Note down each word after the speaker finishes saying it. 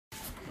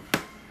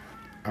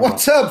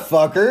What's up,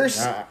 fuckers?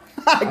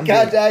 I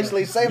got to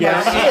actually say my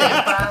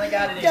shit. Finally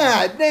got it in.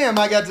 God damn,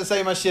 I got to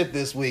say my shit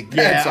this week.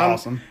 That's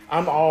awesome.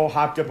 I'm all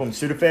hyped up on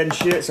Sudafed and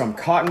shit, so I'm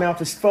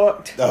cottonmouth as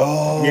fucked.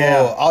 Oh,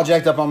 yeah. All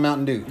jacked up on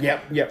Mountain Dew.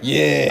 Yep.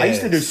 Yeah. I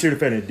used to do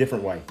Sudafed in a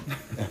different way.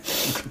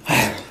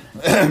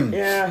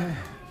 Yeah.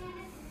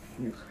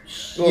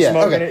 Little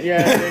smoke in it.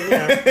 Yeah.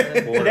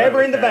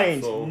 Never in the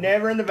veins.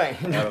 Never in the vein.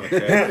 Out of the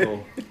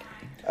capsule.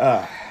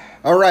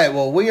 All right,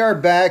 well, we are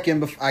back,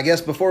 and I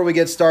guess before we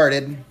get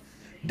started,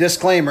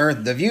 disclaimer: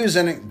 the views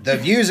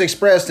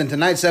expressed in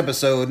tonight's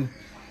episode,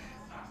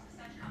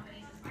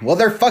 well,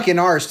 they're fucking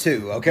ours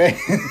too. Okay.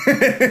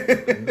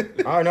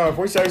 I know if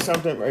I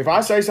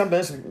say something,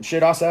 that's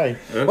shit I say.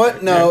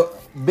 But no,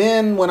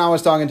 Ben, when I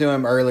was talking to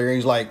him earlier,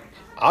 he's like,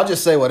 I'll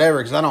just say whatever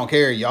because I don't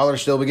care. Y'all are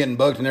still be getting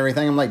booked and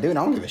everything. I'm like, dude,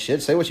 I don't give a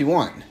shit. Say what you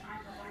want.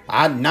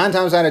 9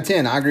 times out of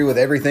 10, I agree with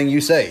everything you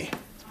say.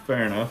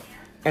 Fair enough.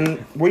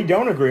 And we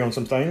don't agree on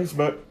some things,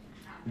 but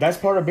that's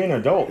part of being an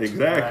adult.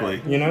 Exactly.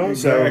 Right. You know?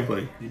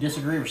 Exactly. So, you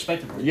disagree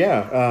respectively.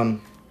 Yeah.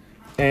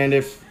 And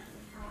if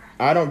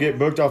I don't get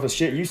booked off of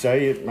shit you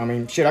say,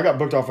 I got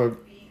booked off of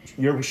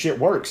your shit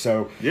work,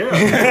 so.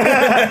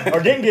 Yeah.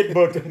 Or didn't get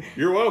booked.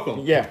 You're welcome.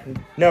 Yeah.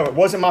 No, it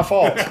wasn't my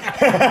fault.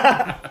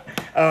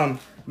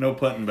 No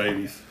putting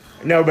babies.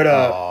 No, but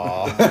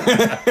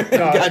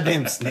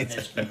Goddamn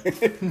snakes.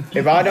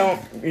 If I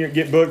don't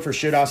get booked for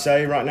shit I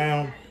say right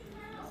now,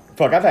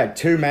 fuck, I've had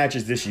 2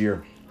 matches this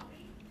year.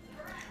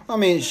 I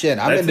mean, shit,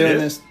 I've been doing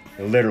this.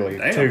 Literally,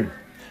 Damn. 2.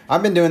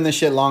 I've been doing this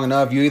shit long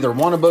enough. You either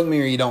want to book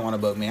me or you don't want to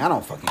book me. I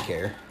don't fucking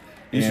care.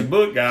 You should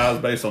book guys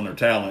based on their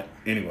talent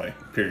anyway,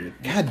 period.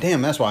 God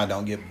damn, that's why I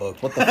don't get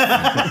booked. What the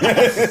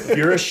fuck?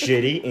 You're a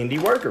shitty indie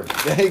worker.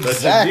 Exactly.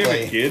 That's just give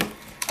it, kid.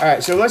 All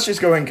right, so let's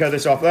just go ahead and cut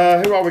this off.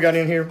 Who all we got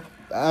in here?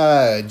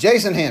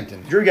 Jason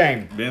Hampton. Drew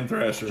Game. Ben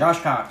Thrasher. Josh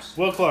Cox.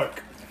 Will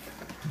Clark.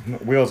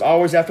 Will's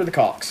always after the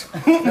Cox. I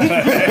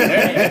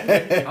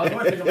was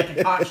wondering if you make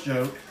a Cox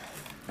joke.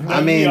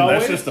 I mean,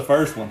 That's just the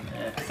first one.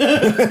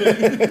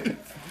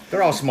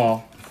 They're all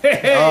small.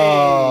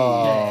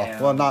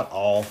 well, not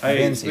all. Hey,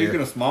 Ben's speaking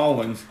here. of small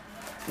ones,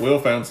 Will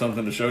found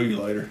something to show you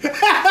later.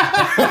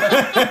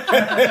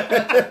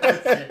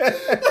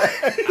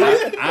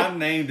 I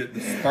named it the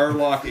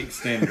Spurlock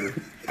Extender.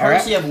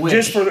 Courtesy of which?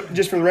 Just for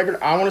the record,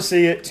 I want to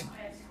see it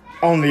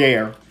on the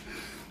air.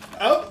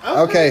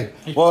 Oh, Okay,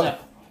 well,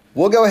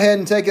 we'll go ahead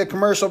and take a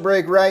commercial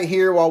break right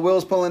here while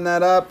Will's pulling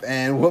that up,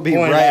 and we'll be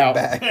Pulling it right out.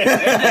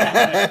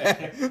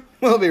 back.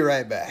 We'll be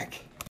right back.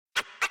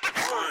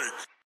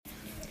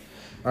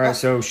 All right,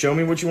 so show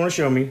me what you want to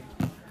show me.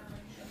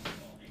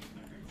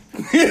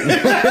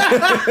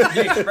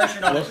 The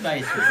expression on his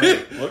face.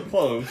 Look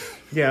close.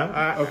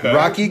 Yeah. Okay.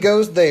 Rocky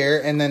goes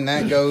there, and then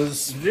that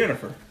goes.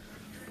 Jennifer.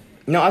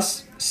 No, I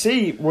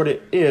see what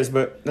it is,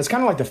 but that's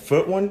kind of like the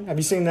foot one. Have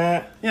you seen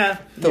that? yeah.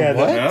 The Yeah,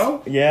 what?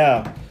 No?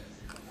 Yeah.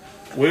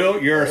 Will,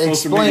 you're a social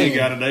Explain. media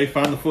guy today.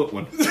 Find the foot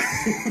one.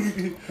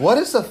 What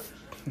is a?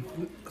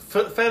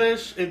 Foot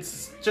fetish.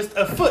 It's just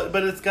a foot,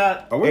 but it's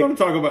got. Are we going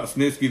to talk about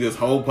Snitsky this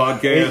whole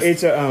podcast?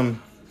 It's a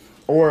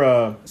or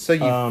a. So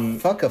you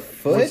fuck a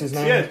foot? What's his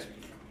name? Yeah.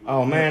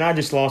 Oh man, I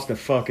just lost the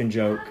fucking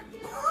joke.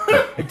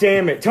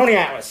 Damn it, Tony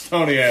Atlas.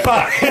 Tony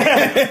Atlas.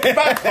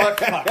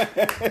 Fuck.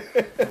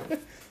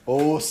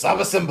 Oh,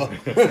 Saba Simba.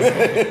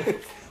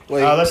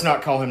 Wait, Let's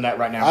not call him that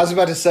right now. I was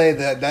about to say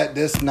that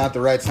this is not the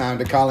right time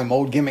to call him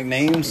old gimmick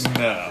names.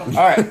 No. All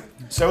right,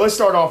 so let's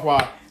start off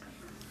by,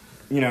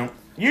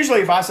 usually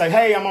if I say,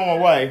 hey, I'm on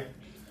my way,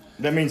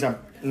 that means I'm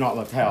not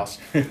left the house.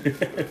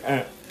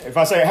 If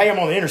I say, hey, I'm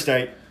on the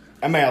interstate,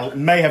 I may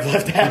have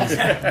left the house.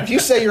 If you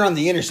say you're on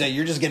the interstate,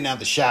 you're just getting out of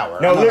the shower.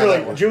 No, I know how that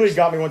literally, works. Julie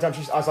got me one time.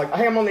 I was like,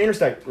 hey, I'm on the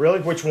interstate. Really?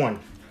 Which one?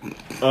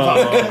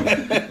 Fuck.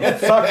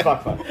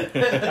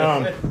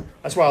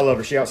 That's why I love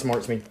her. She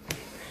outsmarts me.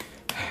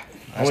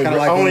 kinda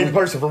like Only when- the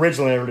person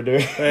originally ever to do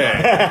it.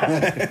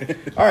 Yeah.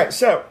 All right,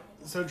 so.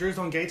 So Drew's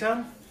on Gay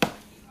Town?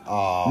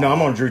 No,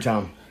 I'm on Drew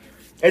Time.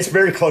 It's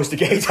very close to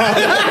Gay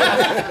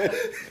Time.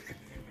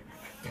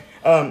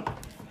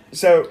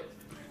 So,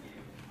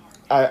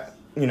 I,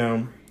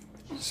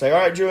 say, all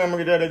right, Drew, I'm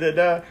going to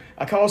da-da-da-da.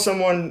 I call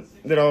someone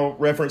that I'll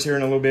reference here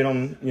in a little bit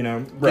on, get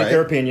Right.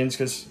 their opinions,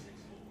 because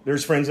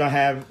there's friends I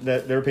have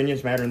that their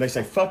opinions matter, and they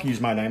say, fuck, use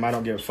my name. I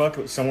don't give a fuck.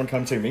 Let someone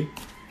come to me.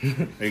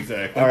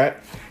 Exactly. All right.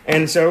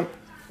 And so,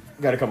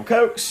 got a couple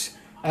Cokes.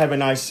 I have a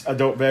nice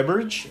adult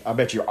beverage. I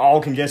bet you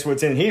all can guess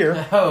what's in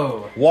here.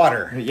 Oh.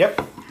 Water.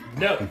 Yep.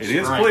 No. It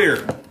is Right.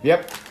 clear.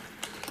 Yep.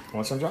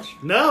 Want some, Josh?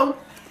 No.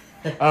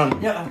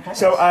 Yeah, okay.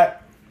 So I,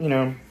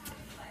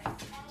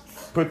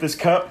 put this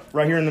cup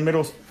right here in the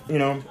middle, Oh,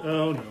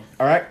 no.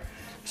 all right?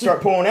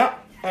 Start pulling out,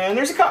 and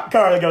there's a cop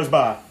car that goes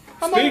by.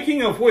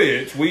 Speaking of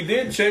which, we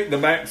did check the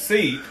back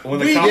seat when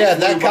the cops Yeah,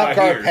 flew that cop by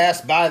car here.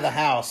 passed by the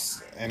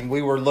house, and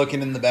we were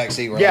looking in the back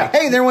seat. We're Yeah. like,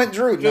 hey, there went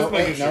Drew. Just no,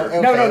 making wait, sure.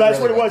 okay, No, that's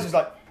really what it was. It's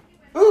like,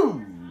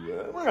 ooh,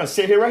 we're going to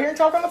sit here right here and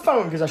talk on the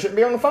phone, because I shouldn't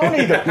be on the phone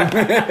either.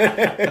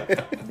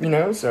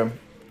 So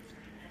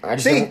I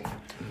just See, don't-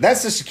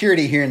 that's the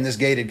security here in this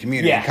gated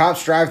community. Yeah.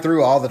 Cops drive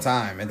through all the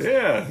time. It's,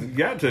 Yeah, you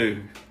got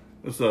to.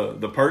 It's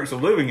the perks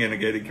of living in a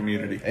gated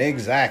community.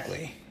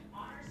 Exactly.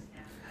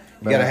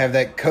 You got to have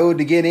that code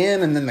to get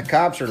in, and then the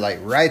cops are like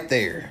right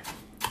there.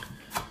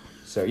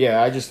 So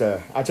yeah, I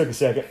took a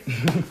second.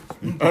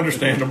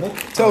 Understandable.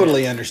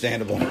 Totally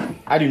understandable.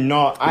 I do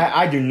not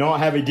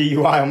have a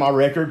DUI on my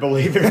record,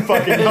 believe it or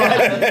fucking not.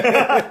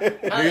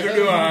 Neither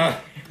do I.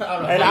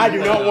 And I do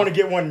not want to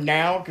get one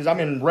now because I'm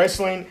in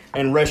wrestling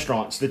and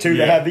restaurants, the two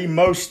that Yeah. have the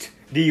most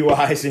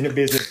DUIs in the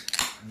business.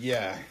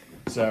 Yeah.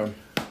 So,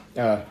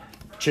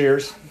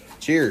 cheers.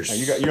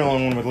 Cheers. You're the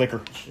only one with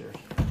liquor.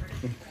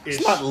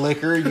 It's not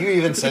liquor. You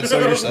even said so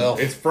yourself.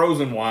 It's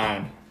frozen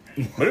wine.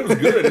 But it was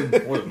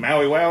good. Was it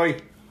Maui Wowie?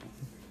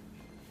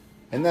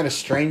 Isn't that a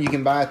strain you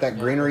can buy at that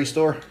greenery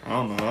store? I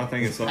don't know. I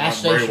think it's something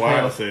Ask like Bray Dave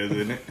Wyatt Chappelle. says,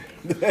 isn't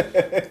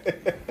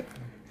it?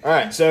 All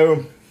right,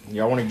 so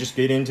y'all want to just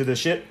get into the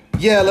shit?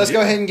 Yeah, let's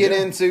go ahead and get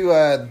into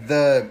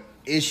the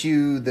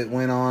issue that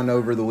went on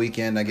over the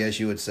weekend, I guess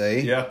you would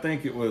say. Yeah, I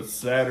think it was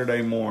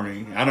Saturday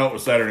morning. I know it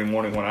was Saturday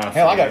morning when I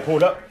Hell, I seen got it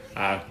pulled up.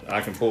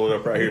 I can pull it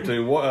up right here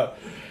too.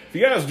 If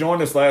you guys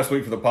joined us last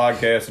week for the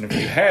podcast, and if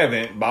you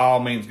haven't, by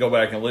all means go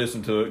back and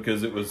listen to it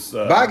because it was.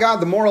 By God,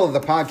 the moral of the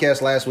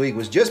podcast last week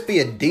was just be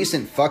a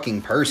decent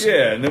fucking person.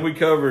 Yeah, and then we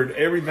covered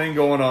everything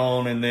going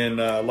on, and then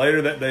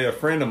later that day, a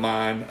friend of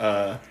mine,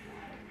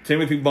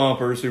 Timothy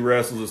Bumpers, who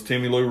wrestles as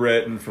Timmy Lou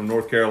Retton from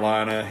North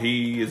Carolina,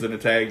 he is in a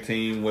tag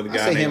team with a I guy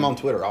see named. him on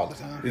Twitter all the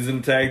time. He's in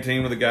a tag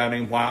team with a guy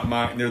named White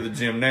Mike, and they're the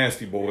Gym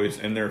Nasty Boys,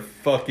 and they're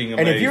fucking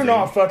amazing. And if you're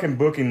not fucking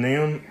booking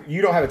them,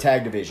 you don't have a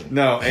tag division.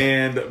 No,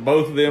 and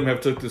both of them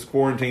have took this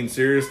quarantine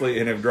seriously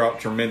and have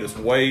dropped tremendous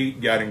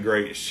weight, got in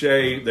great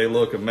shape. They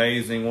look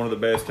amazing. One of the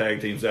best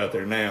tag teams out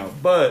there now.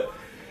 But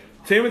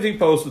Timothy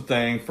posted a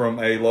thing from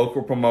a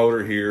local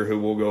promoter here, who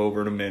we'll go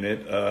over in a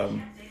minute,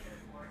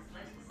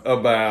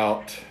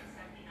 about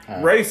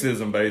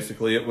racism,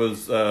 basically. It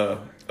was a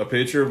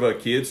picture of a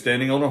kid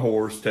standing on a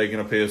horse taking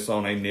a piss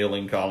on a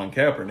kneeling Colin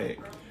Kaepernick,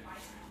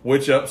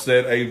 which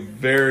upset a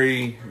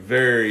very,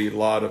 very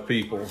lot of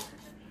people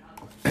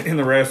in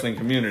the wrestling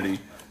community.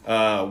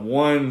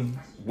 One,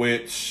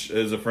 which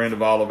is a friend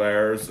of all of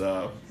ours,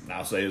 I'll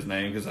say his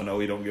name because I know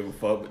he don't give a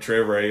fuck, but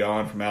Trevor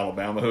Aon from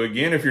Alabama, who,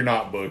 again, if you're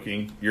not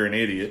booking, you're an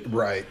idiot.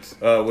 Right.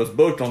 Was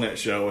booked on that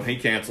show, and he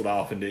canceled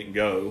off and didn't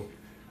go.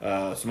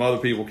 Some other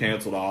people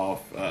canceled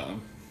off.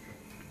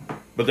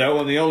 But that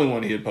wasn't the only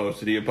one he had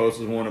posted. He had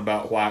posted one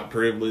about white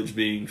privilege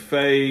being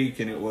fake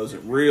and it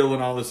wasn't real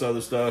and all this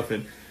other stuff.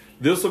 And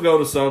this will go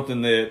to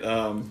something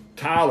that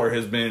Tyler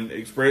has been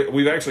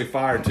we've actually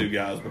fired 2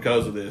 guys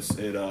because of this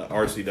at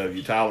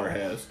RCW. Tyler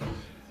has.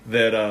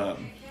 That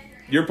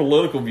your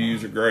political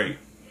views are great.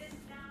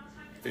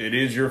 It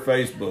is your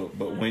Facebook.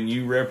 But when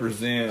you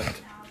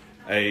represent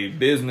a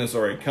business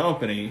or a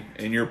company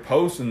and you're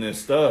posting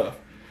this stuff,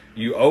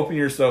 you open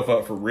yourself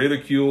up for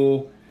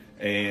ridicule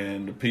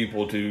and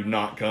people to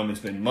not come and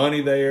spend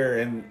money there.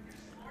 And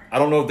I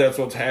don't know if that's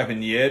what's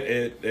happened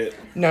yet.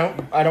 No,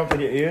 I don't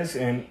think it is.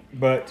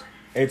 But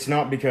it's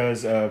not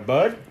because of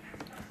Bud.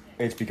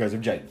 It's because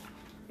of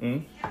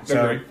Jaden.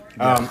 So,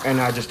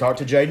 and I just talked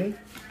to Jaden,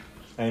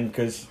 and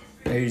because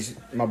he's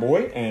my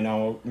boy, and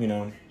I'll,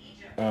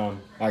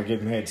 I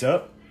give him heads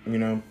up,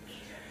 and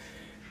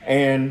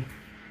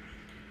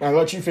I'll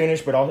let you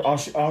finish, but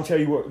I'll tell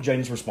you what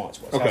Jaden's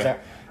response was. Okay. How's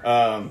that?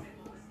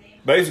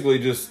 Basically,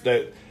 just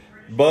that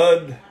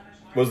Bud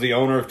was the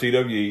owner of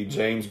TWE,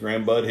 James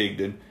Graham Bud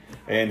Higdon,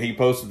 and he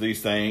posted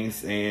these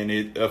things, and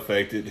it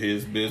affected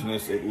his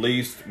business, at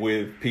least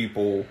with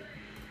people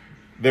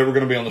that were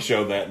going to be on the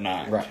show that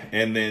night. Right.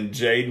 And then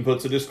Jaden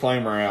puts a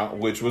disclaimer out,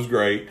 which was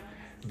great,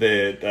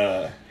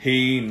 that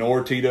he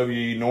nor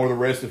TWE nor the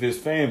rest of his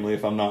family,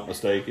 if I'm not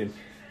mistaken,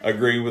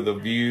 agree with the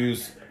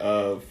views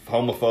of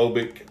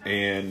homophobic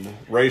and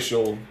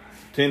racial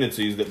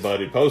tendencies that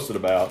Bud had posted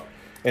about,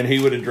 and he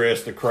would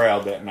address the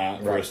crowd that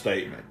night for a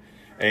statement.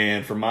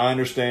 And from my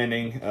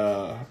understanding,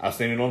 I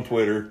seen it on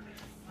Twitter,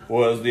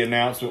 was the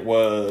announcement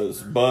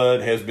was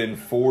Bud has been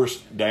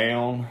forced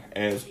down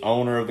as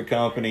owner of the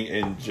company,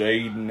 and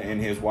Jaden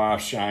and his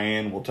wife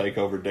Cheyenne will take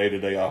over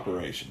day-to-day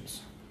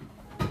operations.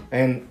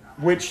 And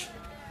which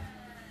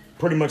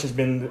pretty much has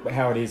been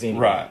how it is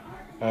anyway.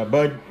 Right.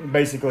 Bud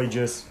basically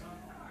just,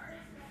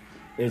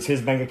 it's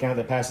his bank account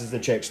that passes the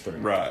checks through.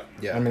 Right.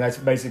 Yeah. I mean, that's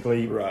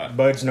basically, Right.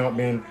 Bud's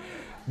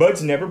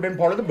never been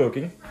part of the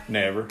booking.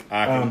 Never.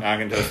 I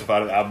can testify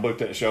to that. I booked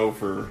that show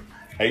for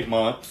 8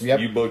 months. Yep.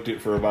 You booked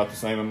it for about the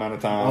same amount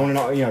of time. On and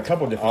off, a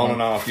couple different On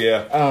and off,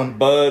 yeah.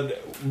 Bud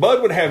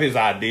would have his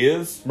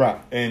ideas. Right.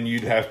 And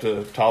you'd have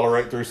to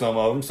tolerate through some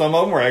of them. Some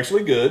of them were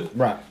actually good.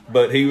 Right.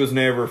 But he was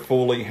never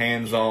fully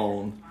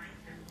hands-on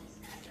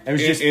It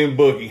was just in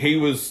booking. He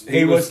was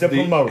the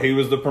promoter. He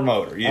was the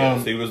promoter,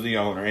 yes. He was the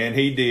owner. And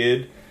he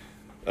did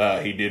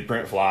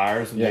print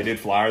flyers, and Yes. they did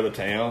flyer the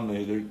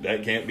town.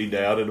 That can't be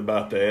doubted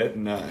about that.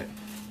 And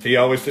he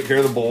always took care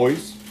of the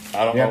boys.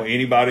 I don't know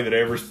anybody that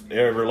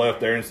ever left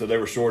there and said they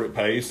were short at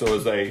pay. So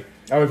as a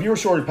if you were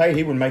short of pay,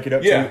 he would make it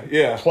up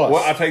yeah. plus.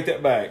 Well, I take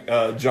that back.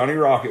 Johnny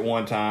Rocket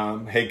one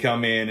time had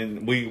come in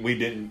and we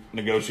didn't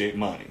negotiate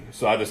money.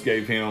 So I just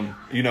gave him,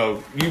 you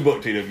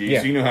booked TWG,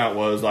 so you knew how it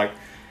was. Like,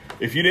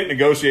 if you didn't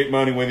negotiate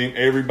money with him,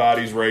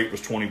 everybody's rate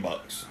was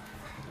 $20.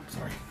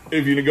 Sorry.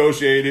 If you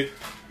negotiate it,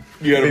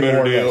 you had a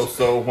better deal.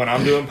 So when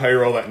I'm doing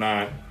payroll that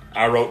night,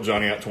 I wrote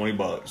Johnny out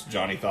 $20.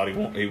 Johnny thought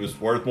he was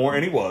worth more,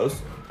 and he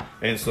was.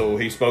 And so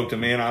he spoke to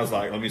me, and I was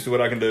like, let me see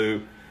what I can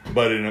do.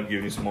 But I ended up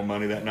giving you some more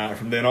money that night.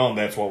 From then on,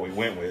 that's what we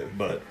went with.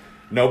 But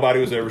nobody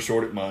was ever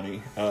short at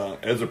money.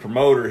 As a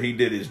promoter, he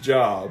did his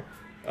job.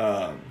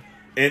 And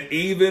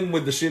even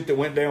with the shit that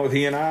went down with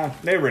he and I,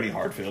 never any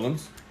hard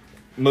feelings.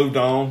 Moved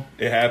on.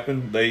 It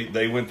happened.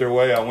 They went their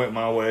way. I went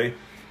my way.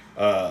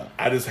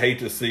 I just hate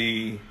to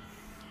see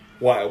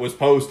why it was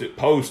posted,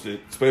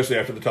 especially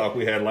after the talk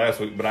we had last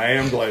week. But I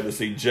am glad to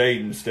see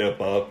Jaden step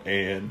up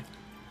and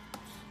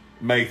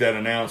make that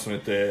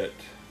announcement that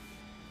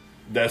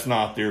that's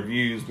not their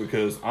views,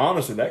 because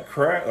honestly, that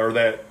crowd,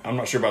 I'm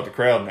not sure about the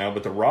crowd now,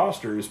 but the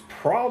roster is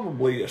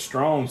probably a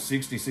strong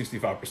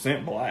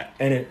 60-65% black.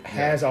 And it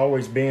has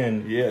always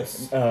been.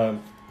 Yes. I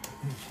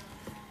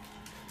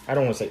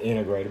don't want to say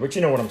integrated, but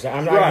you know what I'm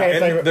saying.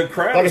 The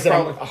crowd, like I said,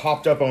 I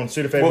hopped up on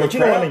Sudafed. Well, but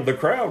know what I mean? The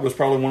crowd was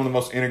probably one of the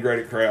most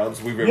integrated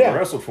crowds we've ever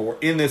wrestled for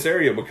in this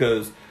area,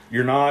 because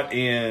you're not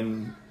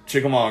in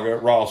Chickamauga,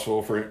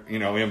 Rossville for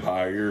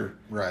Empire.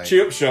 Your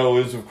Chip Show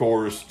is, of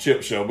course,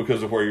 Chip Show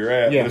because of where you're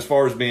at. Yeah. But as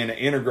far as being an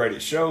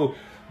integrated show,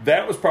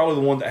 that was probably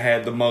the one that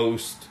had the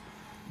most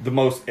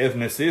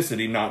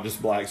ethnicity, not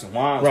just blacks and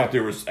whites. Right. But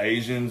there was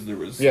Asians, there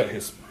was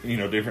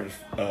different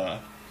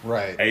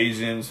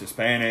Asians,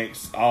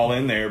 Hispanics, all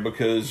in there,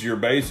 because you're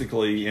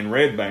basically in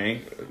Red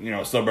Bank,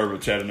 a suburb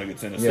of Chattanooga,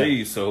 Tennessee.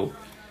 Yeah. So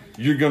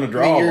you're going to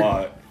draw a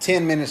lot.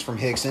 10 minutes from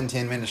Hickson,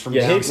 10 minutes from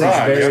Hickson's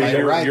right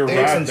you're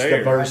Hickson's right there.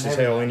 diverse as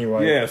hell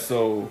anyway. Yeah,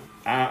 so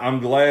I'm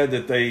glad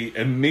that they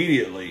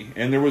immediately,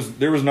 and there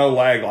was no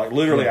lag. Like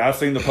literally, I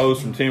seen the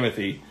post from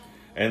Timothy,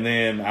 and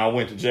then I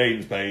went to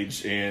Jaden's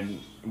page, and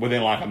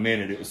within like a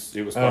minute, it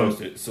was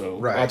posted.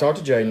 So I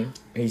talked to Jaden.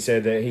 He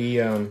said that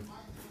he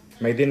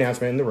made the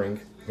announcement in the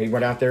ring. He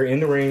went out there in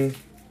the ring.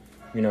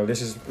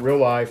 This is real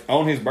life.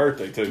 On his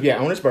birthday too. Yeah,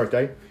 on his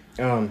birthday.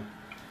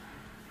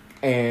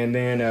 And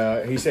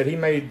then he said he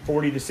made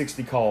 40 to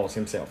 60 calls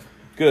himself.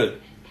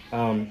 Good.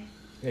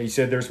 He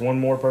said there's one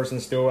more person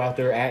still out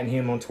there atting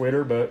him on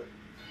Twitter, but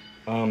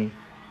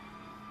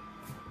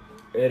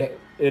it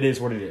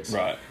is what it is.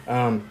 Right.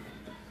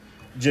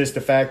 Just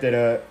the fact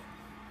that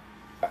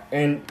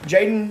and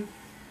Jaden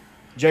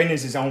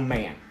is his own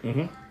man. Mm-hmm.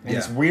 And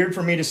it's weird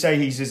for me to say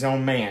he's his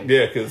own man.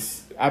 Yeah,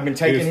 because I've been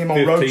taking him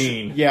on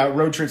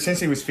road trips since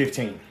he was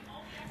 15.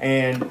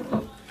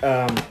 And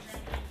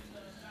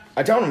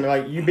I told him,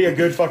 like, you be a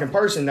good fucking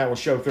person, that will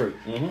show through.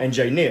 Mm-hmm. And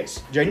Jaden is.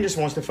 Jaden just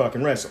wants to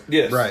fucking wrestle.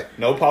 Yes. Right.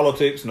 No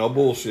politics, no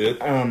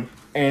bullshit.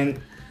 And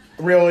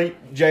really,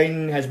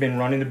 Jaden has been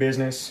running the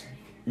business,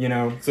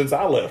 since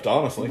I left,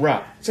 honestly.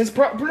 Right. Since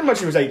pretty much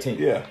he was 18.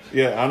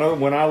 Yeah. I know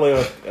when I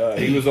left,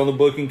 he was on the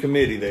booking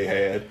committee they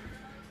had,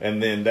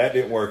 and then that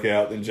didn't work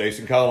out. Then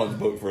Jason Collins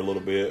booked for a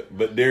little bit.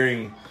 But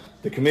during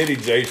the committee,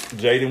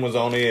 Jaden was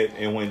on it,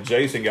 and when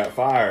Jason got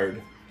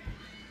fired,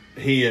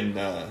 he and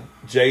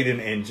Jaden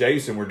and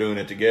Jason were doing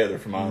it together,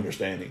 from my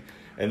understanding.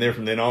 And then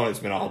from then on, it's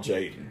been all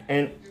Jaden.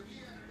 And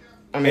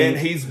I mean, and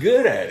he's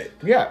good at it.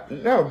 Yeah,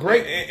 no,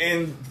 great.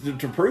 And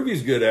to prove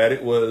he's good at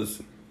it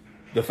was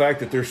the fact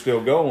that they're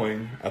still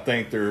going. I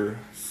think they're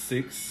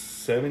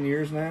 6-7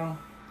 years now.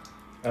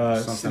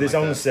 It's on the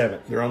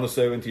 7th. They're on the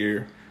 7th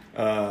year.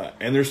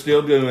 And they're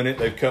still doing it.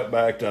 They've cut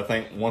back to, I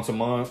think, once a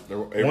month,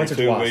 or every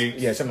 2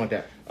 weeks. Yeah, something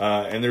like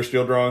that. And they're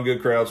still drawing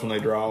good crowds when they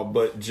draw.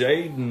 But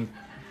Jaden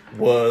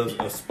was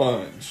a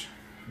sponge.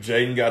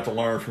 Jaden got to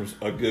learn from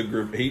a good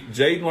group.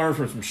 Jaden learned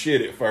from some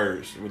shit at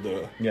first with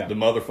the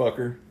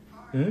motherfucker.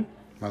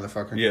 Mm-hmm.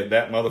 Motherfucker. Yeah,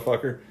 that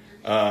motherfucker.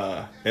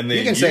 And then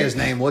you can say his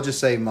name. We'll just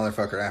say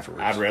motherfucker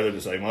afterwards. I'd rather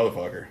just say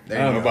motherfucker.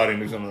 Nobody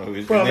knows who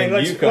he is. Well, and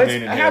then you come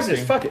in and how's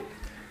this? Fuck it.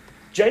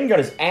 Jaden got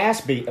his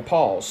ass beat at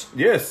Paul's.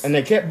 Yes. And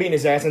they kept beating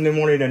his ass and then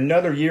wanted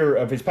another year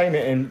of his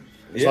payment. And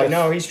it's like,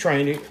 no, he's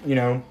trained.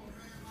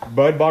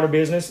 Bud bought a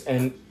business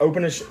and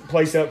opened a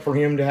place up for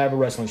him to have a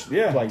wrestling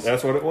place.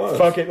 That's what it was.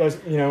 Fuck it.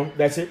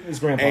 That's it. His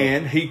grandpa.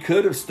 And he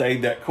could have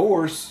stayed that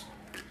course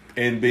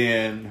and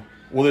been,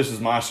 well, this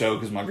is my show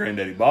because my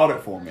granddaddy bought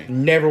it for me.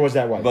 Never was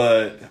that way.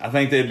 But I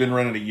think they'd been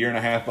running 1.5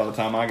 years by the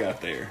time I got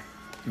there.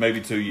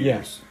 Maybe 2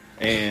 years.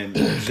 Yeah. And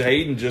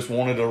Jaden just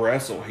wanted to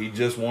wrestle. He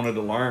just wanted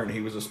to learn. He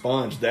was a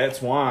sponge.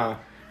 That's why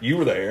you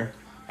were there.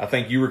 I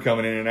think you were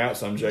coming in and out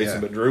some, Jason,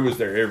 but Drew was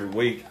there every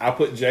week. I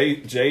put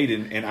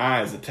Jaden and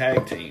I as a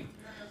tag team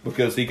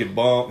because he could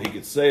bump, he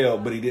could sell,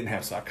 but he didn't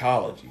have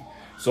psychology.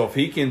 So if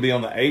he can be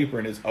on the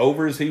apron as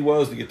over as he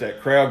was to get that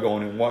crowd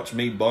going and watch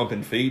me bump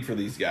and feed for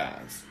these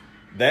guys,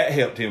 that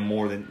helped him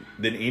more than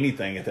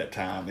anything at that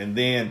time. And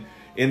then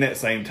in that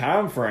same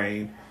time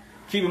frame,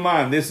 keep in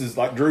mind, this is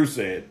like Drew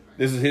said,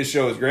 this is his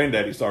show. His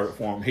granddaddy started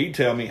for him. He'd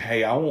tell me,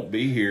 "Hey, I won't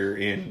be here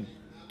in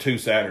 2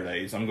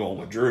 Saturdays. I'm going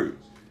with Drew."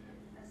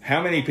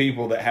 How many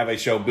people that have a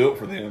show built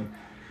for them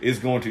is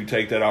going to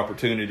take that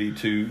opportunity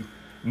to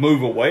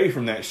move away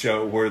from that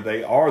show where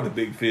they are the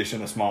big fish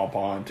in a small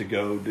pond to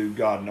go do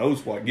God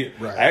knows what?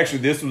 Right. Actually,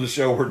 this was a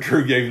show where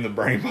Drew gave him the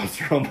brain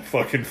buster on the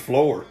fucking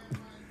floor.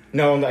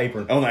 No, on the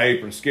apron. On the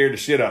apron. Scared the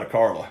shit out of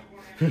Carla.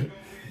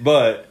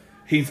 But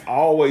he's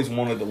always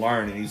wanted to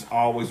learn, and he's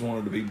always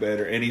wanted to be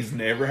better, and he's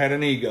never had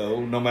an ego.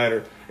 No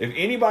matter if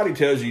anybody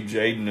tells you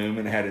Jaden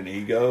Newman had an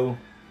ego,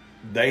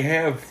 they're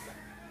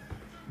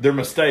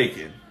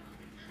mistaken.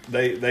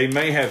 They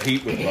may have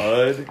heat with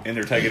Bud, and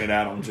they're taking it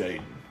out on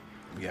Jaden.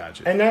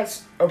 Gotcha. And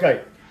that's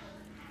okay.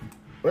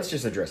 Let's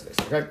just address this,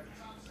 okay?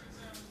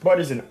 Bud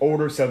is an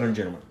older Southern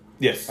gentleman.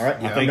 Yes. All right?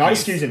 I I'm think not he's-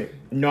 excusing it.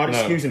 Not No.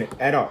 excusing it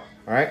at all.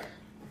 All right?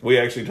 We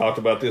actually talked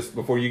about this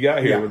before you got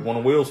here Yeah. with one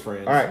of Will's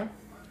friends. All right.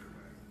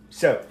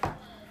 So,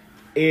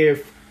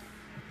 if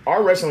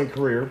our wrestling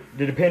career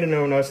depended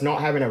on us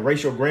not having a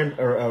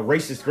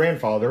racist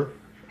grandfather,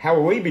 how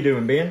would we be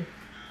doing, Ben?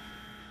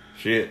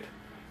 Shit.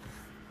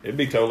 It'd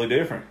be totally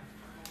different.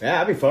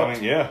 Yeah, I'd be I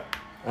fucked. mean, yeah.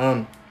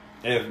 Um,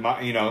 If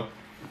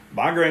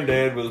my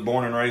granddad was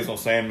born and raised on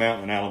Sand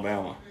Mountain in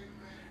Alabama,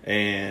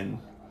 and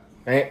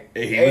and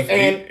He was-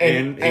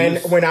 and he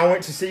was- when I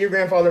went to see your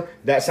grandfather,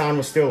 that sign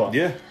was still up.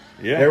 yeah,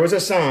 There was a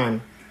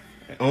sign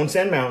on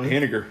Sand Mountain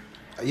Henniger.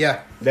 Yeah.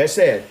 that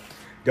said,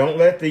 "Don't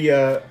let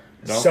the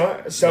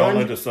Don't sun."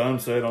 let the sun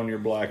set on your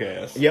black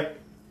ass. Yep.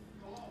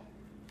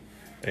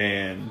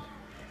 And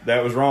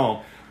that was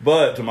wrong.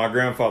 But to my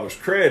grandfather's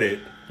credit,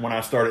 when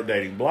I started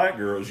dating black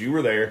girls, you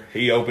were there.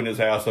 He opened his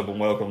house up and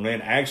welcomed me,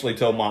 and actually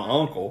told my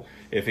uncle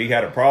if he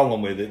had a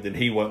problem with it, then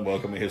he wasn't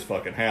welcome in his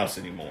fucking house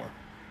anymore.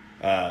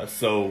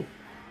 So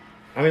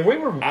I mean, we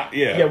were.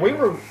 yeah. We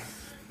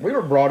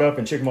were brought up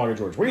in Chickamauga,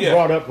 Georgia. We were Yeah.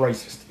 brought up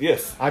racist.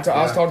 yes, I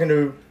was talking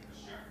to,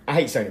 I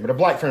hate saying it, but a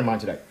black friend of mine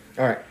today.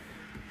 All right,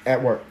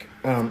 at work.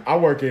 I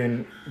work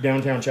in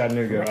downtown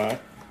Chattanooga, right.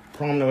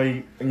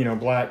 prominently,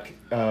 black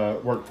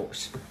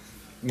workforce,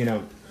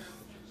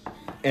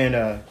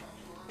 and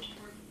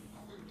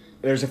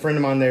there's a friend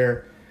of mine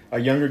there, a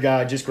younger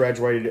guy, just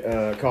graduated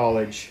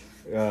college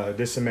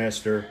this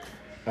semester,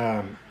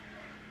 been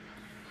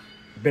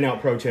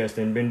out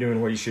protesting, been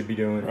doing what he should be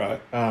doing.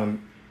 Right.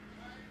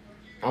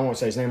 I won't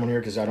say his name on here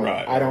because I don't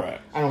Right, I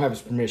don't have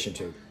his permission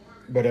to,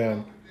 but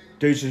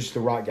dude's just the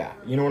right guy.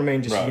 You know what I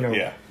mean? Just Right,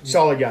 yeah.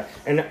 solid guy.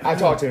 And I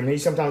talk to him. He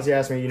sometimes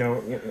asks me,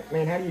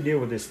 man, how do you deal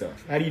with this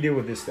stuff? How do you deal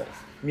with this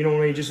stuff? You know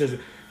what I mean? Just as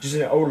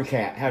an older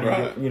cat, how do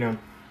Right. you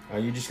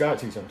you just got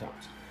to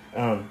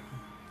sometimes.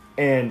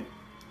 And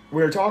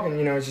we were talking.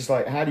 It's just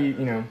like, how do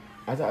you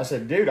I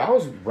said, dude, I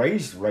was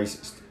raised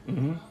racist.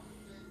 Mm-hmm.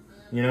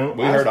 We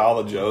heard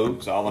all the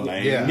jokes, all the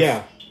names. Yeah.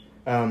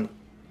 Yeah.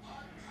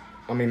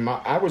 I mean,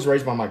 I was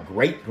raised by my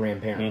great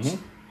grandparents.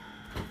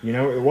 Mm-hmm.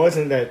 It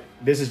wasn't that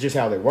this is just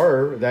how they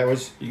were. That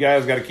was You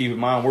guys got to keep in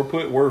mind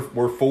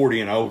we're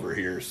 40 and over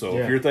here. So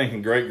Yeah. if you're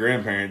thinking great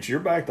grandparents, you're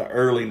back to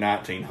early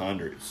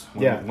 1900s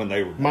when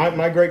they were born.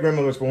 my great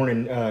grandmother was born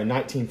in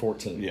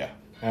 1914.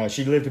 Yeah.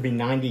 She lived to be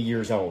 90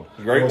 years old.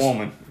 Great Was-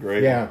 woman.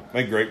 Great. Yeah.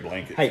 Make great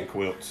blankets Hey. and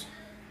quilts.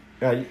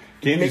 Uh,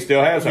 Kenzie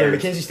still has Yeah, hers.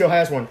 Mackenzie still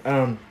has one.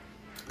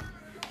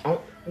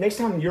 Next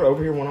time you're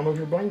over here, when I'm over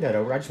here, bring that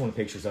over. I just want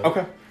pictures of it.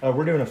 Okay.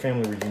 We're doing a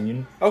family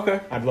reunion. Okay.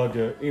 I'd love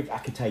to, if I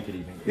could take it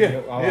even.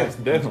 Yeah, I'll yeah, ask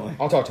Mackenzie. definitely.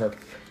 I'll talk to her.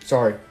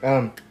 Sorry.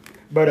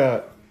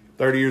 But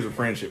 30 years of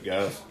friendship,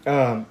 guys.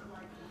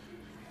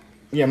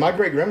 yeah, my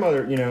great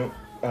grandmother,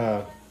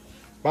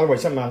 by the way,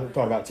 something I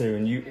thought about too,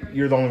 and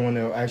you're the only one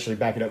that'll actually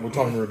back it up. We're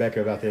talking to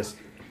Rebecca about this.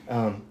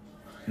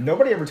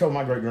 Nobody ever told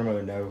my great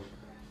grandmother no.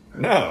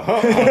 No.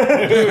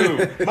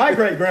 No. My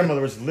great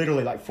grandmother was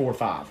literally like 4 or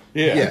 5.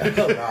 Yeah.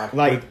 Yeah.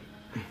 Like,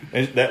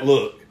 And that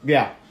look.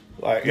 yeah.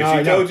 Like, if No, she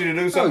no. told you to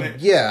do Oh, something.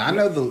 yeah. I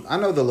know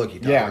the look you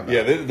talking Yeah. about.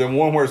 Yeah, the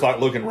one where it's like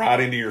looking right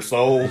into your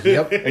soul.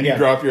 Yep. And you Yeah.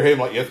 drop your head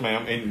like, yes,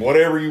 ma'am. And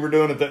whatever you were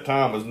doing at that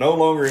time was no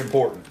longer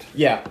important.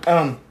 Yeah.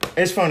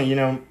 It's funny,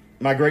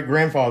 my great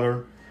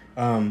grandfather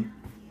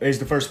is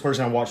the first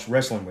person I watched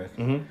wrestling with.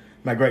 Mm-hmm.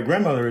 My great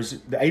grandmother is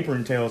the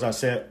apron tails I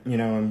set,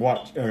 and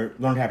watched or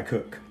learned how to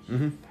cook.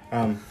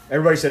 Mm-hmm.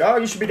 Everybody said, "Oh,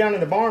 you should be down in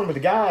the barn with the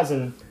guys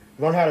and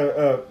learn how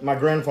to." My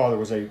grandfather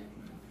was a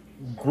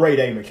grade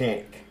A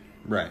mechanic.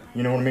 Right.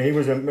 You know what I mean? He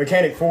was a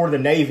mechanic for the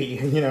Navy.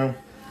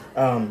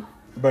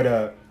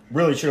 But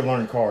really should have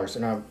learned cars.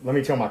 And let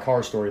me tell my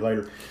car story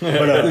later.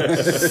 But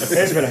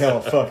it's been a hell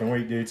of a fucking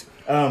week, dudes.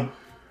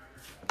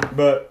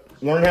 But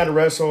learning how to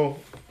wrestle,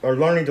 or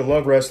learning to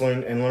love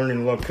wrestling and learning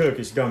to love cook,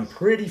 is done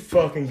pretty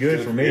fucking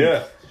good for me.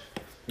 Yeah.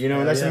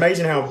 And that's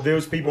amazing how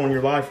those people in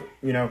your life,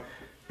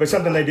 but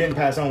something they didn't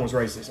pass on was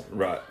racism.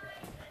 Right.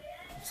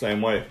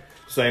 Same way.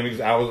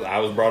 I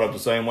was brought up the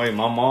same way.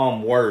 My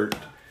mom worked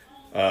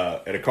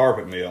at a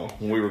carpet mill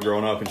when we were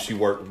growing up, and she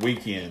worked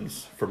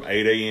weekends from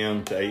 8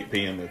 a.m. to 8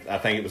 p.m. I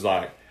think it was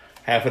like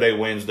half a day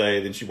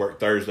Wednesday, then she worked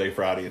Thursday,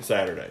 Friday, and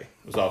Saturday.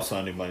 It was off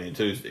Sunday, Monday, and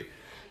Tuesday.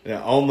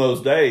 Now, on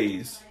those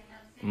days,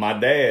 my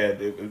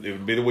dad, it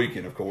would be the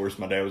weekend, of course.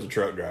 My dad was a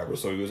truck driver,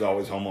 so he was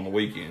always home on the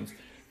weekends.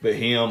 But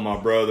him, my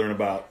brother, and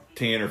about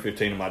 10 or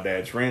 15 of my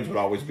dad's friends would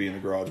always be in the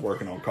garage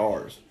working on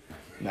cars.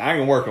 Now, I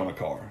can work on a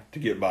car to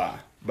get by,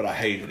 but I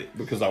hated it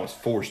because I was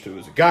forced to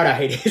as a kid. God, I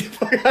hate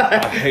it.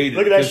 I hated it.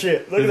 Look at that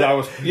shit. Look at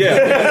that.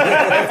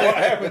 That's what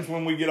happens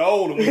when we get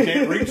old and we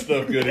can't reach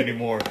stuff good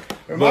anymore.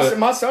 But,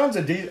 My son's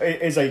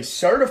is a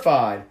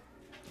certified,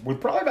 with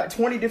probably about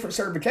 20 different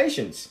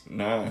certifications,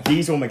 nice.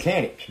 diesel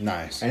mechanic.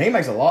 Nice. And he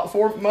makes a lot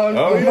for money.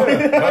 Oh,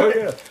 yeah. Oh,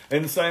 yeah.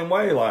 In the same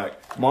way,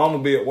 like, mom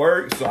would be at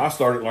work, so I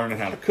started learning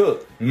how to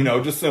cook. You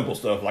know, just simple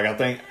stuff. Like,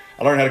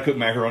 I learned how to cook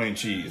macaroni and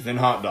cheese, then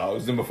hot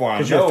dogs, then before I know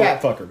it. Because you're a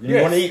fat fucker.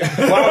 You want to eat.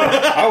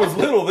 Well, I was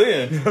little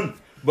then,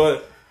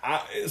 but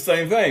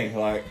same thing.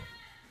 Like,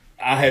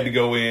 I had to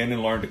go in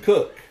and learn to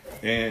cook.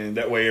 And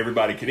that way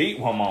everybody could eat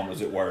while mom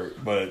was at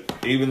work. But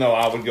even though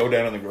I would go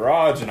down in the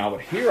garage and I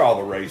would hear all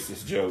the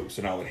racist jokes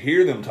and I would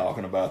hear them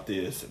talking about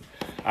this and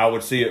I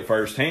would see it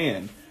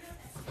firsthand,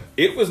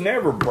 it was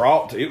never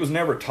taught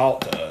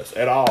to us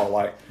at all.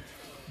 Like,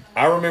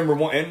 I remember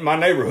and my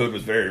neighborhood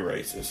was very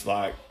racist.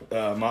 Like,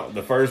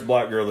 the first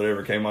black girl that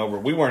ever came over,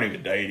 we weren't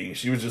even dating.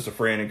 She was just a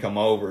friend and come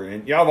over.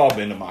 And y'all have all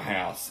been to my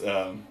house.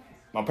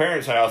 My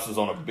parents' house is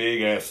on a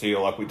big ass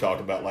hill like we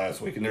talked about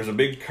last week. And there's a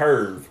big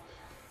curve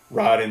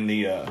right at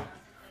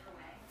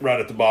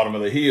the bottom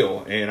of the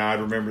hill. And I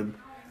remember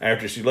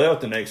after she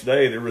left the next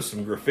day, there was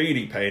some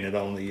graffiti painted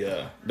on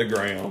the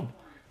ground.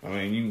 I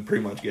mean, you can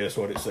pretty much guess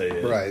what it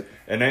said. Right.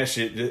 And that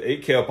shit,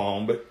 it kept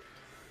on. But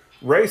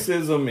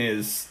racism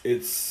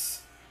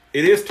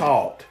it is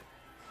taught.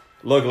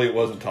 Luckily, it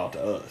wasn't taught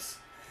to us.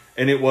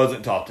 And it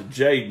wasn't taught to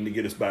Jaden to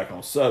get us back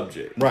on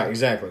subject. Right,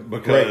 exactly.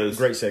 Because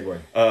great segue.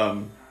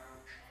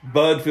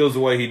 Bud feels the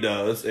way he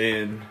does.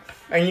 And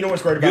you know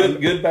what's great about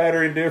good, bad,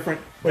 or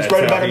indifferent. What's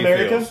great about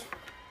America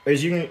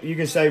is you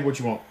can say what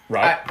you want.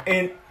 Right.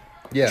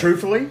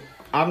 Truthfully,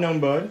 I've known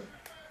Bud,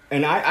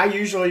 and I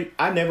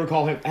never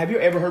call him. Have you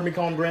ever heard me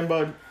call him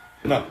Grandbud?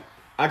 No.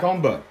 I call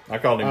him Bud. I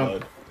called him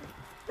Bud.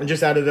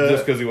 Just out of the...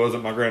 Just because he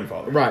wasn't my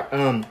grandfather.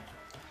 Right.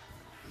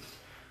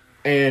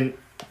 And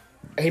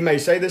he may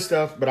say this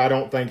stuff, but I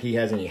don't think he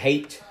has any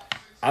hate.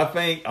 I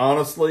think,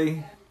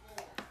 honestly,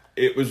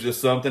 it was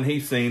just something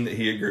he seen that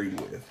he agreed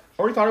with.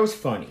 Or he thought it was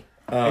funny.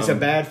 It's a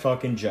bad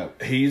fucking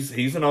joke.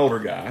 He's an older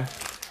guy.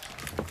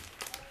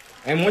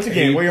 And once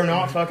again, we are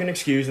not fucking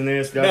excusing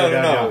this.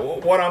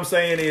 No. What I'm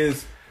saying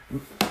is,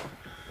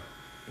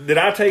 did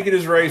I take it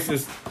as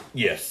racist?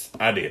 Yes,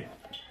 I did.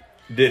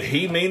 Did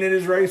he mean it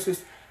as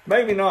racist?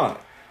 Maybe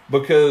not.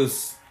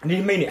 Because... Did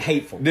he mean it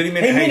hateful? Did he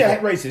mean it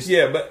hateful? Racist.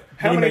 Yeah, but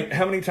how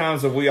many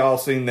times have we all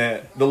seen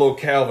the little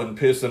Calvin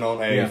pissing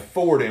on a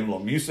Ford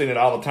emblem? You've seen it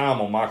all the time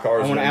on my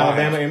cars. On an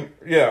Alabama.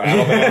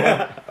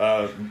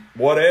 Alabama.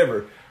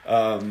 Whatever.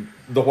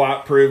 The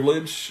white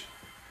privilege,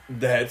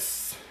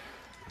 that's...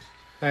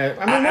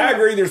 I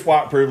agree there's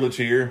white privilege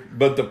here,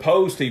 but the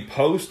post he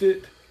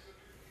posted...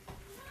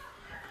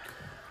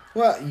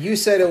 Well, you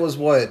said it was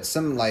what?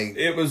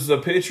 It was a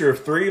picture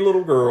of 3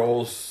 little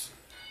girls.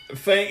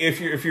 Think if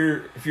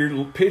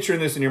you're picturing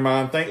this in your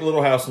mind, think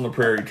Little House on the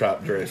Prairie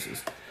type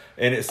dresses.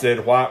 And it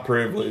said white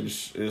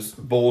privilege is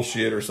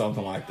bullshit or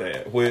something like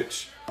that,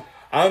 which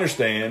I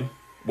understand.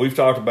 We've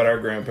talked about our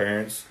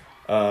grandparents.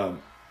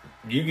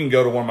 You can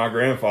go to where my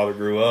grandfather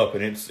grew up,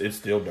 and it's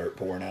still dirt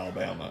poor in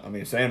Alabama. I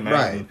mean, Sand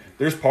Mountain, right.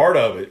 There's part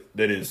of it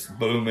that is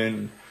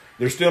booming.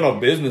 There's still no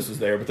businesses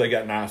there, but they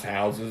got nice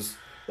houses,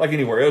 like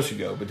anywhere else you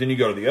go. But then you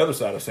go to the other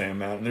side of Sand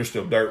Mountain, there's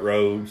still dirt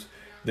roads.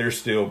 There's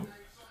still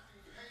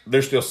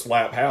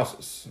slap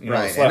houses.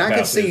 Right, and I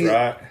could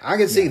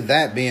see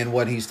that being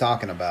what he's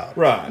talking about.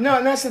 Right. No,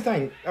 and that's the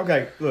thing.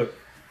 Okay, look,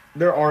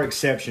 there are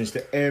exceptions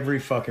to every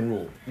fucking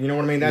rule. You know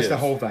what I mean? That's the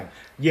whole thing.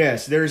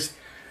 Yes, there's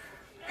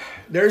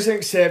an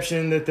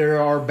exception that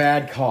there are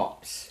bad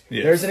cops.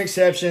 Yes. There's an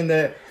exception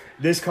that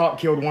this cop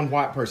killed one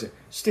white person.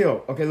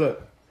 Still, okay,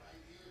 look.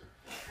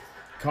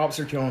 Cops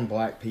are killing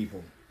black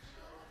people.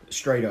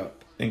 Straight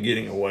up. And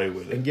getting away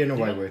with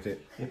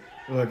it.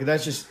 Look,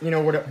 that's just, you know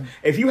what?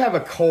 If you have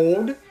a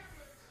cold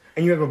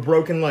and you have a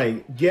broken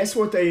leg, guess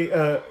what they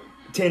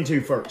tend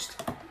to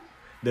first?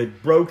 The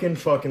broken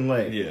fucking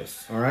leg.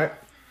 Yes. All right?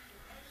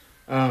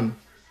 And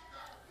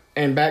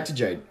back to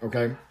Jade,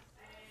 okay?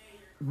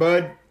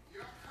 Bud,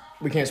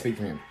 we can't speak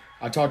for him.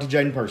 I talked to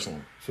Jaden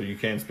personally. So you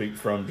can speak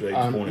from Jaden's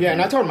point of view. Yeah,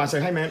 and I told him, I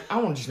said, hey, man, I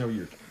want to just know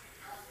your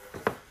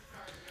thing.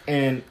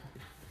 And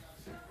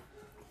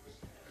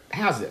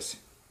how's this?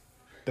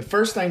 The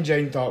first thing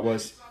Jaden thought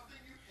was,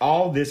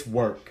 all this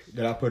work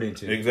that I put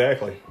into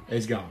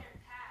is gone.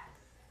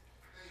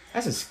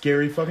 That's a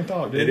scary fucking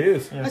thought, dude. It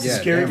is. That's a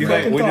scary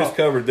fucking thought. We just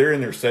covered they're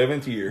in their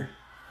 7th year.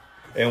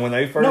 And when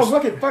they first... No,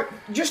 look at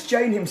just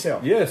Jaden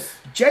himself. Yes.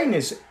 Jaden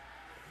is...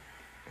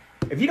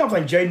 If you don't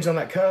think Jaden's on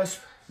that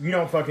cusp, you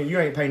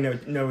ain't paying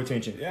no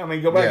attention. Yeah, I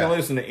mean, go back and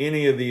listen to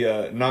any of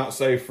the Not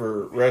Safe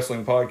for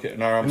Wrestling podcast.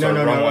 Not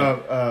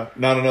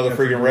Another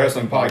Freaking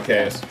Wrestling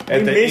podcast.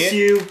 We miss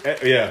you.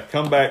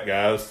 Come back,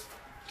 guys.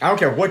 I don't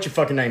care what your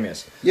fucking name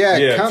is.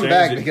 Yeah, come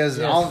back because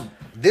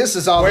This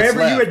is all Wherever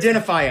that's you left.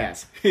 identify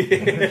as.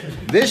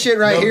 This shit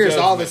right No here is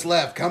all judgment. that's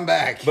left. Come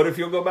back. But if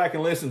you'll go back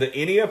and listen to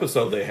any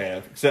episode they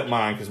have, except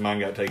mine, because mine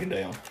got taken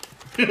down.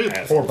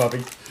 Poor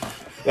puppy.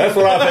 That's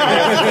what I think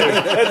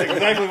happened too. That's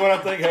exactly what I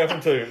think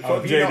happened too. That's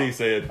what if you JD don't-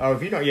 said. Oh,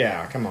 if you don't,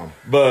 yeah, come on.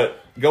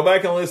 But go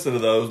back and listen to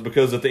those,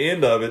 because at the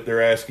end of it,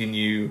 they're asking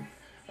you,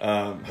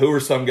 who are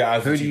some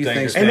guys Who that do you you think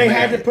are think- And they standing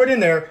had to out? put in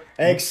there,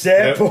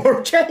 except Yep.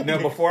 for Jaden. Now,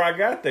 before I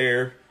got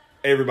there,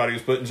 everybody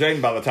was putting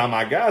Jaden. By the time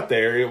I got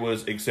there, it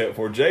was except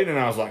for Jaden.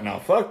 I was like, no,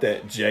 fuck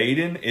that.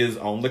 Jaden is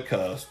on the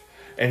cusp,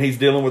 and he's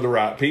dealing with the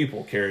right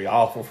people. Carrie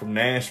Awful from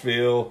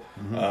Nashville.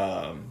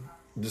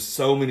 Just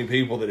so many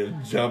people that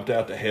have jumped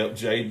out to help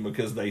Jaden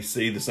because they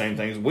see the same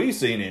things we've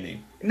seen in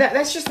him.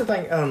 That's just the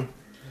thing.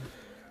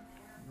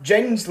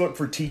 Jaden's looked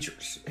for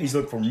teachers. He's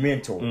looked for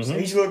mentors.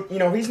 He's looked,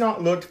 he's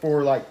not looked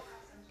for like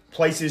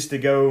places to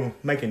go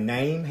make a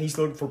name. He's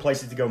looked for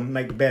places to go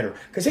make better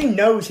because he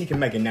knows he can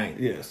make a name.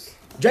 Yes.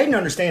 Jaden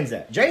understands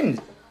that. Jaden,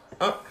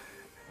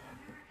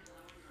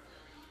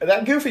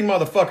 that goofy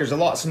motherfucker's a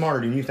lot smarter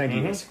than you think he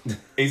is.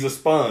 He's a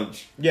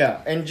sponge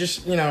Yeah, and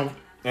just and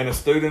a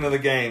student of the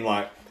game.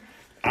 Like,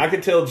 I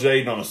could tell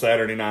Jaden on a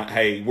Saturday night,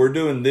 hey, we're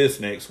doing this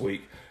next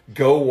week.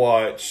 Go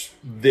watch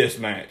this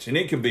match. And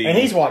it could be... and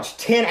he's watched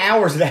 10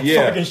 hours of that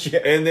fucking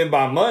shit. And then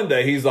by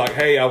Monday, he's like,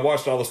 hey, I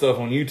watched all the stuff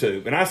on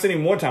YouTube. And I seen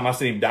him one time, I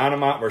seen him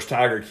Dynamite versus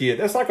Tiger Kid.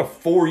 That's like a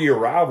 4-year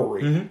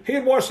rivalry. He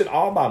had watched it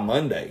all by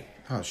Monday.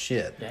 Oh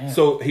shit.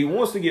 So he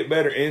wants to get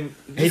better. And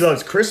He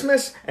loves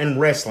Christmas and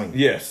wrestling.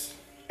 yes.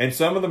 And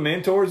some of the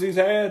mentors he's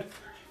had,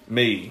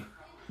 me,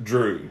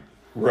 Drew,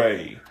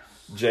 Ray,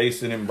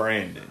 Jason, and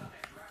Brandon.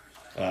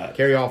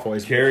 Carry Awful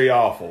is. Carrie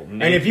Awful.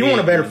 And if you want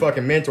a better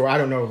fucking mentor, I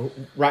don't know who,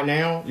 right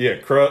now. Yeah,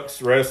 Crux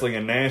Wrestling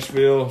in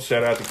Nashville.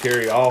 Shout out to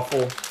Carrie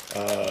Awful.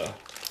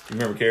 You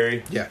remember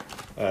Carrie? Yeah.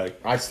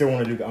 I still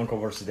want to do the uncle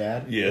versus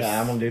dad. Yes. Yeah,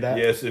 I'm gonna do that.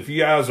 Yes, if you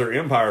guys are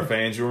Empire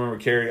fans, you remember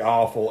Carrie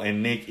Awful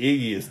and Nick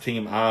Iggy is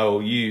Team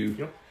IOU.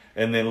 Yep.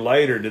 And then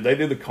later, did they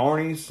do the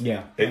Carnies?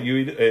 Yeah. At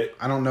UE?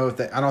 I don't know if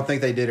they. I don't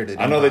think they did it.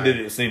 I know they did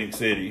it at Scenic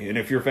City. And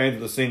if you're fans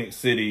of the Scenic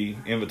City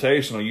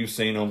Invitational, you've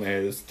seen them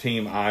as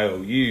Team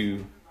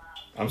IOU.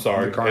 I'm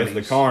sorry, The Carnies. as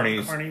the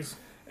Carnies. Carnies.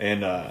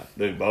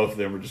 And both of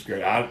them were just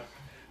great.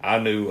 I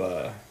knew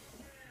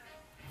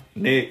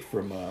Nick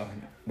from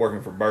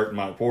working for Burt and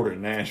Mike Porter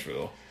in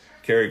Nashville.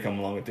 Carrie come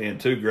along at the end.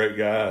 Two great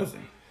guys.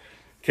 And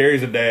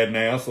Carrie's a dad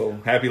now, so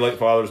happy late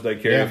Father's Day,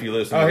 Carrie, if you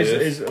listen to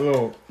this. His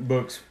little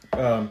books.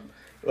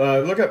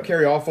 Look up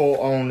Carrie Awful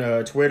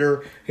on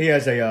Twitter. He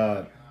has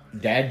a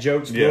dad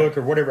jokes Yeah. book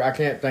or whatever. I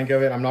can't think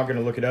of it. I'm not going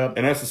to look it up.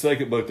 And that's the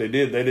second book they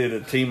did. They did a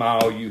Team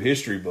IOU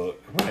history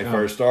book when they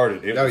first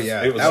started. It Oh, was,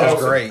 yeah. it was That was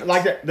awesome. great.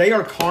 Like that, they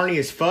are carny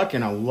as fuck,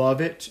 and I love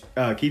it.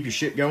 Keep your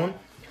shit going.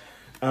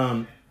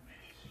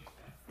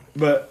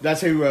 But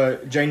that's who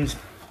James.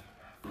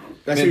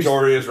 That's who's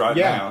Mentor is right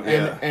yeah, now.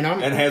 and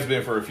I'm- has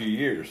been for a few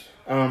years.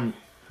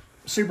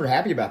 super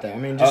happy about that. I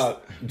mean, just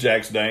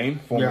Jax Dane,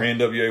 former Yeah.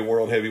 NWA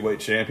World Heavyweight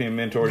Champion,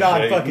 mentor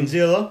God Jaden. fucking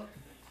Zilla,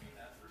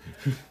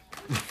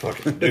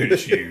 Fucking dude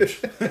is huge.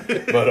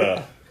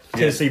 But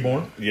Tennessee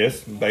born.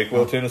 yes,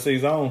 Bakewell,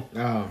 Tennessee's on.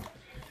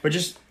 But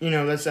just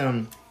that's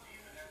and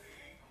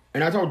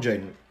I told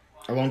Jaden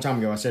a long time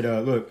ago. I said,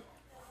 look,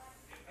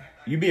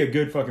 you be a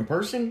good fucking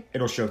person,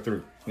 it'll show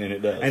through. And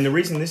it does. And the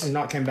reason this has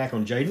not come back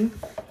on Jaden,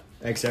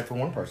 except for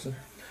one person,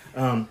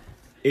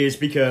 is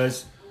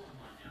because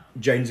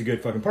Jaden's a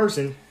good fucking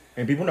person,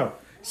 and people know.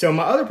 So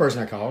my other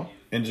person I called,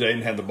 And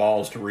Jaden had the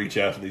balls to reach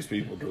out to these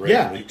people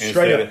directly. Yeah,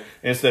 straight up.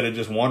 Instead of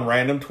just one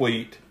random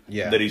tweet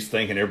Yeah. that he's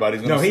thinking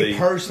everybody's going to see. he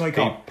personally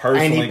called. He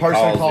personally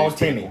calls calls these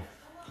Timmy. people.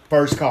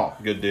 First call.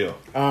 Good deal.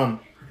 And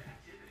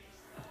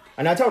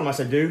I told him, I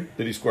said, dude,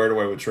 Did he square it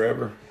away with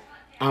Trevor?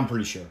 I'm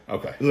pretty sure.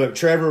 Okay. Look,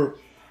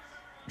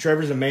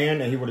 Trevor's a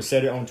man, and he would have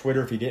said it on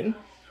Twitter if he didn't.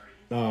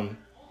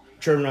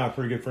 Trevor and I are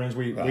pretty good friends.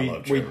 We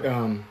love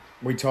Trevor.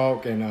 we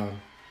talk, and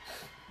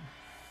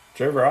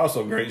Trevor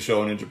also great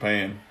showing in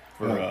Japan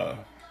for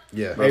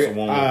Yeah. Russell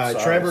Woman.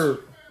 Silas. Trevor,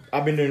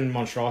 I've been doing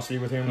Monstrosity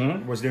with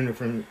him. Was doing it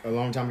from a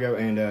long time ago,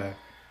 and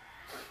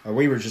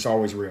we were just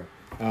always real.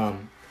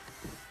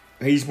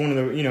 He's one of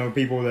the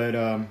people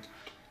that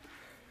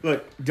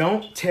look.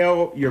 Don't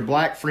tell your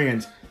black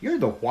friends you're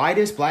the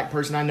whitest black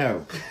person I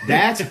know.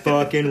 That's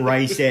fucking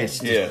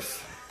racist. Yes.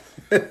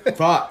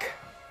 Fuck.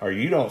 Or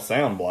you don't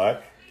sound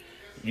black.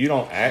 You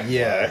don't act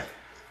black.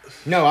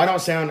 No, I don't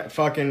sound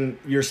fucking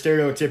your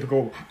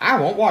stereotypical. I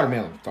want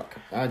watermelon. Fuck.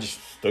 I just.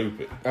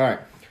 Stupid. All right.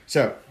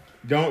 So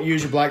don't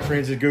use your black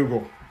friends as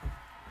Google.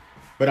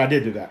 But I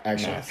did do that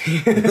actually. Nice.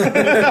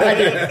 I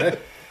did.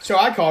 So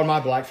I called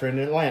my black friend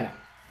in Atlanta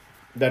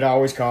that I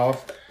always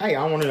call. Hey,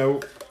 I want to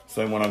know.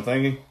 Same what I'm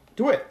thinking?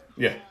 Do it.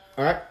 Yeah.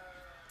 All right.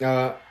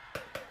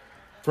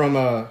 From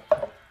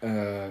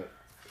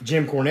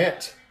Jim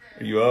Cornette.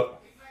 Are you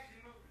up?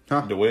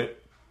 Huh? DeWitt?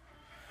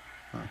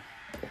 I'll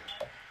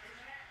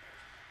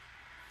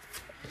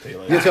tell you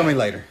later. You'll tell me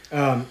later.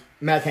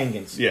 Matt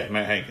Hankins. Yeah,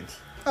 Matt Hankins.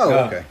 Oh,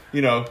 okay.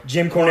 You know,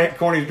 Jim Cornette.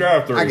 Corny's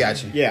drive-through. I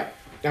got you. Yeah.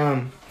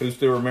 Who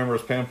still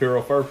remembers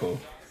Pampero Furpo?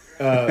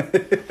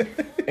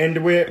 And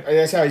DeWitt,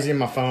 that's how he's in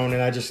my phone,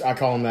 and I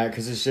call him that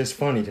because it's just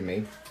funny to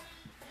me.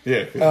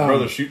 Yeah, his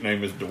brother's shoot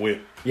name is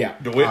DeWitt. Yeah.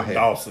 DeWitt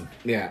Dawson.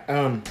 Yeah.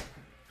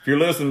 If you're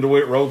listening,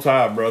 DeWitt, roll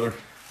tide, brother.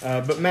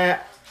 But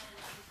Matt,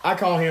 I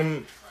call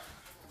him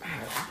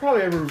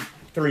probably every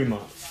 3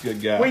 months.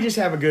 Good guy. We just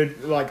have a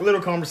good,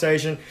 little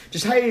conversation.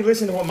 Just, hey,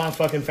 listen to what my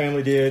fucking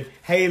family did.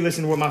 Hey,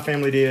 listen to what my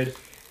family did.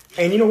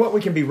 And you know what?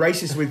 We can be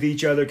racist with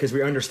each other because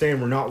we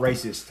understand we're not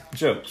racist.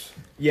 Jokes.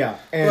 Yeah.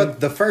 But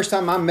the first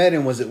time I met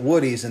him was at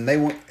Woody's, and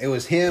it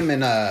was him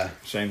and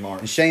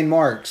Shane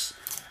Marks,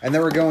 and they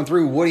were going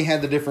through. Woody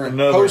had the different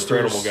Another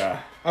posters. incredible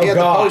guy. He had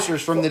the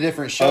posters from the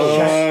different shows.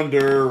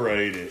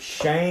 Underrated.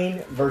 Shane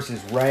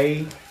versus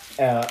Ray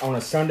on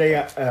a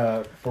Sunday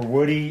for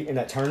Woody in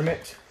that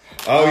tournament.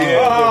 Oh, yeah.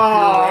 The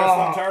pure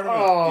wrestling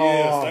tournament?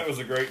 Yes, that was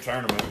a great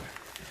tournament.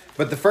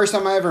 But the first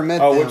time I ever met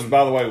them... which,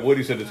 by the way,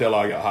 Woody said to tell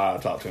I got high. I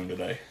talked to him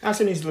today. I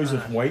said he's losing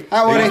some weight.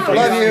 Hi, Woody.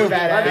 Love you.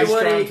 He's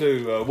trying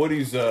to...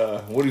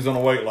 Woody's on a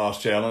weight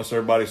loss challenge, so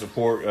everybody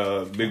support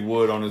Big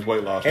Wood on his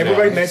weight loss challenge.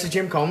 Everybody message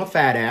him, call him a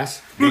fat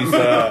ass.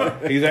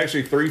 He's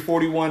actually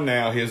 341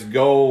 now. His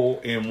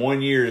goal in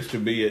 1 year is to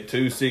be at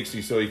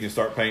 260 so he can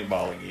start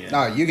paintballing again.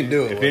 No, you can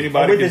do it. If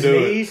anybody with can his do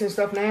knees and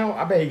stuff now,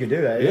 I bet he could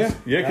do that. it.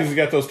 Yeah, because he's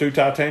got those 2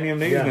 titanium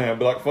knees now.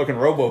 But like fucking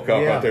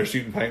RoboCop out there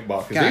shooting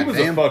paintball. Because he was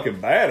a fucking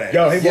badass.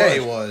 Yo, he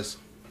was.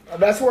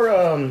 That's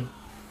where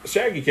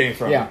Shaggy came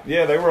from. Yeah.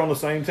 Yeah, they were on the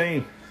same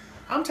team.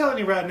 I'm telling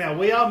you right now,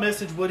 we all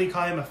message Woody,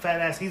 call him a fat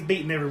ass. He's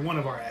beating every one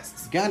of our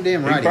asses.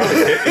 Goddamn He right.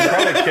 probably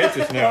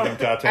catches now them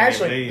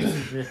titanium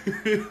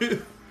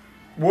knees.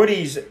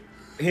 Woody's,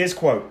 his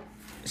quote,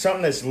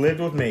 something that's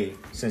lived with me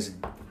since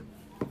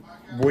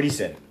Woody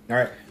said it. All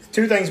right.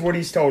 2 things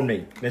Woody's told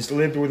me that's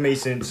lived with me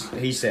since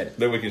he said it.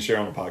 That we can share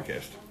on the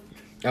podcast.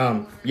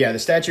 The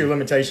statute of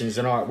limitations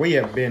and all. We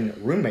have been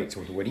roommates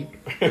with Woody,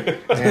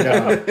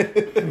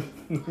 and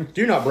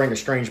do not bring a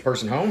strange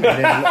person home,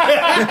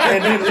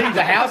 and then leave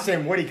the house.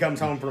 And Woody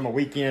comes home from a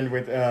weekend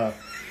with,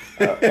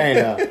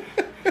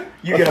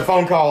 you get a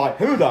phone call like,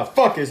 "Who the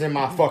fuck is in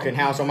my fucking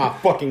house on my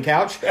fucking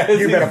couch?" As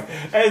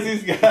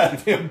he's got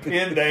him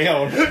pinned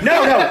down.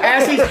 No,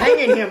 as he's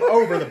hanging him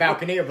over the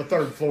balcony of the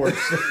 3rd floor.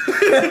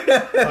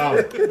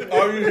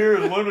 All you hear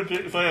is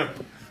lunatic saying,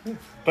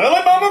 "Tell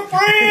him I'm a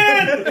friend!"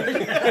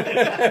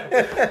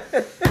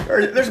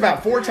 There's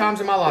about 4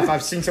 times in my life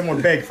I've seen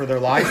someone beg for their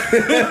life.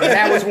 And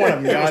that was one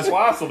of them, guys.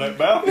 Twice on that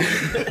balcony.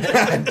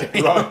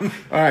 All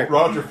right.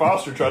 Roger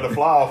Foster tried to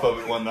fly off of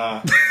it one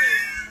night.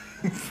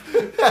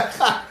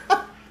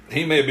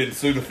 He may have been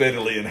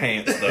Sudafedly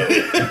enhanced, though.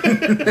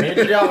 He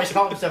did always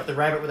call himself the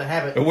rabbit with a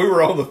habit. And we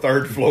were on the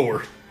 3rd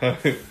floor.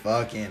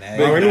 Fucking A.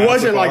 No, and Nice it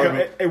wasn't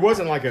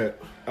apartment. like a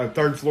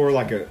 3rd floor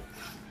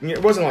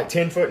it wasn't like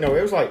 10 foot. No,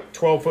 it was like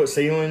 12-foot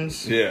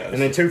ceilings. Yeah.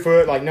 And then 2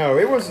 foot. No,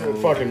 it was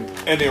fucking.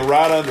 And then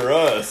right under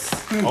us,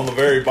 on the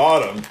very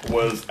bottom,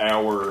 was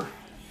our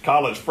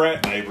college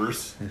frat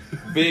neighbors'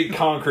 big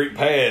concrete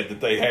pad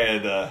that they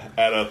had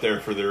out there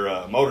for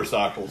their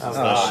motorcycles and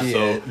stuff. Shit.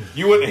 So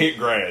you wouldn't hit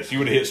grass; you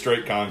would have hit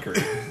straight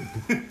concrete.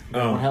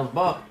 One hell of a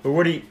buck. But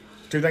Woody,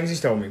 2 things he's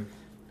told me.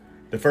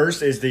 The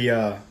first is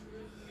the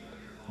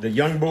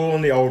young bull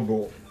and the old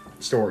bull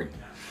story.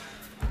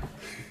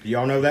 Do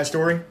y'all know that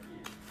story?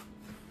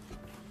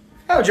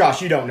 Oh,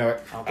 Josh, you don't know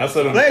it. I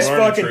said, on Let's the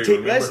learning fucking tree,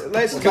 let's remember?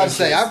 I was about to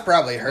say, I've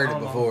probably heard it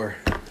before.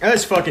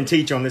 let's fucking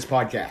teach on this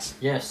podcast.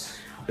 Yes.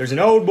 There's an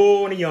old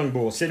bull and a young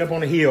bull sitting up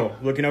on a hill,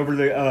 looking over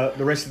the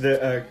rest of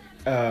the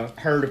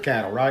herd of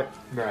cattle. Right.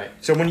 Right.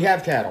 So when you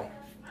have cattle,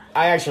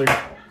 I actually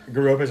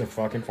grew up as a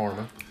fucking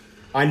farmer.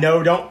 I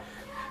know. Don't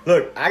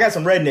look. I got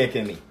some redneck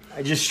in me.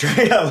 I just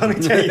straight up. Let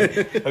me tell you.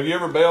 Have you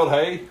ever baled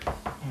hay?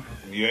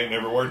 You ain't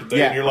never worked a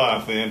day in your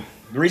life, then.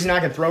 The reason I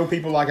can throw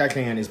people like I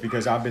can is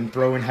because I've been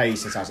throwing hay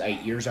since I was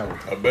 8 years old.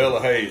 A bale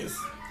of hay is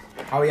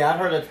Oh yeah, I've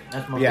heard that.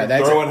 That's my Yeah,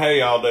 that's throwing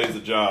hay all day's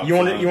a job. you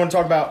want son. to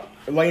talk about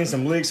laying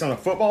some licks on a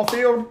football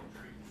field?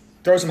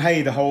 Throw some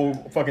hay the whole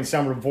fucking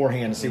summer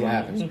beforehand and see what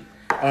happens.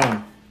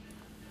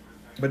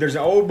 But there's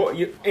an old bull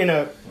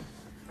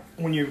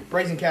when you're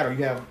raising cattle,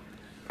 you have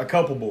a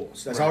couple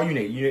bulls. That's all you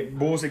need. You need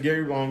bulls that get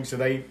along, so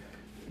they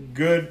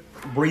good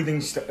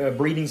breeding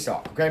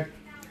stock. Okay.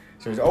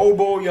 So there's an old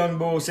bull, young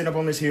bull sitting up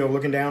on this hill,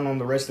 looking down on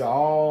the rest of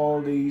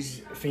all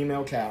these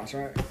female cows.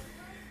 Right.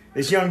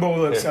 This young bull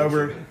looks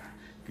over.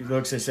 He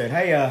looks and said,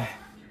 "Hey,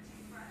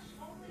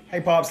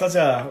 pops, let's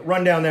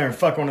run down there and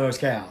fuck one of those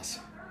cows."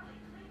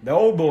 The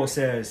old bull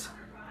says,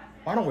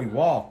 "Why don't we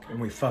walk and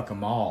we fuck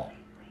them all?"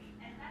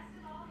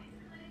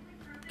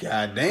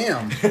 God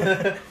damn.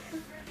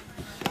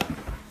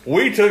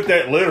 We took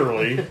that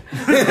literally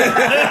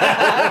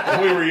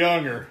when we were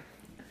younger.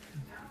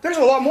 There's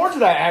a lot more to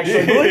that,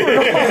 actually. Believe it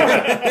or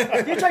not.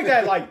 If you take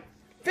that like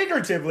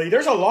figuratively,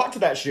 there's a lot to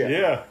that shit.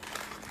 Yeah.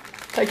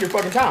 Take your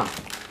fucking time.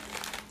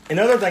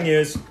 Another thing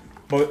is,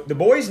 but the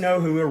boys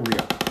know who are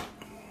real.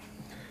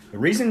 The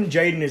reason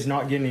Jaden is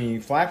not getting any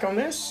flack on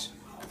this,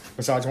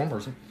 besides one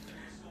person,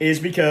 is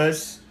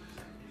because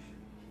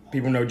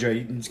people know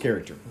Jaden's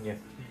character. Yeah.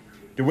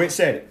 DeWitt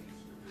said it.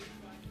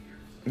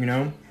 You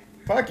know,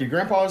 fuck, your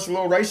grandpa's a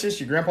little racist,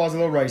 your grandpa's a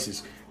little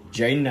racist.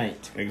 Jaden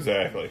ain't.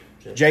 Exactly.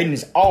 Jaden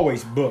is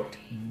always booked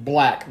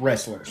black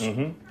wrestlers.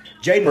 Mm-hmm.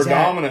 Jaden's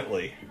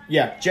Predominantly.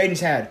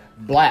 Jaden's had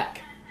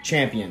black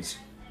champions.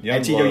 Young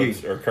at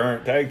Bloods TWE. are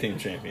current tag team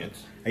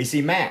champions.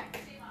 AC Mack.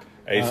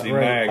 AC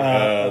Right.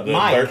 Mack,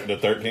 Mike. the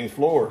 13th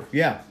floor.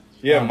 Yeah.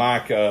 Yeah,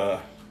 Mike,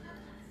 Iron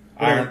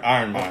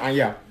Mike.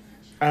 Yeah.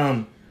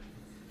 You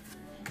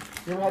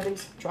ever had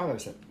these? Try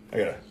those. I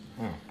gotta.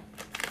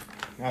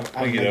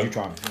 I you made know. you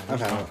try them. I've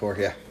had one before,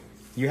 yeah.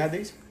 You had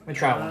these? Let me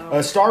try one.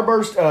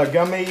 Starburst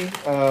gummy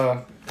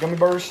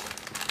burst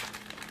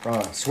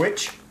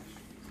switch.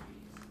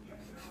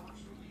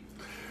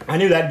 I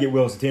knew that'd get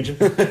Will's attention.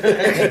 He likes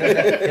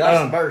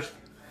to burst.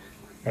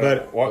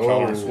 But Watch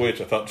Holler Switch.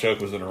 I thought Chuck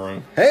was in the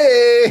room.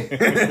 Hey!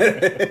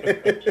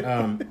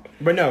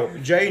 but no,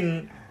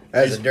 Jaden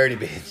That's a dirty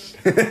bitch.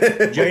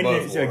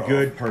 Jaden is a Buzzword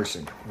good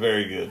person.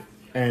 Very good.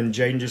 And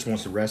Jaden just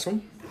wants to wrestle.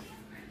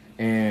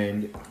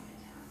 And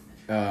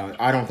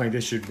I don't think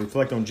this should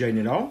reflect on Jaden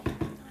at all.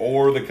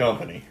 Or the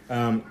company.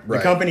 The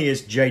Right. company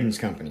is Jaden's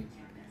company.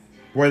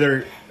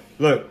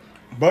 Look,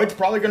 Bud's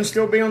probably going to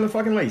still be on the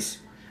fucking lease.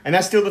 And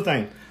that's still the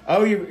thing.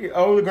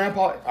 The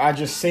grandpa, I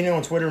just seen it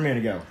on Twitter a minute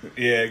ago.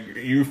 Yeah,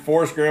 you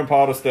force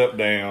Grandpa to step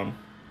down,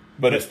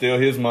 but it's still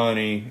his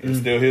money. It's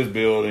still his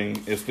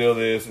building. It's still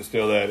this. It's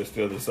still that. It's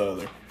still this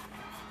other.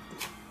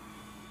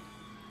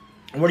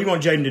 What do you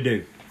want Jaden to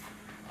do?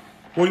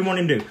 What do you want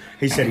him to do?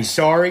 He said he's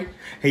sorry.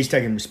 He's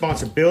taking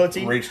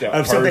responsibility Reached out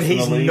of something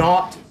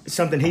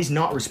personally. he's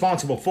not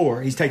responsible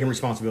for. He's taking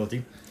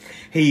responsibility.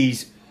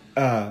 He's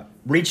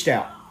reached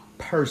out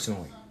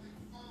personally.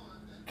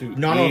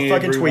 Not on a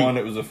fucking tweet. Everyone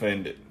that was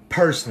offended.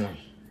 Personally.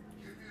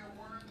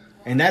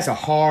 And that's a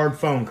hard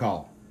phone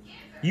call.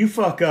 You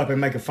fuck up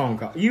and make a phone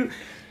call. You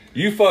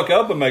fuck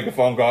up and make a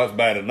phone call, it's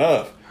bad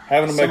enough.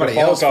 Having to make Somebody a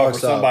phone else call for fucks up.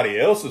 somebody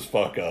else's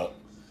fuck up.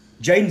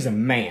 Jaden's a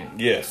man.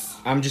 Yes.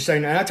 I'm just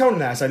saying, and I told him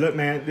that. I said, look,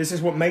 man, this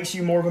is what makes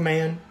you more of a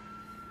man.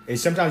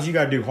 Is sometimes you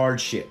got to do hard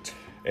shit.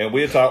 And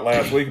we had talked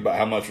last week about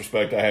how much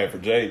respect I have for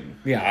Jaden.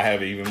 Yeah. I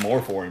have even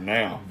more for him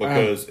now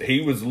because he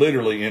was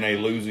literally in a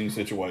losing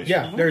situation.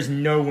 Yeah, there's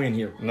no win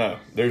here. No,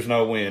 there's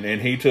no win. And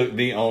he took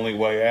the only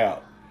way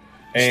out.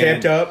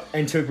 And Stepped up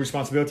and took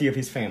responsibility of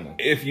his family.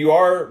 if you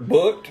are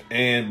booked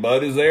and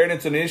Bud is there and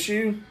it's an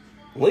issue,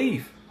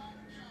 leave.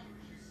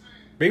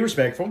 Be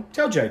respectful.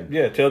 Tell Jaden.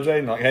 Yeah, tell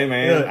Jaden, like, hey,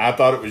 man, Look. I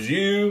thought it was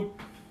you.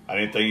 I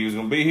didn't think he was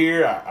going to be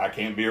here. I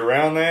can't be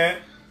around that.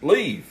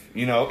 Leave,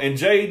 and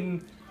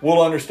Jaden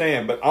will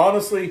understand. But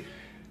honestly,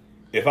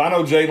 if I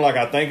know Jaden like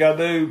I think I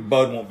do,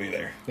 Bud won't be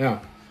there.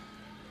 No,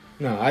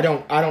 I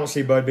don't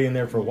see Bud being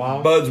there for a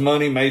while. Bud's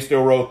money may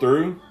still roll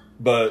through,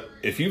 but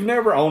if you've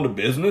never owned a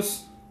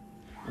business,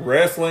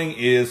 wrestling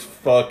is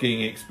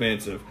fucking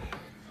expensive.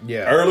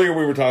 Yeah. Earlier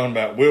we were talking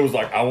about, Will was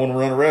like, I want to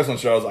run a wrestling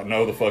show. I was like,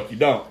 no, the fuck you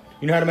don't.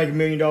 You know how to make $1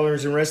 million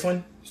in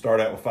wrestling? Start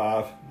out with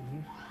 5.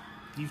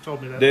 You've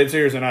told me that. Dead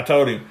serious. And I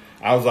told him,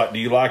 I was like, do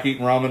you like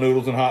eating ramen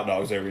noodles and hot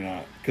dogs every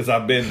night? Because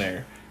I've been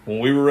there. When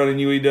we were running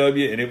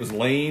UEW and it was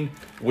lean,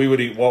 we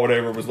would eat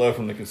whatever was left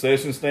from the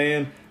concession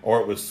stand, or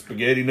it was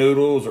spaghetti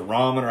noodles or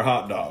ramen or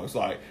hot dogs.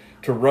 Like,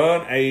 to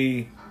run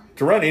any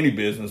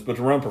business, but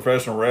to run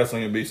professional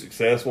wrestling and be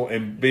successful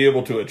and be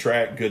able to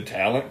attract good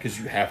talent, because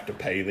you have to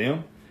pay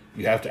them,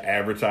 you have to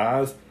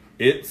advertise.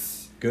 It's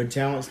Good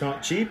talent's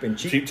not cheap, and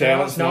cheap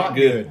talent's not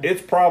good.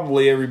 It's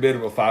probably every bit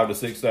of a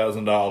 $5,000 to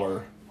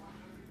 $6,000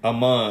 a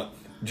month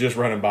just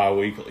running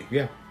bi-weekly.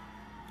 Yeah.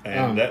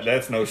 And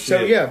that's no shit.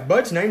 So yeah,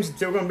 Bud's name's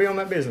still going to be on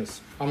that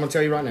business. I'm going to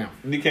tell you right now.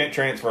 You can't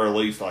transfer a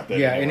lease like that.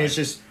 Yeah, anyway. and it's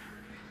just,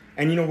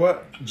 and you know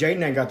what?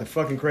 Jaden ain't got the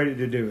fucking credit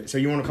to do it. So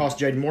you want to cost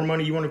Jaden more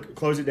money? You want to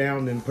close it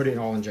down, then put it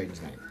all in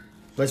Jaden's name.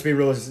 Let's be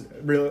realistic.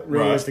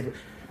 Right.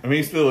 I mean,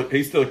 he's still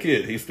a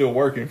kid. He's still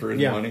working for his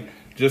Yeah. money.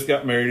 Just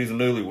got married. He's a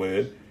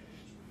newlywed.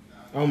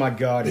 Oh my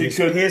God,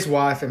 his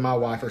wife and my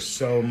wife are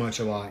so much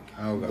alike.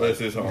 Oh, God. Bless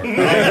his heart.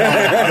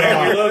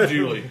 I love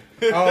Julie.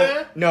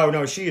 Oh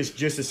no, she is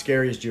just as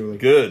scary as Julie.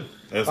 Good.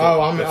 That's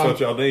I'm- what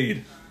y'all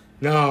need.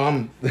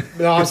 No,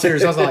 I'm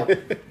serious. I was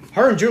like,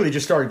 her and Julie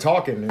just started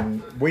talking,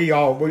 and And you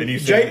Jaden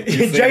said-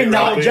 you said Jaden it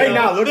right and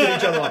I there. looked at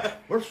each other like,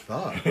 we're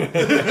fucked.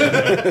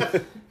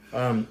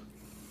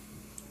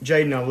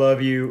 Jaden, I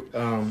love you.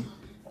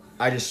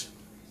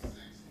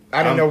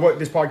 I don't know what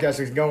this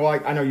podcast is going to go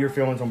like. I know your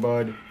feelings on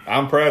Bud.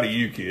 I'm proud of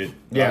you, kid.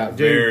 Yeah, I'm dude.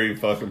 very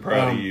fucking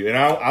proud of you. And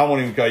I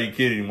won't even call you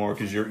kid anymore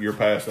because you're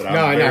past it.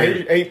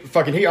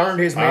 He earned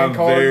his man I'm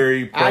card.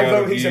 very proud I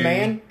vote of he's you. a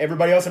man.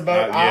 Everybody else would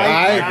vote.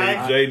 I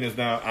agree. Jaden is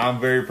now.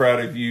 I'm very proud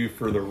of you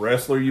for the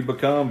wrestler you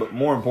become, but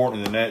more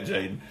important than that,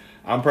 Jaden,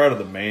 I'm proud of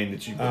the man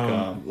that you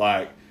become.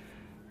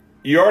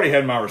 You already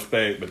had my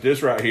respect, but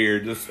this right here,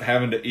 just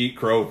having to eat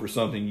crow for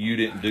something you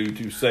didn't do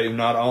to save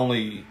not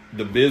only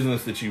the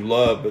business that you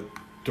love, but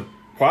to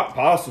quite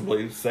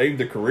possibly save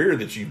the career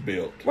that you've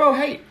built. Well,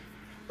 hey,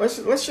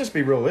 let's just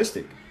be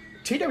realistic.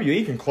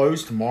 TWE can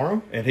close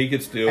tomorrow, And he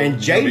could still and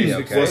be Jaden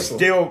successful.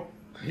 still.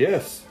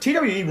 Yes,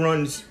 TWE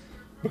runs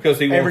because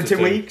he wants every it 2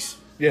 to. weeks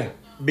Yeah,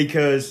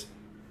 because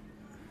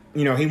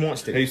he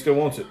wants to. he still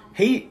wants it.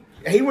 He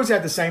he was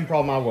at the same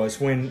problem I was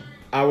when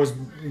I was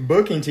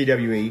booking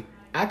TWE.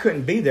 I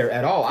couldn't be there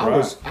at all. I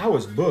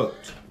was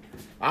booked.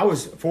 I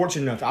was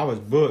fortunate enough. I was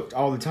booked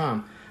all the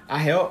time. I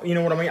helped. You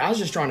know what I mean? I was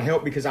just trying to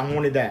help because I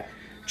wanted that.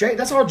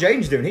 That's all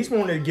Jaden's doing. He's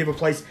wanting to give a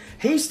place.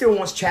 He still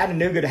wants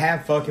Chattanooga to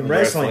have fucking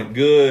wrestling.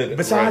 Good.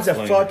 Besides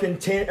wrestling. a fucking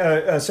tent,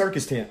 a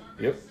circus tent.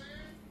 Yep.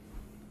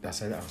 Did I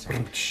say that?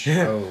 I'm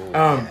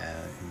sorry.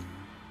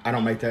 I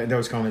don't make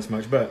those comments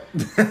much, but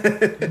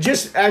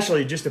just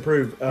to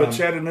prove. But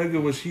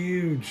Chattanooga was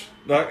huge.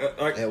 Like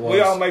It was.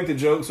 we all make the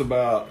jokes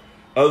about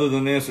other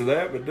than this or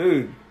that, but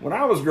dude, when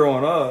I was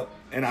growing up,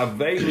 and I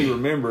vaguely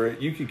remember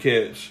it, you could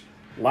catch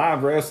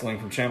live wrestling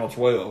from Channel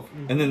 12,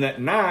 and then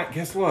that night,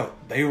 guess what?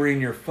 They were in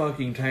your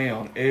fucking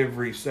town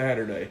every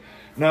Saturday.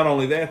 Not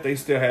only that, they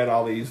still had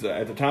all these.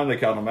 At the time, they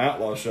called them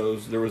outlaw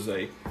shows. There was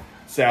a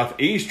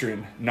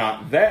Southeastern,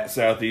 not that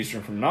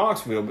Southeastern from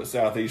Knoxville, but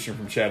Southeastern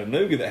from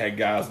Chattanooga that had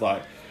guys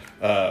like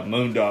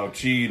Moondog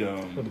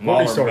Cheatham,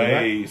 Mahler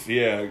Mays,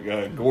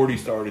 Gordy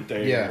started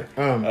there,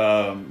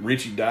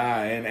 Richie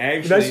Dye, and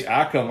actually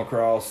I come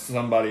across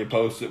somebody had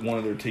posted one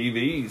of their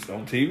TVs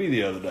on TV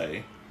the other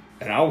day,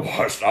 and I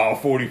watched all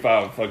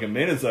 45 fucking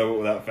minutes of it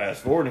without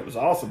fast forwarding. It was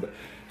awesome, but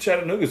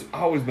Chattanooga's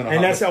always been a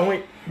and that's the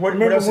only.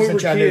 What else is in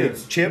Chattanooga?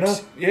 kids.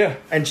 Chips. Yeah,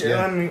 And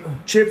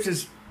Chips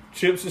is.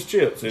 Chips is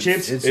Chips.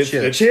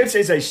 Chips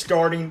is a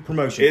starting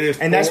promotion. It is,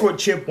 and that's what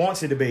Chip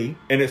wants it to be.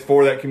 And it's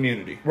for that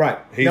community, right?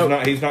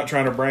 He's not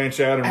trying to branch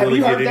out and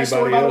really get anybody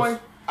story, else. by the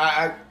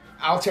way?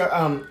 I'll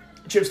tell.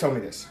 Chips told me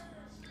this.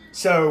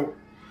 So,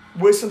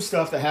 with some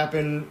stuff that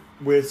happened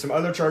with some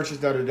other churches,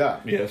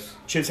 Yes.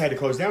 Chips had to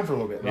close down for a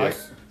little bit, right?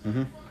 Yes.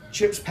 Mm-hmm.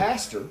 Chip's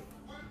pastor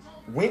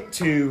went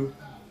to.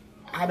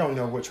 I don't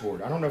know which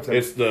ward. I don't know if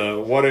it's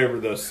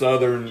the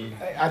Southern.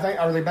 I think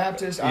are they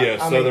Baptist?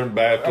 Southern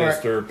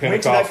Baptist or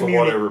Pentecostal,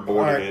 whatever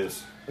board it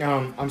is.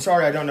 I'm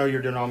sorry, I don't know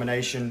your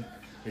denomination.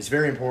 It's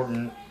very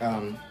important.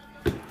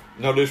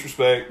 No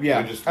disrespect.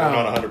 Yeah, we're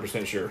not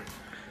 100% sure.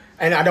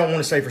 And I don't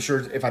want to say for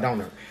sure if I don't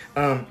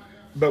know.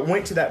 But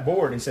went to that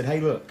board and said,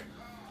 "Hey, look,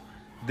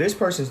 this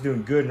person's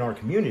doing good in our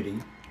community,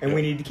 and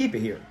we need to keep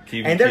it here."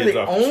 And they're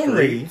the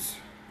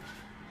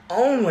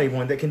only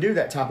one that can do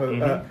that type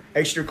of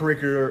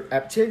extracurricular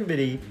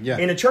activity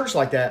in a church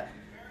like that,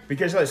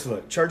 because let's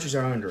look, churches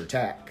are under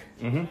attack.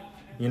 Mm-hmm.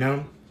 You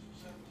know,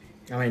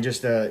 I mean,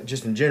 just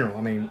in general.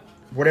 I mean,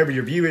 whatever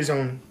your view is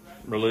on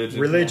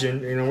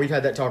religion. You know, we've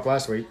had that talk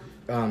last week,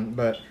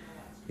 but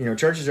you know,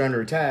 churches are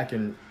under attack,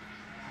 and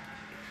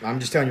I'm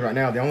just telling you right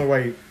now, the only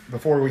way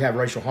before we have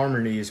racial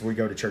harmony is we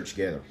go to church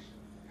together.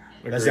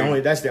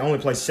 Agreed. That's the only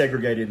place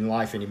segregated in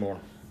life anymore.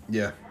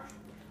 Yeah.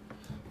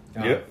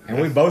 And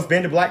we've both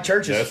been to black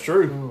churches. That's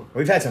true.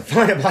 We've had some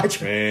fun at black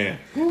churches.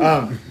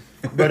 Man.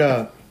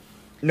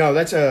 No,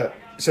 that's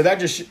so that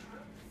just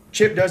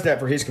Chip does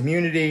that for his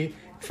community,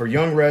 for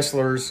young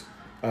wrestlers.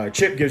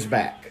 Chip gives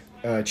back.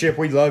 Chip,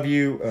 we love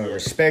you,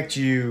 respect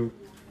you.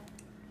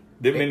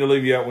 Didn't mean to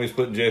leave you out when we was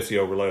putting Jesse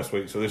over last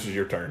week, so this is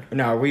your turn.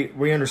 No,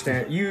 we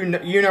understand. You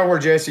know where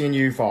Jesse and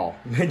you fall.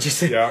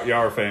 Just y'all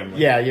are family.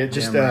 Yeah,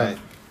 just right.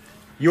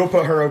 You'll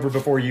put her over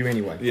before you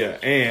anyway. Yeah,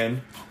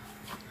 and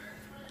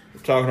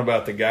talking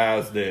about the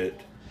guys that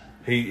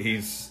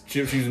he's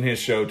Chip's using his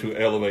show to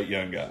elevate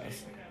young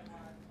guys.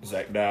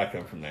 Zach Dye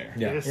come from there.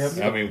 Yeah. Yes.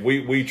 I mean,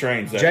 we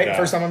trained Zach Dye.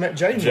 First time I met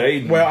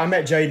Jaden. Well, I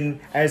met Jaden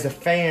as a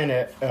fan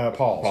at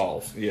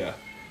Paul's. Yeah.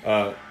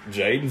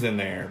 Jaden's in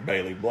there.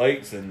 Bailey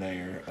Blake's in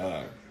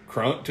there.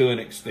 Crunk, to an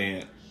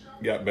extent,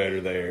 got better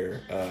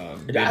there.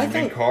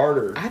 Benjamin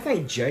Carter. I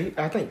think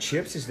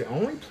Chips is the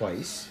only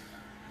place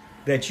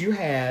that you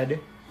had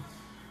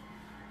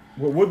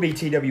what would be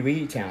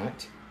TWE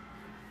talent,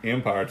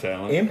 Empire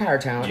talent,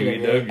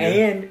 UEW,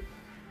 and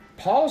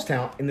Paul's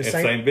talent in the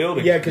same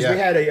building. Yeah, because we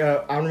had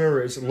I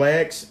remember it's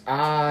Lex,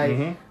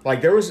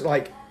 like there's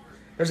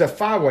a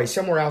 5-way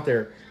somewhere out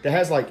there that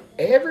has like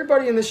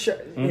everybody in the show.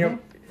 You know,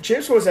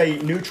 Chips was a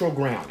neutral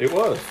ground. It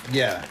was.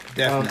 Yeah,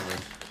 definitely.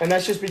 And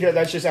that's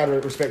just out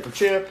of respect for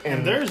Chip.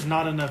 And there's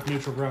not enough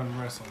neutral ground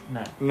in wrestling.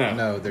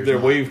 No, there's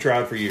not. We've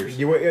tried for years.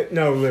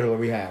 No, literally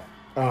we have.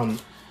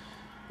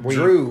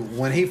 Drew,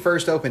 when he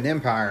first opened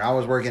Empire, I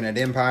was working at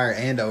Empire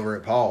and over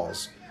at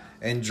Paul's,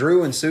 and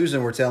Drew and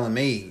Susan were telling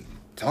me,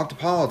 talk to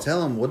Paul,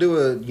 tell him we'll do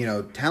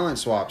a talent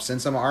swap,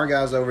 send some of our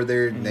guys over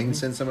there, they can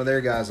send some of their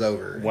guys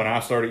over. When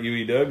I started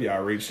UEW, I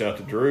reached out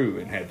to Drew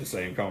and had the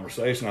same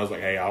conversation. I was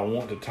like, hey, I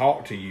want to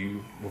talk to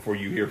you before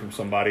you hear from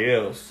somebody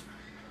else,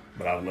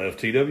 but I've left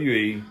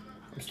TWE,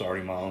 I'm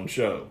starting my own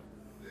show.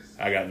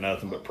 I got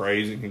nothing but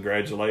praise and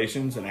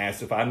congratulations, and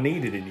asked if I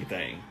needed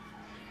anything.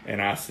 And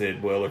I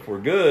said, well, if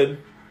we're good,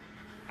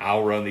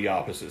 I'll run the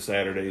opposite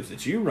Saturdays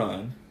that you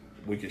run.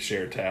 We can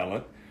share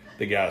talent.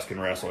 The guys can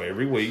wrestle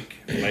every week,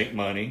 make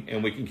money,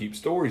 and we can keep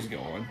stories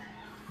going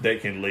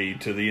that can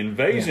lead to the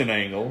invasion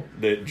angle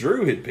that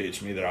Drew had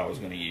pitched me that I was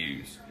going to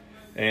use.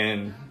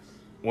 And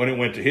when it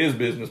went to his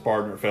business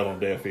partner, it fell on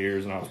deaf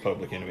ears, and I was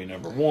public enemy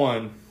number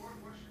one.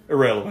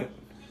 Irrelevant.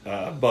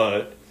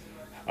 But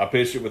I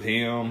pitched it with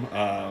him.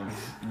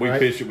 We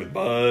pitched it with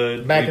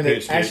Bud. Back in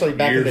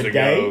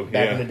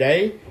the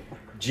day,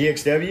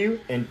 GXW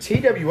and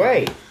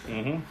TWA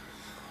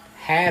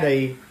had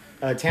a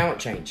talent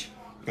change.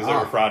 Because they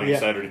were Friday and Yeah.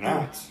 Saturday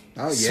nights.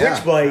 Oh yeah.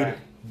 Switchblade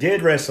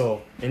did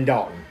wrestle in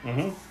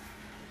Dalton.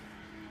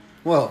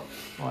 Well,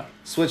 What?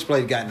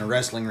 Switchblade got in a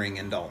wrestling ring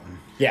in Dalton.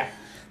 Yeah.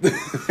 No,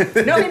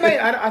 he made.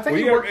 I think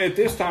We he were, worked. at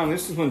this time,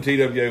 this is when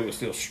TWA was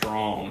still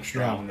strong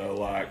though.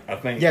 Like, I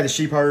think Yeah, the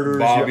sheep herders.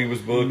 Bobby yeah. was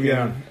booking.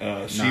 Yeah.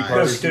 Sheep Nice.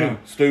 herders. No,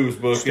 Stu was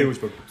booking. Stu was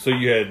booking. So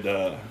you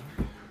had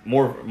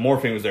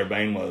Morphine was there.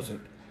 Bane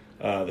wasn't.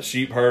 The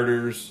sheep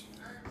herders,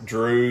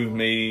 Drew,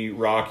 me,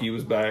 Rocky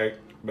was back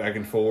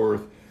and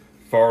forth.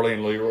 Farley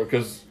and Leroy.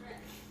 Because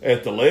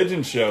at the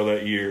Legends show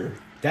that year,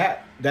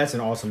 That's an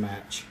awesome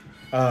match.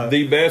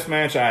 the best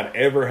match I'd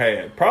ever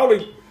had.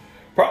 Probably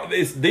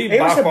it's It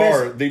by was the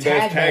far best the best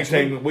tag tag match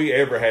team that we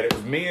ever had. It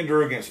was me and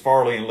Drew against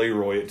Farley and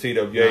Leroy at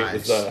TWA.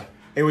 Nice.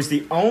 It was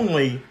the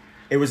only.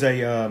 It was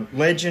a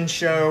legend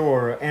show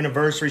or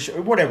anniversary show,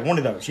 whatever. One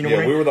of those. You know what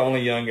I Yeah, mean? we were the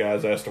only young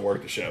guys asked to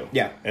work the show.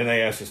 Yeah. And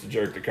they asked us to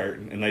jerk the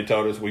curtain. And they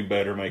told us we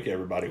better make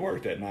everybody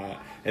work that night.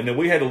 And then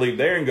we had to leave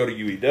there and go to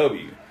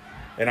UEW.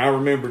 And I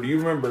remember, you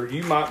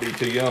might be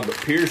too young, but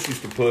Pierce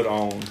used to put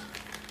on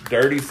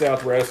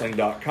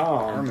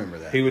DirtySouthWrestling.com. I remember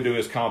that. He would do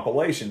his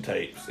compilation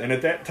tapes. And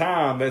at that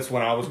time, that's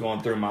when I was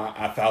going through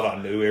I thought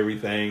I knew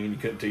everything and you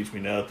couldn't teach me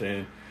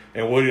nothing.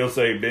 And Woody will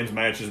say Ben's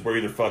matches were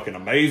either fucking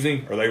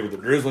amazing or they were the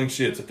drizzling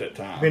shits at that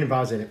time. Ben and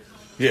Bob's in it.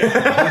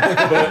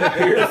 Yeah, but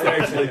Pierce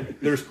actually,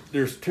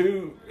 there's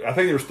two. I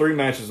think there's 3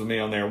 matches with me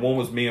on there. One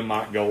was me and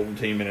Mike Golden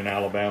teaming in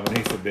Alabama, and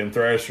he said Ben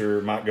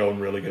Thrasher, Mike Golden,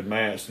 really good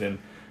match. Then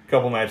a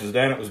couple matches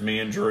down, it was me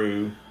and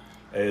Drew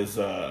as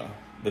the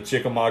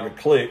Chickamauga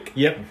Click.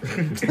 Yep.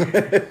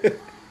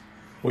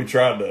 We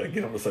tried to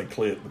get them to say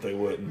Click, but they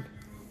wouldn't.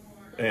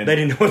 And They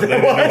didn't know what that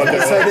didn't know was. what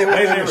that So they was.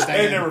 wouldn't They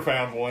understand. never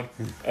found one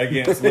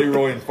against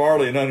Leroy and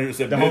Farley, and under it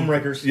said The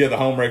Homewreckers. Yeah, the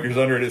Homewreckers.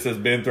 Under it says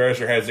Ben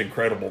Thrasher has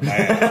incredible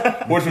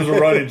match, which was a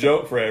running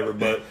joke forever.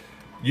 But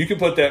you can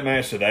put that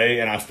match today,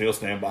 and I still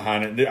stand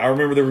behind it. I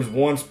remember there was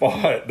one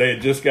spot they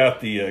had just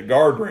got the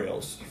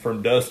guardrails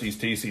from Dusty's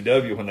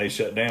TCW when they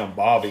shut down.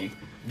 Bobby,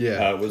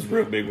 was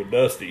real big with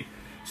Dusty,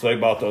 so they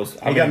bought those.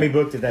 He got me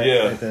booked at that.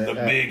 Yeah, at the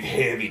big,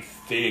 heavy,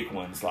 thick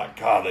ones. Like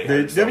God, they the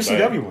hurt so WCW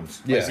bad.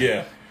 ones. Yeah.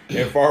 Yeah.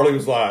 And Farley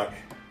was like,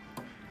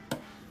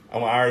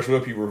 I'm an Irish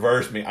whip, you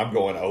reverse me, I'm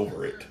going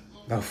over it.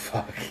 Oh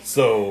fuck.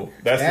 So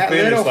that's That the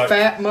finish. little Like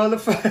fat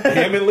motherfucker.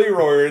 him and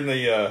Leroy are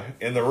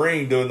in the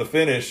ring doing the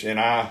finish, and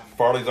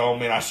Farley's on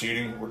me and I shoot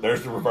him.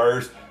 There's the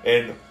reverse.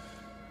 And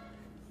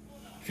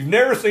if you've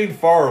never seen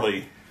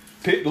Farley,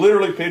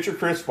 literally picture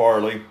Chris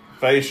Farley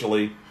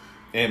facially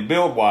and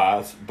build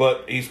wise,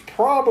 but he's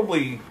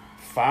probably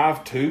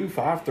 5'2",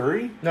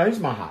 5'3". No, he's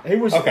my height. He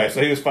was Okay, so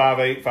he was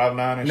 5'8",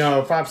 5'9".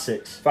 no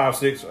 5'6".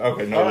 5'6".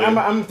 Okay, no lift.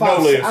 I'm 5,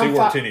 no lifts. He I'm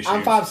wore 5, tennis I'm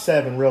shoes.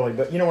 5'7", really,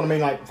 but you know what I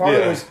mean. Like Farley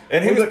Yeah, was,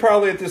 and he was looked-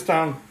 probably at this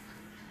time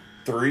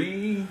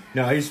 3,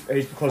 no, he's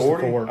close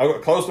 40, to 4.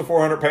 close to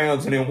 400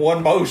 pounds, and in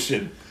one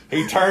motion,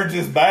 he turns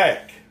his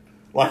back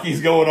like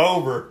he's going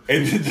over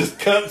and just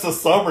cuts a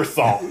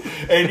somersault.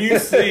 And you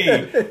see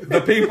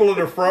the people in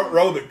the front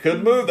row that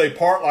could move, they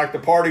part like the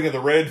parting of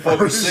the Red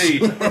fucking sea.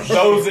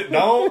 Those that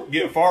don't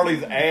get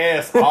Farley's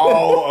ass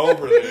all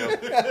over them.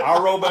 I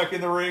roll back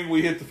in the ring,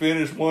 we hit the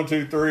finish, 1,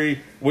 2, 3.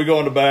 We go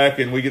in the back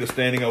and we get a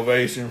standing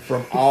ovation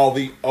from all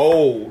the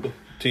old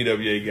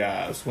TWA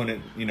guys. When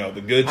it,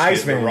 the good shit,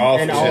 Iceman the Ross,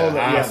 and all the-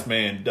 yeah.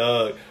 Iceman,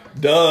 Doug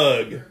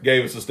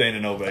gave us a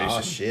standing ovation. Oh,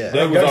 shit.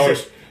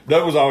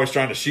 Doug was always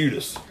trying to shoot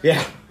us.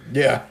 Yeah.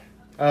 Yeah.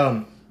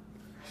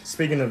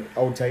 Speaking of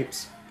old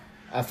tapes,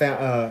 I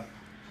found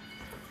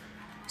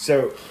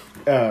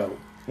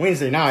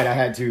Wednesday night I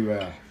had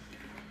to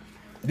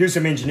do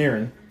some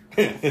engineering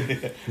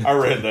I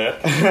read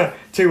that.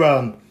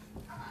 to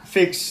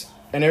fix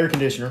an air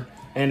conditioner,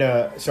 and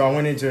so I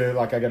went into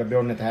I got a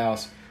building at the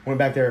house, went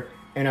back there,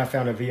 and I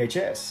found a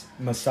VHS,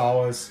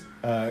 Masawa's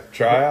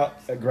Tryout?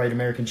 A Great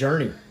American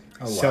Journey.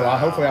 Oh, So wow.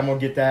 hopefully I'm gonna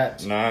get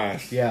that.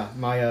 Nice. Yeah,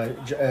 my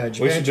Japan.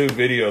 We should do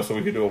video so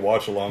we could do a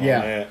watch along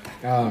Yeah.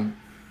 on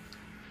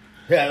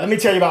that. Yeah, let me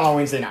tell you about my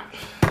Wednesday night.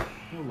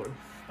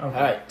 All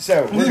right,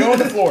 so we're going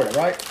to Florida,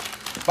 right?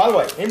 By the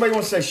way, anybody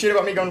wants to say shit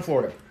about me going to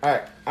Florida? All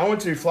right, I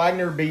went to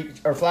Flagler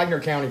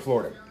County,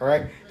 Florida. All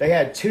right, they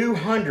had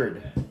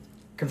 200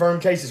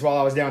 confirmed cases while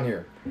I was down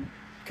here.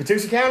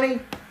 Catoosa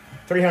County,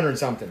 300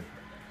 something.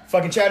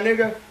 Fucking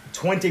Chattanooga,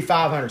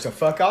 2,500. So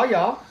fuck all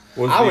y'all.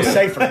 I was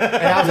safer,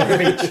 and I was at the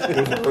beach.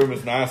 Was the room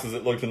as nice as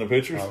it looked in the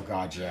pictures? Oh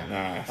God, yeah.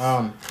 Nice.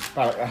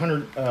 About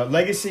 100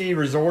 Legacy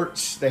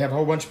Resorts. They have a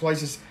whole bunch of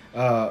places.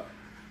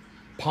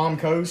 Palm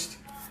Coast.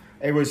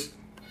 It was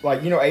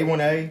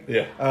A1A.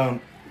 Yeah.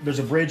 There's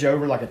a bridge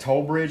over, like a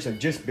toll bridge. They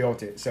just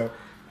built it, so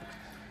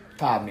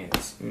 5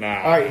 minutes.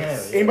 Nice. All right.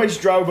 Anybody just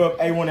drove up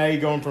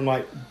A1A going from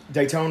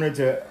Daytona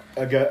to St.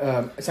 I don't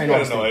know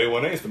Augustine?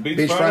 A1A. It's the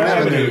Beachfront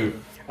Beachfront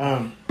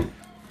Avenue.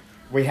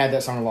 We had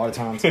that song a lot of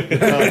times.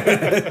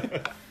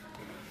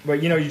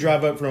 But you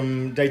drive up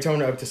from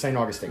Daytona up to St.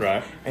 Augustine.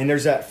 Right. And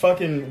there's that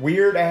fucking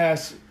weird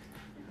ass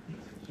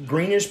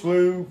greenish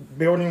blue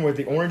building with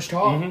the orange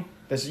top.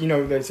 That's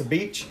that's a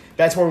beach.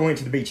 That's where we went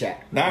to the beach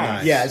at.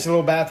 Nice. Yeah, it's a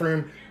little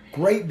bathroom.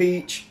 Great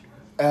beach.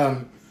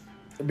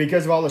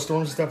 Because of all the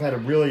storms and stuff, had a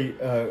really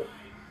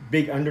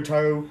big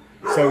undertow.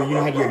 So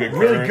had your Good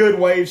really current. good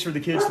waves for the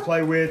kids to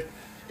play with.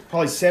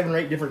 Probably 7 or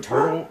 8 different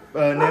turtle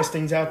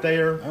nestings out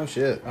there. Oh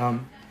shit.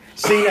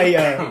 Seen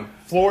a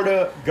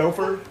Florida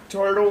gopher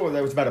turtle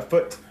that was about a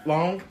foot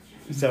long.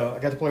 So I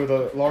got to play with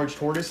a large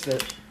tortoise.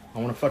 I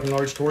want a fucking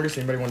large tortoise.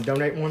 Anybody want to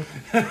donate one?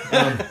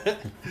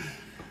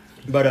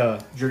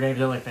 Drew Game's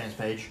OnlyFans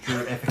page.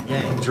 Drew effing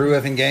Game. Drew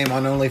effing Game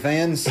on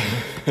OnlyFans.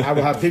 I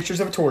will have pictures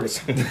of a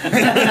tortoise.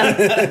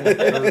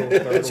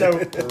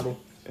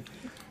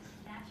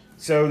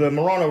 So the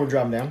Murano we're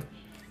driving down.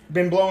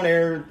 Been blowing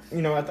air.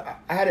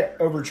 I had it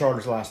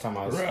overcharged last time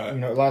I was. Right.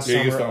 Last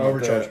Yeah, you summer saw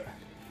overcharged. that.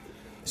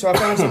 So I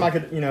found something I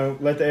could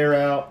let the air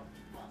out,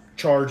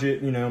 charge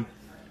it.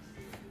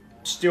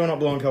 Still not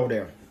blowing cold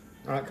air.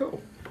 All right,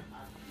 cool.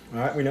 All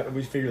right,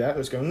 we figured that.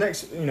 Let's go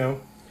next.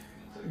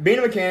 Being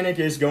a mechanic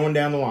is going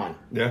down the line.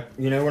 Yeah.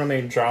 You know what I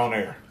mean? Trial and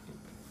error.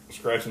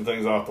 Scratching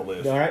things off the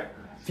list. All right.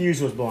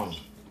 Fuse was blown.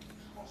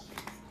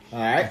 All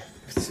right.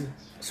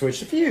 Switch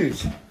the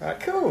fuse. All right,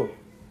 cool.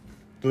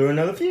 Blew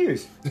another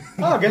fuse.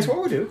 Oh, guess what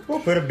we'll do?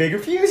 We'll put a bigger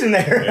fuse in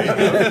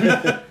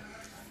there.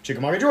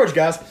 Chickamauga George,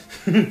 guys.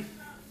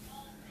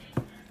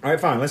 All right,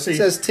 fine. Let's see. It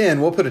says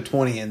 10. We'll put a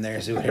 20 in there.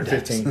 See what Or it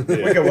does. 15.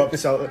 We go up.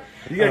 So,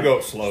 You gotta go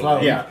up slow.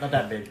 Slow, Yeah. not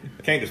that big.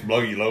 You can't just blow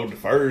you load to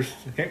first.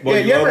 You can't blow Yeah,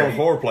 you you load ever- on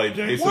foreplay,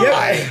 Jason.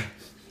 Why?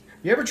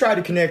 You ever tried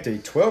to connect a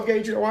 12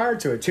 gauge wire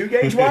to a 2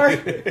 gauge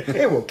wire?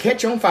 It will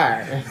catch on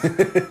fire.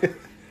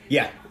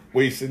 Yeah.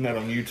 We've seen that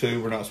on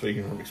YouTube. We're not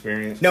speaking from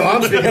experience. No,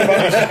 I'm speaking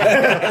about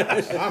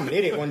I'm an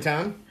idiot one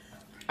time.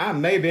 I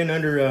may have been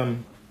under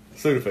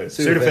Sudafed.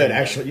 Sudafed,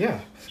 actually,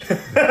 yeah.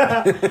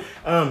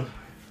 All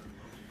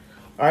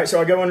right, so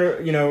I go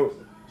under,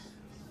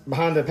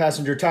 behind the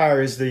passenger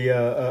tire is the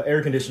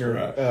air conditioner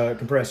Right.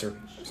 compressor.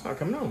 It's not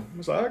coming on. I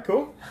was like, all right,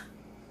 cool.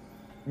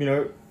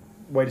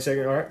 Wait a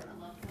second, all right.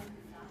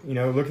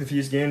 Look at the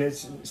fuse again,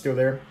 it's still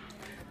there.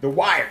 The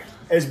wire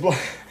is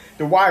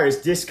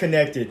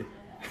disconnected.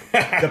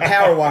 The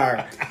power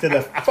wire to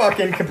the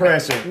fucking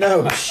compressor.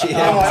 No shit.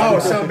 I'm like, oh,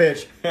 son of a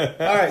bitch.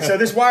 All right, so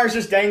this wire's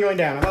just dangling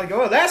down. I'm like,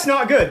 oh, that's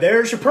not good.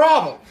 There's your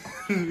problem.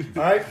 All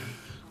right.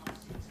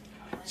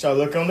 So I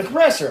look on the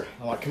compressor.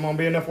 I'm like, come on,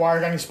 be enough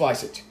wire I can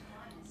splice it.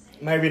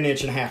 Maybe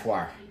 1.5 inch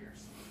wire.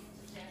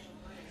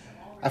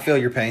 I feel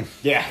your pain.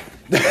 Yeah.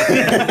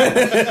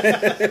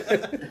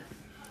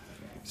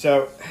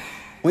 So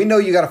We know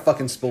you got a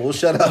fucking spool.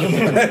 Shut up.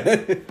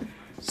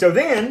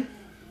 then,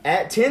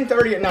 at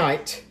 10:30 at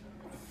night,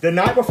 the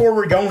night before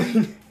we're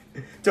going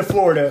to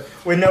Florida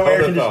with no air Hold that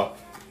conditioning. thought.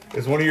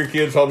 Is one of your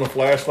kids holding a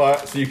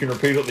flashlight so you can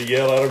repeatedly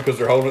yell at them because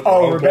they're holding it?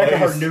 Oh, the Rebecca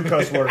wrong heard new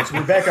cuss words.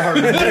 Rebecca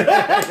heard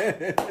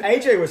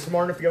AJ was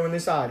smart enough to go in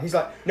this side. He's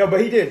like, no,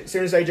 but he did. As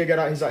soon as AJ got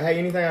out, he's like, hey,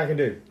 anything I can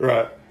do?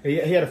 Right. He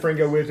had a friend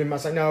go with him. I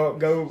was like, no,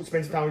 go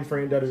spend some time with your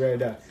friend. Da da da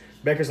da.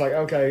 Becca's like,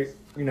 okay,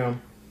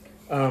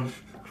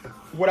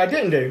 what I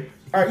didn't do.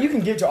 All right, you can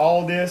get to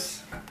all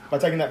this by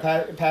taking that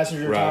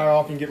passenger Right. tire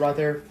off and get right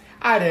there.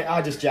 I didn't.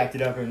 I just jacked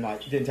it up and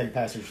didn't take the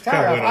passenger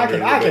tire Kinda off.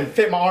 went under I it a can bit.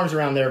 fit my arms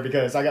around there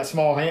because I got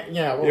small hands.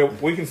 Yeah,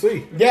 we can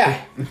see.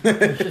 Yeah. Go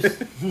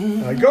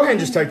ahead and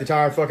just take the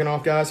tire fucking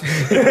off, guys.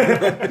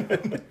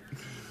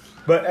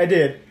 But I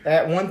did.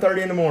 At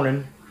 1:30 in the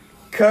morning,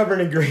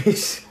 covered in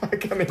grease, I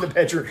come in the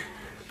bedroom.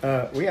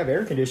 We have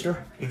air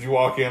conditioner. Did you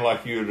walk in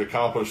like you had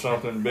accomplished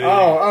something big?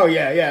 Oh,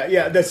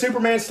 yeah. The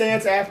Superman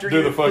stance after Do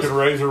you. the fucking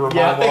razor Ramon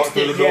Yeah, walk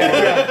through the door?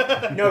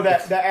 yeah. No,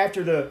 that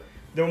after the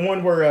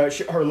one where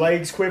her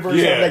legs quiver or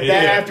something like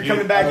that after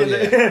coming back in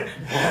the...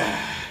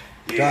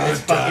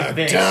 It's fucking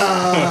fixed.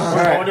 All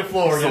We're right. going to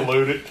Florida.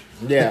 Salute it.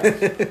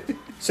 Yeah.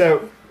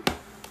 So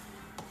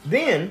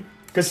then,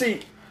 because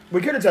see, we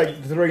could have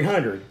taken the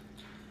 300,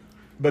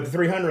 but the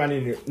 300 I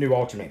needed a new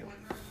alternator.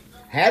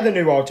 Had the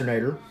new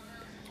alternator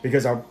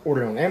because I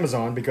ordered on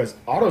Amazon because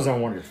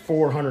AutoZone wanted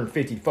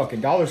 $450 fucking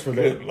dollars for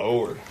Good the.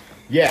 Lord.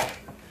 Yeah.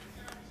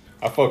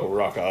 I fuck with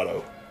Rock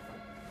Auto.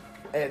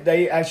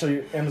 They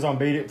actually Amazon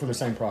beat it for the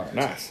same product.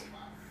 Nice.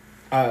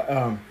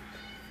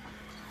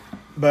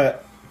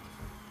 But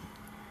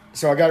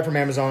so I got it from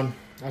Amazon.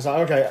 I was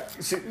like, okay.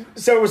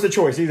 So it was the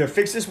choice: either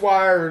fix this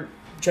wire or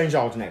change the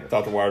alternator.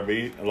 Thought the wire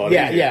beat a lot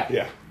Yeah, easier.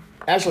 yeah.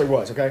 Actually, it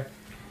was okay.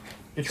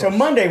 So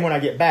Monday when I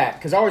get back,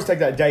 because I always take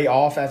that day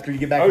off after you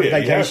get back Oh from yeah,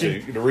 vacation.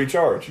 you have to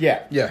recharge.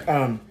 Yeah.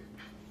 Yeah.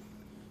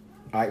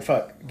 All right,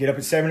 fuck. Get up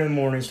at 7 in the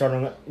morning, start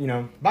on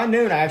the, by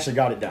noon I actually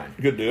got it done.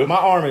 Good deal. My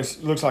arm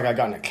looks like I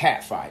got in a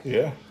cat fight.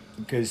 Yeah.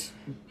 Because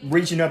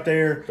reaching up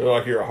there, Feel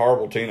like you're a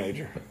horrible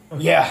teenager.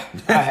 yeah,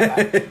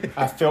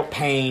 I felt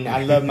pain.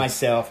 I love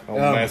myself. Oh,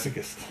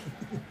 masochist.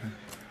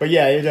 But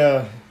yeah, it,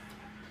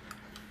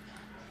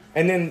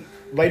 and then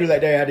later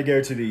that day I had to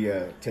go to the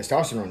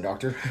testosterone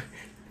doctor.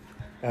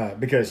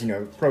 Because,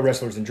 pro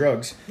wrestlers and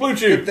drugs. Blue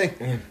Chew.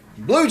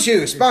 Blue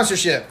Chew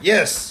sponsorship.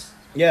 Yes.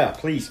 Yeah,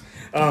 please.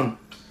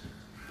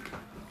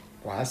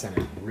 Wow, that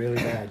sounded really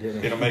bad, didn't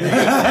it? It'll make you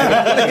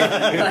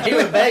He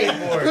was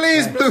begging for it.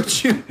 Please, Blue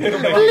Chew. it'll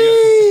make you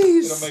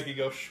Please. gonna make you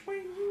go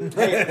swing.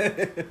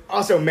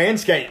 Also,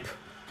 Manscaped.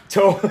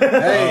 So,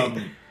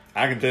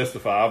 I can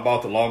testify. I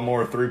bought the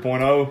lawnmower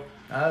 3.0.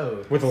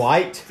 Oh. with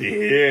light.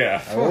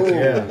 Yeah. Oh.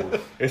 Yeah.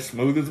 It's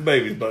smooth as a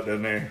baby's butt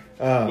down there.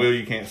 Will,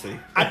 you can't see.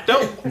 I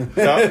don't.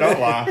 Don't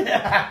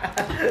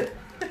lie.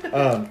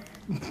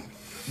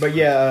 But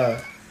yeah,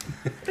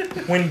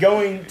 when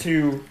going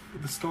to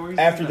The stories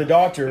after the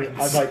doctor, I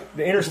was like,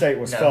 the interstate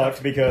was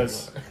fucked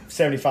because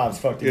 75 is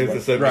fucked. Yeah, Anyway.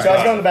 it's So a I was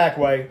 75. going the back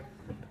way.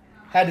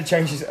 Had to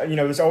change his.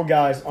 This old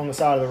guy's on the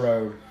side of the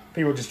road.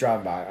 People just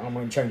driving by. I'm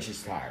going to change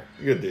his tire.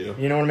 Good deal.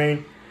 You know what I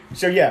mean?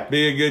 So yeah,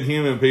 Be a good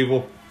human,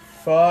 people.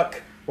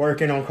 fuck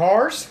working on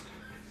cars.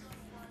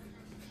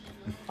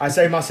 I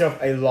saved myself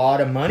a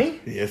lot of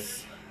money,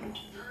 Yes.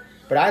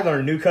 but I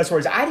learned new cuss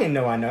words I didn't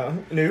know I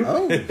knew.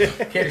 Oh.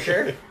 Care to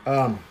share?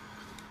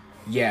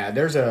 Yeah,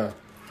 there's a.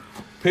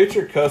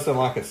 Picture cussing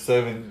like a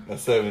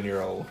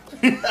 7-year-old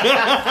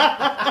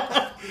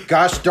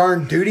Gosh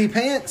darn duty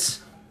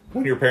pants.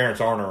 when your parents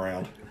aren't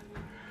around.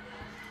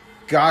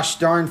 Gosh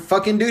darn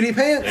fucking duty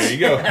pants. There you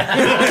go.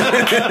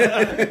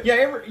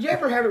 Yeah, you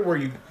ever have it where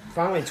you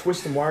finally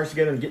twist some wires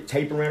together and get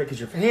tape around it because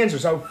your hands are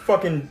so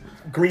fucking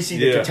greasy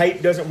that Yeah. the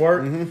tape doesn't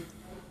work?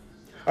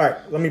 All right,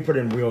 let me put it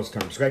in Will's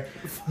terms, okay?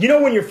 You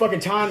know when you're fucking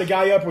tying the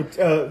guy up with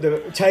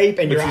the tape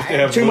and But you're you still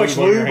have too much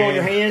lube lube on on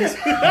your your hands?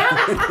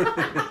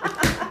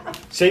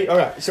 See, all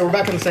right, so we're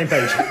back on the same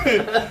page.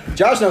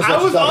 Josh knows what I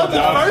you're was talking on the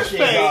about. first page.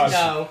 Gosh.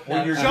 No.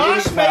 When you're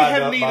Josh getting may tied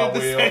have up needed by the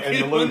Will second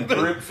and the one, lube but-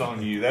 grips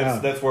on you.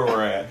 That's where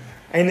we're at.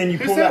 And then you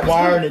pull that said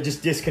wire lube? and it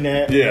just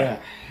disconnects. Yeah.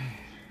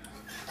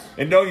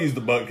 And don't use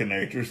the butt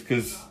connectors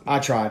because I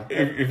tried.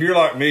 if you're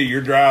like me,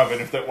 you're driving.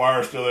 If that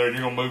wire's still there, you're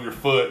gonna move your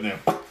foot and then.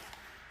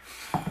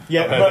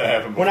 Yeah, I've had but that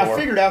happen when I before.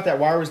 figured out that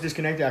wire was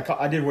disconnected,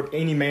 I did what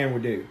any man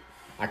would do.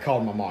 I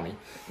called my mommy.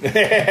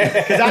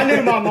 Because I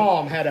knew my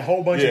mom had a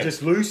whole bunch Yeah. of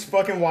just loose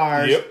fucking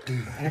wires. Yep.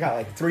 And I got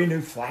like 3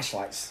 new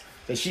flashlights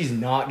that she's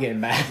not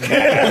getting back.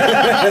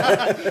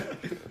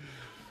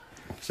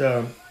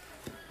 So,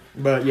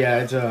 but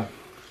yeah, it's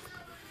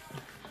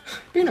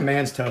being a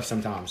man's tough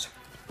sometimes.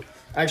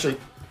 Actually,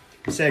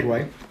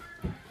 segue.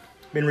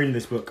 Been reading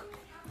this book.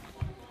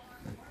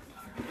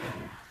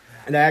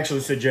 And I actually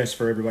suggest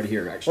for everybody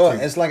here, actually. Well,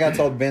 it's like I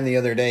told Ben the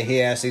other day.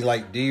 He asked, he's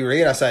like, do you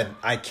read? I said,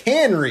 I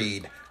can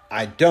read.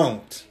 I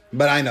don't,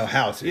 but I know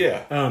how to.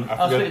 Yeah. Oh,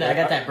 speaking of that, I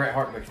got that Bret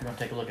Hart book. You're going to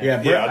take a look at Yeah,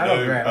 it. Yeah, I I don't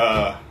do. grab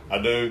it.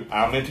 I do.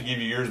 I meant to give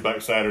you yours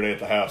back Saturday at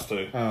the house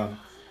too.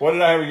 What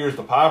did I have yours?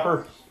 The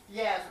Piper.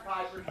 Yeah, it's a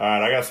Piper. All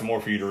right, I got some more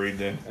for you to read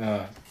then.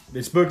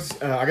 This book's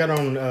I got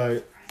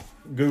on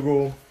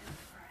Google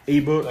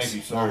eBooks. Thank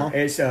you, sir.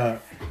 It's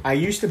I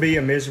Used to Be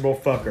a Miserable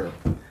Fucker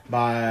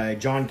by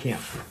John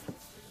Kemp.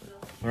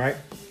 All right,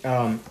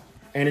 and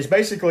it's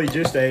basically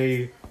just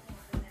a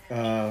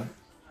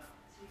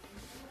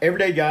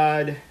everyday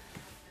guide.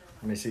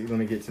 Let me see. Let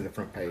me get to the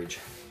front page.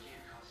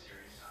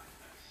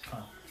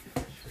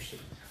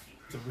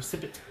 The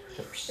recipient.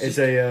 It's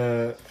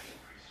a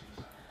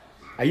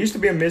I used to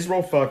be a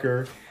miserable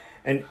fucker,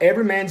 and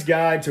every man's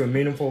guide to a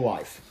meaningful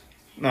life.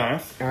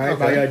 Nice. All right,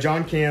 by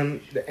John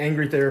Kim, the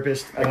angry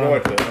therapist. Hey, go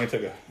back to that. Let me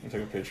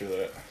take a picture of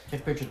that.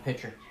 Take a picture of the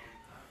picture.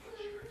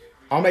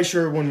 I'll make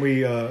sure when we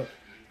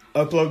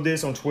upload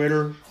this on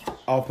Twitter,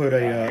 I'll put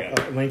a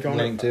link on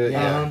Link it. to it,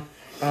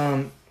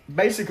 yeah.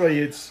 Basically,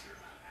 it's.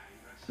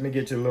 Let me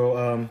get to a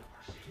little.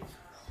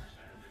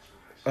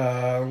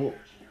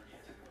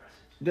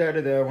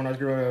 When I was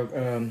growing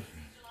up,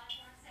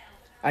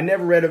 I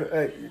never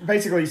read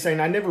basically saying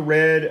I never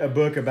read a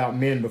book about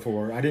men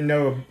before. I didn't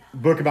know a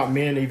book about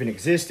men even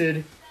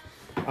existed.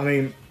 I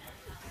mean,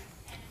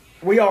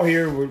 we all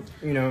here would,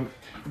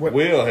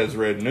 Will has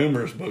read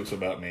numerous books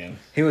about men.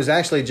 He was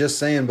actually just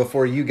saying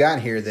before you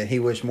got here that he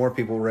wished more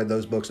people read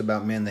those books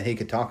about men that he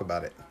could talk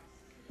about it.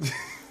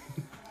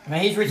 I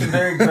mean, he's read some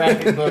very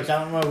graphic books.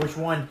 I don't know which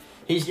one.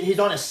 He's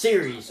on a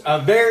series, a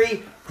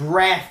very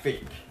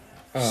graphic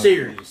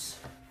series.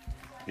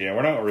 Yeah,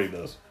 we're not gonna read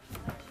those.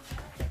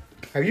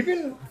 have you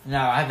been? No,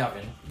 I've not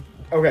been.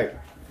 Okay,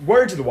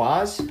 word to the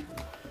wise.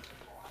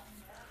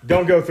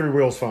 Don't go through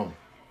Will's phone.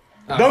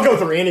 Don't go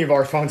through any of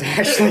our phones,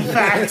 actually.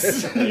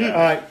 Facts.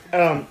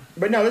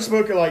 But no, this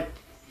book,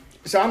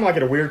 so I'm like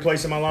at a weird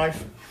place in my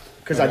life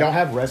because I don't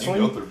have You can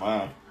go wrestling. through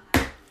mine.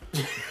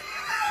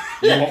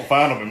 You won't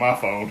find them in my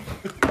phone.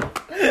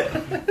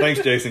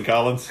 Thanks, Jason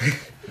Collins.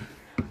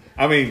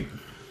 I mean,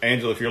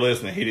 Angela, if you're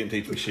listening, he didn't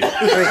teach me shit.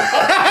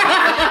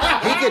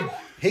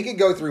 He could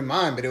go through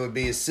mine, but it would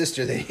be his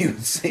sister that he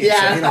would see.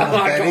 Yeah, so he don't I'm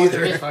want not that going through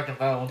either. his fucking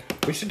phone.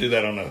 We should do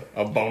that on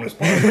a bonus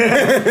part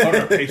on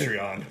our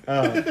Patreon.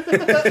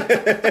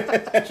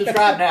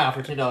 Subscribe now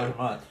for $10 a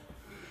month.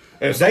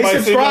 If They somebody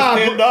sends subscribe.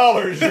 us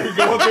 $10, you're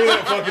going through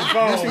that fucking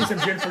You see phone. some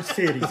Jennifer's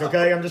titties,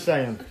 okay? I'm just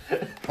saying.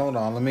 Hold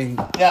on, let me.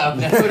 Yeah,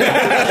 no.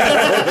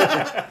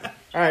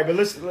 All right, but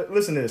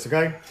listen to this,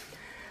 okay?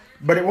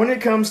 But when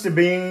it comes to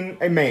being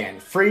a man,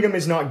 freedom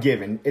is not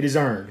given, it is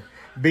earned.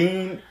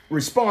 Being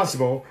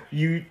responsible,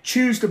 you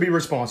choose to be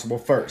responsible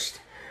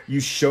first. You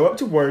show up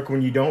to work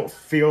when you don't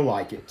feel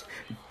like it.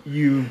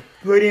 You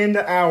put in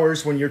the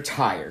hours when you're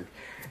tired.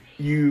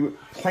 You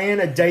plan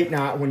a date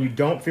night when you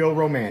don't feel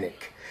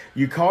romantic.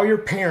 You call your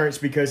parents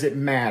because it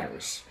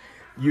matters.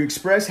 You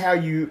express how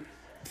you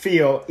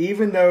feel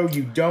even though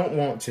you don't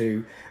want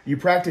to. You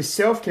practice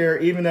self-care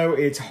even though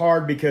it's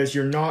hard because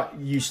you're not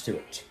used to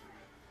it.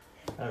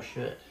 Oh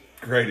shit.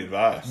 Great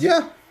advice.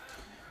 Yeah.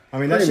 I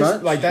mean, that's Pretty just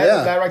much, like that.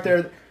 yeah. That right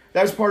there.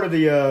 That was part of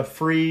the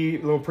free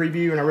little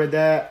preview, and I read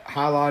that,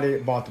 highlighted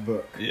it, bought the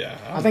book. Yeah.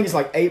 I think it's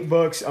like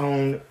 $8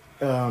 on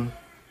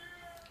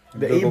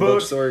the Google ebook,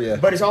 Bookstore, yeah.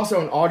 but it's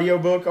also an audio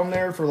book on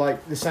there for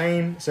like the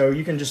same, so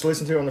you can just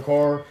listen to it in the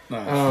car.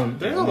 Nice.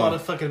 There's a lot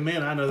of fucking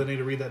men I know that need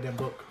to read that damn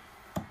book.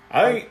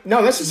 I think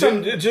No, this is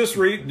something. just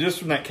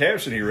from that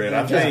caption he read.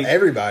 I Yeah, think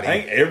everybody.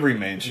 I think every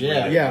man should read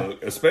that Yeah.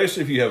 book,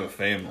 especially if you have a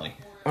family.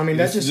 I mean,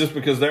 that's It's just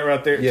because that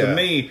right there, Yeah. to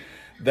me,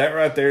 that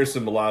right there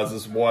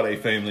symbolizes what a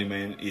family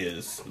man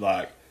is.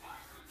 Like,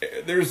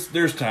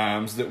 there's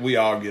times that we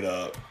all get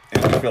up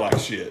and we feel like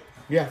shit,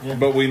 yeah.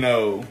 but we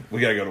know we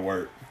got to go to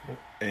work,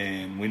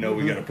 and we know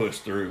we got to push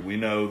through. We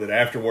know that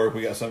after work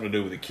we got something to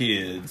do with the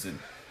kids, and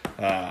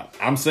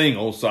I'm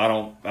single, so I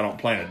don't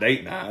plan a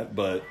date night,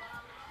 but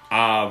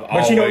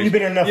But you know, you've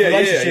been in enough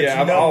relationships, Yeah,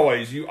 you know.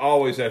 you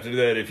always have to do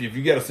that. If you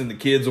got to send the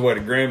kids away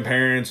to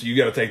grandparents, you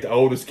got to take the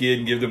oldest kid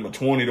and give them a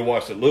 20 to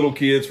watch the little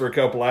kids for a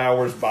couple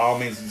hours. By all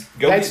means,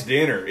 go That's- get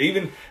dinner.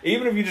 Even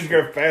if you just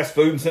grab fast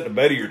food and sit in the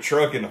bed of your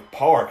truck in the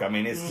park. I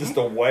mean, it's just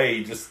a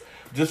way, just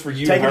for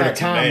you Taking and her that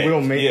to time connect. will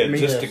make yeah, me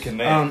just this. to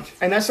connect.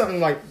 And that's something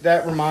like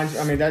that reminds.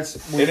 I mean,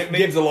 that's And it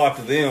means a lot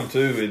to them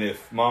too. And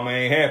if mama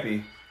ain't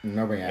happy,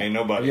 nobody. ain't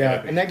nobody Yeah,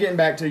 happy. and that getting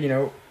back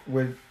to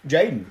with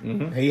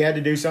Jaden, he had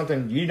to do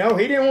something. He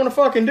didn't want to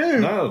fucking do.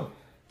 no,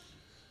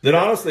 that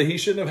honestly he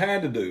shouldn't have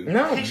had to do.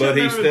 No. He but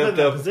he should've never been put in stepped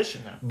that up.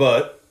 position now.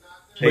 But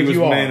he But was you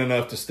man are.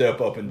 enough to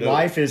step up and do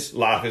Life it. is-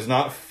 Life is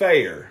not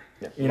fair.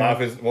 You know, Life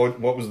is what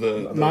was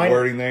the Mine-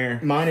 wording there?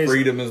 mine is-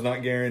 freedom is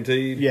not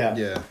guaranteed. Yeah.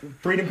 Yeah.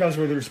 Freedom comes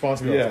with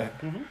responsibility.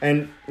 Yeah.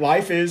 And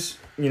life is,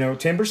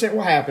 10%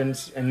 what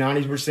happens and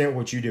 90%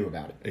 what you do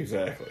about it.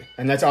 Exactly.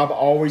 And that's I've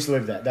always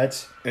lived that.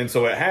 That's And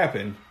so it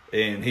happened,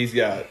 and he's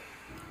got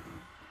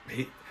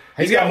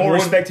he's got more one-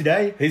 respect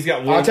today. He's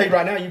got one. I'll tell you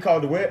right now, you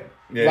called the whip.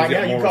 Yeah, right he's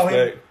got now, you more call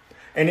respect.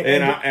 him.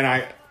 And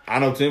I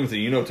know Timothy.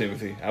 You know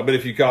Timothy. I bet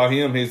if you call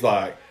him, he's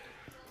like,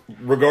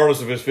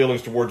 regardless of his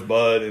feelings towards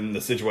Bud and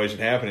the situation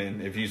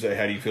happening, if you say,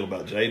 "How do you feel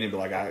about Jaden?" he'd be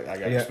like, "I got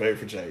Yeah. respect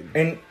for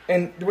Jaden."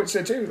 And what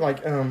said too, like,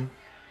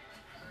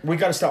 we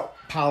got to stop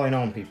piling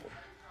on people.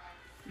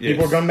 Yes.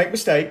 People are going to make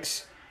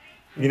mistakes,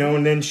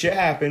 and then shit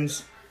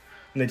happens,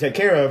 and they take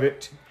care of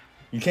it.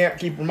 You can't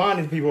keep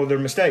reminding people of their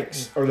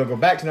mistakes, or they'll go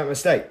back to that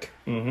mistake.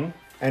 Mm-hmm.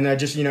 And I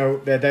just,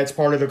 that's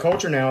part of the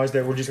culture now is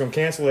that we're just going to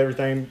cancel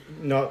everything,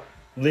 not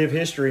live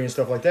history and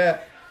stuff like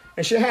that.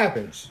 And shit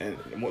happens. And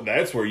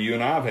that's where you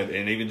and I've had,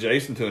 and even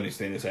Jason to an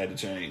extent has had to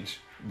change.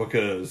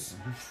 Because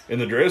in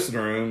the dressing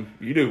room,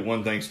 you do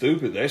one thing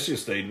stupid, that's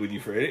just stayed with you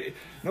for it.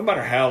 No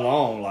matter how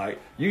long, like,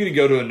 you can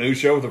go to a new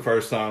show for the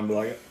first time, but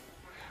like,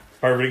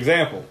 perfect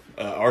example,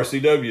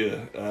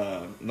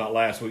 RCW, not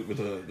last week,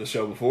 but the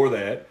show before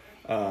that,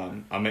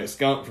 I met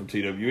Skunk from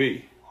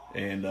TWE,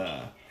 and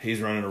he's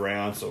running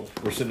around, so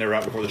we're sitting there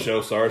right before the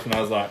show starts, and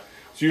I was like,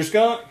 "So you're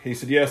Skunk?" He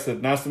said, "Yes." I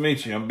said, "Nice to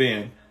meet you, I'm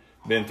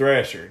Ben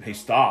Thrasher." And he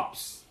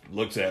stops,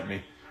 looks at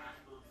me,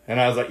 and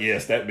I was like,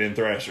 "Yes, that Ben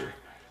Thrasher."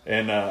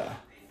 And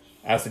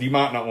I said, "You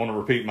might not want to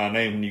repeat my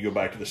name when you go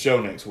back to the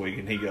show next week."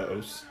 And he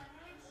goes,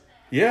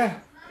 "Yeah,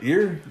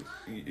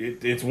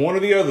 it's one or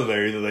the other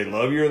there. Either they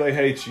love you or they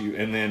hate you."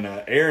 And then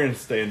Aaron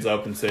stands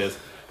up and says,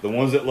 "The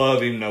ones that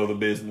love him know the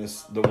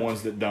business. The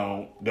ones that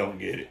don't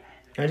get it."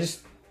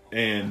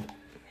 And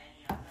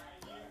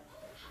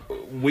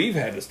we've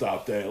had to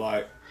stop that.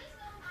 Like,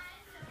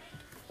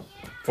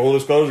 full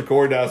disclosure,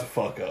 Corey Dye's a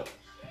fuck up.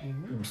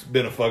 It's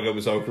been a fuck up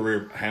his whole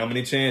career. How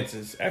many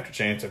chances after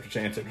chance after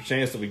chance after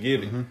chance did we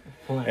give him?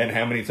 And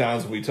how many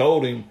times have we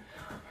told him?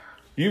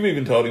 You've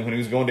even told him when he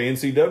was going to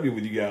NCW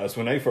with you guys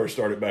when they first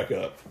started back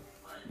up.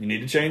 You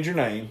need to change your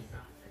name,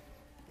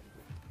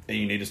 and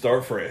you need to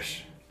start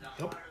fresh.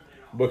 Yep.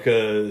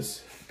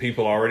 Because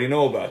people already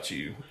know about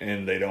you,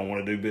 and they don't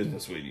want to do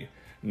business with you.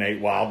 Nate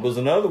Wild was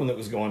another one that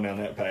was going down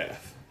that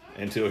path.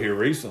 Until here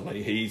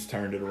recently, he's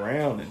turned it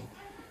around, and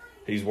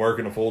he's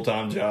working a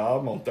full-time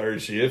job on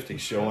third shift.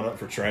 He's showing up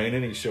for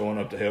training. He's showing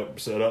up to help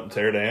set up and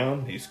tear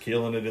down. He's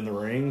killing it in the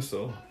ring.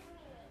 So,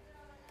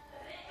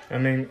 I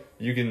mean,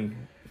 you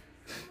can,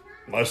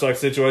 much like the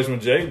situation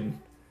with Jaden,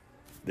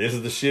 this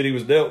is the shit he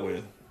was dealt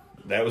with.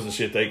 That was the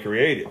shit they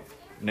created.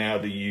 Now,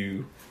 do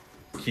you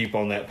keep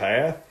on that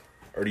path,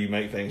 or do you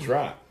make things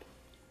right?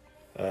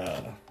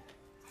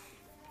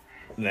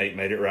 Nate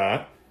made it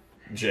right.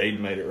 Jaden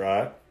made it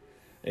right.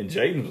 And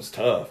Jaden was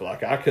tough.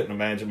 Like, I couldn't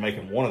imagine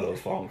making one of those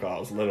phone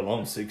calls, let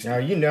alone 60.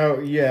 now,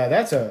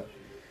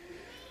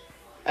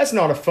 that's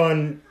not a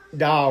fun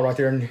dial right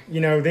there. And,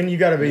 then you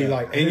got to be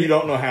like. And you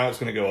don't know how it's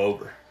going to go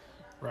over.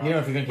 Right. You know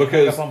if you're going to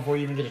Because- get up on before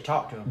you even get to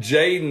talk to him.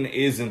 Jaden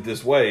isn't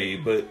this way,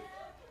 but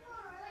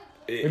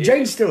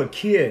Jaden's still a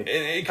kid.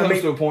 it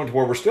comes to a point to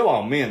where we're still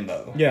all men,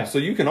 though. Yeah. So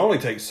you can only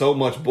take so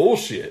much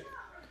bullshit.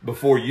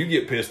 before you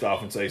get pissed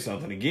off and say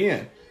something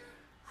again.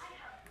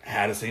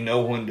 How does he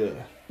know when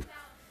to?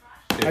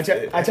 I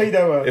tell you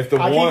though, if the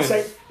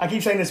I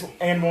keep saying this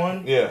and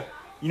one. Yeah.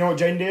 You know what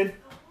Jaden did?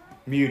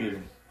 Muted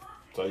him.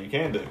 So you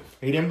can do.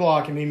 He didn't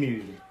block him. He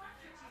muted him.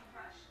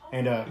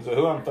 And Is that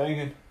who I'm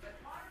thinking?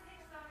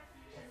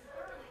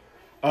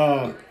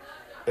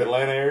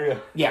 Atlanta area.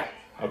 Yeah.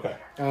 Okay.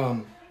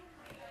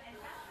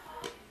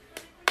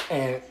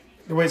 And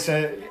the way it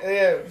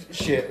said,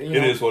 shit. You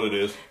know, It is what it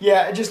is.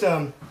 Yeah, it just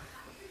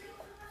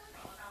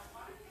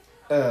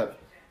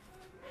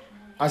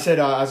I said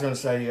I was gonna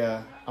say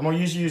I'm gonna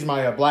use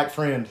my black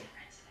friend.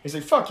 He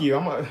said, "Fuck you!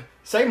 I'm gonna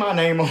say my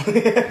name on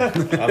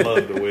it." I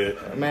love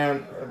DeWitt.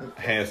 Man,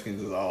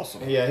 Haskins is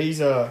awesome. yeah, he's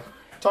talking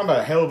about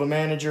a hell of a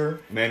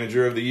manager.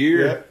 Manager of the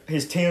year. Yep.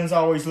 His Tims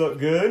always look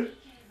good.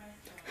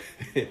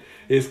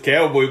 His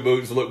cowboy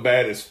boots look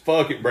bad as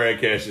fuck at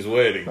Brad Cash's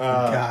wedding.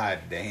 God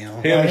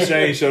damn. Him and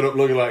Shane showed up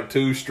looking like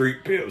two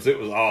street pimps. It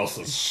was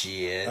awesome.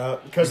 Shit.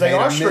 Because they Man,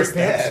 I are street missed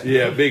pimps. that.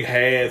 Yeah, big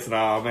hats and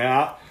all,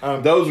 man.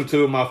 Those are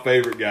two of my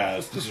favorite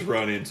guys to just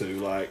run into.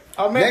 Like,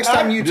 Man, Next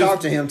time you just-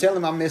 talk to him, tell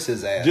him I miss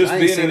his ass. just I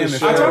ain't being seen in him the in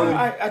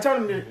show. I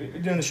told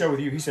him doing the show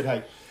with you. He said,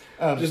 "Hey,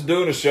 just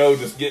doing a show,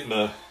 just getting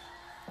a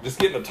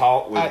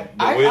talk with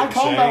I DeWitt and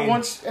call him about Shane.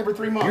 once every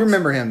 3 months." You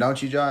remember him,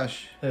 don't you,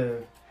 Josh?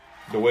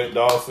 DeWitt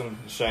Dawson,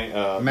 Shane,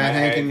 Matt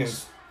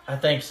Hankins. I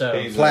think so.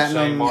 He's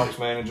Platinum. Shane Mark's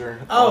manager.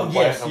 Oh, on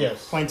yes, Platinum.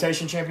 yes.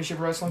 Plantation Championship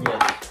Wrestling.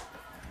 Yes.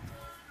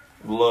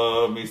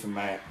 Love me some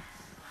Matt.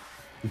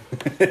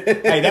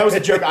 Hey, that was a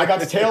joke. I got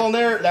to tell on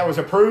there. That was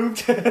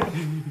approved.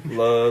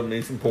 Love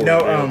me some No,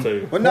 Porterville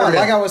too. Well, no, Morgan.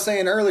 like I was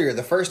saying earlier,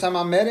 the first time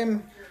I met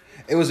him,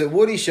 it was at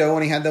Woody's show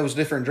when he had those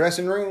different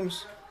dressing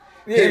rooms.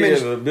 Yeah, him and-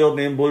 the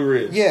building in Blue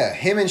Ridge. Yeah,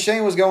 him and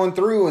Shane was going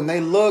through, and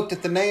they looked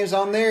at the names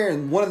on there,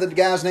 and one of the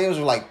guys' names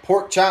was like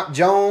Pork Chop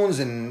Jones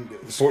and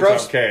Pork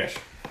Scrubs, Chop Cash.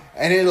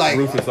 and they're like,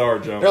 Rufus R.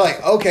 Jones. they're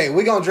like, okay,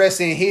 we gonna dress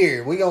in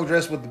here. We gonna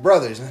dress with the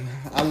brothers. And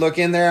I look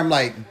in there, I'm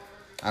like,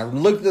 I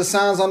looked at the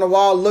signs on the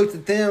wall, looked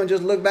at them, and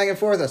just looked back and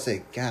forth. I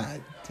said,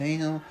 God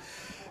damn.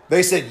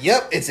 They said,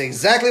 yep, it's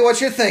exactly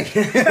what you're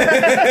thinking.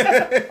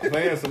 I think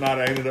that's the night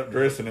I ended up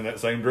dressing in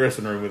that same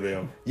dressing room with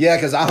them. Yeah,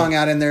 because I hung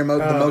out in there the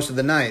most of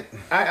the night.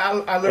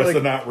 I That's literally.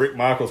 the night Rick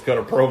Michaels cut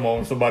a promo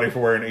on somebody for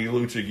wearing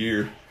E-Lucha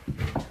gear.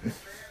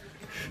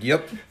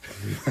 Yep.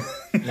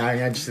 No,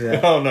 I just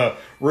that. Oh no,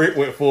 Rick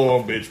went full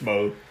on bitch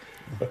mode.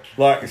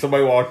 Like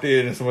somebody walked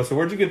in and somebody said,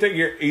 "Where'd you get that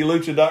gear?"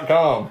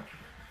 elucha.com.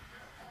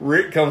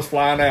 Rick comes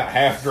flying out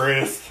half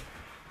dressed,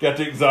 got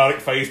the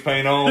exotic face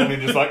paint on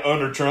and just like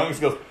under trunks.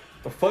 Goes,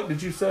 "The fuck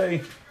did you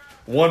say?"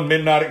 One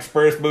Midnight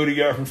Express booty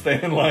got from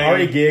Stan Lane.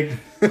 Already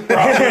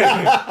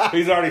gigged.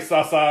 He's already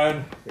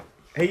signed.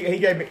 He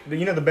gave me,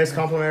 the best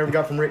compliment I ever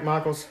got from Rick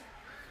Michaels?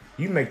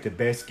 You make the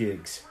best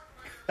gigs.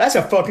 That's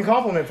a fucking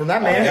compliment from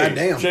that man. God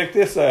damn. Check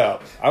this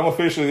out. I'm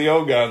officially the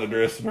old guy in the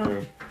dressing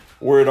room.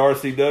 We're at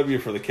RCW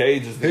for the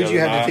cages. Who'd you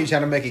have to teach how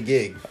to make a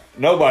gig?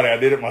 Nobody. I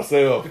did it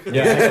myself.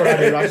 Yeah, that's what I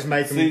do. I just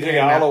make them. CJ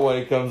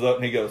Holloway comes up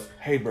and he goes,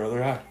 "Hey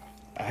brother,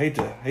 I hate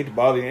to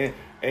bother you."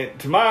 And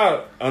to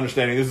my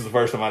understanding, this is the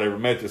first time I'd ever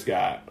met this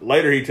guy.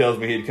 Later, he tells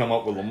me he'd come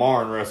up with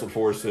Lamar and wrestled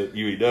for us at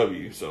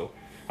UEW. So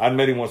I'd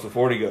met him once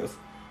before. And he goes,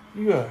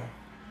 "You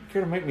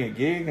care to make me a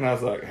gig?" And I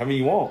was like, "How many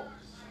you want?"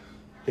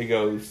 He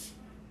goes,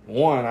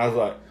 "1." I was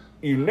like,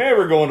 "You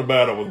never go into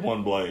battle with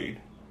one blade."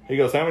 He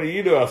goes, "How many do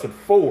you do?" I said,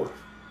 4.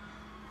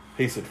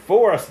 He said,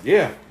 4? I said,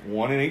 "Yeah,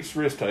 1 in each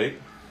wrist tape,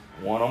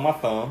 1 on my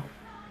thumb,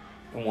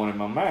 and 1 in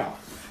my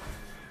mouth."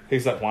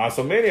 He's like, "Why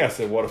so many?" I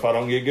said, "What if I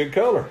don't get good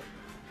color?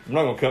 I'm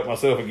not going to cut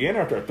myself again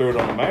after I threw it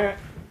on the mat."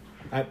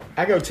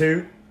 I go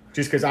 2,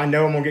 just because I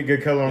know I'm going to get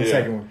good color on the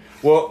second one.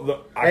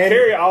 Well, I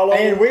carry all of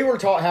them. And we were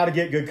taught how to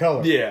get good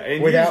color. Yeah,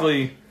 and Without-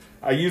 usually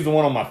I use the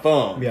one on my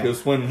thumb Yeah.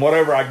 because when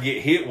whatever I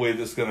get hit with,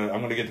 I'm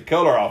gonna get the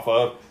color off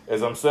of.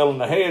 As I'm selling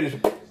the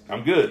head,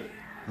 I'm good,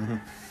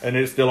 and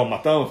it's still on my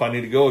thumb. If I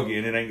need to go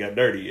again, it ain't got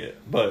dirty yet.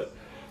 But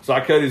so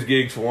I cut his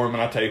gigs for him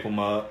and I tape them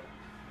up,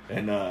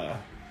 and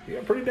he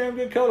got pretty damn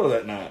good color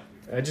that night.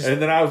 And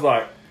then I was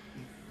like,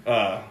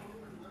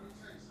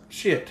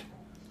 shit.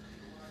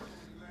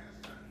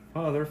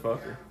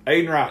 Motherfucker.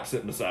 Aiden Wright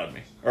sitting beside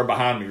me, or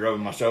behind me,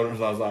 rubbing my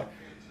shoulders. I was like,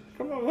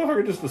 come on,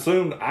 motherfucker, just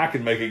assumed I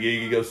could make a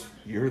gig. He goes,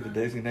 "You're the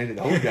designated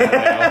old guy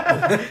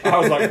now." I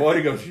was like, what?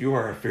 He goes, "You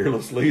are a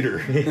fearless leader."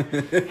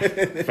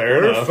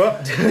 Fair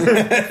enough.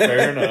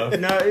 Fair enough.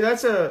 No,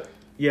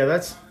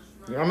 that's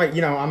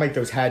I make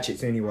those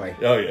hatchets anyway.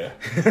 Oh, yeah.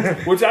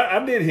 Which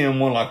I did him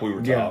one like we were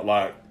taught. Yeah.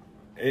 Like,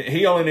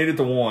 he only needed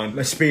the 1.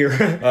 A spear.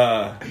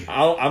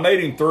 I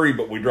made him 3,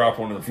 but we dropped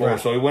 1 to the floor. Right.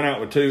 So he went out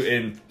with 2.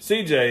 And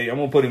CJ, I'm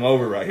going to put him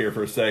over right here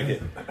for a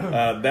second.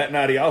 That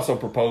night, he also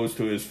proposed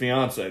to his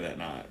fiance that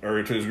night,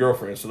 or to his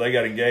girlfriend. So they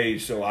got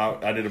engaged. So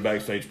I did a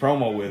backstage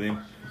promo with him.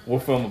 We'll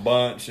film a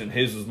bunch, and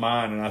his is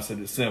mine. And I said,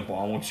 "It's simple.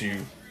 I want you.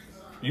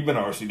 You've been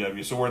to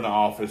RCW, so we're in the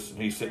office, and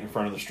he's sitting in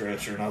front of the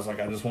stretcher. And I was like,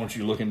 I just want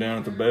you looking down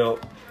at the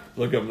belt,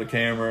 look up at the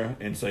camera,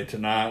 and say,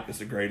 tonight is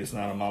the greatest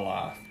night of my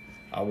life.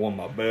 I won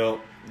my belt.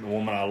 The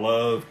woman I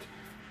loved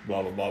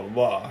blah, blah, blah, blah,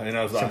 blah. And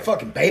I was Some like,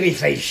 fucking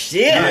babyface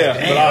shit.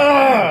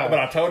 yeah, but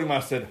I told him, I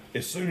said,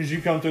 as soon as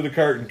you come through the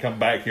curtain, come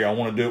back here. I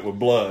want to do it with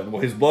blood.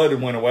 Well, his blood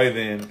had went away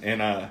then,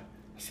 and I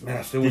said, man,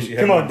 I still wish you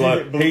had my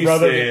blood. He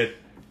said,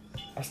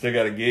 I still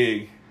got a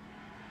gig.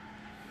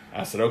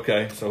 I said,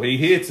 okay. So he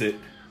hits it,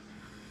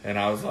 and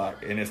I was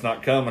like, and it's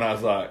not coming. I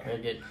was like,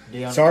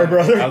 sorry,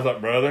 brother. I was like,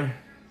 brother,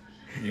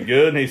 you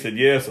good? And he said,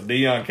 yes. So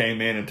Dion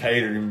came in and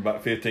tatered him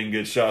about 15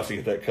 good shots to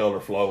get that color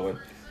flowing.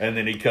 And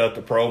then he cut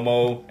the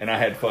promo, and I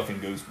had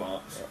fucking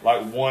goosebumps.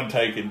 Like one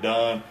take and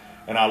done.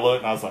 And I looked,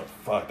 and I was like,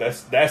 fuck,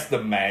 that's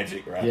the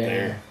magic right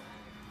there.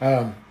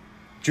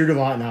 Drew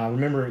DeLont and I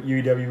remember at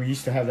UEW, we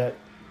used to have that.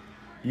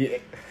 Yeah,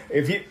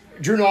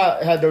 Drew and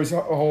I had those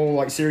whole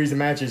like series of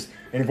matches,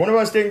 and if one of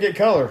us didn't get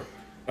color,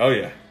 Oh,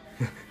 yeah.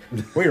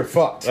 we were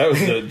fucked. That was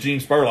the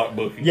Gene Spurlock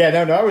booking. Yeah,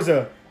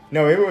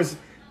 no, it was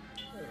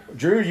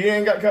Drew. You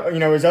ain't got color. You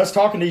know, it was us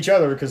talking to each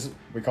other because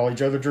we call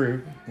each other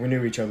Drew. We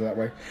knew each other that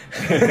way.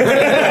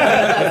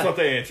 That's what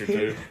they answered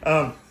to.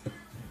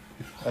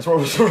 That's what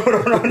was wrote on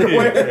our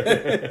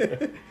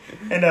underwear.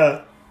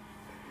 And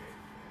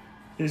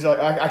he's like,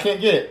 I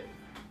can't get it.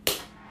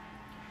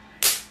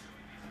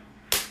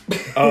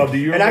 Do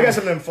you? And I got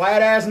some of them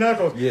flat ass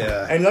knuckles.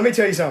 Yeah. And let me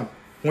tell you something.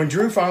 When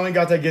Drew finally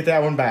got to get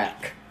that one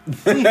back.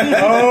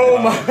 Oh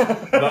my!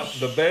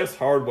 The best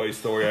Hardway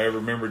story I ever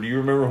remember. Do you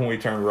remember when we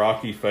turned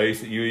Rocky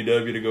face at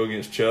UEW to go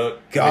against Chuck?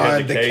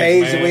 God, the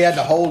cage that we had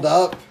to hold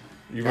up.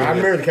 You I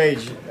remember the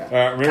cage.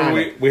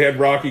 Remember we had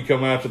Rocky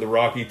come out to the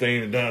Rocky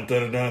theme and dun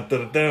dun dun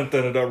dun dun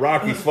dun dun.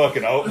 Rocky's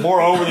fucking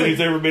more over than he's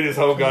ever been his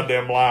whole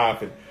goddamn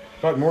life. And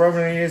Fuck, more over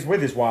than he is with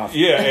his wife.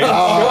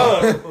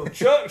 yeah, and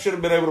Chuck should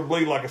have been able to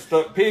bleed like a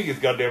stuck pig as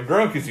goddamn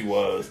drunk as he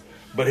was.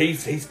 But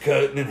he's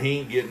cutting and he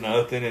ain't getting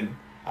nothing. And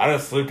I done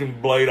slipped him the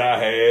blade I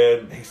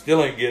had. He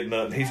still ain't getting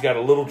nothing. He's got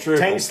a little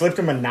trickle. Tank slipped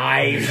him a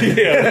knife.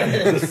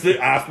 Yeah, the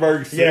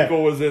iceberg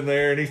sickle was in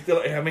there,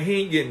 and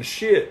he ain't getting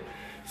shit.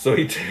 So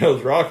he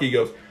tells Rocky, he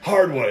goes,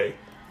 hard way.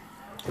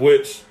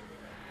 Which,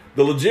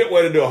 the legit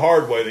way to do a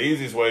hard way, the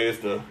easiest way is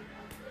to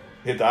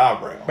hit the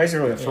eyebrow.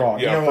 Basically a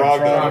frog. Yeah, you know frog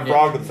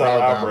to the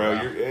side of the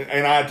Frog eyebrow.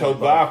 And I told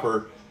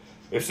Viper,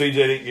 if CJ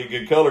didn't get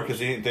good color, because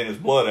he didn't thin his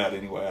blood out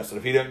anyway, I said,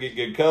 if he doesn't get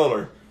good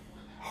color,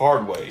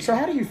 hard way. So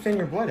how do you thin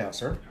your blood out,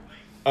 sir?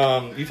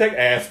 You take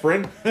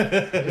aspirin.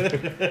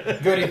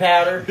 Goody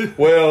powder.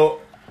 Well,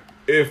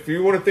 if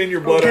you want to thin your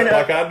blood out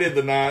like I did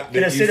the night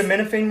Can that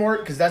acetaminophen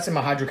work? Because that's in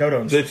my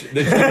hydrocodones.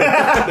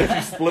 that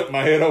you split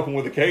my head open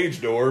with a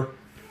cage door.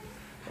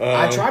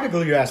 I tried to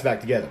glue your ass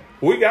back together.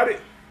 We got it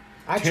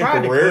I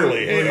tried to glue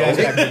temporarily. your ass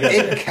back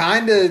together. It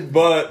kind of.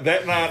 But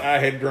that night I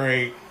had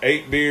drank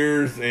 8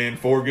 beers and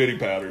 4 goody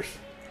powders.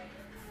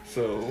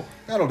 So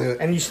That'll do it.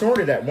 And you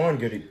snorted that one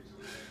goody.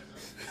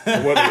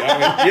 that was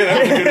a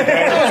goody powder.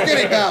 That was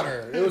goody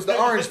powder. It was the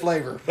orange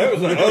flavor. That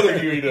was another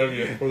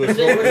UEW where the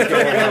story was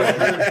going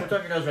on.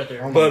 Put your nose right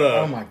there.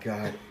 Oh my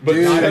god. But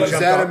Dude, Chuck, was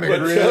that a but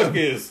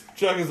McGrill?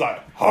 Chuck is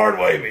like, hard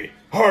way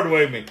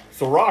me.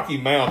 So Rocky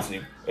mounts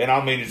him, and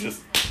I mean, it's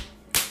just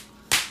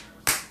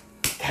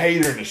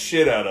tatering the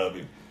shit out of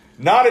him.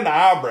 Not in the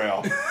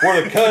eyebrow,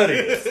 where the cut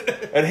is.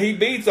 And he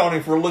beats on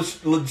him for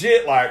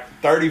legit like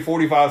 30,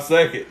 45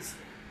 seconds.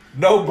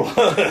 No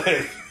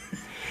blood.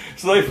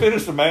 So they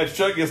finish the match.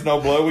 Chuck gets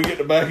no blood. We get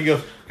to back. He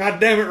goes, God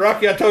damn it,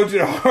 Rocky, I told you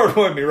to hard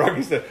way me.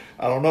 Rocky said,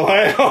 I don't know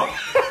how.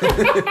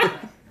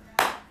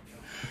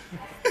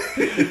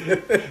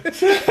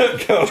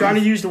 Trying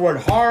to use the word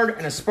hard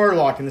and a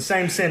spurlock in the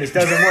same sentence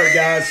doesn't work,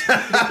 guys.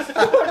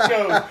 Chuck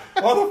goes,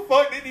 why the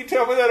fuck didn't you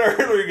tell me that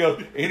earlier? He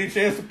goes, any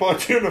chance to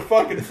punch you in the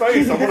fucking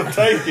face, I'm going to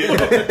take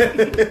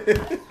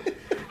it.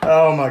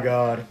 Oh my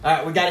god. All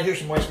right, we got to hear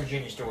some West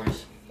Virginia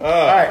stories. All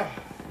right.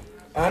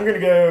 I'm going to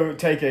go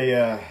take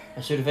a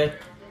Sudafed?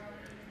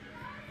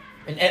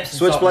 An Epsom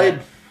Switchblade.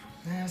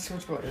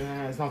 switchblade.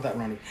 It's not that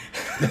runny.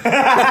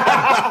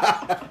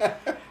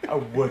 A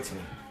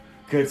woodsman.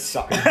 Good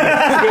solid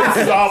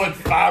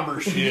Fiber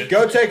shit.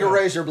 Go take a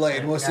razor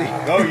blade. We'll see.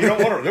 No, you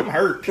don't want them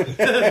hurt.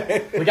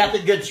 We got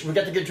the good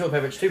toilet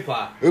paper. It's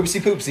 2-ply.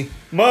 Oopsie poopsie.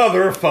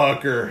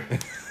 Motherfucker.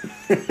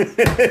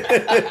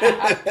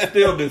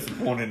 Still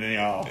disappointed in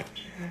y'all.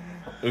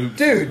 Oops,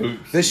 Dude,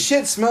 oops. the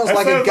shit smells That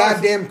like a sounds like-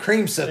 goddamn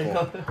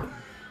creamsicle.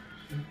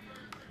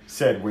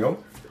 Said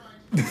Will.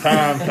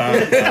 Time.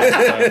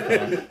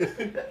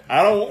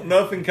 I don't want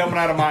nothing coming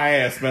out of my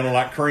ass smelling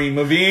like cream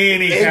of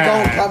any It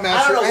kind. don't come I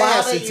out don't your know why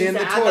ass. they It's use in the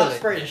that. I've not toilet.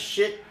 sprayed a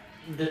shit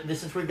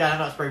since we've got. I've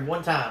not sprayed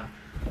one time.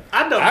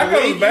 I don't I go to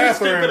believe the you,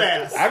 bathroom. stupid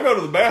ass. I go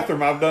to the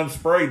bathroom. I've done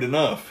sprayed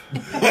enough.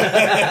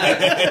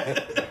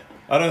 I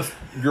done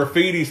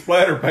graffiti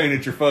splatter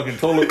painted your fucking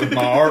toilet with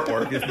my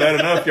artwork. It's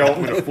bad enough y'all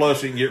want me to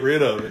flush it and get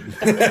rid of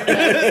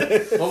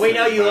it. Well, we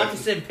know you like to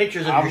send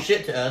pictures of your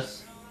shit to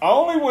us.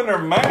 Only when they're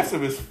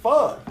massive as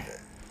fuck.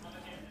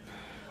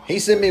 He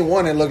sent me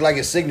one that looked like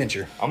his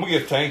signature. I'm gonna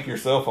give Tank your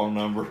cell phone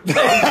number.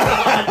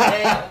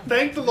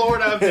 Thank the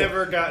Lord I've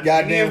never gotten any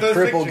Goddamn of those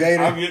crippled pictures.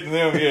 gator. I'm getting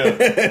them, yeah.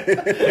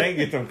 Tank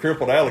get them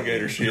crippled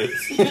alligator shits.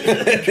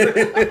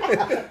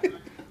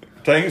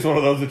 Tank's one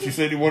of those that you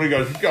said he wanted. He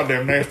goes, "You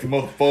goddamn nasty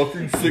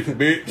motherfucker, you sick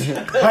bitch."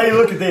 Hey,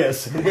 look at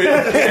this. And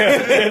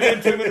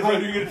then 2 minutes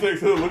later, you get a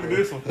text. "Oh, look at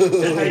this one."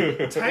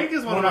 Hey, Tank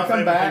is one When of I my come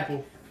favorite back-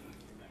 people.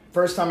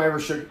 First time I ever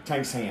shook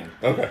Tank's hand.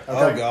 Okay.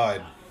 Oh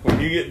God. When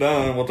you get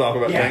done, we'll talk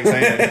about Yeah. Tank's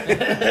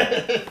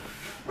hand.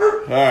 All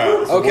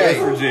right. So Okay.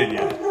 West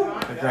Virginia.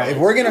 If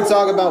we're gonna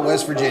talk about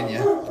West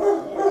Virginia,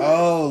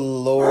 oh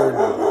Lord,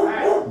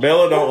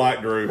 Bella don't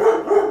like Drew.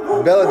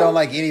 Bella don't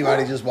like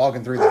anybody just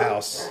walking through the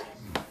house.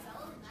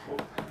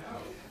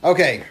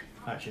 Okay,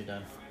 Actually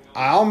done.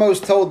 I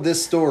almost told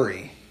this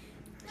story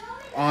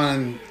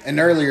on an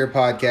earlier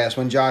podcast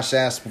when Josh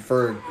asked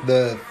for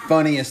the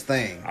funniest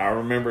thing. I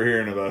remember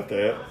hearing about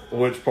that.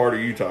 Which part are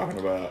you talking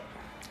about?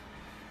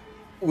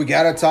 We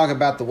got to talk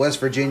about the West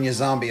Virginia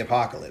zombie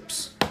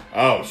apocalypse.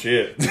 Oh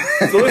shit!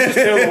 So let's just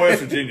tell the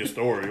West Virginia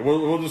story.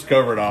 We'll just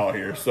cover it all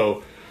here.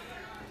 So,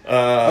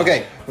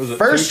 Okay, was it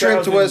first trip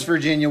to 2000? West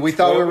Virginia, we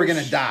thought we were 12-ish?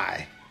 gonna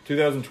die.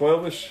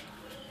 2012ish,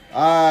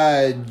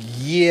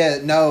 Yeah,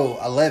 no,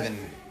 11,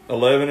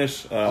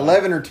 11ish,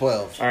 11 or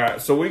 12. All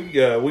right, so we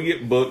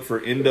get booked for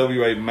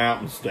NWA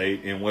Mountain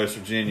State in West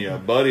Virginia. A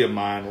buddy of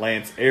mine,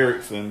 Lance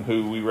Erickson,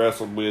 who we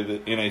wrestled with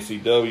at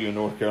NACW in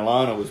North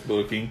Carolina, was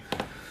booking.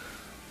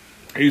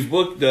 He was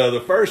booked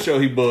the first show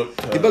he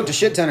booked. He booked a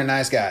shit ton of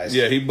nice guys.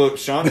 Yeah, he booked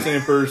Sean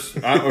Tempers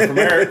from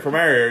our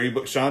area. He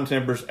booked Sean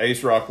Tempers,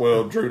 Ace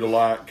Rockwell, Drew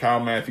Delight, Kyle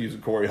Matthews,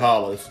 and Corey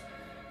Hollis.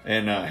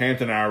 And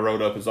Hampton and I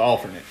rode up as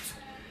alternates.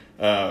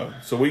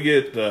 So we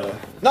get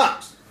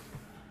Knox.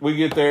 we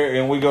get there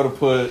and we go to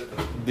put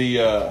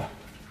the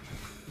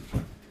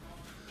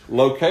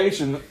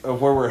location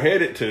of where we're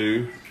headed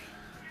to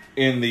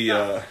in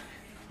the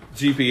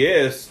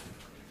GPS,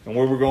 and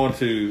where we're going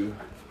to.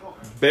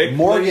 Beckley.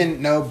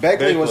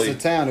 Beckley was Beckley. the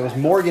town. It was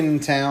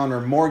Morgantown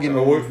or Morgan.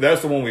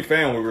 That's the one we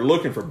found. We were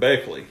looking for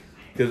Beckley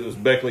because it was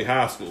Beckley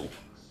High School.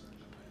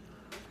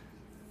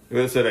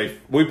 It said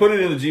we put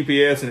it in the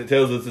GPS and it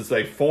tells us it's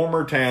a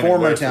former town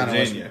in West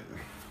Virginia.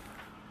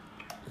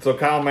 So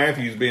Kyle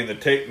Matthews, being the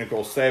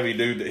technical savvy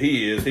dude that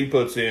he is, he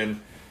puts in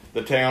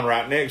the town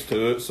right next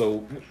to it.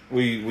 So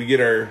we get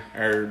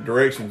our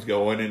directions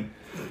going, and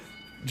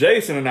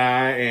Jason and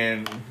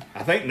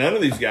I think none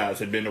of these guys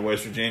had been to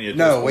West Virginia at this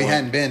No, we point.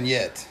 hadn't been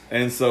yet.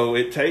 And so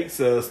it takes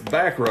us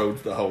back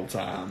roads the whole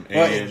time.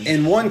 Well, And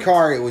in one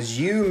car, it was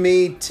you,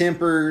 me,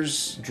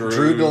 Tempers,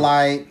 Drew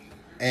Delight,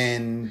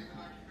 and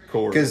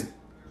Corey. because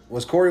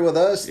was Corey with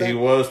us? He then?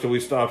 was till we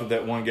stopped at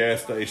that one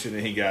gas station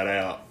and he got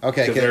out.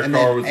 Okay, because their and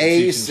car then was the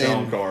Ace Cheech and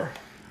Chong and- car.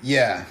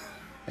 Yeah,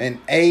 and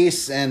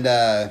Ace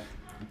and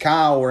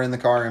Kyle were in the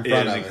car in front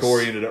And of then us.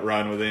 Corey ended up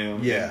riding with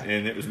him. Yeah.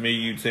 And it was me,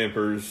 you,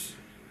 Tempers,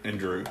 and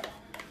Drew.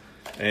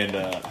 And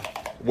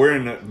we're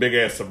in a big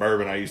ass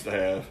Suburban I used to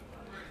have.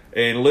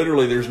 And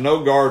literally there's no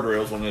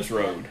guardrails on this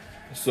road.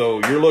 So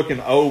you're looking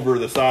over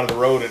the side of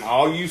the road and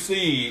all you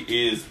see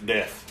is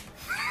death.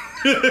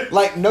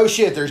 Like, no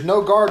shit, there's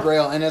no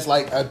guardrail, and it's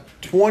like a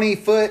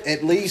 20-foot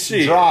at least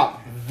Shit. drop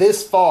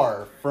this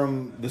far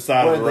from The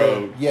side of the where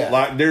road. Yeah.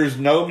 Like there's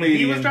no He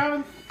median. was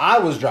driving? I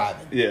was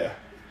driving. Yeah.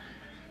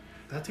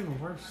 That's even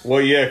worse.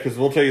 Well, yeah, because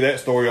we'll tell you that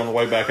story on the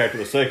way back after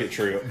the second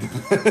trip.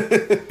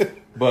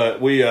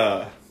 But we,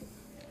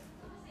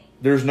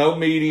 there's no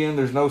median,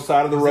 there's no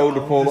side of the road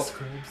to pull.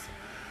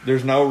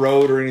 There's no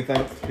road or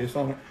anything. Piss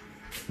on it.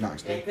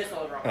 Knox, dude.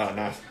 Oh,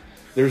 nice.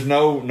 There's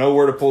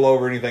nowhere to pull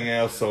over or anything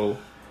else. So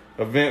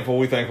eventful.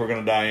 We think we're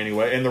going to die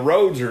anyway. And the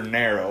roads are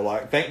narrow.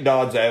 Like think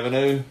Dodds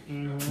Avenue,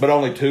 but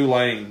only 2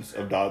 lanes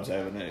of Dodds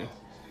Avenue.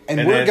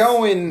 And we're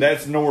going.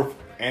 That's north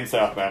and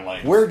southbound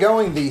lanes. We're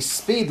going the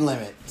speed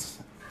limit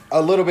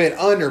a little bit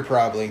under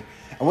probably,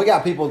 and we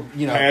got people,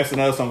 passing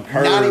us on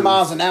curves. 90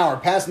 miles an hour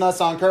passing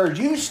us on curves.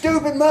 You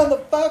stupid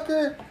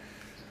motherfucker!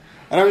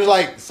 And I'm just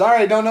like,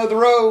 sorry, I don't know the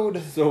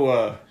road.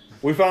 So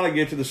we finally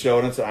get to the show,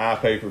 and it's an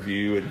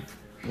pay-per-view, and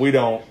we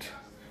don't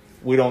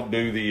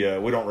do the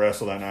we don't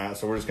wrestle that night,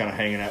 so we're just kind of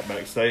hanging out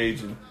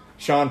backstage. And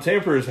Sean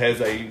Tempers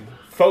has a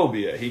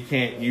phobia; he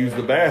can't use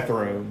the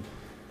bathroom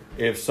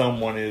if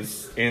someone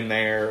is in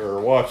there or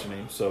watching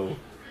him. So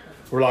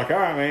we're like, all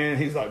right, man.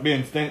 He's like,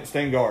 Ben,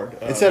 stand guard.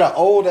 It's at an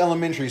old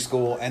elementary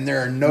school, and there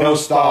are no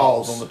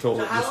stalls on the toilet.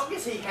 So how long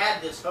has he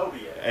had this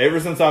phobia? Ever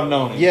since I've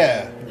known him.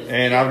 Yeah.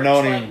 And I've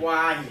known him.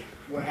 Why?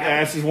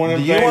 That's just one of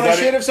Do them you things. want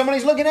to shit if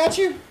somebody's looking at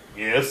you?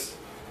 Yes.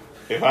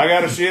 If I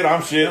got to shit,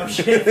 I'm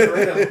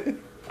shitting.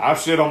 I've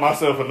shit on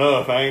myself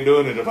enough. I ain't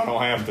doing it if I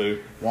don't have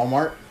to.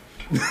 Walmart.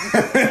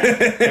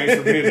 Thanks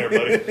for being there,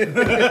 buddy.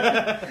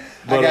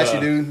 I got you,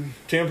 dude.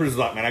 Tempers is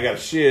like, man, I got to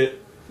shit.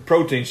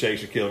 Protein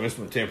shakes are killing me. This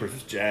one Tempers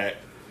was jacked.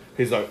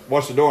 He's like,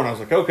 watch the door. And I was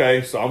like,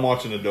 okay. So I'm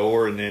watching the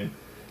door. And then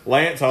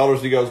Lance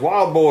hollers. He goes,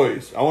 Wild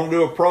Boys, I want to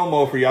do a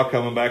promo for y'all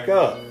coming back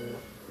up.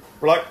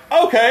 We're like,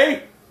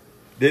 okay.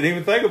 Didn't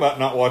even think about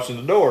not watching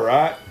the door,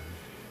 right?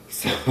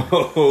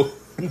 So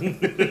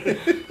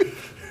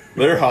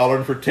they're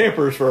hollering for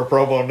Tempers for a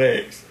promo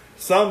next.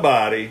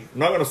 Somebody, I'm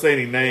not going to say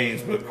any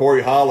names, but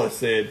Corey Hollis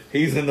said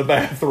he's in the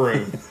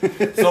bathroom.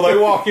 So they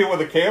walk in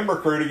with a camera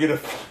crew to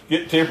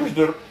get Tempers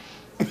to.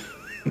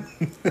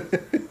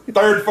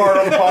 Third fart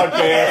on the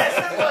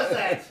podcast. What was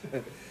that?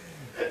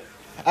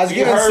 I was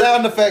giving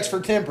sound effects for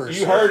tempers.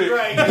 You heard it.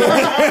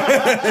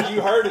 Right.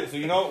 You heard it, so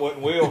you know it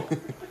wasn't Will.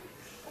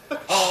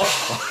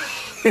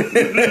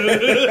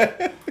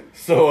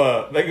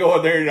 So they go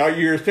in there and all you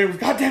hear is Timbers,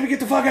 God damn it, get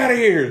the fuck out of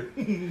here.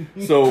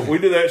 So we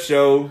do that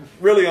show,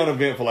 really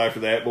uneventful after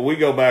that, but we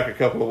go back a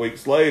couple of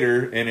weeks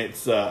later and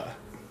it's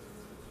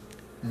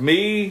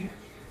me,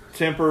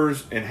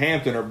 Tempers, and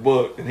Hampton are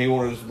booked and he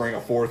wanted us to bring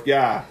a fourth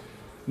guy.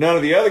 None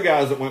of the other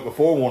guys that went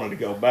before wanted to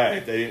go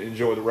back. They didn't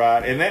enjoy the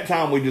ride. And that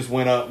time we just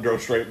went up and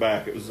drove straight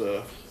back. It was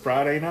a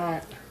Friday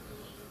night.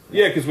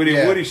 Yeah, because we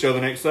did Woody show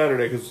the next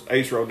Saturday because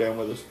Ace rode down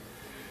with us.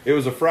 It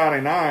was a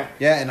Friday night.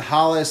 Yeah, and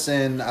Hollis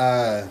and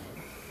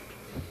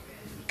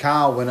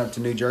Kyle went up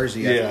to New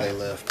Jersey after they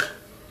left.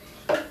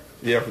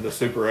 Yeah, for the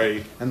Super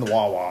 8. And the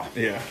Wawa.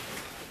 Yeah.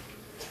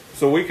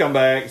 So we come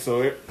back.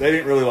 So they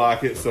didn't really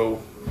like it.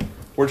 So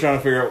we're trying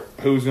to figure out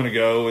who's going to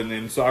go. And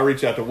then so I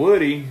reached out to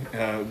Woody.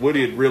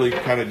 Woody had really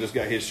kind of just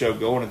got his show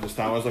going at this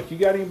time. I was like, you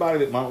got anybody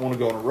that might want to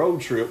go on a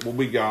road trip? We'll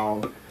be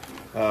gone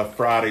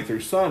Friday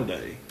through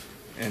Sunday.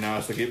 And I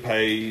was like, it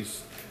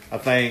pays, I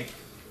think,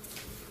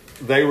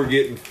 they were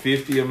getting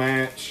 $50 a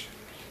match,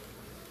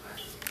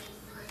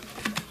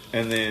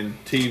 and then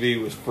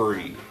TV was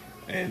free,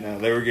 and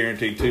they were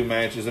guaranteed 2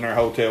 matches, and our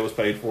hotel was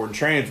paid for, and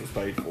trans was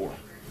paid for,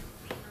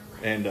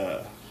 and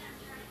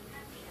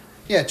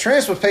yeah,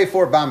 trans was paid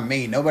for by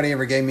me. Nobody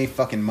ever gave me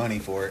fucking money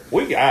for it.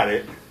 we got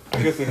it.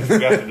 I guess we just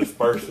got to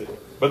disperse it,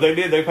 but they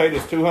did. They paid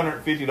us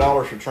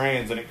 $250 for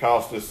trans, and it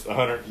cost us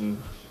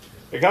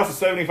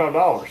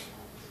 $75.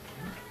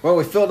 Well,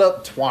 we filled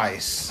up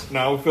twice.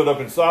 No, we filled up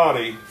in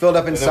Saudi. Filled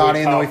up in Saudi,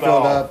 and then we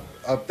filled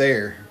up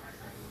there.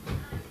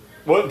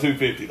 Wasn't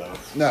 $250 though.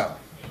 No.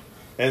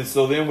 And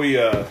so then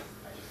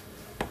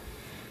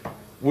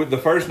with the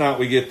first night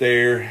we get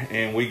there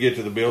and we get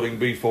to the building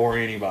before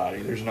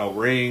anybody. There's no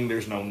ring,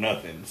 there's no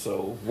nothing.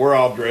 So we're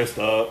all dressed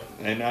up.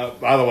 And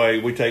by the way,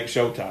 we take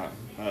Showtime,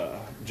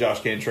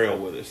 Josh Cantrell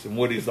with us. And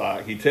Woody's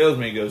like, he tells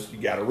me, he goes, you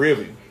got to rib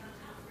him.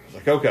 I was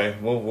like, okay,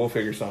 we'll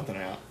figure something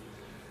out.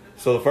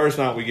 So the first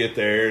night we get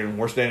there and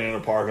we're standing in a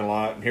parking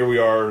lot, and here we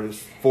are,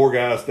 there's 4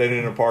 guys standing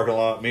in a parking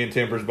lot. Me and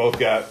Tempers both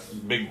got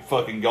big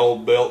fucking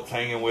gold belts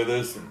hanging with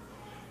us, and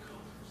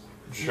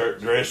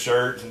dress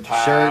shirts and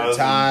ties,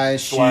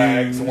 ties,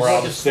 flags, shoes. and we're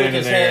all just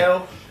standing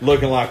there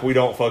looking like we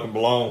don't fucking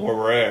belong where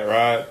we're at,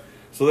 right?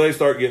 So they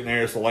start getting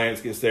there, so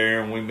Lance gets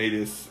there, and we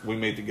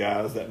meet the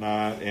guys that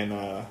night, and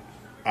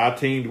I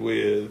teamed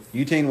with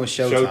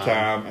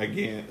Showtime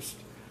against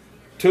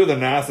 2 of the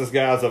nicest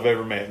guys I've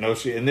ever met. No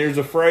shit. And there's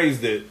a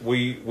phrase that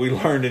we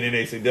learned in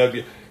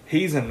NACW.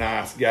 He's a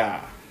nice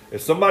guy.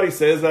 If somebody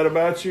says that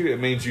about you, it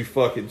means you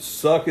fucking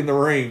suck in the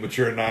ring, but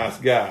you're a nice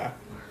guy.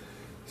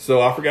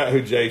 So I forgot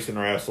who Jason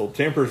wrestled.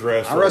 Tempers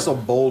wrestled. I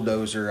wrestled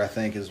Bulldozer, I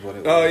think is what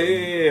it was. Oh,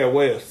 yeah,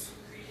 Wes.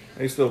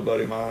 He's still a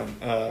buddy of mine.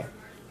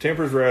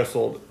 Tempers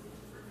wrestled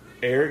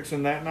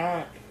Erickson that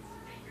night.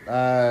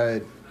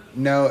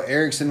 No,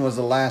 Erickson was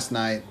the last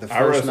night. The first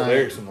I wrestled night.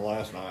 Erickson the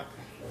last night.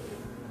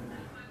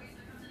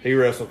 He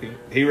wrestled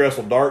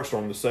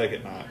Darkstorm the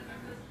second night.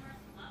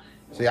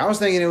 See, I was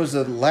thinking it was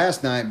the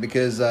last night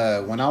because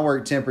when I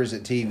worked Tempers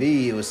at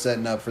TV, it was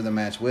setting up for the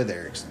match with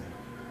Erickson.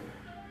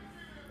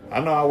 I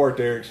know I worked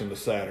Erickson the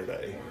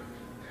Saturday.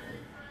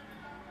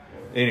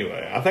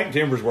 Anyway, I think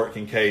Timbers worked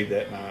Kincaid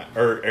that night,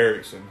 or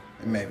Erickson.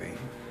 Maybe.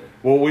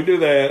 Well, we do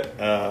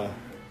that.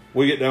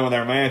 We get done with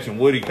our match, and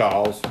Woody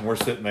calls, and we're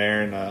sitting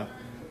there, and I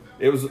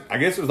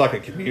guess it was like a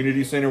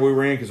community center we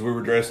were in because we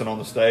were dressing on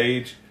the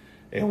stage.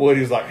 And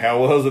Woody's like, how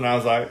was it? And I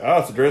was like, oh,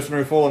 it's a dressing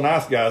room full of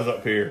nice guys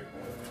up here.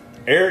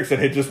 Erickson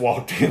had just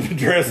walked in the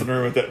dressing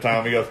room at that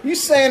time. He goes, you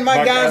saying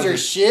my guys are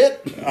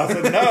shit? I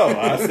said, no.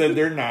 I said,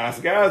 they're nice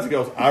guys. He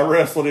goes, I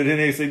wrestled at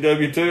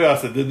NACW too. I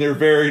said, then they're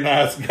very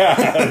nice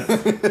guys.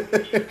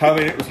 I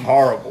mean, it was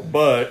horrible.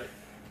 But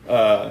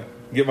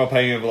get my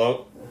pay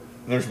envelope.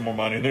 There's more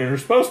money than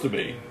there's supposed to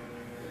be.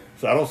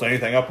 So I don't say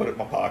anything. I put it in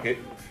my pocket.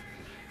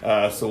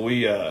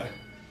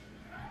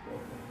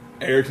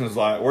 Erickson's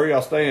like, where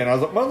y'all staying? I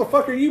was like,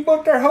 motherfucker, you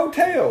booked our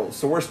hotels.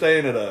 So we're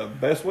staying at a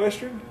Best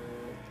Western?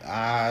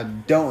 I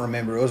don't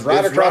remember. It was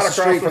right across the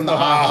street from the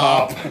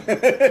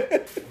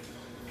IHOP.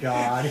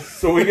 God.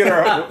 So we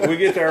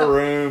get to our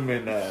room,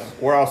 and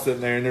we're all sitting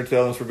there, and they're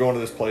telling us we're going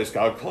to this place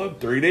called Club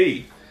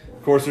 3D.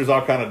 Of course, there's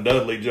all kind of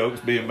Dudley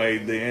jokes being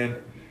made then.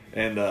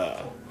 And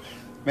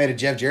made a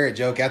Jeff Jarrett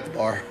joke at the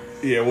bar.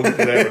 yeah, we'll get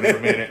to that in a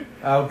minute.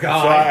 Oh,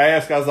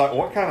 God. So I was like,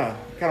 what kind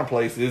of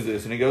place is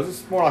this? And he goes,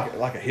 it's more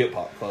like a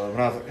hip-hop club.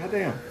 And I was like, God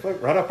damn,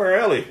 right up our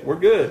alley. We're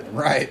good.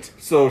 Right.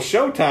 So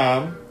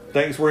Showtime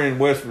thinks we're in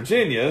West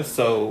Virginia,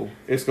 so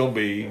it's going to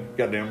be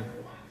goddamn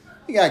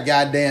You got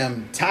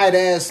goddamn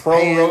tight-ass Pro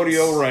pants,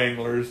 Rodeo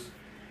Wranglers,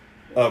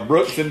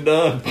 Brooks and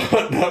Dunn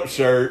button-up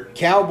shirt,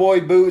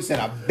 cowboy boots,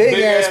 and a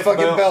big-ass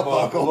fucking belt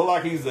buckle. Look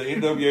like he's the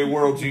NWA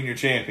World Junior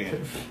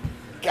Champion.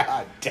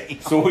 God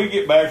damn. So we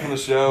get back from the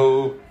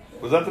show.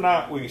 Was that the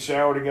night we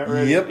showered and got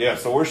ready? Yep. Yeah,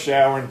 so we're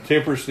showering.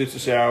 Tempers gets a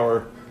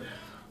shower.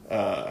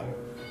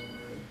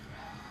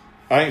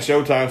 I think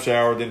Showtime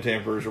showered, then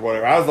Tempers or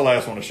whatever. I was the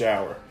last one to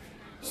shower.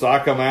 So I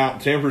come out,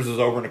 and Tempers is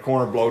over in the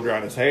corner blow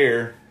drying his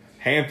hair.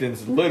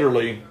 Hampton's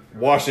literally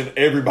washing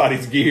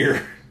everybody's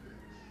gear.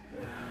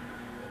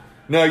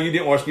 No, you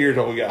didn't wash gear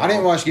until we got home. I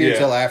didn't wash gear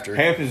until after.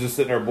 Hampton's just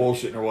sitting there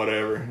bullshitting or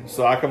whatever.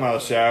 So I come out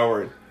of the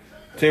shower, and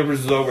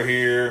Tempers is over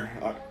here.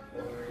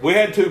 We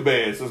had 2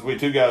 beds, since we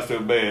 2 guys to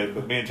a bed,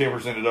 but me and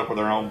Tempers ended up with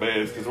our own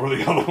beds because we're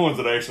the only ones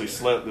that actually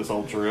slept this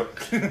whole trip.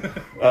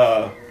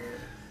 I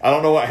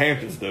don't know what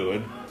Hampton's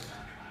doing.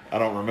 I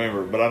don't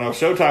remember, but I know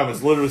Showtime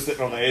is literally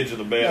sitting on the edge of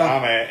the bed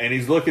I'm at, and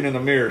he's looking in the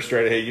mirror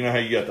straight ahead. You know how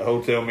you got the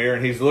hotel mirror,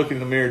 and he's looking in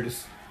the mirror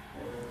just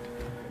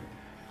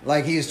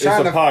like he's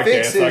trying it's a to podcast,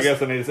 fix his. I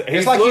guess I need to say.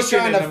 It's like he's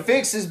trying to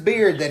fix his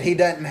beard that he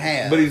doesn't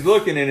have. But he's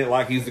looking in it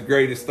like he's the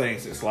greatest thing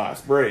since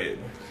sliced bread.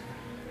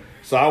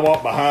 So I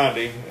walk behind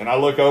him, and I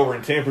look over,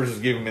 and Tempers is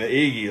giving me the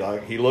Iggy.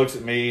 Like, he looks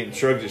at me and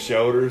shrugs his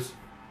shoulders.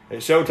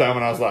 It's Showtime,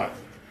 and I was like,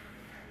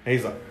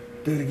 he's like,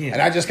 do it again.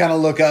 And I just kind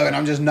of look up, and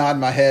I'm just nodding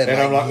my head. And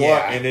I'm like, yeah.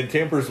 what? And then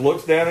Tempers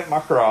looks down at my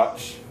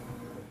crotch,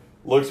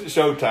 looks at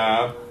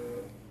Showtime,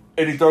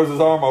 and he throws his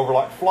arm over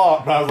like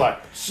flop. And I was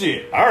like,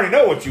 shit, I already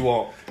know what you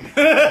want.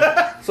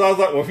 So I was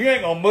like, well, if you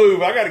ain't going to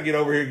move, I got to get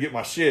over here and get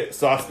my shit.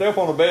 So I step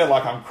on the bed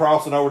like I'm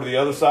crossing over to the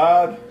other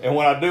side. And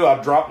when I do,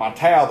 I drop my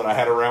towel that I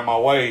had around my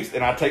waist,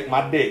 and I take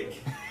my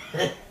dick.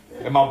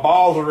 And my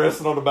balls are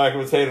resting on the back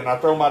of his head, and I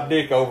throw my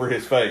dick over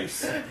his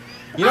face.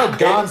 You know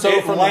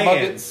Gonzo from the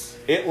Muppets?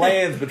 It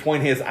lands between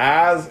his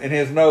eyes and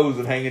his nose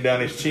and hanging down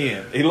his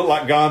chin. He looked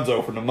like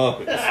Gonzo from the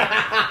Muppets.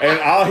 And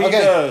all he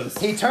does...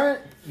 He turned...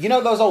 You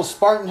know those old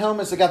Spartan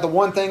helmets that got the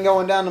one thing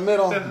going down the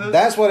middle?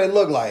 That's what it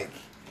looked like.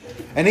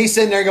 And he's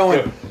sitting there going...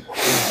 And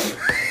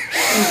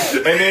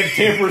then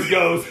Tempers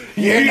goes,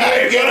 You're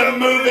not gonna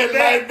move it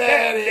like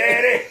that,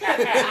 Daddy.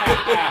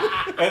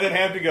 And then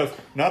Hampton goes,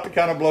 not the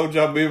kind of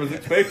blowjob we was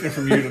expecting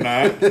from you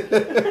tonight.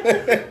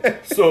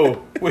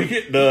 So we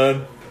get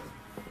done.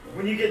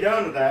 When you get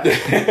done with that,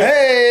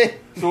 Hey!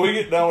 So we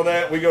get done with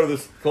that. We go to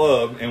this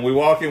club, and we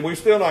walk in. We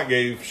still not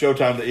gave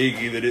Showtime the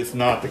Iggy that it's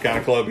not the kind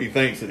of club he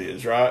thinks it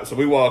is, right? So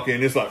we walk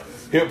in. It's like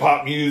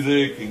hip-hop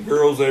music and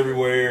girls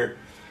everywhere.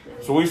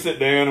 So we sit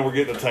down, and we're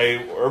getting a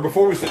table. Or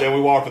before we sit down,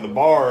 we walk to the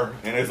bar,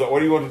 and it's like, what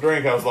do you want to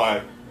drink? I was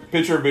like,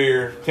 pitcher of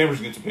beer. Timbers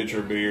gets a pitcher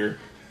of beer.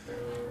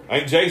 I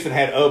think Jason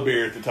had a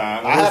beer at the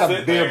time. I had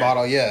a beer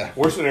bottle, yeah.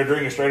 We're sitting there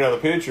drinking straight out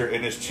of the pitcher,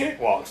 and this chick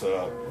walks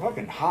up,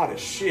 fucking hot as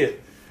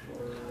shit.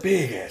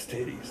 Big ass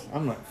titties.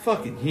 I'm like,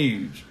 fucking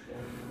huge.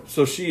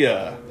 So she's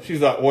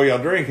like, what y'all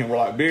drinking? We're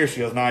like, beer. She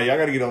goes, nah, y'all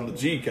got to get on the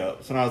G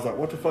cups. And I was like,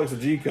 what the fuck's a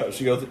G cup?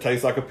 She goes, it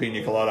tastes like a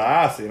pina colada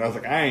icy. And I was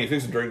like, I ain't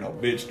fixing to drink no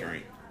bitch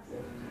drink.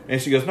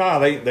 And she goes, nah,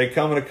 they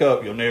come in a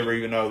cup. You'll never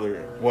even know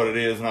what it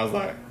is. And I was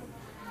like,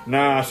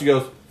 nah. She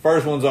goes,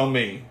 first one's on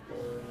me.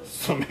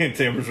 So me and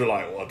Timbers are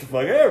like, what the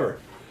fuck ever.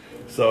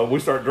 So we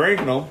start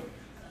drinking them.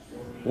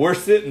 We're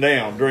sitting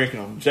down drinking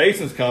them.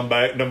 Jason's come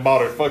back and done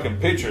bought a fucking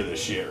pitcher of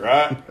this shit,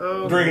 right?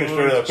 Oh, drinking it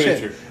straight out of the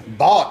pitcher.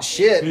 Bought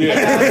shit.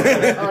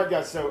 Yeah. all right,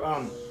 guys.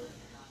 So,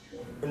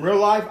 in real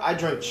life, I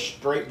drink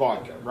straight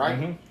vodka, right?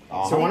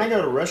 Mm-hmm. So when I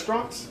go to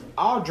restaurants,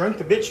 I'll drink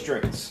the bitch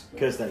drinks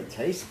because they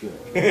taste good.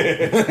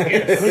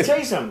 Let me tell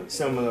you something.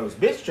 Some of those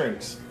bitch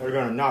drinks are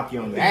going to knock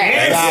you on the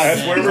ass.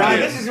 That's where we're Right,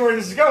 going. this is where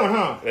this is going,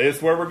 huh?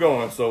 That's where we're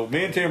going. So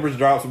me and Timbers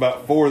drops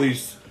about 4 of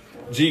these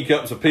G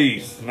cups a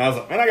piece. And I was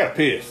like, man, I got to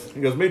piss.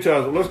 He goes, me too. I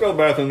was like, let's go to the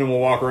bathroom and then we'll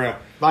walk around.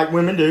 Like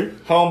women do.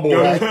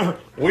 Homeboy,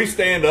 we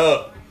stand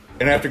up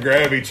and have to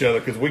grab each other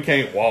because we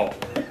can't walk.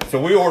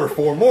 So we order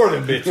 4 more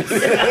than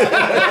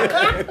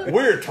bitches.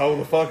 We're told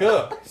the fuck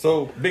up.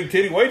 So big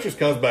titty waitress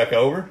comes back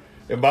over.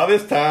 And by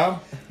this time,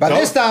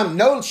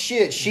 no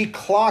shit, she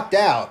clocked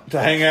out to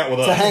hang out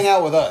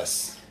with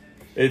us.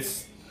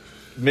 It's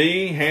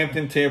me,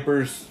 Hampton,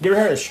 Tempers. You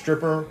ever had a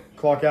stripper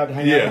clock out to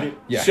hang out with you?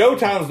 Yeah.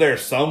 Showtime's there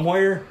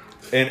somewhere,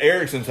 and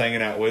Erickson's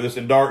hanging out with us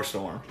in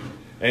Darkstorm.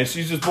 And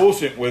she's just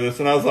bullshitting with us.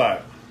 And I was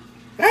like,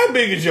 how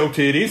big is your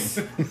titties?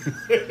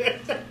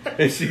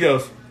 And she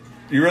goes,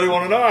 you really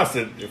want to know? I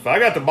said, if I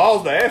got the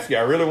balls to ask you,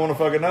 I really want to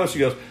fucking know. She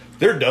goes,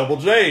 they're double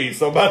J's.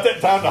 So about that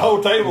time, the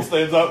whole table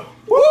stands up.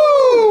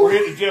 Woo! We're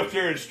hitting Jeff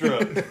Jarrett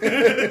strut.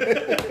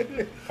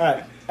 All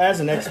right, as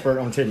an expert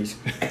on titties,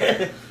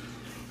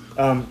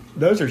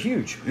 those are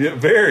huge. Yeah,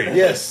 very.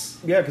 Yes.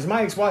 Yeah, because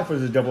my ex-wife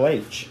was a double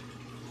H.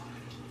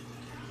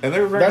 And they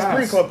were very That's nice.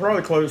 pretty close,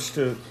 probably close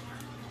to,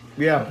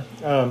 yeah.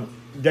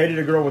 Dated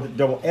a girl with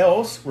double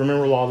L's.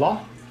 Remember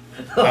Lala?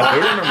 I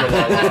do remember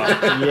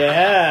Lala.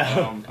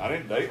 Yeah. I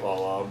didn't date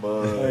Lala,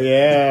 but...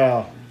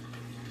 Yeah.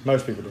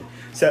 Most people do.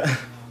 So,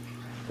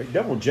 but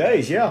double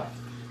J's, yeah.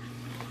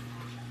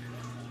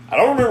 I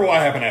don't remember what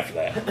happened after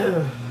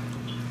that.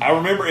 I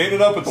remember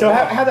ended up at the So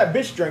Waffle how'd that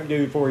bitch drink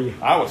do for you?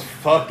 I was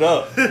fucked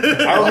up. I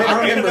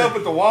remember ended up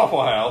at the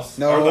Waffle House.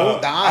 No, or the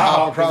IHOP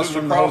 'cause across it was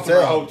from the across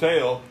hotel. our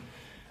hotel.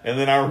 And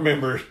then I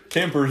remember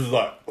Tempers is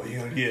like, what are you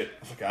going to get? I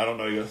was like, I don't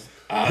know. He goes,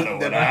 I know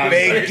what I'm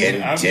bacon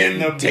getting. I'm getting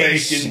the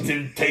temptation. bacon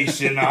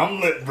temptation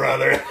omelet,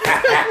 brother.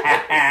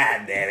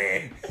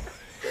 Daddy.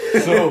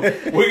 So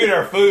we get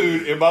our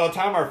food, and by the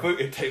time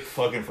it takes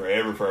fucking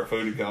forever for our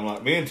food to come.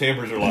 Like, me and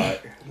Tempers are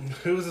like,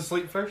 Who was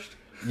asleep first?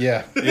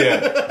 Yeah.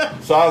 yeah.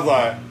 So I was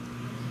like,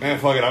 man,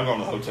 fuck it, I'm going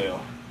to the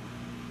hotel.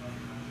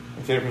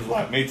 And Tempers was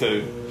like, me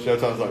too.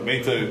 Showtime's like,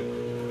 me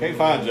too. Can't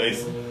find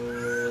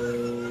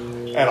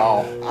Jason at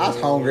all. I was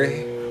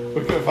hungry.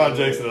 We couldn't find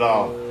Jason at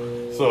all.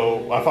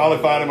 So I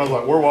finally find him. I was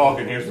like, we're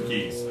walking. Here's the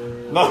keys.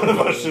 None of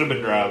us should have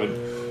been driving.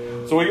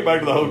 So we get back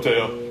to the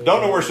hotel.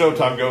 Don't know where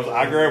Showtime goes.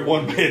 I grab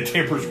one bed.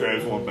 Tempers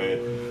grabs one bed.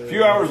 A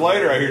few hours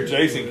later, I hear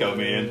Jason come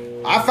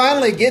in. I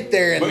finally get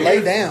there and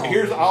lay down.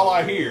 Here's all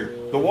I hear.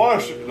 The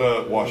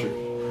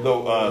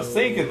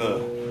sink in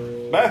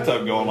the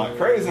bathtub going like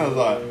crazy. And I was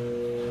like,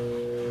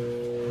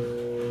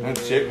 I had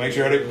to check, make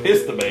sure I didn't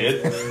piss the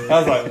bed. I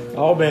was like,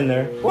 All been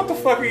there. what the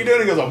fuck are you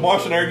doing? He goes, I'm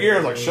washing our gear. I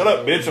was like, shut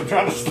up, bitch. I'm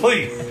trying to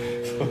sleep.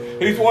 So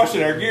he's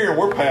washing our gear and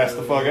we're passed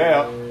the fuck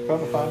out. Trying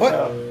to find What?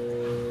 out.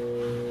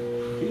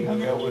 He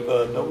hung out with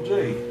Double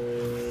J.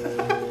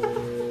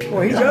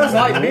 Well, he does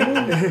like me.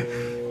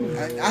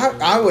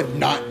 I would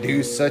not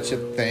do such a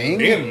thing.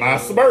 In my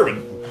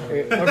Suburban.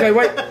 Okay,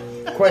 wait.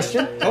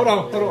 Question. Hold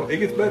on. It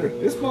gets better.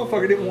 This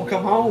motherfucker didn't want to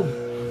come home.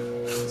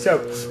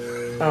 So,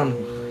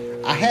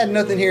 I had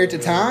nothing here at the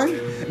time.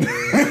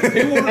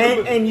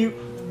 and you,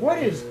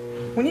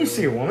 when you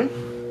see a woman,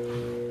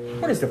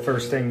 what is the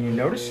first thing you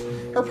notice?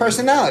 Her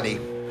personality.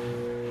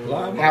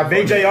 How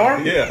big they are?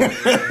 Yeah.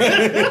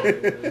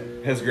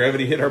 Has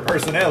gravity hit her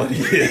personality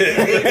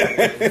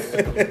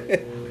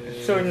yet?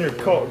 So in your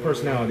cult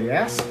personality,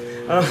 ass.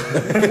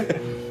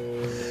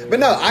 But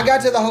no, I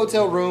got to the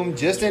hotel room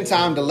just in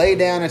time to lay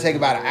down and take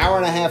about an hour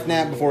and a half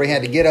nap before we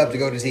had to get up to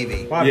go to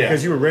TV. Why? Yeah.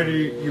 Because you were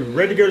ready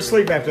to go to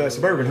sleep after that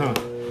Suburban, huh?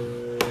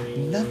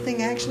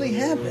 Nothing actually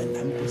happened.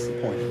 I'm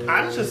disappointed.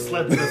 I just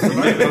slept in the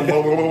Suburban.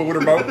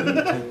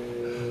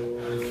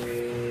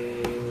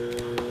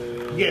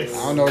 Yes.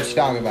 I don't know what you're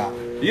talking about.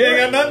 You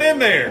ain't got nothing in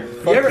there.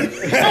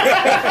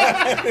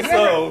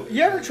 So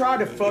You ever tried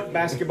to fuck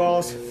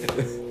basketballs?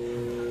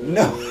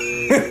 No.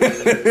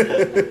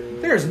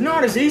 They're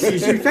not as easy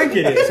as you think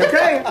it is,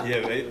 okay?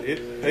 yeah, they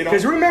don't.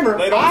 Because remember,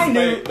 they don't I stay,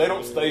 knew. they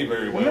don't stay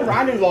very well. Remember,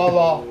 I knew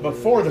Lala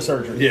before the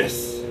surgery.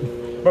 Yes.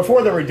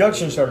 Before the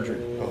reduction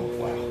surgery. Oh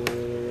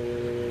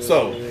wow.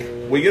 So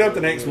we get up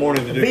the next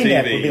morning to do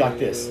V-neck TV. would be like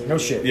this. No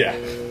shit. Yeah.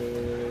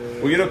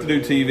 We get up to do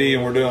TV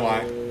and we're doing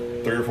like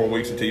 3 or 4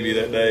 weeks of TV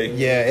that day.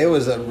 Yeah, it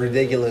was a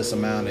ridiculous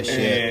amount of shit.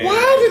 And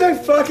Why do they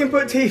fucking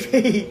put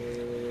TV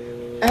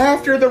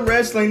after the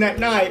wrestling that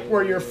night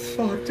where you're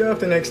fucked up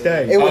the next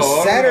day? It was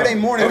Oh, Saturday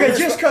no. morning. Okay,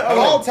 just cut-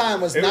 call time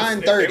was It was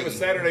 9:30. It was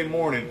Saturday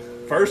morning.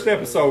 First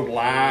episode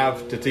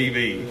live to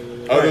TV.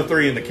 Other Right.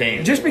 3 in the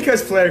can. Just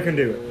because Flair can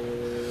do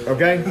it.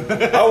 Okay?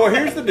 Oh, well,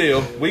 here's the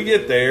deal. We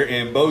get there,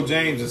 and Bo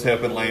James is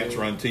helping Lance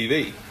run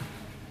TV.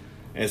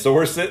 And so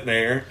we're sitting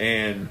there,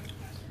 and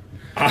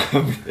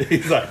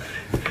he's like,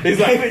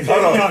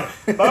 hold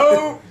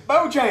on.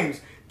 Bo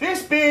James,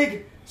 this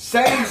big,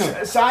 same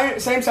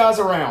size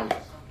around,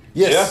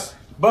 Yes.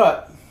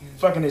 but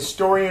fucking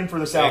historian for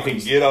the Yeah, he can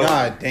Southeast. get over.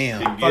 God He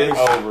damn. can get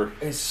over.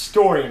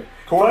 Historian.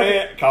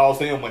 Cornette calls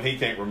him when he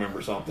can't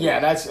remember something. Yeah,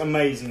 that's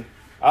amazing.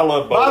 I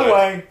love Bo. By the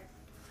way,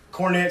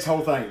 Cornette's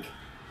whole thing.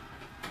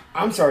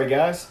 I'm sorry,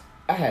 guys.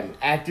 I had an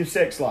active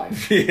sex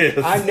life. Yes.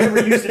 I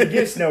never used it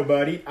against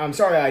nobody. I'm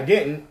sorry I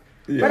didn't.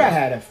 Yeah. But I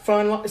had a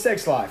fun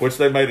sex life. Which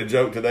they made a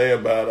joke today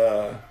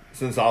about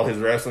since all his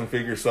wrestling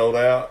figures sold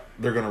out,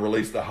 they're going to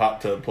release the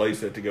hot tub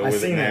playset to go I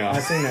with seen it that. now. I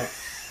seen that.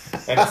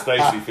 And a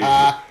Stacy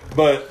figure.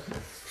 But,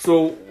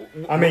 so...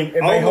 I mean,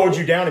 it may hold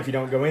you down if you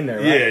don't go in there,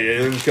 right?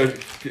 Yeah, because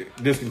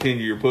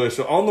discontinue your push.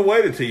 So on the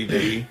way to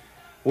TV,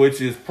 which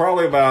is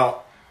probably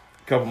about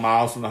a couple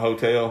miles from the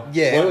hotel.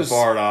 Yeah, it wasn't was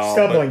far at all.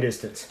 Stumbling but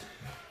distance.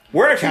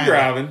 We're actually Kinda.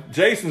 driving.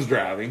 Jason's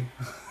driving.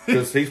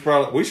 Because he's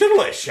probably... We should have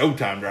let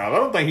Showtime drive. I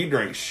don't think he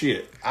drinks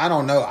shit. I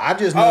don't know. I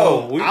just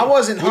know I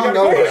wasn't we got-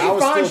 hungover. where did you I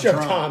was find still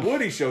Showtime? drunk.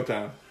 Woody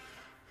Showtime.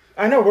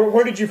 I know.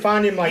 Where did you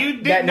find him like You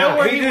didn't that know night?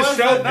 where He He just was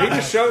showed. that He night.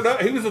 just showed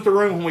up. He was at the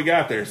room when we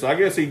got there, so I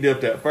guess he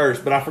dipped at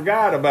first. But I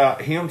forgot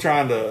about him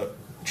trying to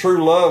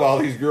true love all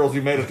these girls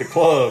he met at the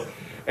club,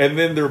 and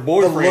then their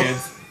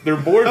boyfriends. Their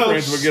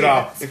boyfriends would get shit.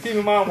 off. And keep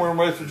in mind, we're in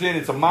West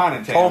Virginia. It's a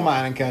mining town. Coal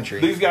mining country.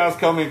 These guys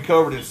come in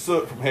covered in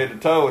soot from head to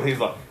toe, and he's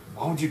like,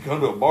 "Why would you come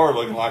to a bar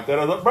looking like that?"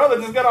 I was like,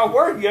 "Brother, just got off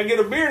work. You gotta get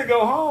a beer to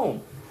go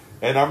home."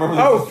 And I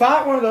remember. Oh,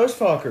 fight one of those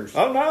fuckers.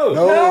 Oh no!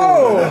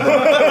 No.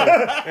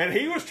 And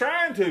he was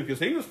trying to because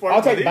he was flirting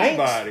I'll take with Banks.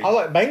 anybody. I'll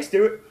let Banks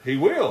do it. He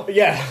will.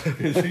 Yeah. You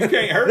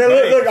can't hurt.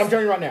 Look, Banks. I'm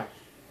telling you right now.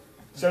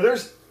 So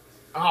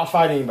I'll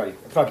fight anybody.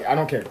 Fuck it. I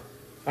don't care.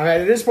 I mean,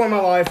 at this point in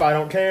my life, I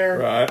don't care.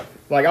 Right.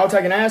 Like, I'll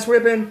take an ass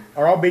whipping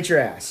or I'll beat your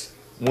ass.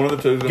 One of the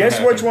two. Guess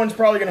which one's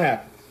probably going to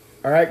happen.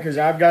 All right? Because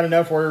I've got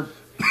enough where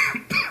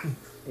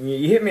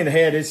you hit me in the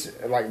head, it's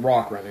like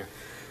rock right now.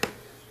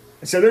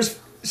 So there's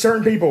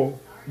certain people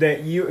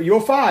that you'll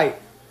fight,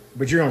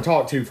 but you're going to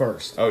talk to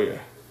first. Oh yeah.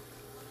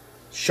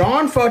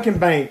 Sean fucking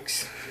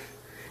Banks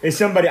is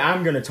somebody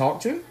I'm going to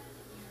talk to,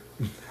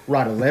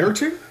 write a letter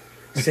to,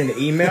 send an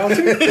email to.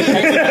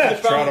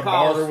 Try to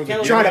barter with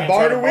Try to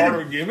barter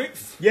with him.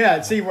 gimmicks.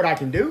 Yeah, see what I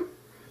can do.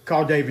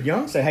 Call David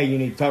Young. Say, hey, you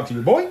need to talk to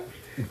your boy.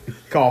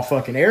 Call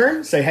fucking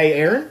Aaron. Say, hey,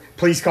 Aaron,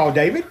 please call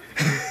David.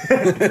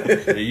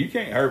 Yeah, you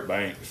can't hurt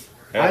Banks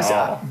at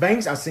all.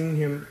 Banks, I seen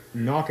him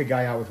knock a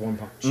guy out with one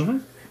punch. Mm-hmm.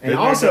 And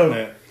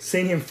also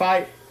seen him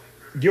fight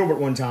Gilbert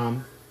one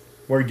time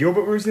where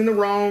Gilbert was in the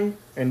wrong,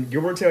 and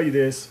Gilbert will tell you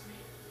this,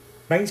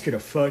 Banks could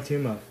have fucked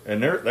him up.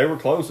 And they were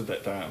close at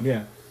that time.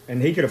 Yeah.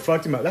 And he could have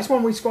fucked him up. That's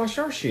when we squashed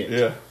our shit.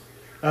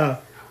 Yeah.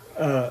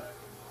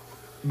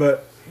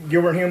 But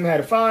Gilbert and him had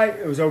a fight.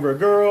 It was over a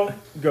girl.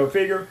 Go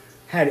figure.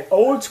 Had it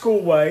old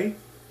school way.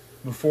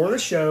 Before the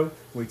show,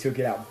 we took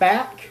it out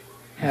back.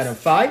 Had a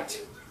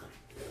fight.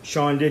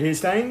 Sean did his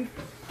thing.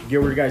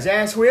 Gilbert got his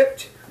ass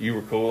whipped. You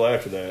were cool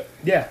after that.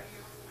 Yeah.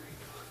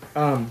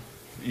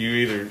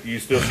 You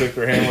still shook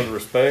their hand with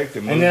respect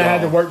and moved And then I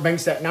had to on. work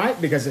Banks that night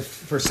because if,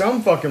 for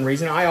some fucking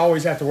reason, I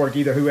always have to work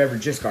either whoever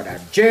just got out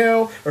of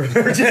jail or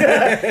whoever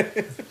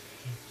just...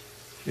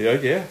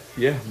 Yeah.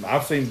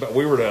 I've seen.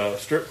 We were at a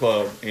strip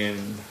club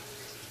in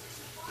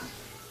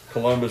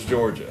Columbus,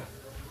 Georgia,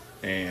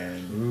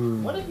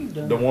 and What have you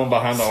done? the one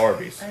behind the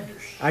Arby's.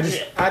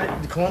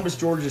 the Columbus,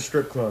 Georgia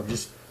strip club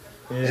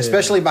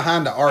Especially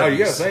behind the Oh, Arby's.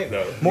 you gotta think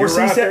though. More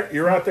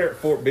You're right there at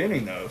Fort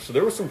Benning though, so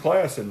there was some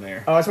class in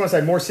there. I just want to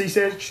say more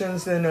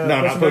C-sections than No,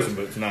 not Puss in Puss in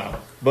Boots. Boots, no.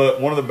 But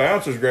one of the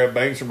bouncers grabbed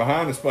Banks from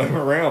behind and spun him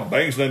around.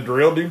 Banks then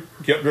drilled him,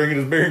 kept drinking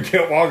his beer, and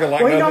kept walking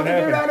like Well, he nothing knocked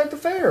the dude out happened. at the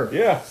fair.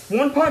 Yeah,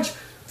 One punch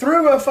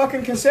through a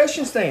fucking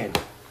concession stand.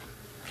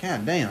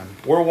 God damn.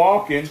 we're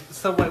walking.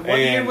 So wait, what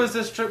year And- was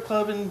this strip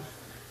club in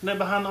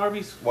behind the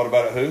Arby's? What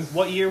about it? Who?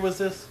 What year was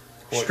this?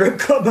 Strip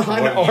club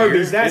behind the What year?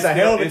 Arby's. That's It's a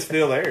hell of It's a...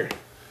 still there.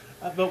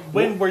 But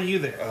when were you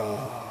there?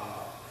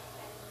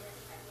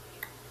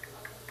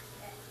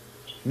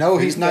 No,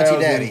 he's not your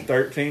daddy.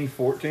 13,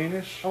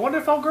 14-ish. I wonder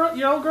if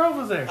your old girl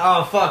was there.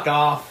 Oh, fuck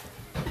off.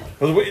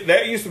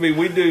 That used to be,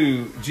 we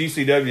do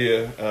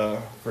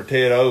GCW for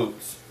Ted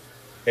Oates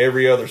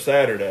every other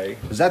Saturday.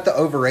 Is that the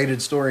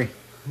overrated story?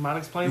 Might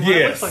explain why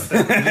Yes. it looks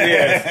like that.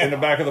 Yes, in the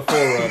back of the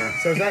Forerunner.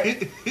 So is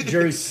that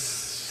Jerry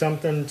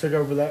something took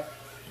over that?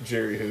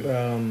 Jerry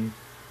who?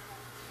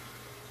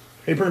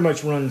 He pretty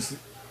much runs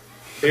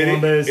It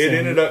Columbus.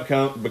 ended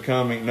up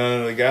becoming,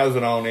 none of the guys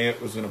that owned it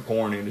was in the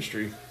porn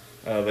industry.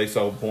 They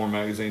sold porn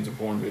magazines and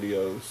porn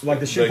videos. Like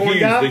the shit porn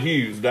guy? The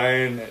Hughes,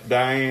 Diane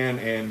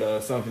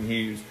and something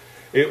Hughes.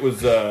 It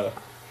was the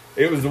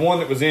one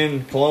that was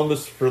in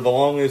Columbus for the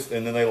longest,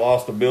 and then they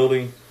lost the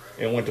building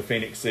and went to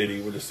Phoenix City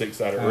with a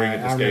 6-sided ring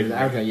at the I skate remember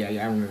that. rink. Okay,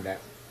 yeah, I remember that.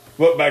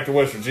 But back to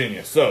West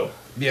Virginia. So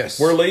Yes.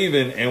 we're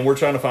leaving, and we're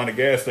trying to find a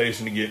gas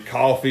station to get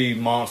coffee,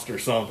 Monster,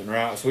 something,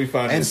 right? So we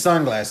find And this-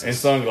 sunglasses. and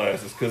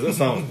sunglasses because the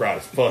sun was bright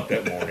as fuck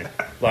that morning,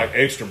 like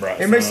extra bright.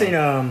 Anybody sun.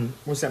 seen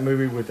what's that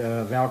movie with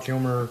Val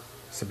Kilmer?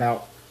 It's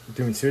about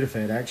doing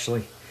Sudafed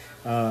actually.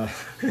 And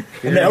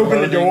they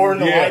open the door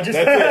and the light just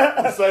that's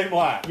it. The same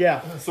light.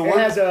 yeah. So it we're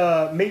has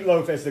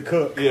Meatloaf as the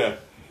cook. yeah.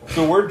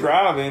 So we're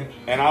driving,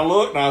 and I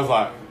looked, and I was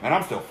like, "Man,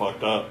 I'm still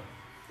fucked up."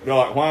 They're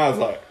like, "Why?" I was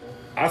like,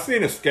 "I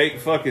seen a skate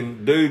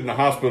fucking dude in a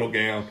hospital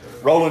gown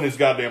rolling his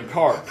goddamn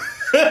cart,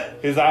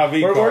 his IV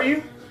Where cart." were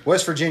you?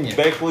 West Virginia.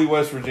 Beckley,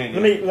 West Virginia.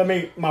 Let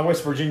me my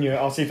West Virginia.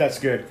 I'll see if that's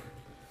good.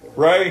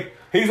 Ray,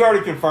 he's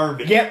already confirmed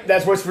it. Yep,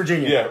 that's West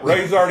Virginia. Yeah,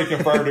 Ray's already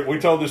confirmed it. We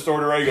told this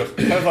story to Ray. He goes,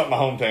 "Sounds like my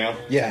hometown."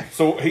 Yeah.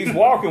 So he's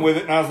walking with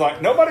it, and I was like,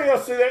 "Nobody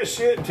else see that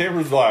shit?" And Tim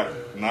was like,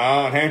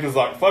 "Nah." And Hampton's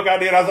like, "Fuck, I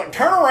did." I was like,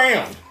 "Turn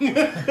around."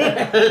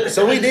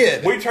 So we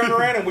did. We turn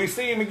around and we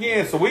see him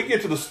again. So we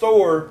get to the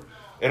store,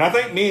 and I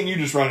think me and you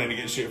just run in to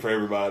get shit for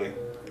everybody.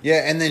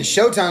 Yeah, and then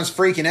Showtime's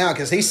freaking out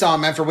because he saw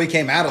him after we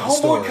came out of the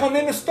store. Homeboy come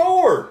in the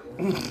store.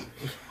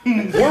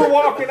 We're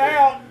walking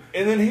out,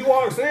 and then he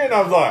walks in.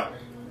 I was like,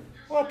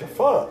 "What the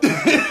fuck?"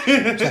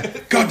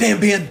 Goddamn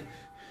Ben.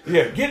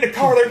 Yeah, get in the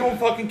car. They're gonna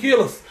fucking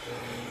kill us.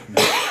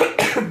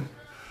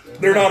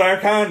 They're not our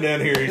kind down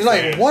here. He's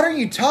like, "What are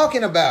you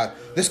talking about?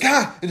 This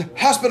guy in a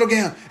hospital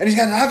gown, and he's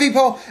got an IV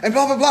pole, and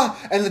blah, blah, blah."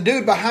 And the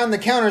dude behind the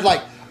counter is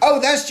like, "Oh,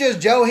 that's just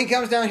Joe. He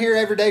comes down here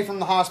every day from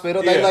the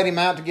hospital. They Yeah. let him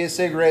out to get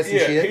cigarettes and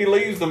Yeah, shit." he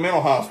leaves the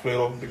mental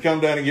hospital to come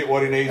down and get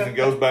what he needs and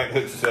goes back and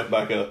hooks himself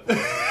back up.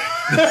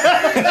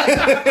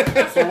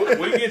 So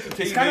we get the TV.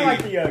 It's kind of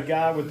like the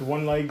guy with the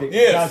one leg that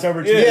Yes, drives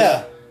over to yes.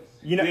 Yeah.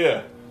 you know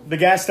Yeah. the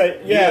gas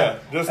station. Yeah,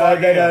 just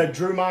like that him.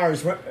 Drew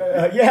Myers.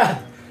 Yeah.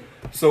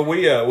 So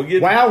we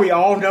get Wow, we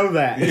all know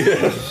that.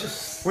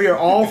 We are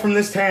all from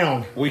this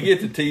town. we get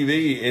the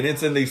TV and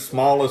it's in the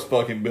smallest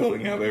fucking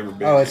building I've ever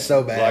been. Oh, it's in.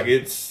 so bad. Like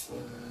it's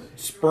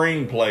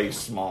Spring Place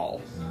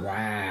small.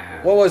 Wow.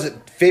 What was it?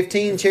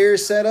 15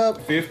 chairs set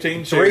up?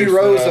 15 Three chairs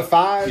rows set up. of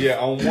 5? Yeah,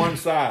 on one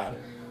side.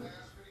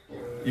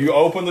 You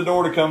open the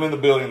door to come in the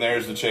building,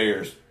 there's the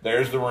chairs.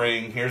 There's the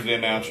ring. Here's the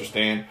announcer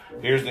stand.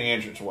 Here's the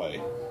entranceway.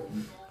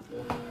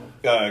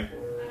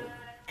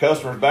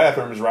 Customer's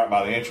bathroom is right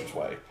by the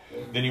entranceway.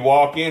 Then you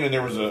walk in, and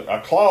there was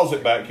a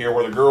closet back here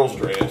where the girls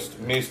dressed.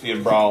 Misty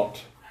had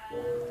brought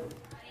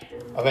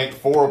I think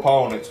 4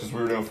 opponents because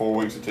we were doing 4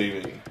 weeks of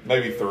TV.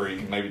 Maybe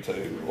 3, maybe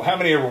 2. How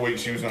many every week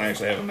she was going to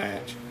actually have a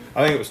match?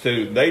 I think it was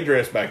 2. They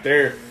dressed back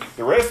there.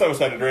 The rest of us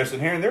had to dress in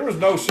here, and there was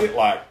no shit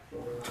like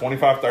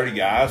 25, 30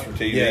 guys for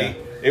TV. Yeah.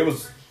 It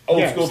was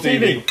old school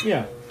TV.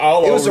 Yeah.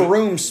 All It was over a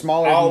room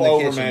smaller all than the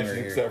over kitchen matches right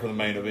here. except for the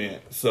main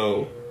event.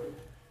 So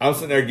I'm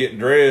sitting there getting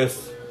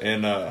dressed,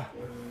 and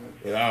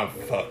I'm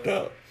fucked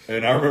up.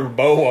 And I remember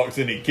Bo walks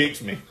in, he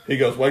kicks me. He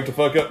goes, "Wake the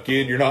fuck up,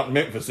 kid. You're not in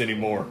Memphis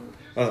anymore."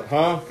 I was like,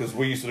 "Huh?" Because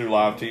we used to do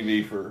live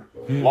TV for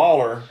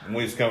Lawler, and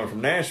we was coming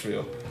from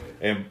Nashville.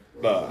 And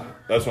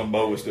that's when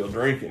Bo was still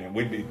drinking, and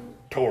we'd be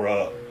tore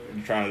up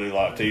and trying to do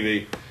live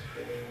TV.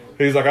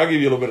 He's like, "I'll give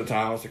you a little bit of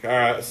time." I was like, "All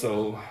right,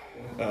 so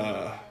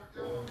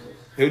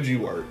who'd you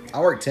work?"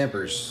 I worked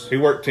Tempers. He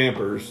worked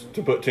Tempers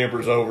to put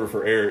Tempers over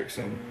for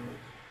Erickson.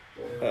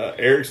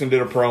 Erickson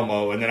did a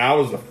promo, and then I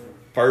was the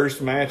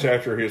first match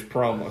after his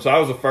promo. So I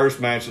was the first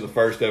match of the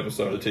first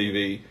episode of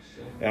TV,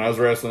 and I was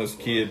wrestling this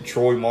kid,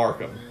 Troy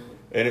Markham.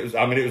 And it was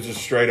just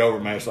a straight over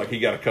match. Like, he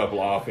got a couple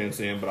of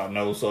offense in, but I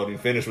know so. The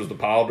finish was the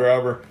pile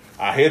driver.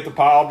 I hit the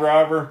pile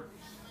driver,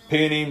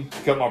 pin him,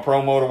 cut my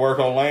promo to work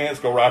on Lance,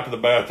 go right to the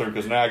bathroom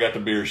because now I got the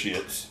beer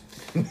shits.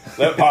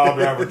 That pile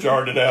driver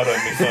charged it out of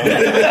me,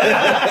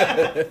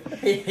 son.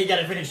 He got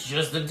to finish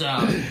just in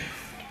time.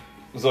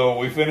 So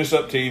we finish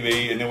up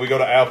TV, and then we go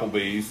to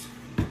Applebee's.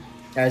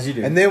 As you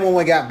do. And then when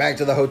we got back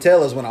to the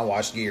hotel is when I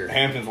washed gear.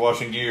 Hampton's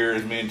washing gear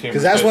as me and Tim.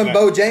 Because that's when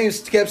Bo James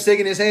kept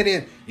sticking his head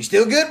in. "You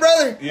still good,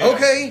 brother?" Yeah.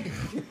 "Okay."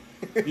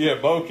 Yeah,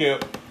 Bo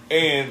kept.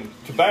 And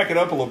to back it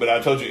up a little bit,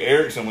 I told you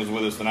Erickson was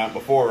with us the night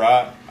before,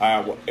 right?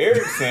 Well,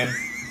 Erickson,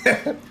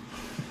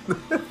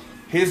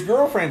 his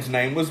girlfriend's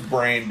name was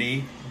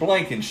Brandy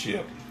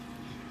Blankenship.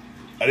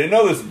 I didn't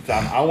know this at the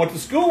time. I went to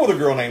school with a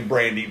girl named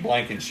Brandy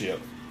Blankenship.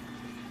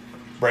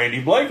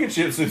 Brandy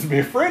Blankenship sends me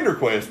a friend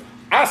request.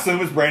 I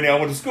assume it's Brandy I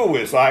went to school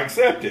with, so I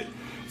accept it.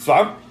 So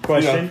I'm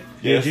Question.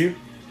 yes. Did you?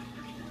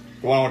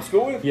 The one I went to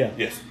school with? Yeah.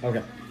 Yes.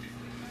 Okay.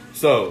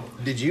 So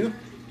Did you?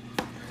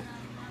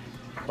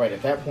 Wait,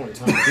 at that point in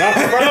time. not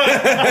the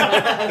first.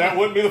 That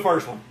wouldn't be the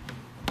first one.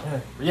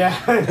 Yeah.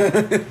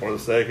 Or the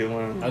second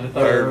one. Or the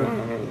third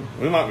one.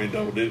 We might be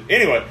double digit.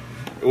 Anyway,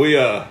 we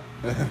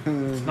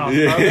It's not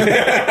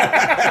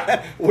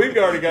we've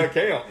already got a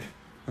count.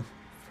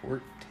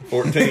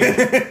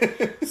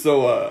 14.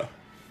 So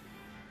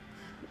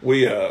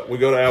we go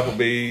to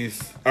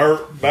Applebee's.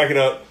 Or back it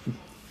up.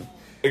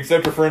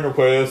 Accept a friend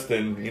request,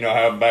 and you know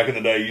how back in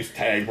the day you used to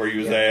tag where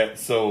you was at.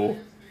 So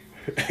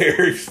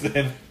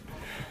Erickson.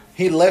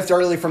 He left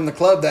early from the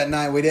club that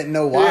night. We didn't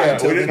know why Yeah,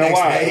 until we the didn't know next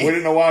why. day. We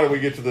didn't know why did we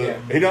get to the. Yeah.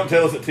 He don't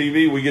tell us at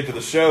TV. We get to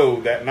the show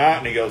that night,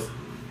 and he goes,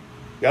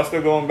 "Y'all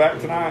still going back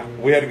tonight?"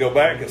 We had to go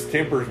back because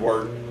Tempers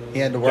worked. He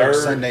had to work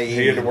third. Sunday evening.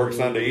 He had to work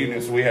Sunday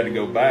evening, so we had to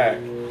go back.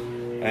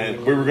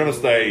 And we were going to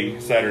stay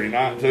Saturday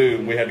night too,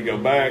 and we had to go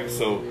back.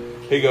 So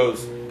he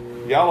goes,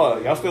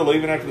 "Y'all still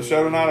leaving after the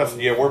show tonight?" I said,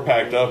 "Yeah, we're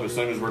packed up. As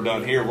soon as we're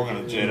done here, we're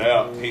going to jet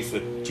out." He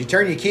said, Did you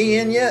turn your key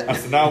in yet? "I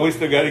said, no, we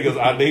still got it." He goes,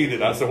 "I need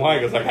it." I said, "Why?"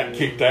 He goes, "I got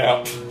kicked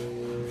out."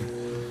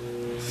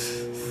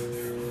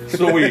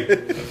 So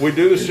we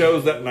do the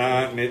shows that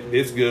night, and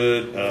it's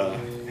good.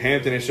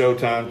 Hampton and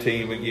Showtime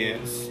team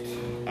against,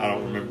 I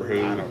don't remember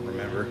who. I don't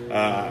remember.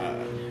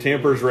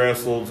 Tempers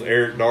wrestles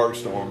Eric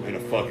Darkstorm in a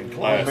fucking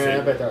classic. Oh, man,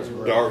 I bet that was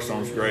great.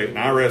 Darkstorm's great. And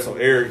I wrestled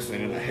Erickson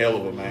in a hell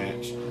of a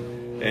match.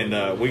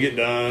 And we get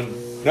done.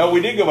 No, we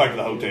did go back to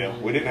the hotel.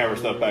 We didn't have our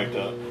stuff packed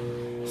up.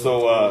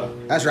 So,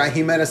 That's right.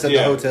 He met us at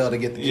the hotel to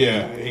get the key.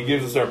 yeah, he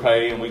gives us our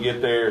pay, and we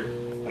get there.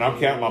 And I'm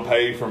counting my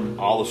pay from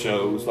all the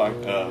shows. Like,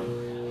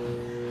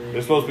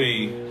 it's supposed to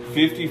be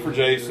 50 for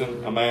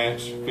Jason, a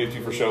match,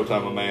 50 for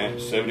Showtime, a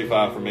match,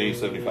 75 for me,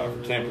 75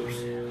 for Tempers.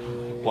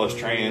 Plus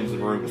trans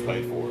and room was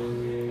paid for.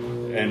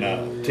 And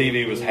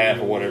TV was half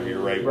of whatever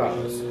your rate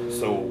was.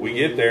 So we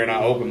get there, and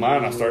I open mine,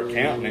 and I start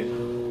counting it.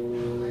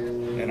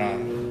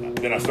 And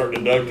then I start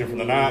deducting from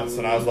the nights,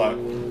 and I was like,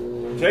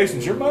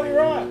 "Jason's your money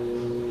right?"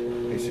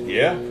 He said,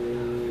 "Yeah."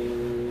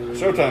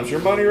 "Showtime's your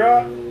money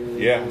right?"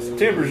 "Yeah." I said,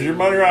 "Tempers, your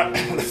money right?"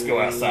 "Let's go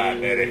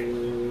outside, Daddy."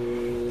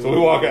 So we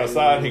walk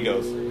outside, and he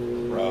goes,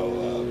 "Bro,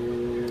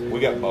 we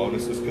got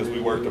bonuses because we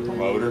worked a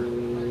promoter.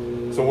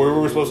 So we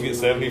were supposed to get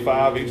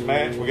 75 each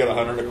match. We got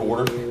 100 and a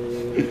quarter,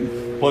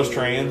 plus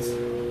trans.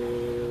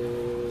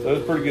 So it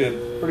was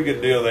pretty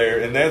good deal there."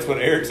 And that's when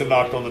Erickson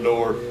knocked on the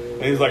door,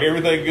 and he was like,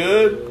 "Everything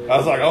good?" I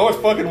was like, "Oh, it's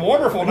fucking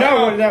wonderful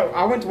now." No,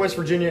 I went to West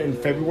Virginia in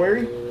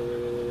February,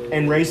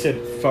 and Ray said,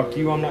 "Fuck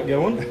you, I'm not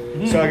going."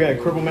 So I got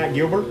Cripple Matt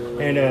Gilbert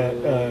and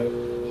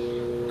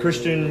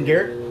Christian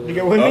Garrett to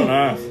go with Oh, me,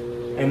 nice.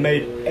 and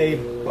made a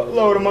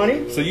load of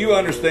money. So you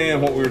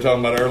understand what we were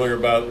talking about earlier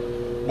about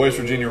West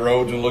Virginia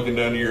roads and looking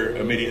down to your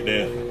immediate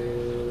death.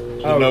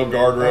 There's no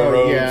guardrail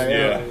roads.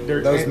 Yeah.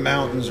 Those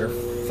mountains are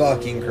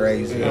fucking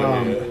crazy.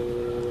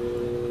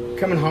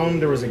 Coming home,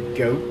 there was a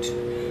goat.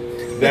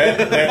 That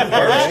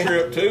first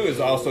trip too is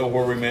also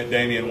where we met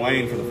Damian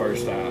Wayne for the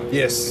first time.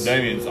 Yes. And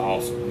Damian's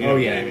awesome. You know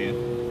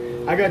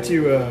Damian. I got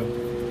to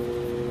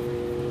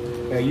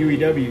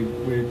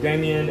UEW with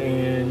Damien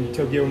and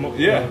Tokyo.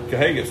 Yeah,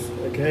 Cahagas.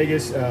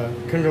 Cahagas,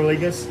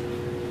 Kungalingas.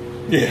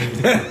 Yeah.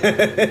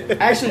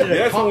 Actually, did a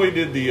That's com- when we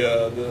did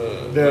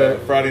the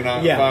Friday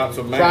night fights.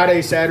 Of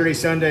Friday, Saturday,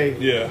 Sunday.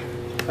 Yeah.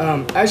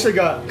 Actually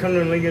got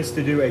Kungalingas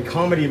to do a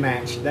comedy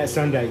match that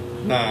Sunday.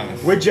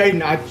 Nice. With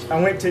Jaden.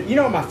 I went to,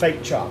 my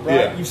fake chop, right?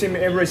 Yeah. You've seen me,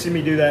 everybody seen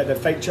me do that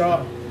fake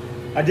chop.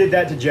 I did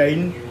that to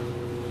Jaden.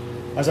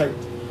 I was like,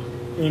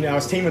 I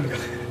was teaming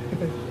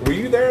with Were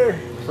you there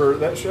for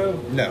that show?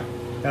 No.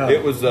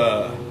 It was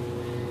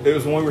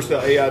when we were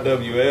still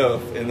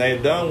AIWF, and they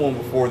had done one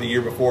before the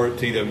year before at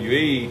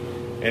TWE,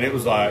 and it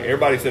was like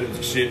everybody said it was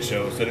a shit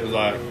show. Said it was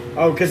like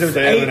because it was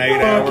 7,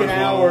 8 fucking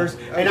hours hours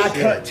and I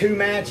cut 2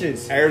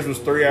 matches. Ours was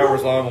 3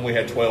 hours long, and we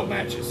had 12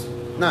 matches.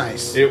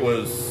 Nice. It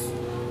was.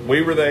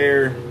 We were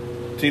there.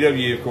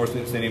 TWE, of course,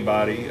 didn't send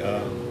anybody.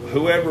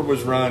 Whoever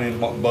was running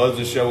what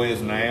Buzz's show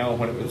is now,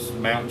 when it was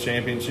Mountain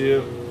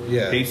Championship,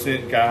 he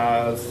sent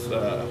guys.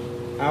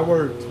 I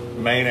worked.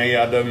 Main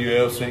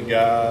AIWF sent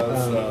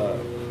guys.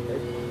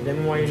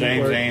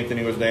 James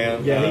Anthony was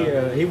down.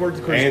 Yeah, he worked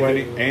the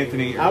cruiserweight.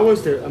 Anthony. I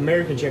was the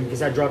American champion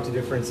because I dropped it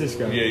to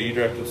Francisco. Yeah, you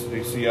drafted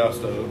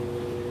Siasto.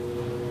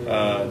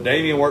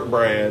 Damian worked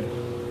Brad.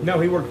 No,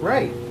 he worked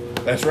Ray.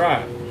 That's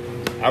right.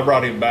 I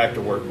brought him back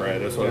to work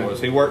Brad. That's what it was.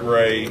 He worked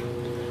Ray.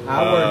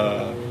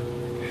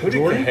 Who did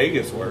Jordan?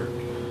 Cahagas work?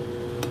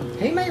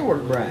 He may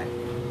work Brad.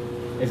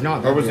 If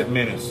not, Or was it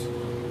Menace?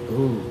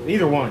 Ooh,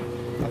 either one.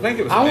 I think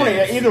it was I want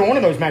Menace. either one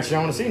of those matches. I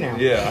want to see now.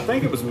 Yeah, I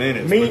think it was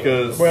Menace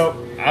because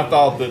I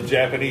thought the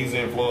Japanese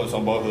influence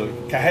on both of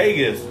them.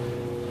 Cahagas,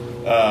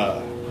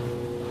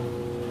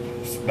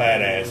 is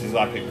badass. He's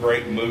like a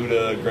great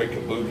Muda, great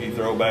Kabuki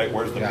throwback.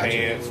 Wears the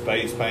pants,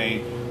 face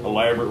paint,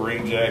 elaborate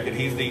ring jacket.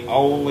 He's the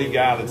only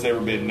guy that's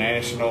ever been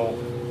national,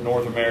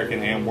 North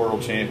American, and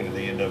world champion of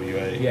the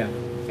NWA. Yeah,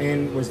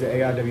 and was the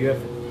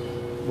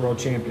AIWF world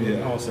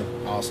champion also.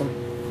 Awesome.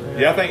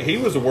 Yeah, I think he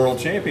was a world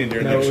champion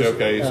during that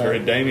showcase. Or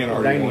had Damien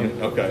already won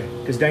it? Okay.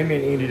 Because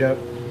Damien ended up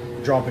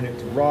dropping it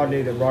to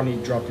Rodney, that Rodney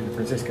dropped it to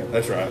Francisco.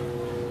 That's right.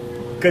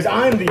 Because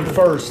I'm the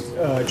first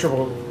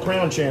Triple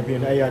Crown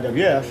champion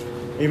AIWF,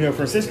 even though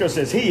Francisco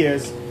says he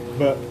is,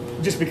 but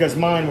just because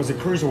mine was a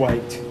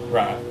cruiserweight.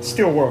 Right.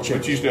 Still world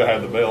champion. But you still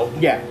have the belt.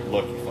 Yeah.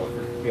 Lucky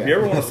fucker. Yeah. If you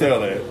ever want to sell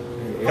that,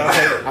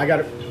 I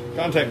got it.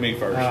 Contact me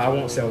first. I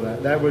won't sell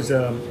that. That was,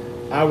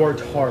 I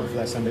worked hard for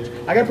that Sunday.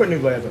 I got to put new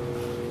leather.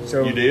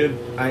 So you did?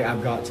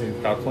 I've got to.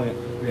 Kyle Clint.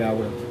 Yeah, I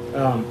will.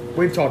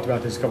 We've talked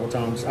about this a couple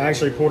times. I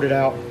actually pulled it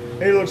out.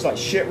 It looks like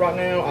shit right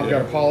now. I've got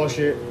to polish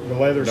it. The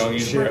leather's Don't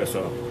use shit.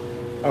 Bresso.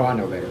 Oh, I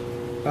know better.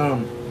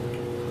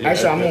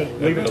 Actually, I'm going to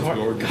leave it to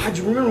God,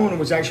 you remember when it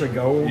was actually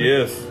gold?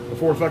 Yes.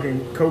 Before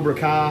fucking Cobra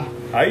Kai?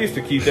 I used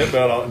to keep that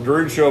belt on.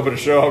 Drew would show up at a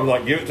show. I was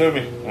like, give it to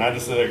me. And I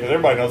just sit there because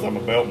everybody knows I'm a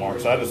belt mark.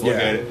 So I just look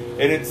at it.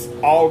 And it's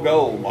all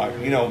gold. Like,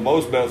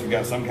 most belts have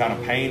got some kind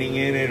of painting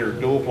in it or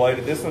dual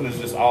plated. This one is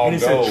just all and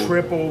it's gold. a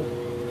triple.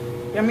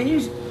 I mean,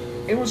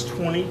 it was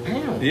 20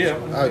 pounds. Yeah.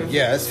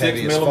 It's 6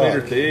 heavy as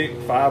millimeter fuck.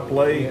 thick, 5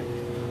 plate.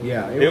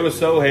 Yeah. It was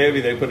so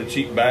heavy they put a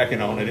cheap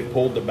backing on it. It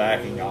pulled the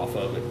backing off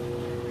of it.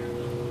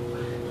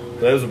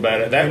 That was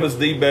that was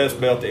the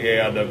best belt the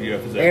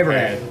AIWF has ever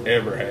had.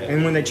 Ever had.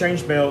 And when they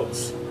changed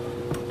belts,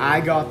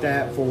 I got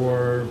that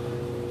for.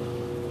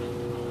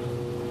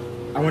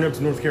 I went up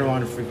to North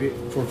Carolina for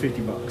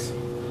 $50.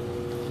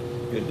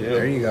 Good deal.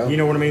 There you go. You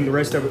know what I mean? The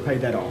rest of it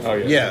paid that off. Oh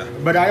yeah. Yeah.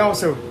 But I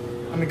also,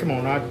 come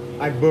on,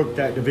 I booked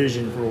that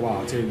division for a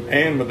while too.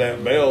 And with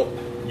that belt,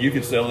 you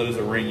could sell it as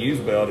a ring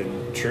used belt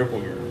and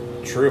triple.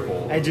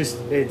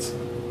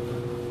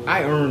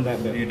 I earned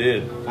that belt. You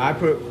did. I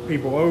put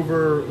people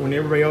over when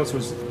everybody else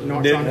was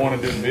not Didn't trying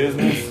want to do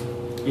business.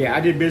 Yeah, I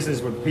did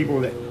business with people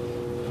that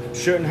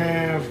shouldn't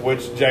have.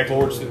 Which Jack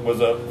Lord was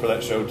up for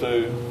that show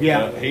too.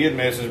 Yeah. He had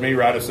messaged me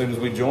right as soon as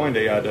we joined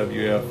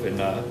AIWF,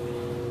 and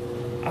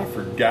I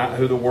forgot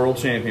who the world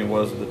champion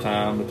was at the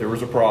time, but there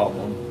was a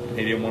problem.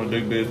 He didn't want to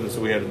do business,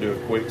 so we had to do a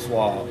quick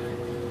swap.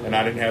 And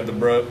I didn't have the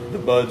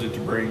budget to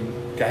bring.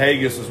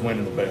 Cahagas was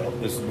winning the belt.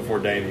 This is before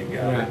Damien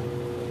got it.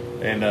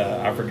 And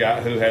I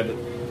forgot who had it.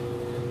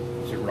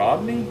 Was it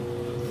Rodney?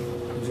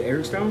 Was it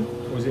Eric Stone?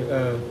 Was it?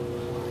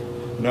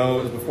 No,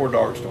 it was before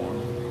Darkstorm.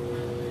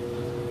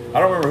 I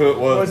don't remember who it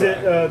was. Was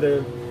it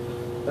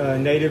the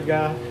native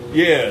guy?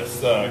 Yes.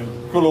 Yeah.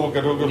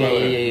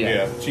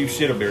 Chief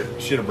Shitterbrick.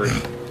 Chief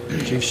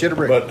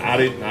Shitterbrick. But I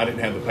didn't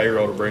have the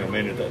payroll to bring them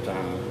in at that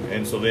time.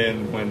 And so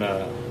then when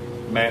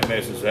Matt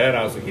messaged that,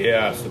 I was like,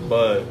 I said,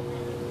 but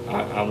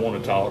I want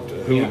to talk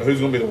to who's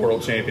going to be the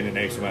world champion in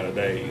X amount of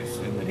days.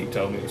 And then he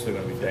told me it was still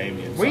going to be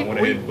Damien. So I went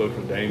ahead and booked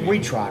with Damien. We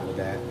tried with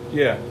that.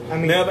 Yeah. I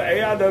mean, now the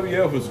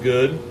AIWF was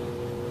good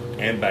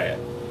and bad.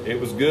 It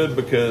was good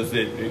because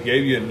it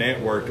gave you a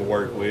network to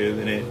work with,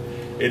 and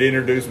it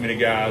introduced me to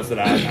guys that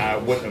I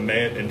wouldn't have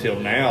met until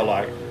now.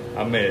 Like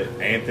I met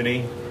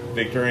Anthony,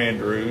 Victor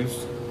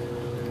Andrews,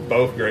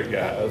 both great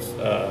guys.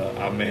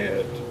 I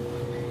met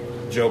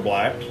Joe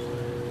Black,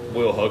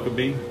 Will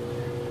Huckabee,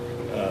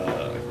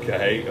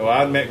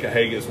 I'd met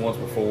Cahagas once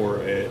before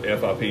at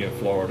FIP in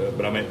Florida,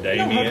 but I met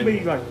Damien.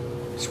 Huckabee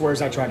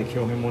swears I tried to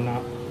kill him one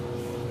night.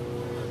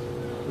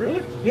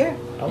 Really? Yeah.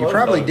 You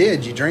probably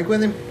did. You drink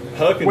with him?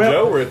 Huck and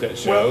Joe were at that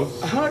show.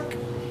 Well, Huck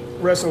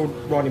wrestled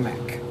Rodney Mack.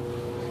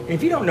 And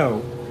if you don't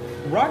know,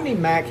 Rodney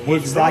Mack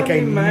hits like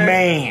a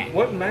man.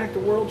 Wasn't Mack the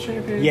world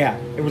champion? Yeah,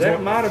 it was.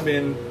 That might have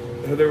been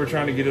who they were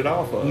trying to get it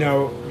off of.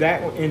 No,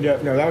 that ended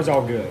up. No, that was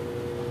all good.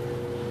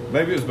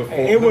 Maybe it was before.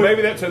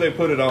 Maybe that's who they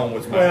put it on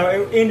was Mack.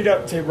 Well, it ended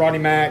up to Rodney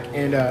Mack,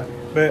 and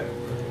but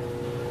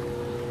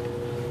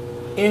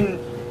in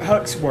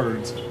Huck's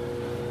words,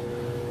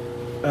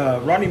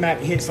 Rodney Mack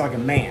hits like a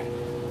man,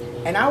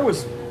 and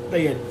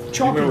they had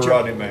chopped you remember each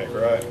Rodney other. Mack,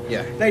 right?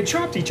 Yeah. They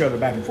chopped each other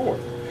back and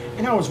forth,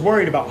 and I was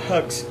worried about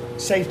Huck's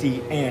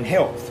safety and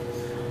health,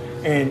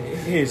 and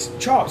his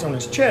chops on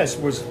his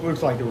chest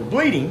looked like they were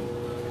bleeding.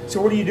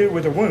 So what do you do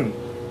with a wound?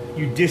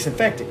 You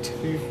disinfect it.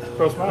 You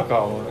throw some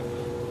alcohol on it.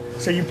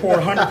 So you pour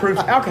 100 proof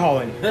alcohol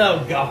in it.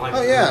 Oh God.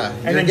 Oh yeah.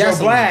 And then Joe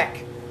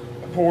Black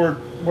poured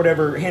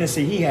whatever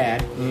Hennessy he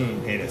had.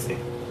 Hennessy.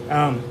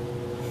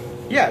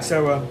 Yeah,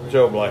 so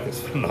Joe Black is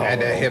phenomenal.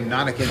 Had that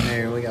hypnotic in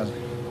there. We got.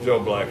 Joe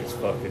Black is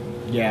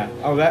fucking. yeah.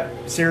 Oh,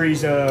 that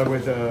series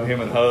with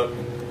Him and Huck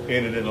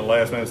ended in the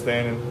last man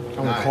standing.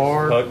 on Nice. the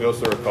car. Huck goes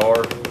through a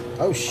car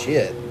Oh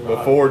shit.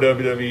 before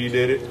WWE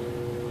did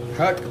it.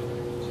 Huck.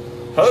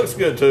 Huck's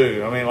good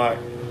too. I mean, like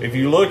if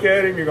you look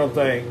at him, you're gonna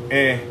think,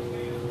 eh.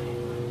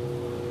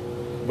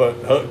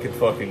 But Huck can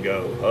fucking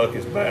go. Huck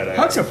is badass.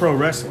 Huck's a pro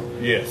wrestler.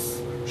 Yes.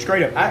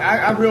 Straight up.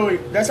 I really.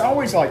 That's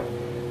always like.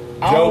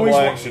 Joe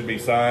Black should be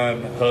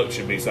signed. Huck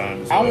should be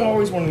signed as well. I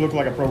always want to look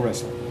like a pro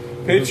wrestler.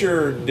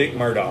 Picture Dick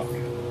Murdoch,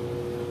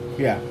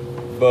 Yeah.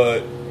 but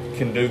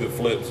can do the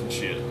flips and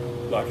shit.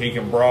 Like he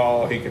can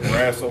brawl, he can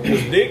wrestle.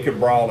 Because Dick can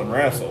brawl and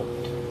wrestle.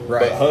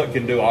 Right. But Huck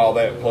can do all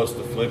that plus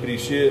the flippity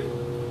shit.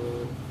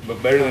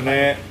 But better than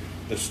that,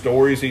 the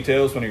stories he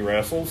tells when he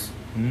wrestles.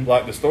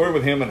 Like the story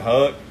with him and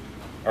Huck,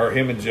 or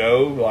him and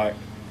Joe, like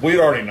we'd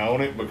already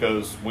known it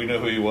because we knew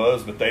who he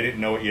was, but they didn't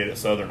know it yet at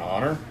Southern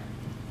Honor.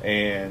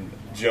 And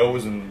Joe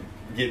was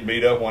getting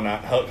beat up one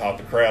night. Huck caught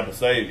the crowd to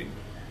save him.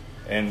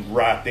 And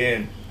right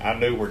then, I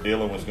knew where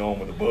Dylan was going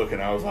with the book,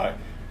 and I was like,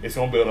 it's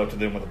going to build up to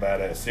them with a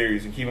badass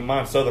series. And keep in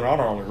mind, Southern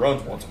Honor only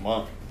runs once a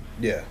month.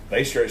 Yeah.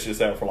 They stretched this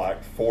out for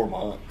like 4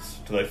 months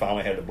till they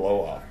finally had the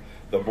blow off.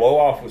 The blow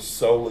off was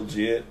so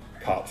legit,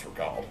 cops were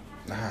called.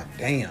 Ah,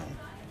 damn.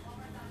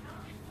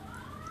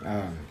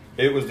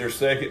 It was their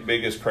second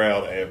biggest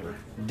crowd ever.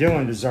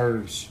 Dylan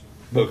deserves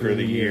Booker of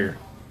the Year.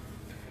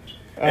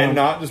 And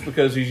not just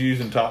because he's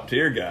using top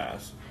tier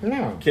guys.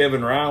 No.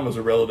 Kevin Ryan was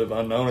a relative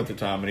unknown at the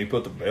time, and he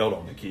put the belt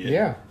on the kid.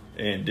 Yeah.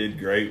 And did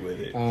great with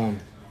it.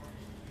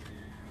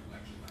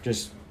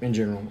 Just in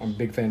general, I'm a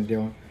big fan of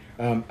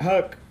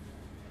Dylan.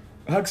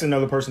 Huck's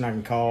another person I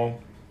can call.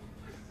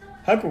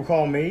 Huck will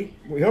call me.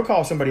 He'll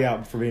call somebody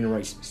out for being a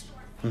racist.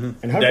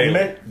 And Huck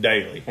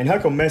Daily. And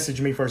Huck will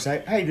message me first.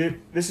 Say, "Hey, dude,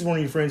 this is one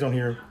of your friends on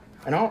here,"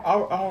 and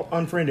I'll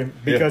unfriend him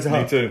because of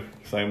Huck. Me too.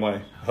 Same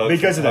way.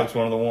 Because of that. Huck's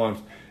one of the ones,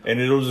 and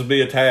it'll just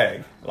be a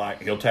tag.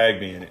 Like he'll tag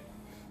me in it,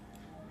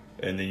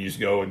 and then you just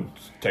go and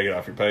take it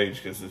off your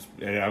page because it's.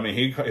 And I mean,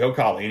 he'll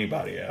call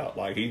anybody out.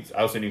 Like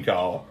I've seen him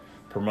call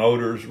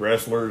promoters,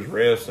 wrestlers,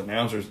 refs,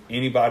 announcers,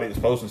 anybody that's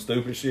posting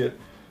stupid shit.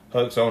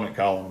 Huck's on it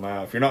calling them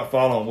out. If you're not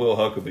following Will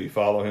Huckabee,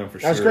 follow him for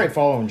sure. That's a great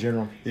follow in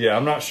general. Yeah,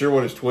 I'm not sure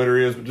what his Twitter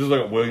is, but just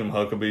look at William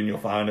Huckabee and you'll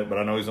find it. But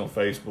I know he's on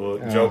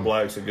Facebook. Joe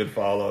Black's a good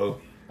follow.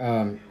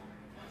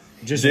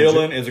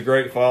 Dylan is a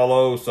great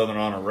follow. Southern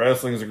Honor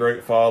Wrestling is a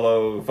great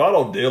follow.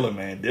 Follow Dylan,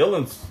 man.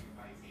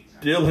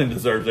 Dylan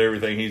deserves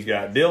everything he's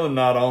got. Dylan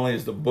not only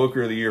is the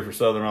Booker of the Year for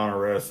Southern Honor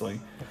Wrestling,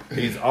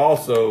 he's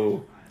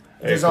also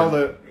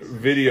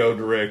video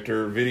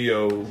director,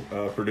 video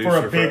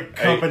producer for a big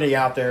company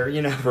out there, you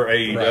know, for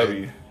AEW.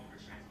 Right.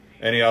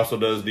 And he also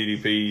does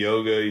DDP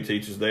yoga. He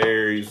teaches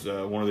there. He's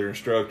one of their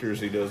instructors.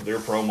 He does their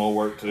promo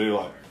work too.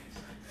 Like,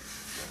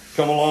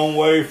 come a long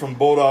way from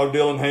Bulldog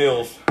Dylan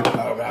Hales.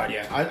 Oh God,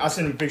 yeah. I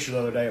sent him a picture the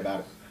other day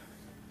about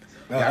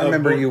it. I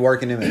remember you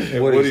working him at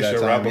Woody's that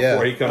show time. right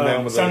before he come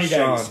down with Sunny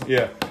Sean. Days.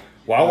 Yeah.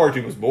 Well, I worked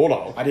him with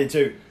Bulldog. I did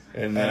too.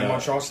 And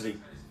Monstrosity.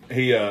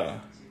 He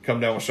come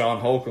down with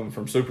Sean Holcomb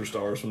from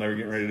Superstars when they were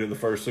getting ready to do the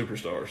first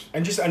Superstars.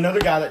 And just another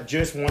guy that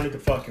just wanted to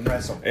fucking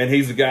wrestle. And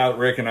he's the guy that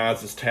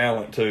recognizes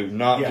talent too,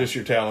 not just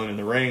your talent in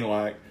the ring.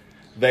 Like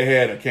they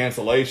had a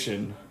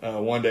cancellation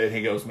one day, and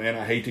he goes, "Man,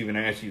 I hate to even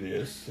ask you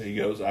this." He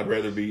goes, "I'd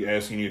rather be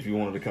asking you if you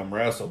wanted to come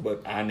wrestle,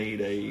 but I need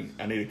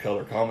a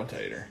color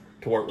commentator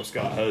to work with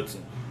Scott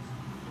Hudson."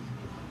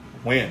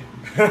 When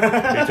he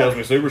tells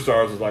me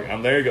Superstars is like,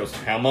 "I'm there," he goes,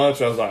 "How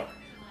much?" I was like,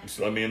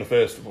 "Just let me in the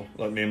festival.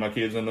 Let me and my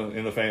kids in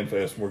the fan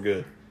fest. And we're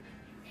good."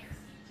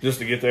 Just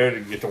to get there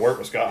to get to work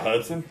with Scott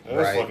Hudson,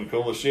 that's fucking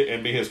cool as shit,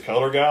 and be his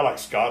color guy. Like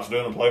Scott's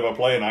doing the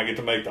play-by-play, and I get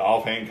to make the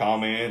offhand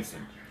comments.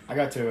 And I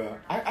got to.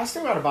 I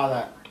still got to buy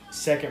that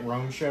second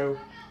Rome show.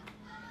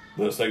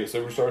 the second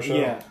Superstar show.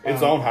 Yeah,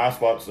 it's on High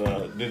Spot's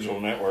digital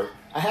network.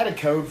 I had a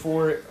code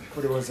for it,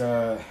 but it was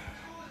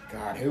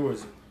God, who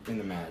was in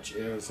the match?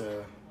 It was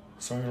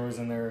Sonya was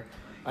in there.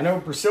 I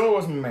know Priscilla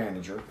was my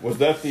manager. Was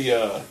that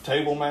the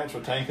table match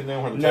with Tank and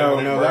them? Where the No,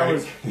 table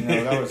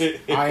that was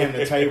I Am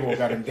the Table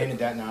got invented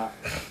that night.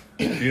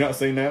 You not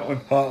seen that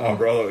one? Oh,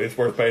 brother, it's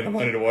worth paying the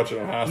money to watch it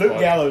on High Luke Spot.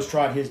 Gallows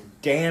tried his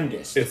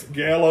damnedest. It's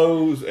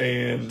Gallows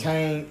and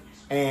Tank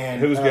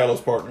and who's Gallows'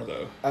 partner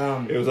though?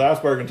 It was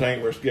Iceberg and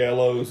Tank versus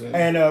Gallows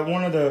and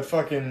one of the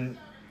fucking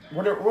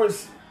what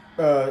was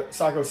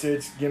Psycho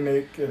Sid's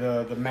gimmick?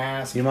 The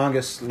mask.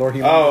 Humongous, Lord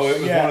Humongous. Oh, it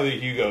was Yeah. one of the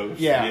Hugos.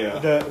 Yeah,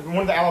 one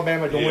of the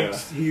Alabama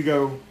Doinks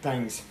Hugo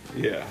things.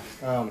 Yeah.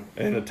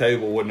 And the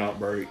table would not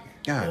break.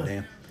 God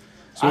damn.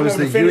 I So what is know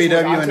the the finish was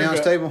I UEW took announce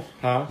a- table?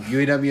 Huh?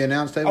 UEW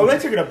announce table? Oh, they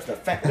took it up to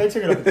they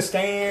took it up at the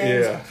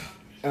stands.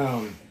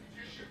 Yeah.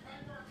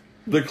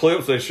 The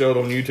clips they showed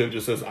on YouTube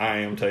just says "I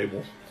am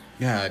table."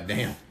 God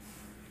damn.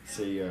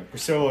 See,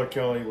 Priscilla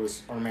Kelly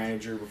was our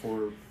manager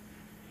before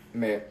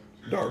met.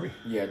 Darby.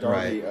 Yeah,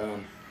 Darby. Right.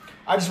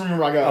 I just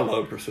remember I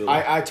love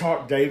Priscilla. I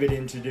talked David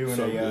into doing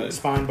So a good.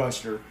 spine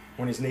buster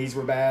when his knees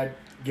were bad.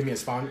 Give me a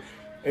spine.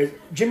 I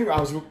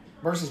was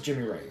versus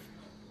Jimmy Rave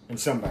and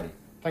somebody.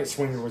 I think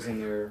Swinger was in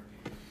there.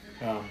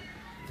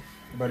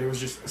 But it was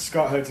just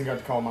Scott Hudson got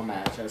to call my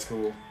match. That's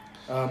cool.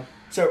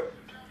 So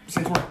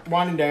since we're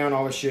winding down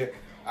all this shit,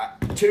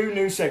 2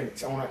 new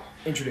segments I want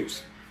to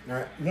introduce. All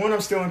right, one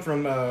I'm stealing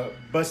from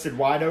Busted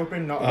Wide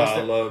Open. Not I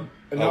Busted. love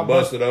not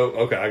Busted Open.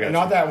 Okay, I got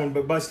Not you. that one,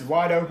 but Busted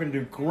Wide Open.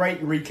 Do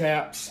great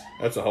recaps.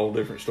 That's a whole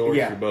different story.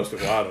 Yeah. If you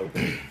Busted Wide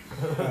Open.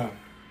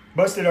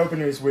 Busted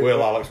Open is with.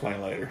 Well, I'll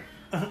explain later.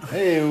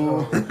 Hey.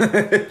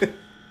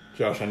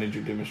 Josh, I need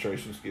your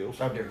demonstration skills.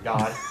 Oh dear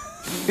God.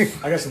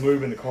 I got some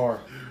lube in the car.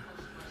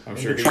 I'm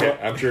sure he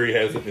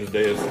has it in his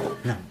desk,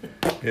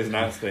 his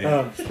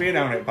nightstand. Spit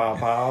on it,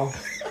 Paw.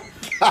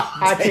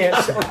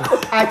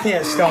 I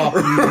can't stop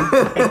you.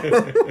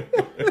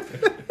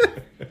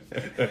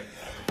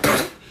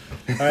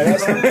 All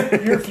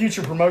right, your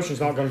future promotion's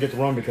not going to get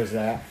to run because of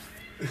that.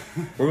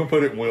 We're gonna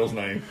put it in Will's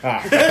name.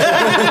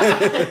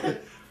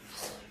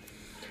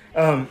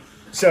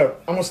 So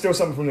I'm gonna steal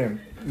something from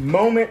them.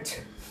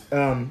 Moment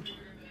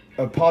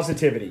of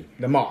positivity.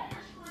 The mop.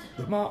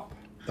 The mop.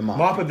 The mop.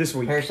 Mop of this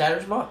week. Harry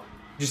Satter's mop.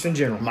 Just in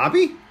general.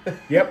 Moppy?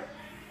 Yep.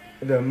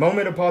 The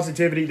moment of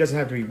positivity doesn't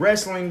have to be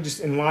wrestling, just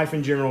in life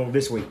in general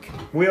this week.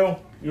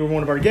 Will, you're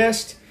one of our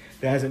guests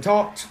that hasn't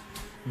talked,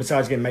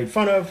 besides getting made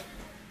fun of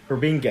for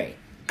being gay.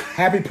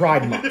 Happy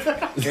Pride Month.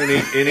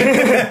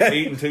 and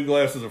eating 2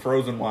 glasses of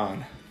frozen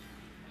wine.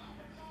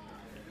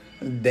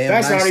 Damn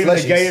That's nice not even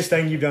slushies. the gayest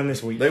thing you've done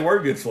this week. They were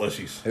good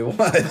slushies. It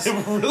was.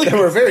 They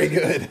were very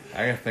good.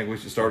 I think we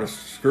should start a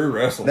screw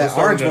wrestle. That Let's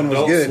start orange an one was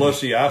adult good.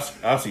 Slushy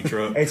icy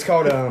truck. It's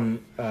called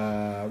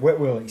Wet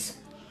Willies.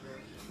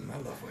 I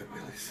love Wet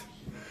Willies.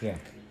 Yeah.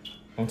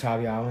 On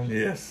Tybee Island.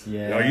 Yes.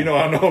 Yeah. Oh, you know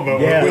I know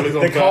about Yeah, Wet Willies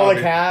on the call a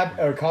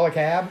Tybee.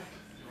 cab.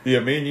 Yeah,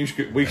 me and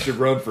you we should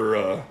run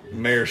for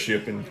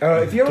mayorship in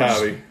If you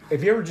Tybee.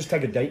 ever just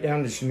take a date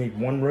down, just need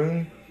one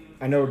room.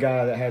 I know a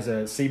guy that has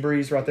a sea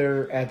breeze right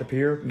there at the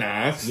pier.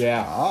 Nice.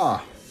 Yeah,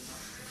 Ah.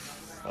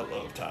 I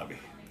love Tybee.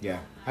 yeah.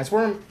 That's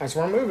where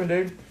I'm moving,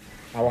 dude.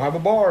 I will have a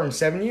bar in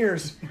 7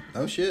 years,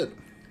 Oh, shit.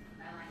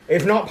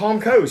 if not Palm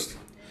Coast.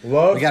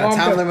 Love. We got Palm a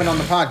time Coast. limit on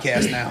the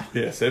podcast now.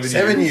 Yeah, 7 years.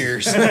 7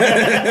 years.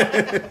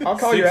 I'll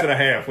call you.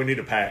 6.5. We need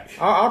a pack.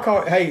 I'll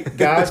call. Hey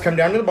guys, come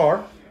down to the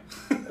bar.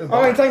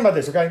 Oh, ain't think about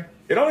this, okay?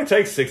 It only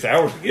takes 6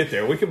 hours to get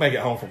there. We can make it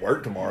home from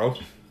work tomorrow. All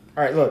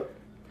right, look.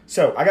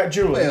 So I got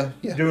Julie Well,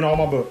 yeah. doing all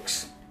my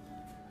books.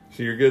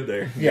 So you're good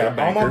there. You Yeah, got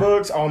a all my banker.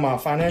 books, all my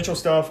financial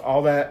stuff,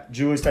 all that.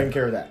 Julie's taking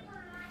care of that.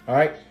 All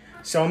right.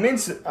 So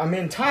I'm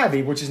in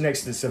Tybee, which is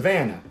next to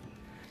Savannah.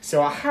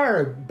 So I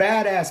hire a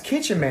badass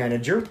kitchen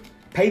manager,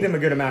 pay them a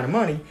good amount of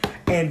money,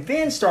 and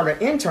then start an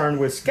intern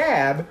with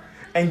Scab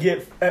and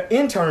get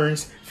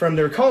interns from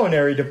their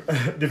culinary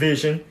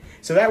division.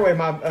 So that way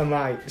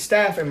my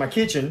staff and my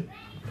kitchen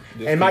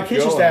Just and my keep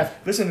kitchen going. staff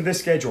listen to this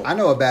schedule. I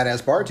know a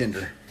badass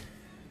bartender.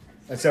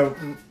 And so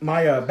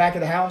my back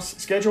of the house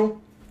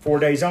schedule: 4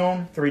 days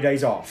on, 3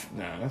 days off.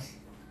 Nice.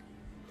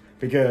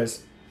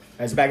 Because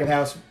as a back of the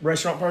house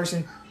restaurant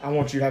person, I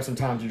want you to have some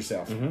time to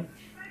yourself. Mm-hmm.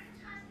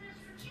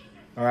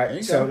 All right.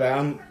 you So go.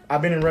 that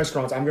I've been in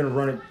restaurants. I'm going to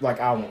run it like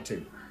I want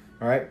to.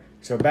 All right.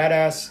 So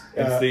badass.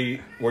 And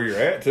see where you're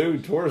at too,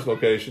 tourist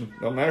location.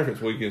 Don't matter if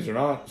it's weekends or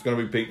not. It's going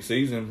to be peak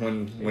season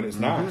when it's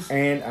nice.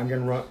 and I'm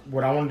going to run.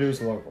 What I want to do is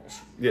locals.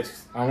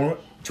 Yes. I want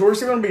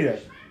tourists are going to be there.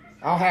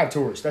 I'll have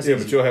tourists. That's Yeah,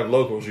 easy. but you'll have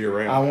locals year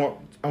round.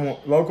 I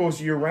want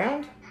locals year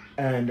round,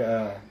 and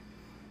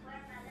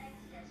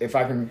if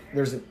I can,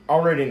 there's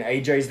already an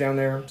AJ's down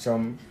there, so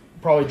I'm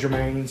probably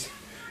Jermaine's.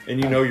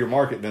 And you know your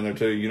market down there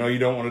too. You know you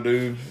don't want to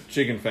do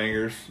chicken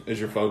fingers as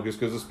your focus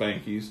because of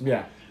Spankies.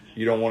 Yeah.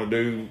 You don't want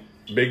to do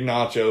big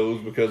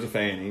nachos because of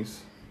Fannies.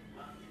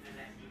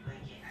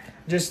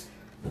 Just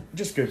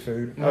good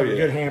food. Oh, yeah.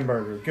 Good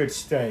hamburger, good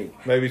steak.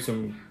 Maybe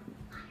some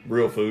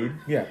real food.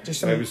 Yeah, just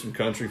some. Maybe some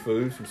country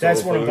food. Some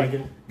That's soul what I'm food.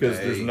 thinking. Because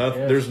Hey. there's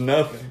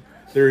nothing.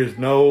 There is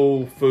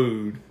no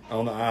food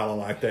on the island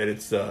like that.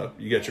 It's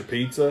you got your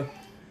pizza.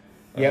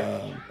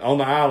 Yep. On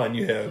the island,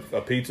 you have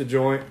a pizza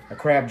joint, A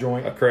crab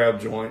joint. a crab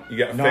joint. You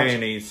got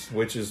Fannies,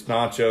 which is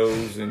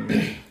nachos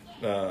and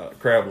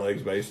crab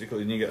legs,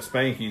 basically. And you got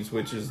Spankies,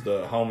 which is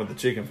the home of the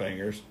chicken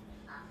fingers.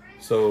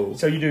 So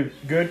So you do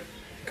good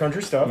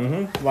country stuff,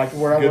 like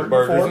where I good worked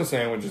burgers before, and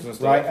sandwiches and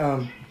stuff.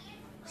 right?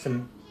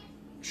 Some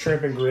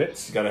shrimp and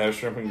grits, Got to have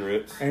shrimp and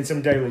grits. and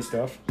some daily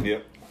stuff.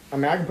 Yep. I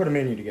mean, I can put a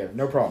menu together,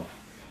 no problem.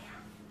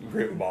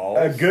 Grit balls.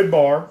 A good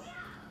bar,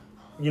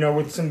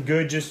 with some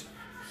good, just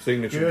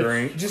signature good,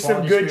 drink. just some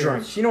Quality good spirits.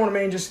 drinks. You know what I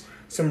mean? Just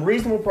some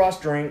reasonable price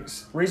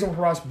drinks, reasonable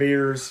price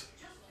beers.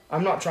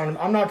 I'm not going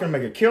to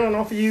make a killing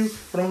off of you,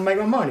 but I'm going to make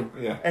my money.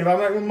 Yeah. And if I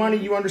make my money,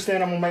 you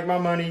understand I'm going to make my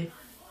money.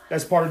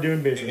 That's part of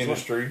doing business.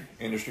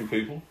 Industry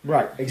people.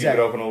 Right, Keep it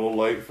exactly. open a little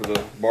late for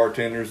the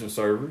bartenders and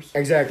servers.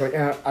 Exactly.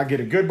 I get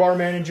a good bar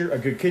manager, a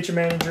good kitchen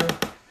manager.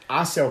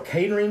 I sell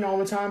catering all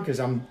the time because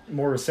I'm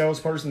more of a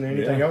salesperson than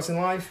anything Yeah. else in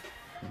life.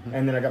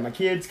 And then I got my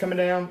kids coming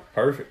down.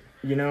 Perfect.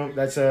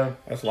 That's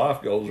That's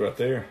life goals right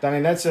there.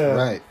 that's a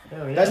Right.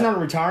 Hell yeah. that's not a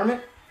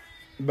retirement,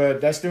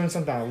 but that's doing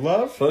something I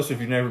love. Plus, if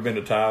you've never been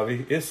to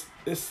Tybee, it's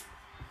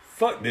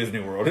fuck Disney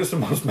World. It's the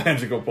most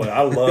magical place.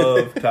 I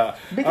love Tybee.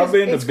 Because I've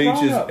been it's to beaches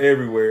grown up.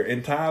 everywhere.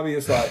 In Tybee,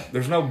 it's like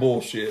there's no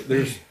bullshit.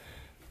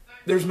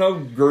 There's no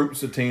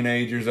groups of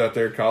teenagers out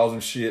there causing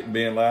shit and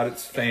being loud.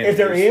 It's families. If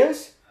there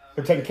is,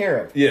 they're taken care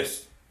of.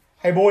 Yes.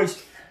 Hey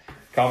boys,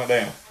 Calm it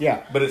down.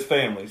 yeah. But it's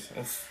families.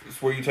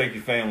 It's where you take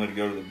your family to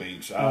go to the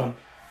beach.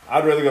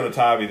 I'd rather go to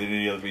Tybee than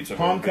any other beach I've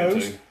Palm ever been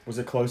Coast to. was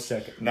a close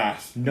second.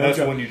 Nice. No That's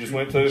the joke. one you just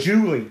went to?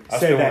 Julie I said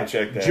still that. wanna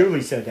check that.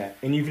 Julie said that,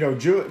 and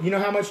Julie, you know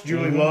how much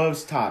Julie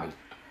loves Tybee.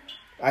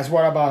 That's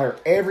what I buy her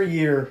every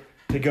year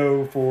to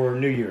go for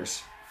New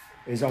Year's.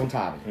 Is on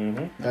Tybee.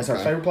 Mm-hmm. That's her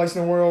favorite place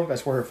in the world.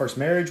 That's where her first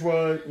marriage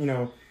was.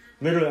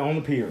 Literally on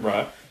the pier.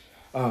 Right.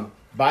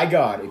 By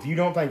God, if you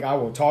don't think I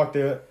will talk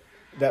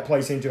that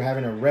place into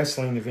having a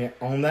wrestling event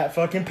on that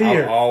fucking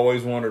pier, I've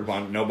always wondered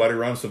why nobody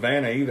runs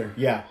Savannah either.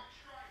 yeah.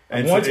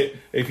 And Once- so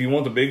if you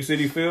want the big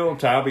city feel,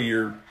 Tybee,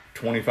 you're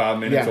 25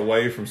 minutes Yeah.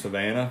 away from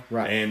Savannah.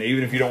 Right. And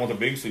even if you don't want the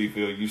big city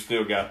feel, you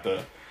still got the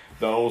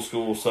old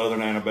school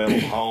Southern Antebellum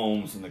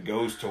homes and the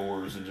ghost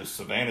tours, and just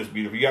Savannah's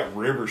beautiful. You got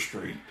River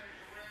Street.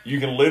 You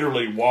can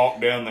literally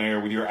walk down there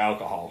with your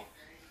alcohol.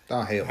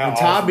 Oh hell. How And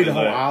Tybee, awesome the is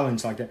whole that?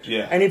 island's like that.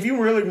 Yeah. And if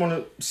you really want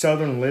a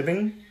southern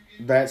living,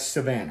 that's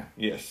Savannah.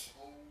 Yes.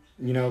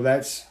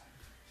 That's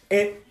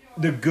it.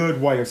 The good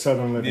way of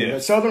southern living. Yeah.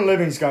 But southern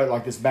living's got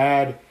like this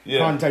bad Yeah.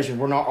 connotation.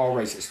 We're not all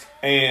racist.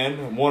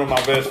 And one of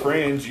my best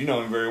friends, you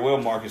know him very well,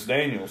 Marcus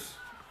Daniels,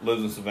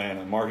 lives in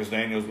Savannah. Marcus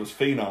Daniels was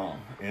Phenom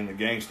in the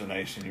Gangsta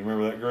Nation. You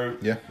remember that group?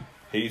 Yeah.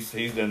 He's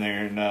done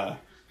there, and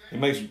he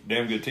makes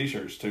damn good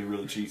T-shirts too,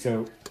 really cheap.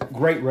 So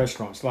great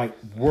restaurants, like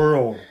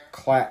world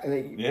class.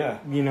 Yeah.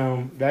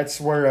 That's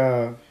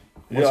where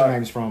what's Yeah, her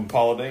name's from?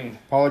 Paula Dean.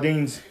 Paula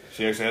Dean's.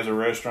 She actually has a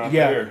restaurant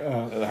Yeah, there.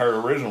 Her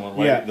original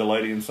one, yeah. the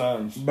Lady and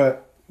Sons.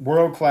 But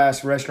world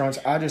class restaurants.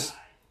 I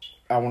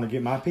want to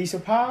get my piece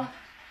of pie.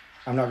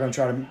 I'm not going to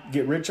try to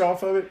get rich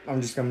off of it.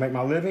 I'm just going to make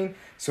my living.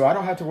 So I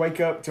don't have to wake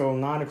up till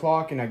 9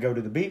 o'clock and I go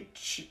to the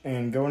beach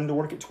and go into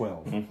work at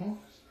 12. Mm-hmm.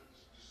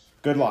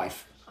 Good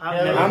life.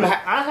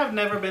 I have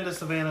never been to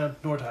Savannah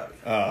nor Tybee.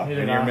 Neither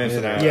And do you're I.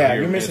 missing out. Yeah,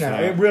 you're missing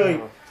out. It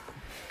really,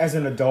 as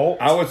an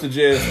adult, I would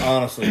suggest,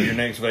 honestly, your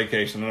next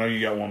vacation, I know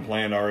you got one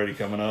planned already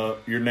coming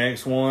up. Your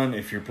next one,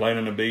 if you're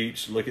planning a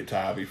beach, look at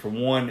Tybee. For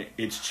one,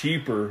 it's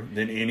cheaper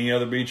than any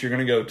other beach you're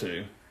going to go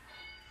to.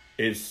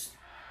 It's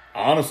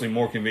honestly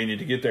more convenient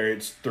to get there.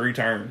 It's 3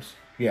 turns.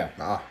 yeah.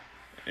 Ah.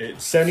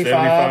 It's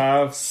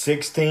 75,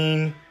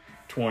 16,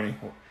 20.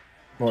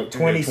 what,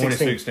 20, 16.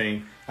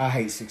 2016. I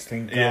hate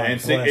 16. God Yeah,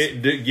 and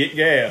bless. get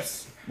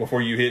gas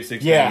before you hit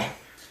 16. Yeah.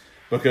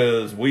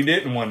 Because we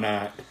didn't one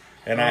night,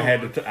 and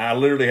I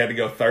literally had to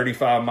go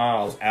 35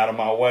 miles out of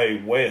my way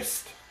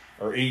west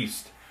or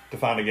east to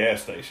find a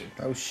gas station.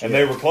 Oh shit. And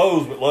they were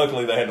closed, but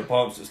luckily they had the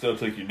pumps that still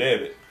took your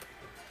debit.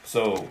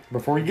 So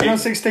Before you get on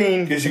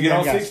 16. because you get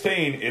on guys.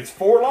 16, it's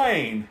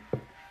 4-lane,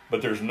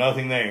 but there's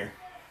nothing there.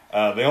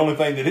 The only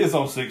thing that is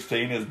on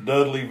 16 is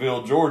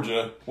Dudleyville,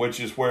 Georgia, which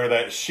is where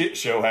that shit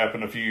show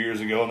happened a few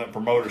years ago, and that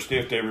promoter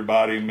stiffed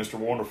everybody, and Mr.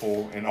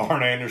 Wonderful and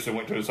Arn Anderson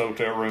went to his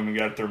hotel room and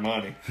got their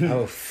money.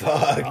 Oh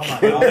fuck.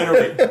 But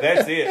literally,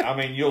 that's it. I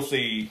mean, you'll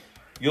see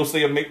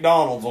a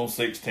McDonald's on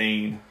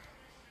 16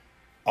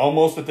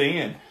 almost at the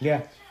end.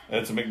 Yeah.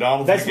 That's a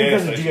McDonald's. That's and a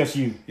gas because of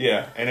station. GSU.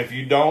 Yeah, and if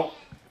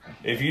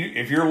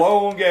you're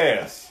low on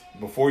gas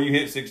before you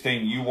hit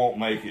 16, you won't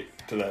make it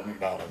to that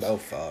McDonald's. Oh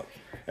fuck.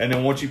 And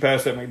then once you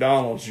pass that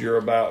McDonald's, you're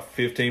about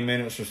 15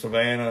 minutes from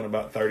Savannah and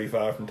about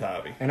 35 from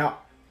Tybee. And I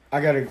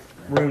got a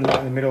room right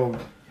in the middle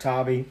of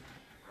Tybee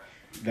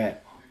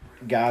that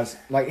guys,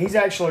 like, he's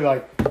actually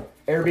like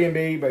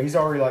Airbnb, but he's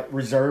already like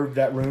reserved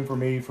that room for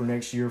me for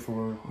next year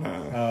for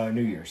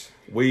New Year's.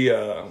 We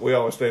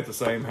always stay at the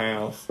same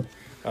house,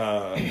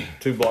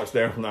 2 blocks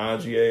down from the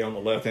IGA on the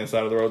left hand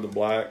side of the road, the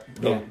black,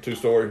 Yeah.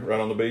 2-story, right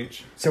on the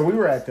beach. So we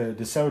were at the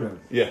DeSoto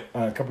Yeah,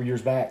 a couple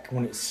years back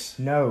when it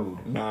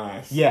snowed.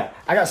 nice. Yeah,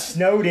 I got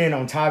snowed in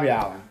on Tybee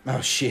Island.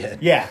 Oh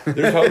shit. Yeah.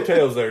 There's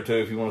hotels there too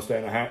if you want to stay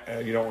in a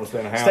house. You don't want to stay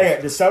in a house. Stay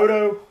at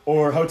DeSoto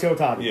or Hotel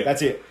Tybee. Yeah.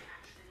 That's it.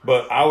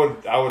 But I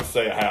would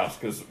say a house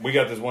because we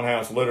got this one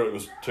house. Literally, it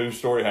was a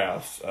 2-story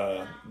house.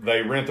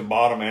 They rent the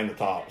bottom and the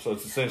top, so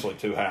it's essentially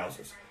 2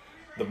 houses.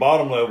 the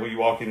bottom level you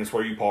walk in is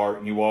where you park,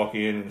 and you walk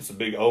in, and it's a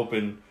big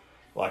open,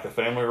 like a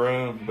family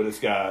room, but it's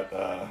got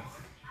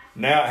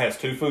now it has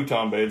 2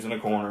 futon beds in the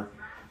corner,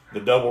 the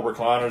double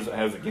recliners that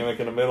has a gimmick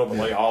in the middle that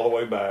lay all the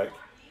way back.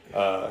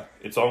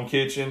 Its own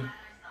kitchen,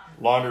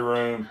 laundry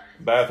room,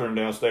 bathroom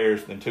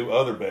downstairs, then 2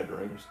 other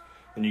bedrooms.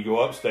 Then you go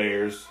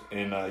upstairs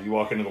and you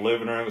walk into the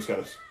living room. It's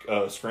got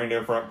a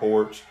screened-in front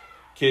porch,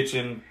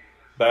 kitchen,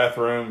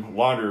 bathroom,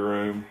 laundry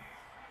room,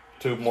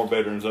 2 more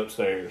bedrooms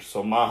upstairs.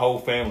 So my whole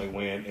family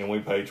went, and we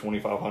paid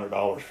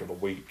 $2,500 for the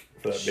week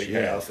for that big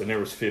house, and there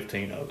was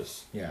 15 of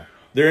us. Yeah.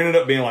 There ended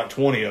up being like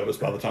 20 of us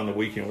by the time the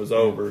weekend was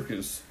over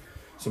because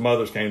some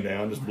others came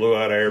down, just blew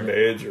out air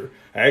beds, or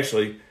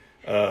actually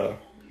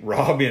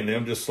Robbie and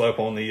them just slept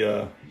on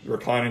the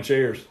reclining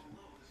chairs.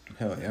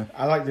 Hell yeah.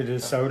 I like the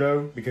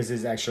DeSoto because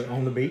it's actually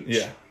on the beach.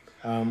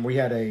 Yeah. We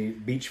had a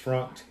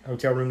beachfront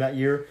hotel room that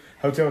year.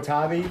 Hotel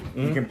Tybee,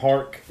 you can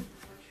park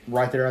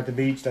right there at the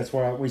beach. That's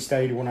where we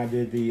stayed when I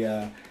did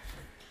the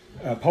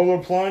polar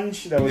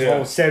plunge. That was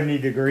all 70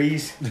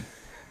 degrees.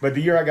 But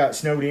the year I got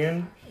snowed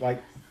in,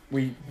 like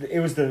it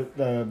was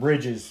the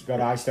bridges got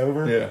iced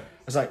over. Yeah.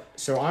 I was like,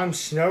 so I'm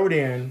snowed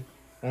in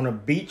on a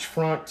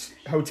beachfront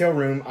hotel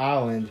room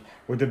island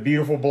with a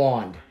beautiful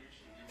blonde.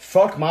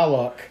 Fuck my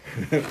luck.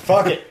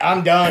 Fuck it.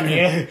 I'm done.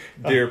 Yeah.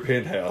 Dear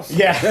penthouse.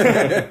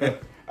 Yeah.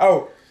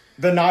 Oh,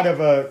 the night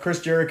of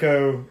Chris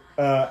Jericho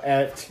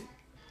at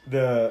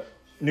the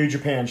New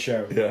Japan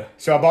show. Yeah.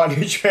 So I bought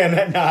New Japan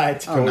that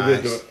night. Oh,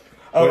 nice.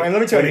 Oh, and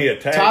let me tell When he you,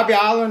 attacked- Tybee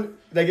Island,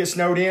 they get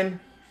snowed in.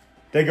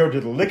 They go to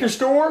the liquor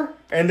store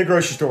and the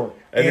grocery store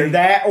And in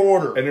that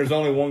order. And there's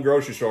only one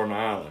grocery store on the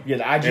island. Yeah,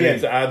 the IGA. And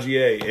it's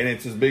IGA, and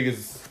it's as big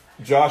as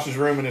Josh's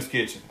room in his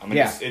kitchen. I mean,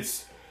 Yeah.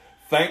 it's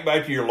think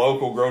back to your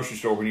local grocery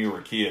store when you were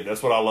a kid.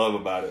 That's what I love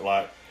about it.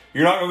 Like,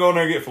 you're not going to go in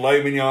there and get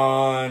filet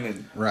mignon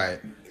and Right.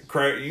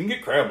 crab. You can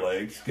get crab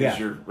legs because Yeah.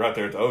 you're right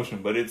there at the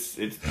ocean, but it's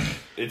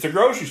a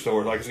grocery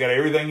store. Like, it's got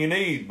everything you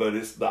need, but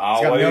it's the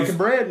got aisleways. milk and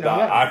bread and all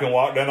that. I can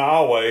walk down the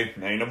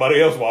aisleway. Ain't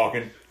nobody else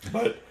walking,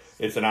 but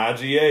it's an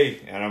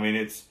IGA, and I mean,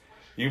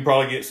 you can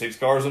probably get 6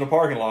 cars in a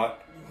parking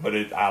lot, but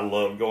I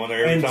love going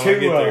there every And time I two,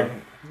 get there.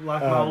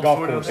 Like my old golf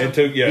store course. down And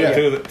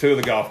there. two of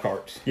the golf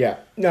carts. Yeah.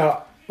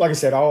 No, like I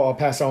said, I'll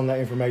pass on that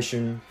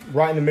information.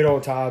 Right in the middle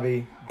of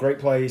Tybee. Great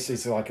place.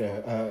 It's like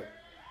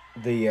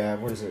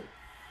what is it?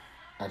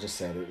 I just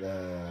said it.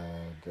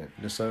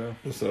 DeSoto?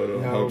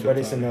 DeSoto No, Hotel but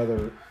it's Tybee.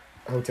 another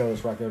hotel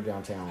that's right there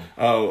downtown.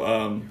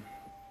 Oh,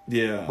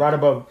 yeah. Right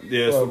above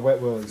Yeah, so- Wet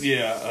Willie's.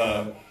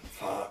 Yeah,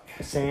 fuck.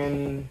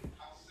 Sand,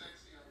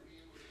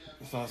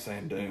 It's not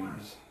Sand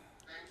Dunes.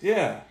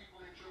 Yeah,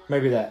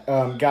 maybe that.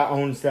 Guy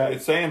owns that.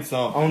 it's saying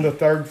something. On the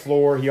 3rd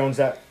floor, he owns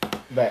that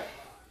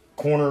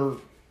corner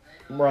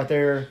right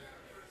there.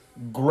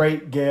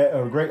 Great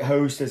great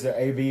host as an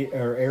AV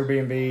or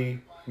Airbnb.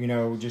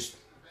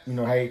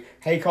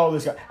 Hey, call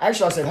this guy.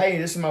 Actually, I said, hey,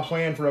 this is my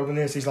plan for opening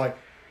this. He's like,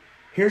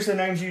 here's the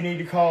names you need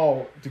to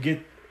call to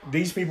get.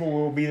 These people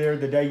will be there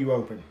the day you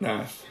open.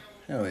 Nice.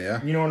 Hell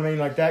yeah. You know what I mean?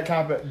 Like that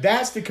kind of.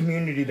 That's the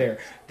community there.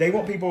 They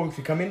want people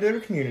to come into their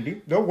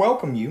community. They'll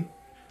welcome you,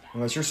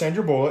 unless you're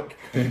Sandra Bullock.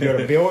 You go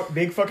to build a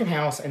big fucking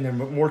house and then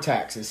more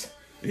taxes.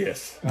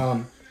 Yes.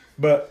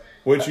 But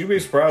Which you'd be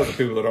surprised at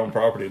people that own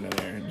property in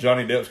there.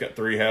 Johnny Depp's got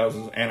 3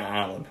 houses and an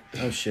island.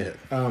 Oh, shit.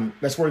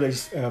 that's where they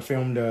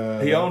filmed.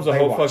 He owns the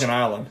whole Baywatch. fucking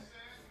island.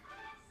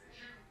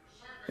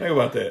 Think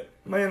about that.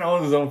 Man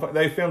owns his own.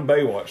 They filmed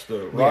Baywatch,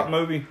 the rock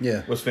movie.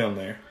 Yeah. Was filmed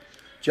there.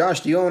 Josh,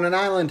 do you own an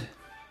island?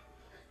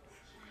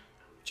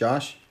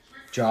 Josh?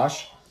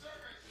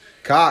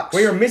 Cox.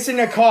 We are missing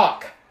a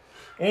cock.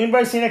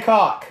 Anybody seen a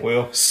cock?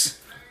 Will,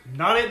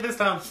 Not it this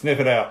time. sniff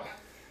it out.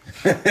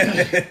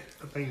 The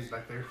thing's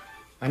back there.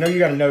 I know you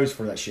got a nose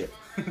for that shit.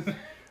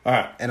 All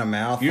right. And a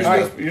mouth.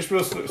 You're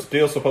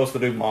still supposed to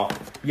do mop.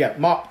 Yeah,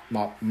 mop.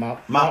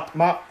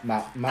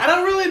 I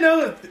don't really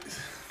know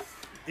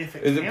if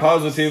it Is it counts.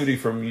 positivity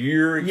from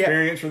your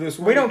experience for this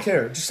week? We don't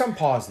care. Just something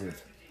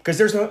positive. Because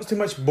there's too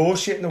much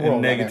bullshit in the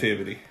world. And right now.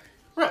 negativity.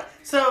 Right.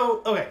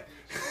 So, okay.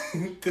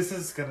 This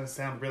is going to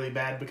sound really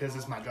bad because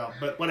it's my job,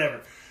 but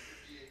whatever.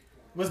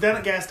 Was down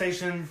at gas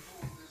station,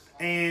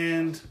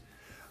 and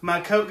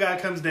my Coke guy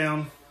comes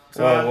down.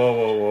 So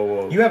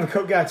Whoa. You have a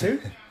Coke guy too?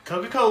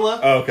 Coca-Cola.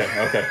 Oh, okay.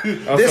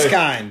 This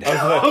kind. I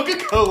was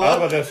Coca-Cola.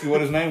 about to ask you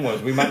what his name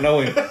was. We might know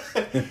him.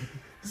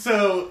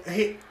 So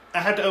I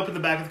had to open the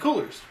back of the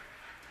coolers.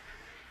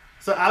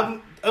 So I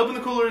open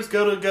the coolers,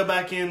 go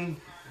back in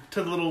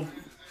to the little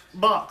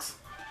box.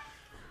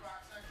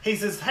 He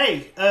says,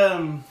 "Hey,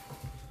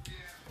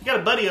 you got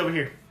a buddy over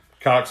here."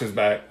 Cox is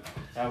back.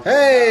 I said,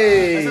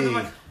 Hey! I'm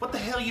like, "What the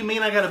hell you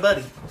mean I got a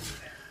buddy?"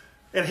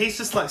 And he's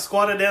just like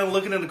squatted down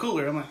looking in the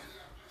cooler. I'm like,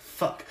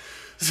 "Fuck."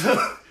 So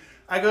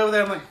I go over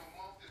there. I'm like,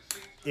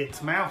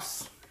 "It's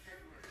Mouse,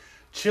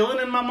 chilling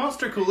in my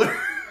Monster cooler."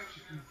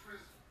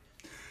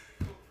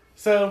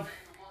 So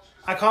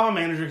I call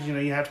my manager because,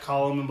 you have to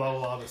call him and blah,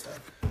 blah, blah, this stuff.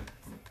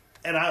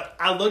 And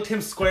I looked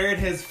him square in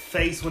his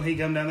face when he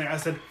come down there. I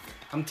said,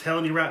 "I'm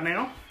telling you right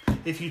now,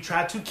 if you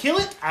try to kill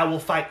it, I will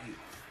fight you."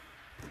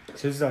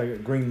 So this is like a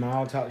Green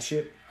Mile type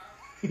shit.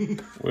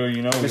 Well,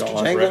 you know we Mr. don't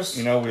like Jangles? rats.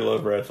 You know we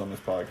love rats on this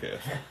podcast.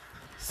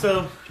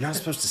 So You're not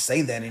supposed to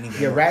say that anymore.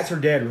 Yeah, rats are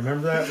dead.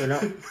 Remember that? They're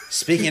not.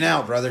 Speaking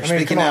out, brother. I mean,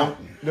 Speaking come out.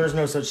 on. There's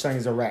no such thing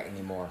as a rat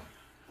anymore.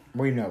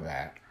 We know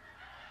that.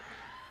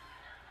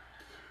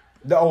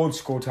 The old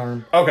school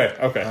term. Okay,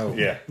 Oh.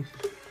 yeah.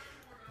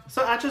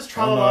 So I just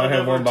Oh, no, I trololed had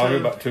over one Bobby to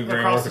about $2 grand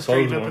across worth the of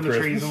street clothes and on up in the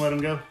trees Christmas. and let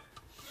him go.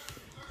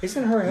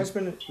 Isn't her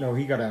husband? No,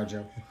 he got out of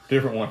jail.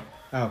 Different one.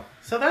 Oh.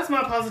 So that's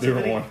my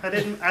positivity. Different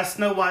one. I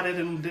Snow White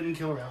didn't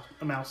kill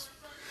a mouse.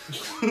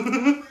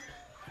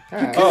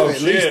 Alright. Oh at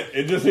shit!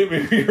 It just hit me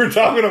who you were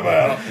talking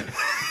about.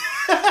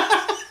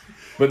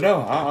 But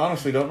no, I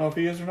honestly don't know if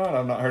he is or not.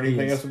 I've not heard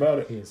anything is. else about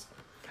it. He is.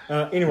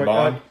 Anyway,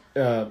 Bond?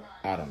 I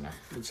don't know.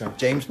 So,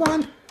 James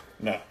Bond?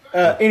 No.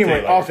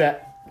 anyway, Taylor. off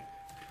that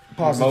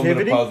Moment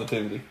positivity. of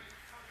positivity.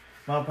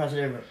 My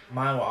positive,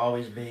 mine will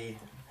always be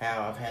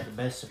how I've had the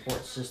best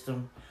support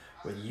system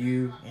with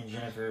you and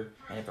Jennifer,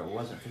 and if it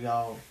wasn't for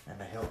y'all and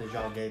the help that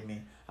y'all gave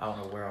me, I don't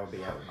know where I would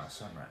be at with my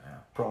son right now.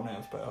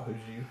 Pronouns, pal. Who's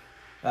you?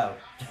 Oh,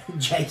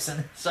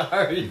 Jason,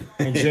 sorry.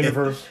 And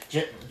Jennifer.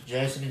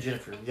 Jason and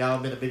Jennifer, y'all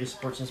have been the biggest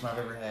support system I've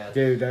ever had.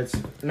 Dude, that's...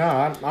 No,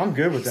 I'm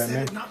good with that,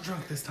 Said man. not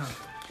drunk this time.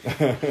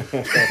 Yeah,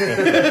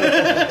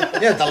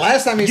 the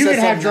last time he You said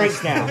can have something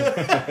drinks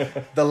nice,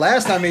 now. the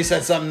last time he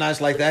said something nice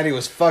like that, he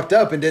was fucked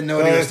up and didn't know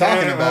what he was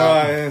talking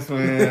about.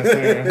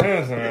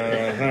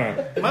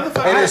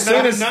 Motherfucker, And as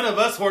soon as- none of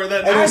us were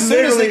that And night. as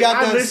soon as he got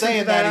I done listened saying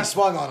to that, he that.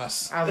 swung on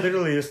us. I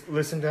literally just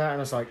listened to that and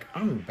I was like,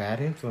 I'm a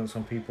bad influence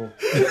on people.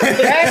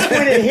 That's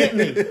when it hit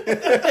me.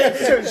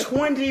 It took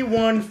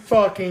 21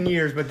 fucking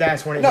years, but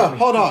that's when it No, hit me.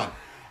 hold on.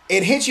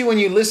 It hit you when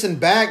you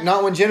listened back,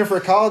 not when Jennifer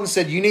called and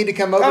said you need to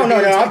come over. Oh, no,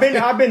 here no, and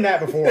talk." I've been that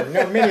before.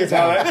 No, many a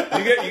time.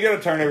 You got to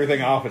turn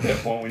everything off at that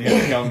point when you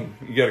come.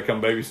 You got to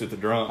come babysit the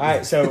drunk. All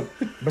right, so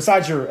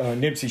besides your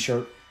Nipsey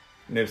shirt,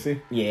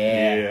 Nipsey.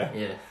 yeah.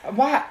 Yeah.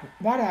 Why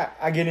did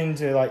I get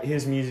into like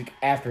his music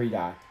after he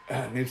died?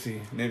 Nipsey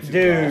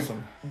Dude, was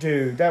awesome.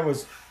 dude,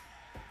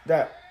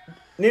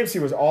 Nipsey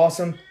was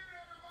awesome.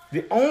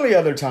 The only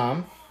other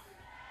time,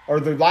 or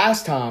the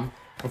last time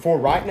before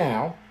right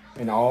now,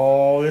 and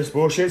all this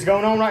bullshit's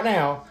going on right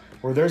now,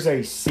 where there's a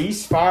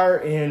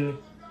ceasefire in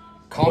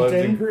Bloods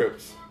and Compton,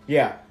 Crips.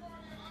 yeah,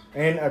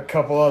 and a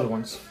couple other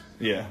ones,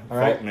 Yeah. All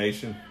right. Folk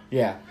Nation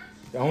yeah.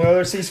 The only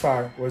other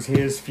ceasefire was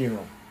his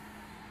funeral.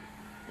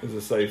 is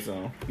a safe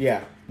zone.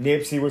 Yeah,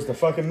 Nipsey was the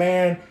fucking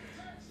man.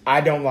 I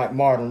don't like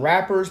modern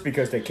rappers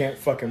because they can't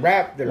fucking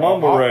rap. They're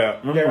Mumble all,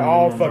 rap. They're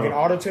all fucking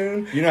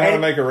auto-tune. You know how to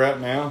make a rap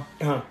now?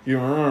 Uh-huh.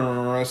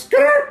 You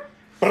skirt,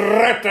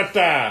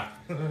 bratata.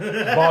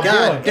 Bob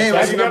God Dylan. damn,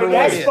 that's that's number one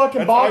That's hit. fucking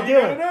That's Bob all you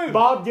gotta Dylan. do.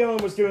 Bob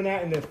Dylan was doing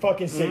that in the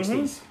fucking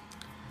 60s.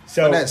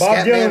 So Wasn't that Bob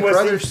Scatman Dylan was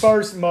Crothers? the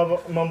first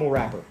mumble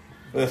rapper.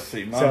 Let's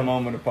see. My So-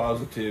 moment of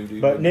positivity.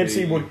 But would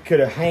Nipsey be- could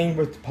have hanged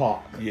with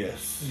Pac.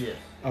 Yes. Yeah.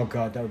 Oh,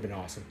 God, that would have been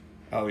awesome.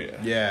 Oh yeah.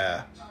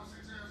 Yeah.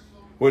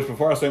 Which,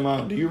 before I say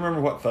mine, do you remember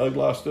what Thug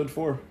Life stood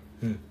for?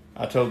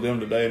 I told them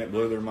today, and it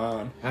blew their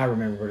mind. I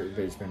remember what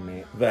it's been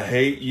meant. The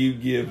hate you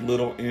give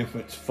little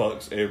infants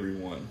fucks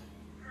everyone.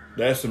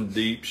 That's some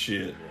deep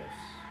shit.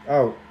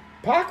 Oh,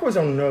 Pac was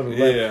on another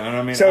level. Yeah, and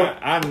I mean, So-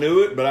 I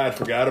knew it, but I had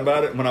forgot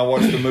about it. When I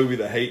watched the movie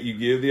The Hate You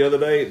Give the other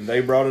day, and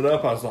they brought it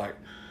up, I was like,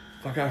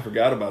 fuck, I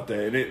forgot about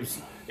that. And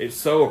it's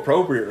so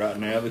appropriate right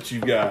now that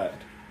you've got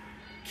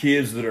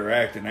kids that are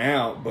acting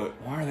out, but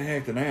why are they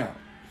acting out?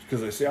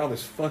 Because they see all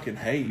this fucking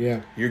hate.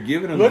 Yeah. You're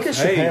giving them Look at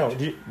this hate. Chappelle.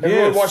 Did you ever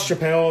Yes. watch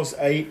Chappelle's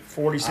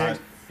 846?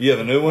 Yeah,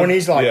 the new one. When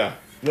he's like, yeah.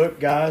 look,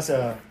 guys,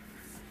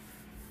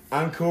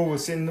 I'm cool with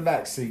sitting in the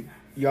back seat.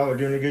 Y'all are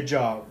doing a good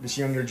job, this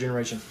younger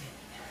generation.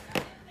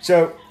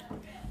 So,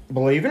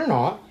 believe it or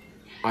not,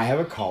 I have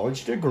a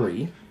college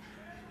degree.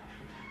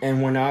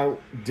 And when I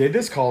did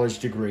this college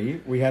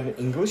degree, we had an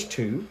English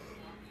 2,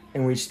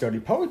 and we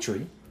studied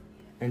poetry.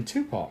 And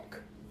Tupac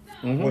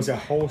was a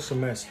whole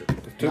semester.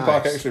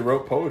 Tupac Nice. actually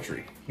wrote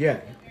poetry. Yeah,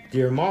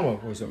 Dear Mama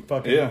was a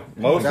fucking... Yeah,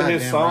 most of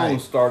his Goddamn songs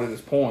right. started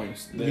as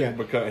poems. Yeah.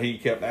 Because he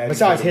kept adding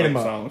Besides to Hit 'Em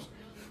make Up. songs.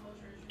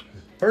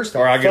 First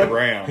off, Or I Get fuck-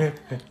 Around.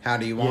 How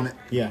do you want it?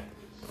 Yeah,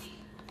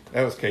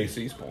 That was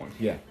KC's point.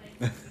 yeah.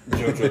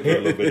 Joe took a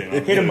little bit in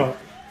on Hit 'em it. up.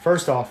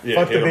 First off, Yeah,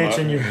 fuck the hit 'em bitch up.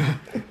 and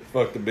you...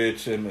 Fuck the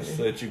bitch and the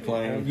set you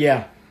claim.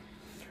 Yeah.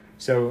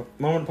 So,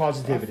 moment of I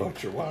positivity.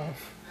 fucked your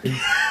wife.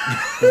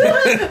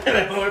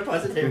 More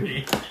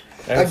positivity.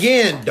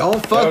 Again, don't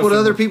That fuck was with some-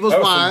 other people's that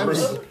was some wives.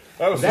 ruthless-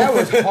 That was That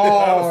was That was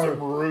hard.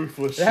 some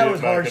ruthless shit. That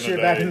was hard back in shit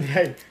the back day. in the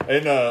day.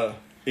 And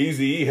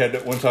Eazy-E had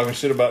that one talking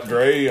shit about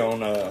Dre on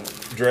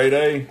Dre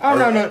Day. Oh,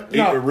 no, no, Eat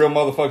no. the real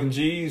motherfucking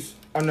G's.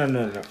 Oh,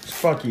 no.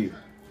 Fuck you.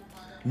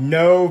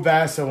 No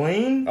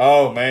Vaseline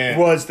Oh man.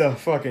 was the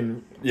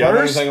fucking Yeah, I know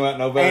first anything about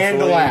No Vaseline.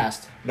 and the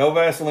last. No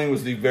Vaseline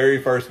was the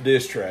very first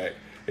diss track.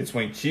 It's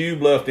when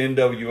Cube left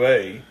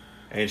NWA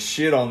and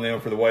shit on them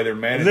for the way their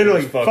manager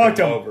Literally was fucking fucked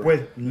them over.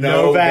 with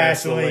no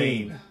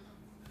Vaseline.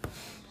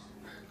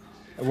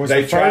 It was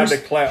They the tried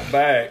first, to clap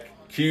back.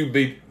 Cube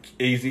beat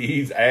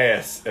Eazy-E's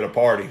ass at a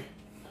party.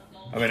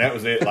 I mean, that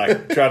was it.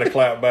 Like, try to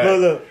clap back.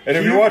 Look, and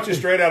if you're watching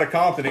Straight Outta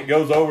Compton, it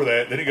goes over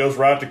that. Then it goes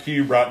right to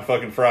Cube right in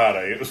fucking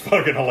Friday. It was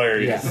fucking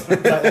hilarious.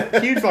 Yeah.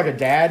 Cube's like a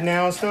dad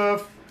now and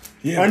stuff.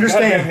 Yeah,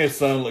 Understand. goddamn, his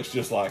son looks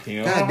just like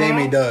him. God damn,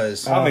 he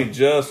does. I mean,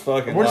 just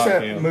fucking What's like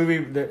that him. movie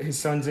that his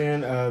son's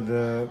in?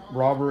 The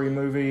robbery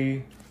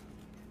movie.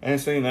 I ain't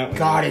seen that one.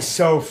 God, yet. it's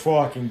so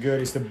fucking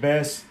good. It's the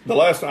best. The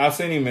last one I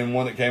seen him in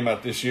one that came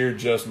out this year,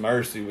 Just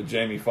Mercy, with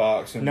Jamie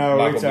Foxx and No,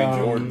 Michael it's,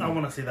 B. Jordan. I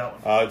want to see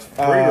that one. It's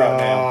free right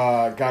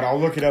now. God, I'll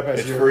look it up as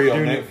It's you're free on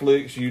doing it.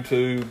 Netflix,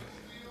 YouTube,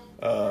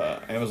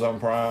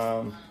 Amazon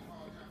Prime,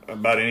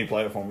 about any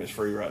platform. It's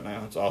free right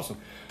now. It's awesome.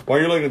 While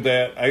you're looking at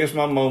that, I guess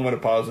my moment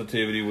of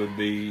positivity would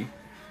be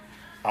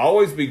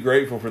always be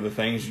grateful for the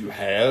things you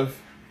have.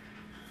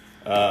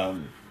 I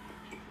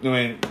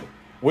mean,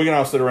 we can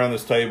all sit around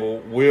this table,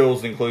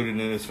 Will's included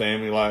in his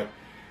family. Like,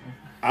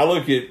 I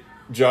look at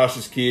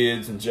Josh's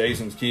kids and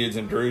Jason's kids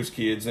and Drew's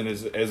kids and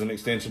as an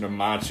extension of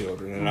my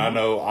children. And I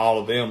know all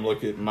of them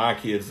look at my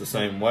kids the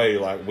same way.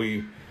 Like,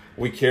 we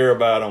care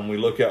about them. We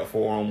look out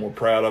for them. We're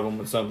proud of them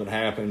when something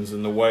happens.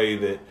 And the way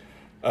that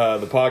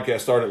the podcast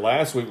started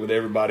last week with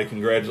everybody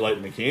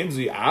congratulating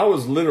Mackenzie, I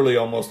was literally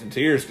almost in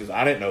tears because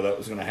I didn't know that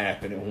was going to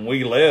happen. And when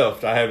we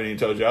left, I haven't even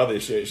told y'all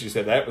this shit. She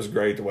said, that was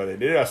great the way they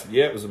did it. I said,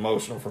 yeah, it was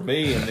emotional for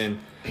me. And then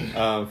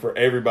for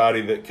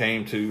everybody that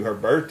came to her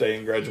birthday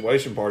and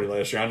graduation party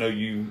last year, I know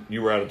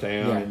you were out of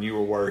town and you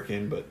were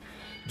working, but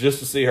just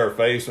to see her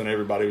face when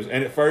everybody was,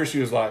 and at first she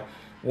was like,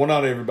 well,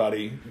 not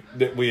everybody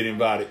that we had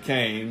invited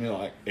came. You know,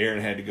 like Aaron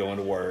had to go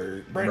into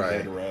work, Brandon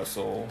had to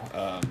wrestle.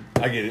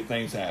 I get it,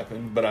 things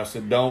happen. But I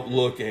said, don't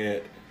look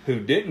at who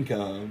didn't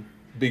come.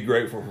 Be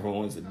grateful for the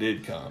ones that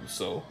did come.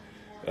 So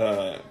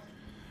I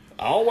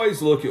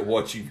always look at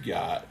what you've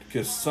got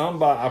because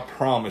I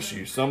promise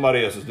you,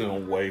 somebody else is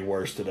doing way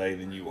worse today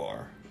than you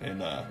are.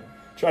 And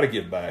try to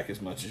give back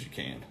as much as you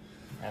can.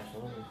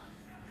 Absolutely.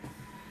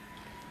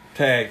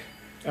 Tag.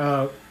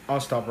 I'll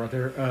stop right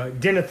there.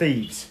 Den of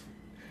Thieves.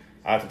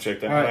 I have to check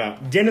that All one right.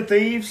 out. Den of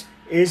Thieves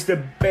is the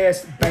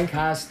best bank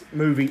heist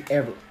movie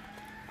ever.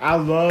 I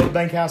love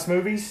bank heist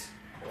movies.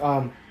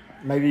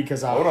 Maybe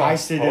because I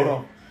heisted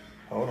it.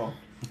 Hold on.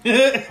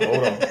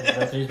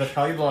 He's about to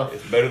call you bluff.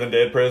 It's better than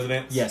Dead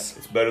Presidents? Yes.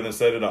 It's better than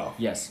Set It Off?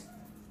 Yes.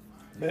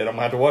 Man, I'm going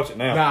to have to watch it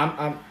now.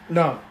 No,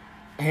 no.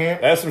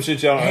 That's some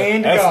shit y'all don't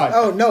Hand to that's- God.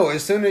 Oh no!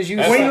 As soon as you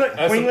that's Queen some-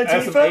 that's Queen some-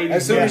 that's some Latifah? 80s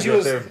as soon as you right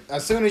was there.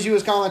 as soon as you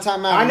was calling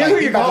time out, I I'm knew like, who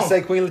you you're about to calling.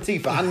 say Queen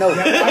Latifah. I know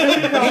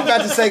that. He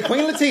about to say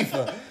Queen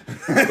Latifah.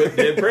 But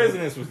Dead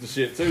Presidents was the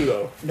shit too,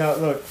 though. No,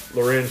 look.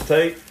 Lorenz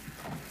Tate.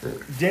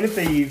 Den of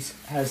Thieves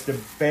has the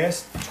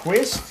best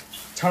twist,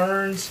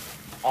 turns,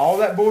 all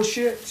that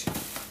bullshit.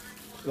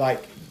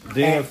 Like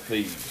Den of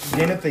Thieves.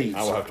 Den of Thieves.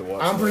 I will have to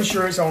watch I'm pretty that.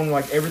 sure it's on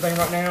like everything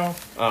right now.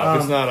 If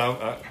it's not,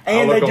 I'll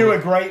And look they do on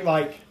a great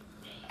like,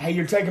 hey,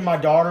 you're taking my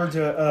daughter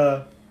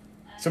to.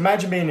 So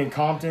imagine being in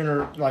Compton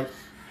or like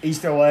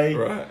East LA.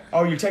 Right.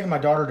 Oh, you're taking my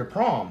daughter to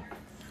prom.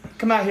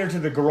 Come out here to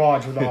the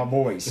garage with all my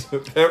boys.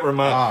 That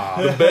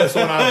reminds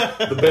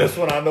the best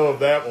one I know of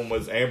that one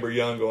was Amber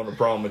Young going to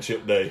prom with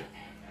Chip Day.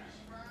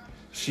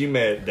 She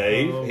met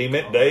Dave. He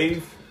met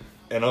Dave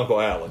and Uncle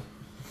Alan.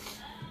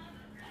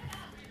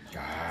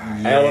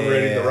 Alan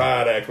ready to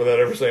riot act without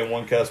ever saying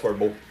one cuss word.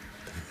 Bull.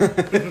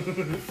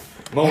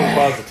 Moment of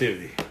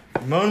positivity.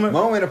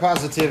 Moment of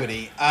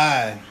positivity.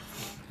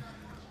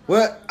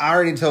 Well, I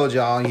already told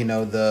y'all,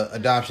 the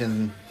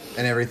adoption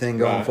and everything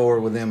going Right.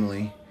 forward with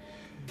Emily.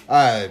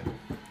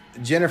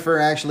 Jennifer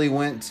actually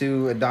went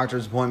to a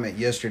doctor's appointment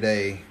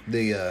yesterday,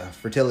 the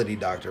fertility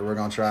doctor. We're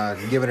going to try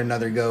and give it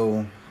another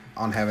go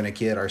on having a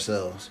kid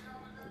ourselves.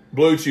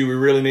 Blue Chew, we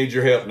really need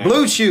your help now.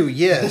 Blue Chew,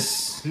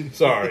 yes.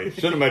 Sorry,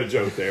 should have made a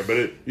joke there,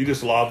 but you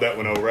just lobbed that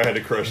one over. I had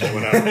to crush that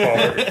one out of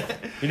the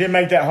park. You didn't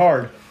make that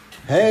hard.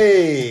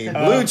 Hey,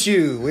 Blue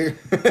Chew. We're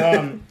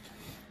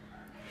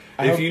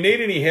If you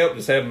need any help,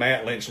 just have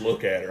Matt Lynch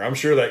look at her. I'm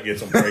sure that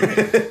gets them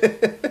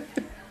pregnant.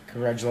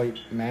 Congratulate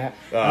Matt.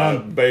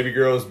 Baby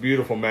girl is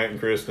beautiful, Matt and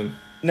Kristen.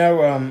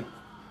 No,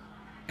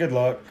 good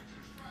luck.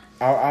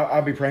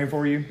 I'll be praying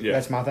for you. Yeah.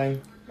 That's my thing.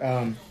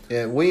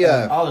 yeah, we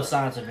All the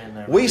signs have been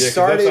there. we Yeah, 'cause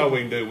started. that's all we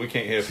can do. We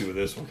can't help you with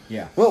this one.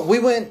 Yeah. Well, we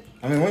went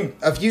I mean, we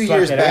a few slap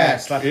years that back.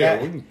 ass, slap Yeah,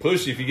 that. we can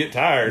push you if you get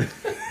tired.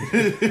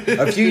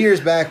 A few years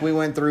back, we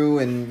went through,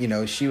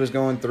 and she was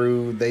going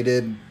through. They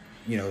did,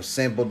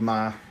 sampled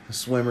my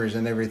swimmers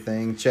and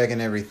everything,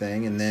 checking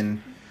everything, and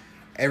then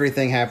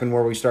everything happened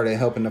where we started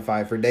helping to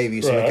fight for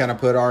Davey. So we Right. kind of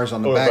put ours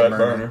on the Or back back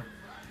burner.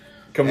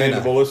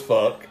 Commendable as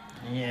fuck.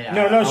 Yeah.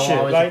 No I'll shit.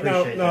 always Like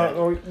appreciate that,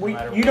 no. no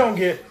matter You what. don't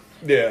get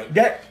Yeah.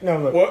 that. No,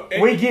 look. Well,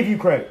 and- we give you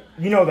credit.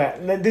 You know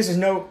that. This is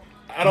no.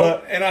 I don't,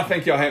 but- and I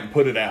think y'all haven't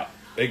put it out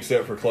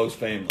except for close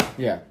family,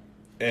 Yeah.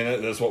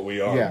 and that's what we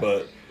are. Yeah.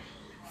 But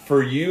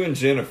for you and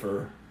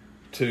Jennifer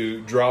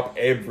to drop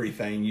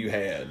everything you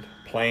had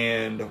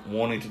planned,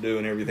 wanting to do,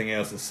 and everything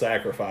else, and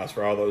sacrifice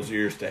for all those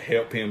years to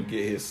help him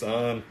get his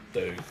son,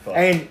 dude. Fuck.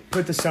 And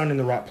put the son in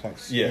the right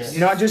place. Yes.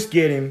 Not just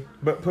get him,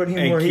 but put him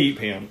And where keep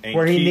him. And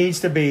where he keep- needs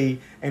to be,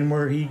 and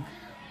where he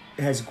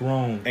has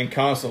grown. And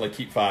constantly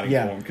keep fighting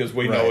Yeah. for him because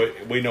we Right. know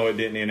it. We know it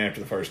didn't end after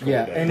the first couple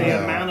Yeah, days. and The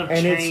Yeah. amount of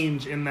And it's-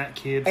 change in that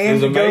kid. And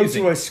It's to go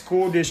amazing. to a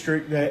school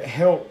district that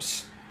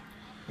helps,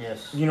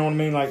 Yes. you know what I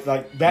mean? Like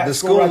that The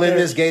school school right in there-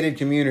 this gated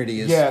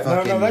community is Yeah,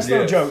 fucking. no, that's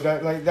no Yes. joke.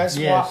 That's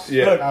Yes. why.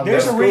 Yeah, Look, that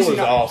there's a school reason. is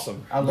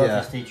awesome. I love Yeah.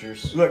 his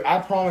teachers. Look, I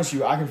promise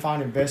you, I can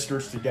find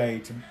investors today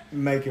to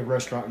make a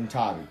restaurant in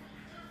Tybee.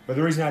 But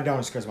the reason I don't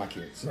is because of my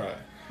kids. Right.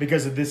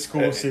 Because of this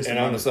school system.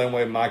 And I'm the same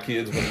way. My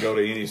kids wouldn't go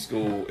to any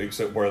school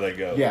except where they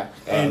go. Yeah.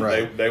 And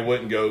Right. they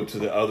wouldn't go to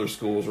the other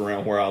schools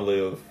around where I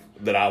live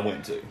that I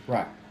went to.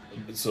 Right.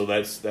 So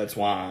that's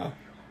why.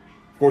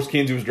 Of course,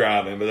 Kenzie was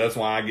driving, but that's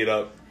why I get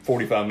up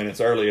 45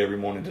 minutes early every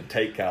morning to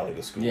take Callie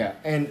to school. Yeah.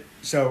 And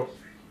so,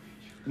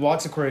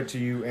 lots of credit to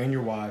you and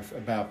your wife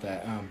about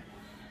that.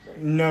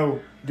 No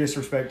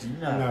disrespect to you.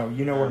 No. No,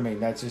 you know what I mean.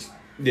 That's just.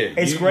 Yeah,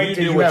 It's you, great you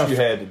that did you what have- you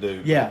had to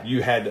do. Yeah.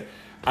 You had to.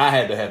 I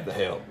had to have the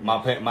help.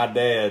 My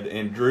dad,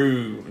 and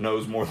Drew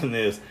knows more than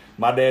this.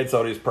 My dad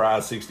sold his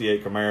prize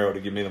 '68 Camaro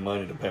to give me the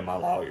money to pay my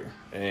lawyer,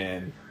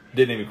 and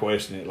didn't even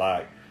question it.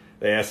 Like,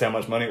 they asked how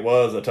much money it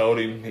was. I told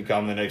him. He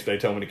called me the next day,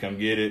 told me to come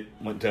get it.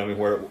 Wouldn't tell me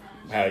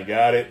how he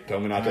got it.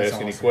 Told me not to That's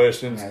ask any awesome.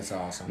 questions. That's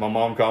awesome. My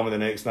mom called me the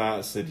next night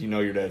and said, "You know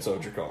your dad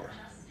sold your car."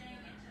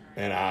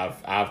 And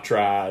I've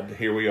tried.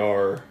 Here we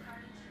are.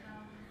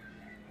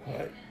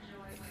 What?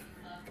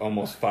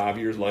 Almost 5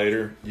 years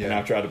later, and Yeah.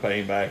 I've tried to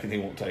pay him back, and he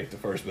won't take the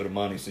first bit of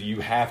money. So you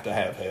have to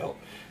have help,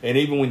 and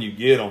even when you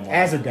get them,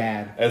 As a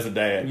dad. as a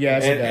dad, Yeah,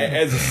 as a and, dad.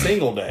 as a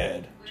single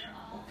dad,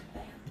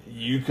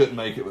 you couldn't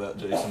make it without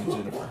Jason and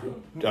Jennifer.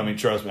 I mean,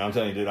 trust me, I'm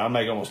telling you, dude, I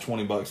make almost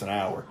 $20 an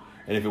hour,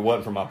 and if it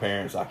wasn't for my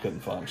parents, I couldn't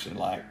function.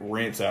 Like,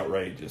 rent's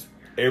outrageous,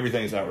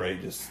 everything's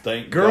outrageous.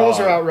 Thank Girls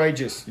God. are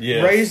outrageous.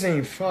 Yes.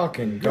 Raising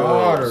fucking Girls.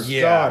 daughters.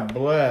 Yeah. God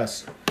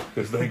bless.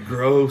 Because they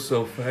grow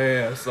so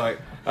fast. Like,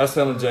 I was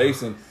telling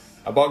Jason,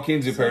 I bought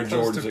Kenzie a pair of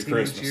Close to Jordans at teenage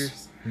Christmas.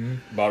 years.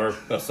 Bought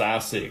her a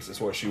size 6.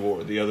 That's what she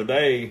wore. The other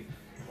day,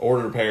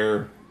 ordered a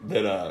pair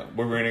that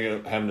we were ending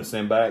up having to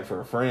send back for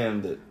a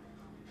friend. That,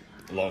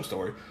 long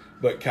story.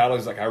 But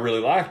Kylie's like, I really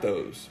like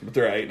those. But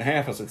they're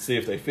 8.5. I said, see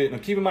if they fit. Now,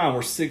 keep in mind,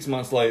 we're 6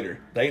 months later.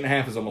 The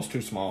 8.5 is almost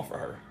too small for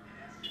her.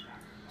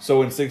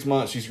 So in 6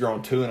 months, she's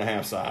grown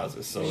 2.5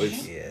 sizes. So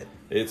Shit.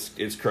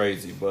 it's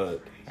crazy.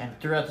 But And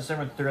throughout the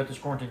summer, throughout this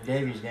quarantine,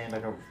 Davies gained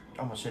like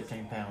almost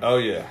 15 pounds. oh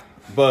yeah,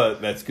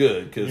 but that's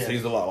good because Yeah.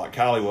 he's a lot like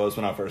Kylie was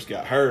when I first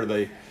got her.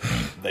 They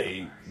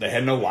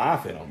had no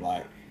life in them.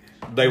 Like,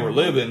 they were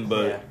living,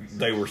 but Yeah.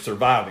 they were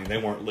surviving. They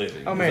weren't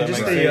living. Oh Does man, that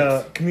just make the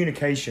sense?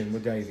 communication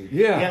with Davey.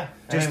 Yeah. Yeah.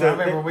 Just I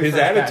remember the- when we His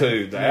first got-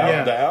 attitude,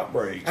 Yeah. the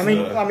outbreaks. I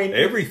mean,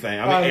 everything.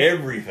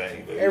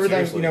 Everything. Dude, Everything,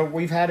 seriously. you know,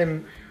 we've had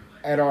him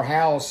at our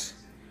house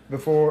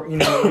before, you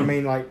know, I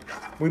mean, like,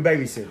 we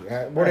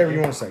babysit, whatever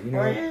you want to say, you know,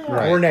 Right, yeah.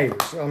 Right. we're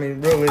neighbors, I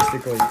mean,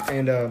 realistically,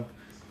 and,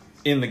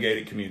 in the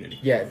gated community.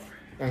 yeah,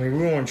 I mean,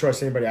 we won't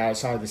trust anybody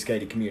outside of this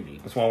gated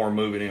community. That's why we're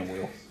moving in,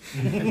 Will.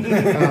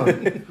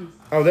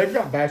 Oh, they've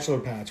got bachelor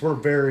pads, we're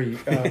very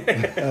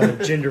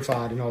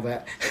genderfied and all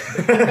that.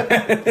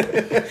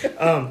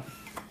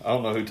 I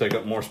don't know who take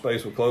up more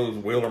space with clothes,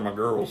 Will or my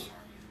girls.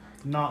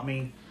 Not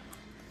me.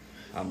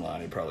 I'm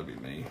lying. It'd probably be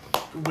me.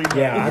 We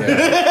Yeah,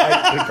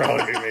 It'd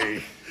probably be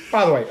me.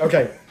 by the way,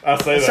 okay, I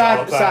say that Side-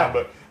 all the time, side-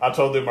 but I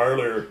told them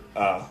earlier,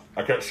 I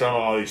kept showing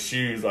them all these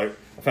shoes. Like,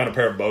 I found a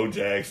pair of Bo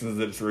Jacksons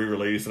that's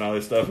re-released and all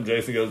this stuff. And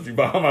Jason goes, "Did you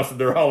buy them?" I said,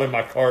 "They're all in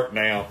my cart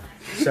now."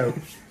 so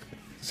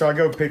I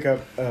go pick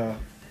up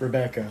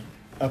Rebecca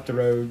up the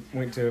road,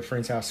 went to a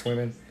friend's house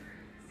swimming,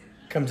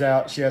 comes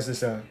out, she has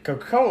this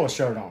Coca-Cola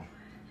shirt on.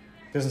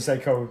 Doesn't say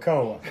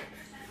Coca-Cola.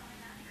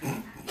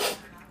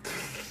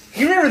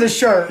 You remember this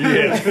shirt?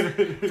 Yes.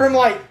 From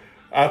like,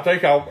 I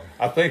think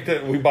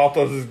that we bought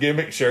those as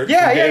gimmick shirts.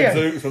 Yeah, from yeah, yeah.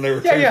 Gadzooks when they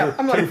were Yeah, two, yeah. For,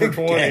 I'm like, two for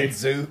 20.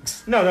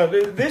 Gadzooks. no,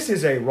 this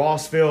is a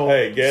Rossville.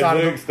 Hey, side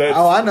of Gadzooks. the- That's,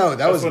 Oh, I know. That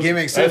that's was when-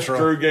 Gimmick Central.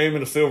 That's True Game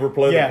in a silver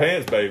pleather Yeah.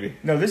 pants, baby.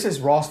 No, this is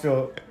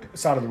Rossville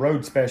side of the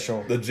road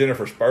special. The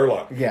Jennifer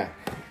Spurlock Yeah.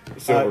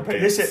 silver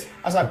pants.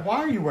 I was like, why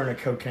are you wearing a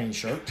cocaine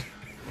shirt?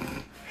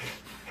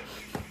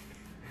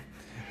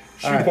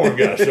 Shoehorn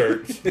guy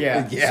shirts.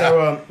 Yeah. Yeah.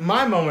 So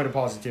my moment of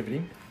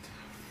positivity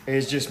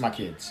is just my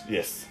kids.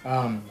 Yes.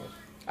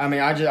 I mean,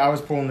 I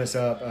was pulling this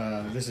up.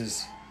 This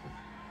is,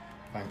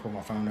 if I can pull my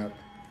phone up.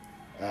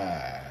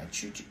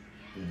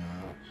 No,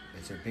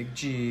 it's a big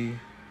G.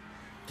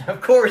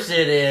 Of course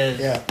it is.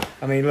 Yeah.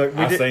 I mean, look,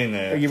 I've seen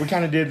that. We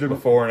kind of did the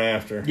Before and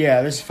after.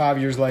 Yeah, this is 5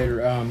 years later.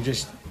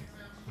 Just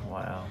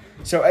Wow.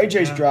 so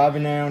AJ's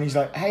driving now, and he's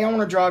like, "Hey, I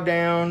want to drive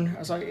down." I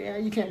was like, "Yeah,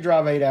 you can't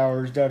drive 8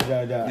 hours." Da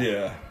da da.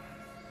 Yeah.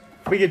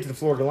 We get to the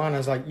Florida line. I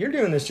was like, "You're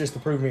doing this just to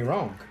prove me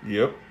wrong."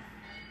 Yep.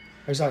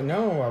 He's like,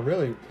 "No, I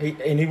really."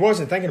 And he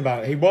wasn't thinking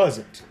about it. He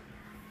wasn't.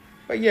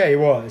 But yeah, he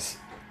was.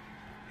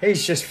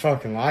 He's just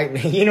fucking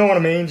lightning. You know what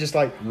I mean? Just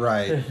like.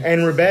 Right.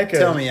 And Rebecca.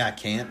 Tell me I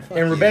can't. Fuck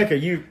And you.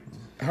 Rebecca,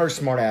 her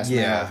smart ass.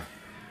 Yeah. mouth.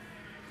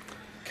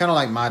 Kind of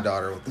like my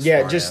daughter with the Yeah,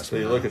 smart just- ass See,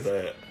 mouth. look at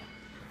that.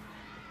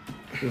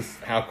 Just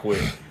how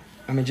quick.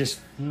 I mean, just.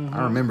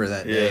 I remember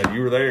that day. Yeah,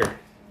 you were there.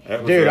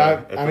 That was, Dude,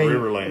 at I the mean,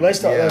 river landing. let's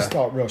talk. Yeah. Let's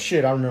talk real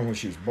shit. I remember when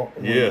she was born.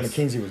 When Yes.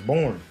 Mackenzie was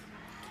born.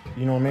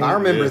 You know what I mean? I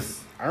remember. Yes.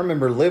 I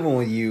remember living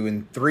with you,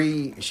 and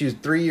she was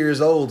 3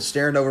 years old,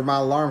 staring over my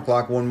alarm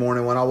clock one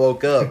morning when I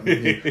woke up.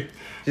 She's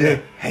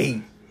like,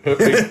 hey.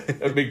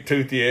 that big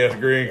toothy ass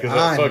grin because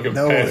I that fucking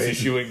know passy it.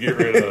 she wouldn't get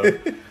rid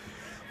of.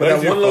 But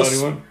That's that one a funny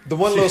little, one. the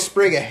one little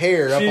sprig of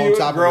hair up She on wouldn't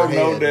top of grow her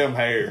no head. damn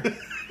hair.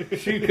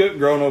 She couldn't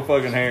grow no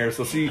fucking hair,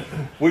 so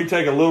we'd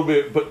take a little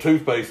bit, put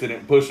toothpaste in it,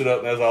 and push it up,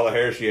 and that's all the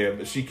hair she had.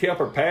 But she kept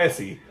her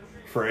passy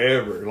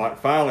forever. Like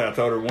finally, I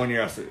told her one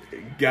year, I said,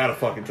 "Gotta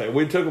fucking take."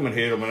 We took them and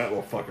hid them, and that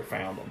little fucker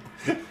found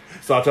them.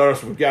 So I told her, I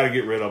said, "We got to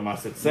get rid of them." I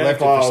said, "Santa Left it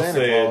for Claus Santa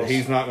said Claus.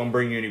 he's not gonna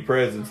bring you any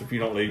presents if you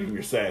don't leave him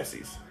your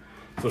sassies."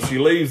 So she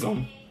leaves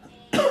them.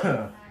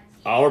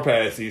 All her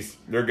passies,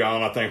 they're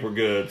gone. I think we're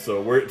good. So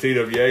we're at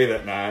TWA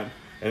that night,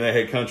 and they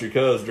had Country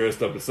Cuz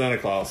dressed up as Santa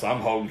Claus. So I'm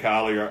holding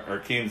Kylie or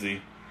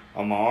Kinsey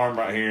on my arm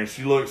right here, and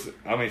she looks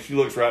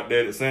right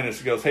dead at Santa.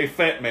 She goes, "Hey,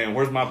 fat man,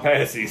 where's my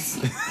passies?"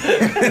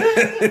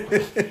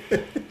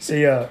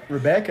 See,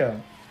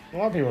 Rebecca. A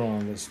lot of people don't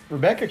know this.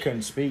 Rebecca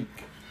couldn't speak.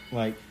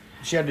 Like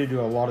she had to do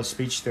a lot of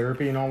speech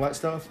therapy and all that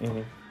stuff.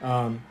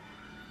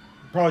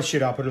 Probably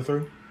shit I put her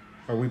through,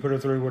 or we put her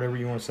through, whatever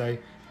you want to say.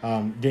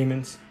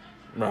 Demons.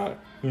 Right.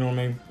 You know what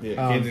I mean?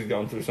 Yeah, Kinsey's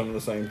gone through some of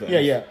the same things.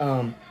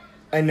 Yeah.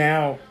 And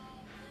now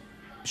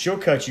she'll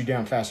cut you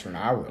down faster than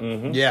I will.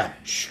 Mm-hmm. Yeah.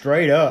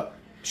 Straight up.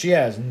 She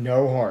has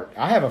no heart.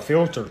 I have a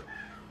filter.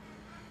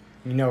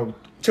 You know,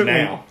 took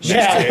Now. me.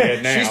 Yeah.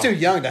 Now. She's too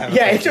young to have.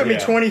 Yeah, a it took me Yeah.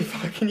 20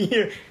 fucking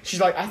years. She's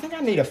like, I think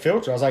I need a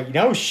filter. I was like,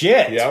 no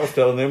shit. Yeah, I was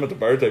telling them at the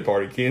birthday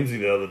party, Kinsey,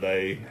 the other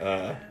day,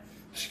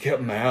 she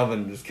kept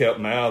mouthing,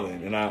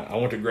 and I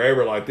went to grab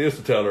her like this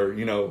to tell her,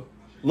 you know,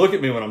 look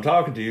at me when I'm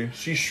talking to you.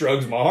 She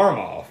shrugs my arm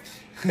off.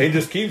 He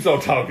just keeps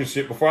on talking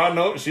shit. Before I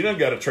know it, she done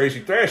got a Tracy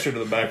Thrasher to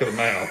the back of the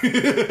mouth.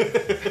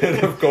 And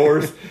of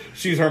course,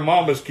 she's her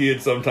mama's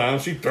kid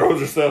sometimes. She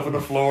throws herself on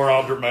the floor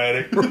all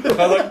dramatic. I was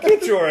like,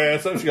 get your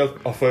ass up. She goes,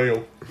 I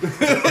failed.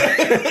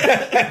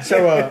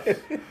 So,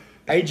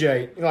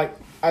 AJ, like,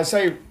 I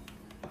say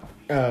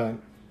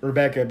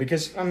Rebecca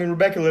because, I mean,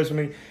 Rebecca lives with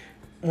me.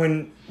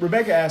 When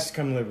Rebecca asked to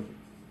come live with me,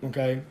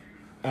 okay?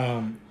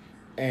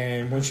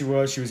 And when she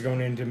was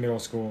going into middle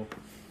school,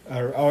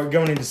 or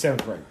going into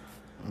 7th grade.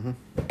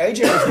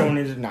 AJ was going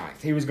into 9th.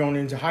 He was going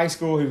into high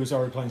school. He was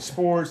already playing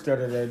sports,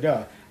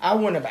 I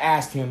wouldn't have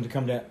asked him to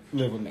come to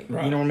live with me.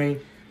 Right. You know what I mean?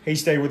 He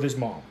stayed with his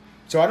mom.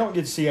 So I don't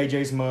get to see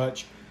AJ's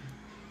much.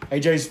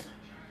 AJ's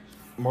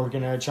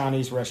working at a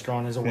Chinese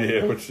restaurant as a waiter.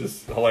 Yeah, which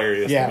is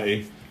hilarious Yeah. to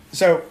me.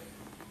 So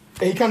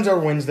he comes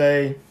over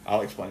Wednesday.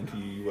 I'll explain to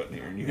you. You wasn't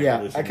here. And you had to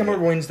Yeah, listen I come to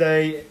over it.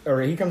 Wednesday,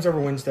 or he comes over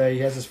Wednesday. He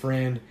has his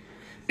friend,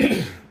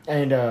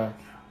 and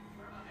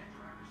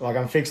like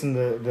I'm fixing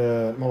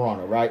the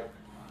Murano, right?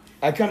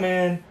 I come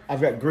in, I've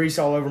got grease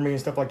all over me and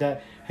stuff like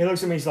that. He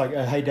looks at me, he's like,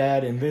 "Hey,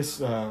 Dad, in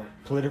this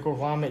political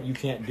climate, you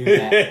can't do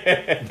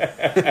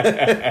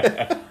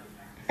that."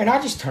 And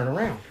I just turn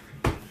around.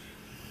 All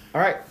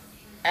right,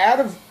 out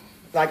of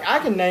like I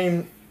can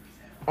name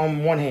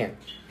on one hand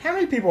how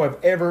many people have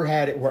ever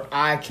had it where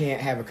I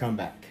can't have a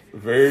comeback.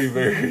 Very,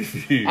 very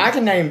few. I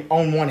can name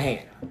on one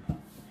hand.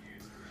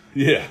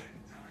 Yeah.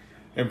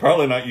 And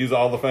probably not use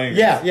all the fingers.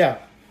 Yeah.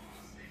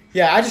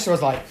 I just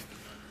was like,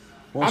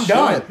 Well, I'm shit.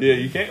 done. Yeah,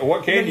 you can't.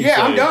 What can you say?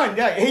 Yeah, I'm done.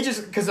 Yeah, he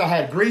just, because I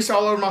had grease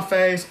all over my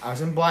face. I was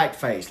in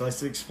blackface.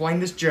 Let's explain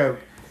this joke.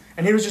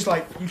 And he was just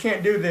like, you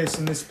can't do this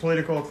in this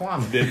political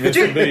climate. Didn't miss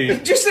a beat. He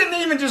just didn't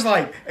even just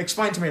like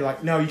explain to me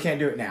like, no, you can't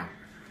do it now.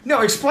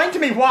 No, explain to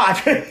me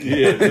why.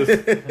 Yeah,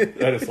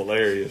 that is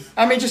hilarious.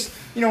 I mean, just,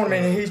 you know what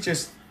I mean? He's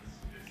just,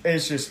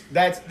 it's just,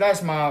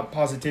 that's my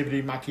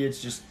positivity. My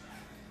kids just,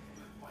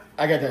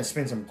 I got to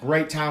spend some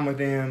great time with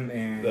them.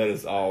 And That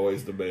is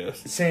always the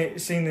best.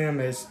 seeing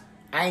them as,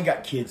 I ain't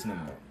got kids no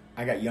more.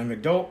 I got young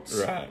adults.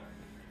 Right.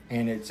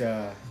 And it's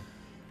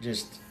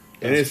just...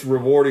 And it's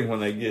rewarding when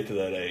they get to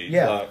that age.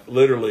 Yeah. Like,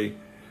 literally,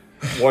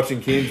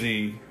 watching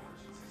Kinsey.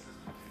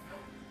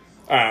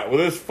 All right, well,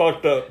 this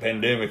fucked up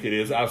pandemic it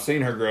is. I've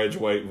seen her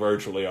graduate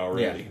virtually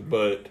already. Yeah.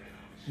 But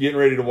getting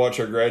ready to watch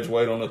her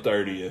graduate on the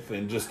 30th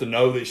and just to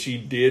know that she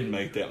did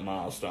make that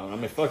milestone. I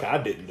mean, fuck,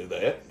 I didn't do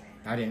that.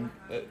 I didn't.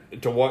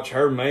 To watch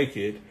her make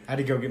it. I had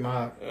to go get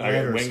my I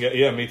letters. went and got-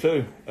 yeah, me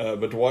too.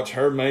 But to watch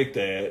her make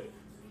that,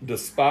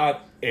 despite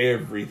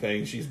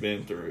everything she's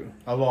been through,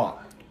 A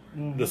lot.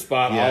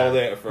 despite Yeah. all of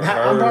that, for her,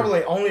 I'm probably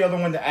the only other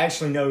one that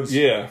actually knows.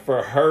 yeah,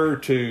 for her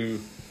to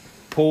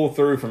pull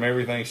through from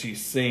everything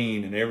she's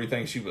seen and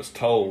everything she was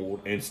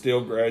told, and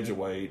still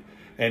graduate,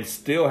 and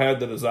still have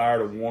the desire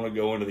to want to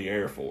go into the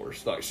Air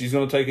Force. Like, she's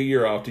going to take a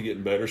year off to get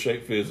in better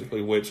shape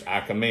physically, which I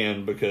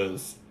commend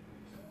because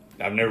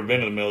I've never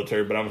been in the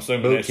military, but I'm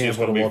assuming Boot that's camp just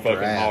going to be would've whooped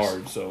fucking her ass.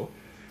 hard. So,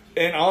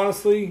 and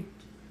honestly,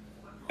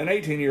 an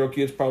 18-year-old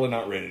kid's probably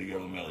not ready to go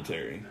to the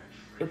military.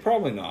 They're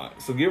probably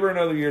not. So give her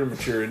another year to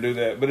mature and do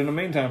that. But in the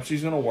meantime,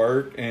 she's going to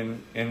work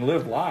and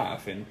live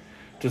life. And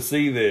to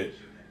see that,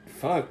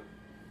 fuck,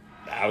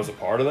 I was a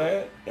part of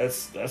that,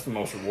 that's the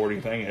most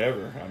rewarding thing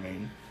ever. I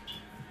mean,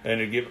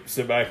 And to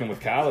sit back and with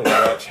Kylie and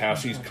watch how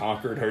she's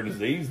conquered her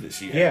disease that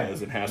she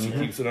has and how she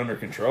keeps it under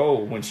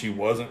control when she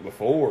wasn't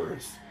before.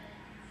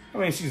 I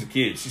mean, she's a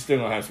kid. She's still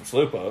going to have some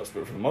slip-ups,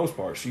 but for the most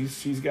part,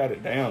 she's got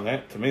it down.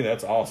 To me,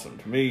 that's awesome.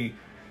 To me,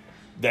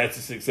 that's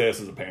a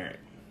success as a parent.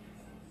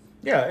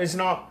 Yeah, it's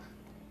not...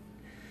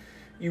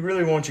 You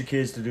really want your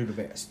kids to do the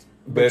best.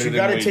 Better you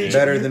gotta teach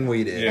Better than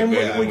we did. And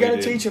better we than got to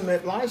did. teach them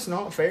that life's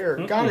not fair.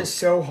 God is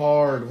so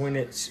hard when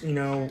it's, you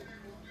know...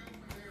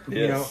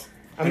 You know,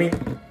 I mean,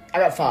 I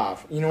got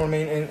 5. You know what I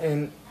mean?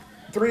 And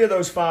 3 of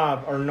those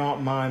 5 are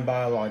not mine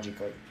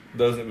biologically.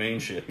 Doesn't mean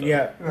shit, though.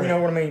 Yeah, you know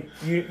what I mean?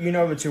 You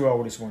know the 2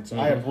 oldest ones.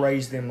 I have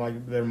raised them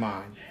like they're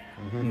mine.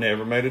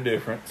 Never made a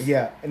difference.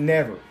 Yeah,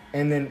 never.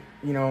 And then,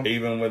 you know...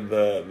 Even with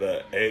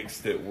the ex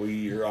that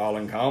we are all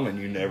in common,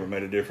 you never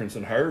made a difference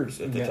in hers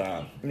at the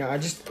time. You know, I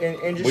just...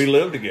 And just We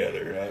lived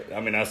together.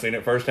 I mean, I seen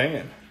it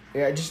firsthand.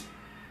 Yeah, just...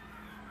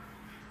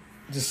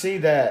 To see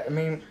that, I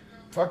mean...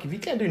 Fuck, if you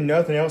can't do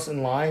nothing else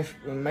in life,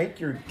 make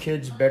your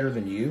kids better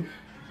than you.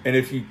 And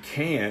if you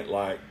can't,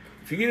 like,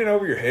 if you get it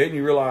over your head and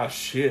you realize,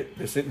 shit,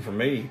 this isn't for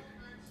me,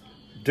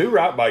 do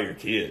right by your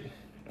kid.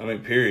 I mean,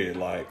 period.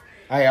 Like,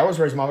 Hey, I was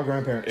raised by my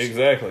grandparents.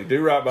 exactly.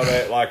 Do right by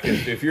that. Like,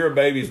 if you're a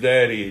baby's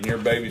daddy and your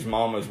baby's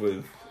mama's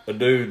with a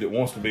dude that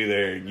wants to be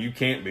there and you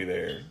can't be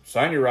there,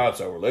 sign your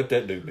rights over. Let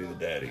that dude be the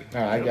daddy.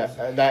 All right, I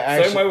got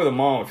that. Same way with a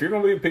mom. If you're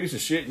going to be a piece of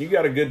shit and you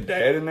got a good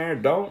dad in there,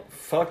 don't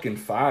fucking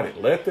fight it.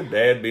 Let the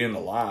dad be in the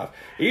life.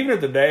 Even if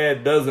the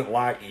dad doesn't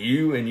like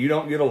you and you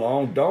don't get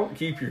along, don't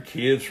keep your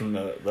kids from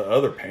the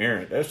other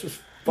parent. That's just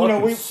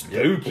fucking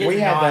stupid. We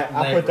had that.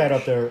 Not I put that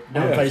up leverage.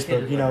 there on Yeah.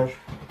 Facebook. You know,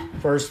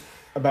 first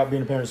about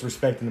being a parent is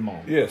respecting the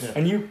mom. Yes.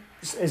 And you,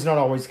 it's not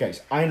always the case.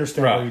 I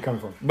understand Right. where you're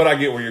coming from. But I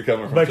get where you're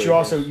coming from. But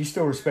too. you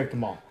still respect the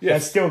mom. Yes.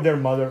 That's still their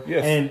mother.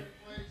 Yes. And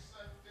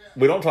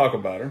We don't talk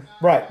about her.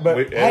 right,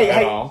 but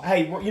At all.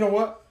 hey, well, you know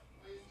what?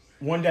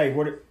 One day,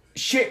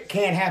 shit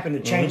can happen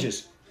that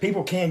changes.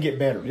 People can get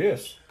better.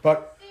 Yes.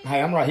 But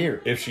hey, I'm right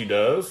here. If she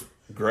does,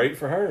 great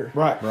for her.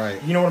 Right.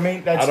 Right. You know what I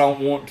mean? That's I don't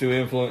want to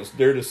influence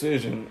their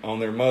decision on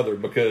their mother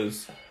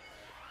because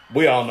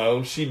we all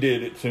know she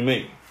did it to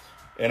me.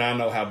 And I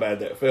know how bad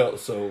that felt.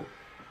 So,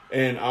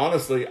 and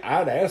honestly,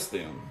 I'd ask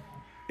them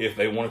if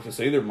they wanted to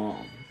see their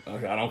mom.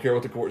 Like, I don't care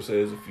what the court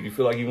says. If you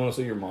feel like you want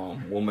to see your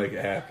mom, we'll make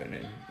it happen.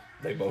 And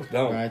they both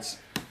don't. Right.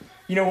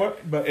 You know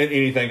what? But And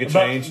anything could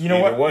but change you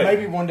know either what? way.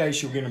 Maybe one day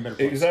she'll get in a better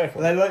place.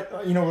 Exactly.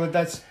 You know what?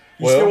 That's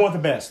you Well, still want the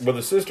best. But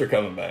the sister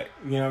coming back,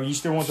 You know, you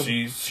still want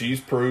the she's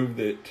proved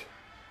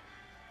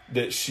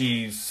that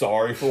she's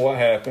sorry for what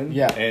happened.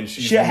 Yeah. And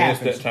she's Shit missed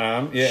happens. that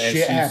time. Yeah. And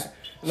shit she's happens.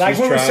 Like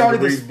when we trying to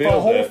started this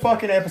rebuild whole that.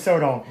 fucking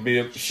episode on.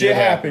 Shit Shit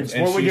happens.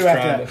 And What we she's do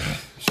after trying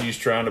that? She's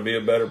trying to be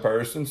a better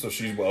person, so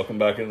she's welcome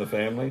back into the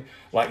family.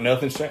 Like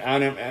nothing's changed.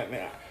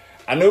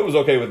 I knew it was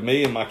okay with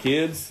me and my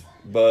kids,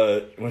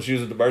 but when she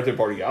was at the birthday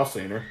party, y'all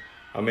seen her.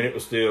 I mean, it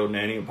was still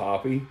Nanny and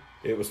Poppy.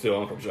 It was still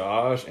Uncle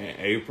Josh and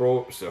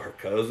April. It was still her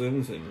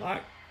cousins, and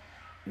like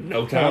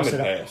no time had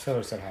passed. Tell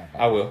her said hi.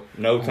 I will.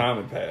 No time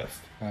had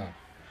passed.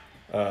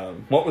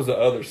 What was the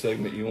other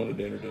segment you wanted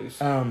to introduce?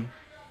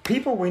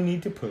 People we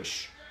need to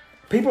push.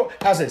 People,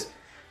 how's this?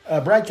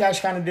 Brad Cash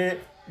kind of did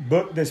it.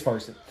 Book this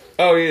person.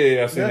 Oh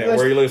yeah, I seen that. let's-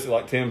 Where you listed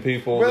like 10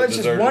 people. Well, that it's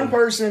just deserved one it.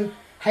 person.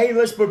 Hey,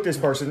 let's book this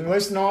person.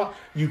 Let's not.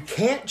 You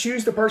can't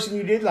choose the person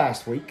you did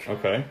last week.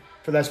 Okay.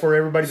 That's for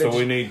everybody. So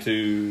we need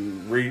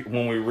to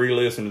when we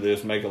re-listen to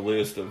this, make a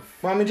list of.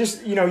 Well, I mean,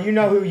 just you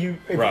know who you.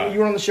 If Right. you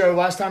were on the show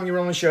last time, you were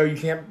on the show. You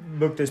can't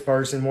book this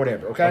person,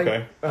 whatever.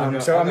 Okay. Okay.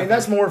 So I mean,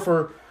 that's more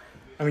for.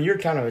 I mean, you're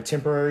kind of a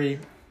temporary.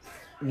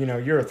 You know,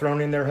 you're a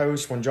thrown in there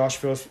host when Josh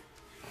feels.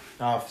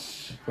 Oh,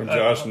 When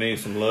Josh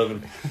needs some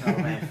loving. oh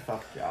man,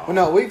 fuck y'all. Well,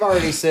 no, we've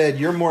already said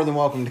you're more than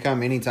welcome to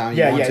come anytime you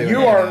Yeah, want yeah. to. You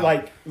and are hang out.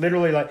 like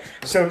literally like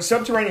so.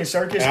 Subterranean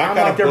Circus. And I I'm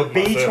kinda like their booked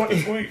beach myself one.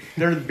 this week.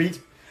 They're the beach.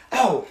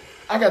 Oh,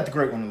 I got the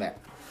great one on that.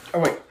 Oh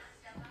wait,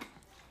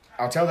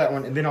 I'll tell that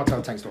one and then I'll tell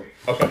the tank story.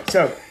 Okay.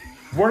 So,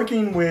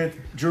 working with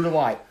Drew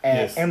Delight at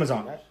Yes.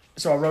 Amazon.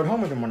 So I rode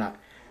home with him one night,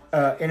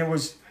 and it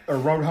was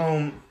rode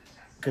home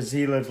because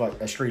he lived like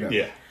a street over.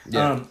 Yeah.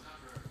 Yeah.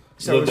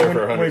 So Lived it there was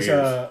for when 100 it was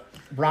years.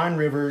 Brian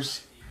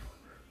Rivers,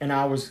 and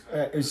I was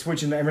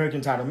switching the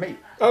American title to me.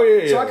 Oh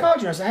yeah. So I called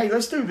you and I said, hey,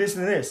 let's do this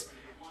and this.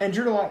 And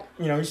Drew Delight,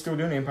 you know, he's still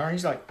doing Empire. And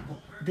he's like,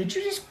 did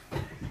you just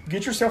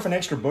get yourself an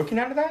extra booking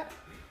out of that?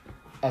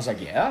 I was like,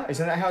 yeah,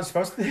 isn't that how it's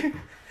supposed to do?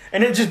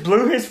 And it just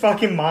blew his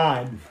fucking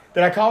mind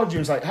that I called you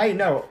and was like, hey,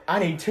 no, I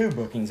need 2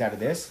 bookings out of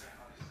this.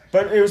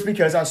 But it was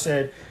because I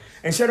said,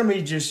 instead of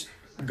me just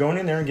going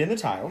in there and getting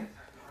the title,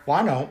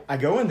 why don't I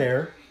go in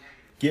there,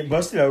 get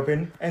busted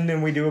open, and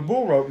then we do a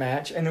bull rope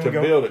match, and then To we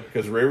go. build it,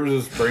 because Rivers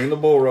is bringing the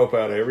bull rope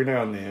out every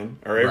now and then,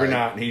 or every Right.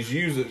 night, and he's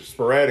used it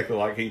sporadically.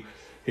 Like he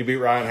beat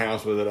Ryan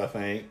House with it, I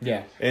think.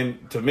 Yeah.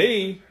 And to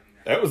me,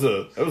 that was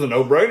a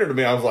no-brainer to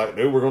me. I was like,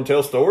 dude, we're gonna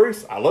tell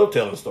stories. I love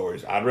telling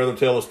stories. I'd rather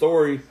tell a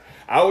story.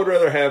 I would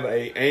rather have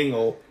a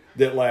angle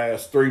that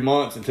lasts 3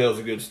 months and tells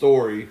a good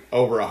story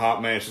over a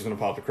hot match that's gonna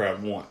pop the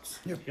crowd once.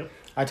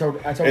 I told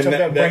And somebody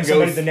that to bring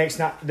somebody goes- the next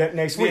night, that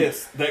next week.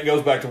 Yes, that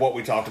goes back to what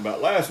we talked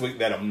about last week.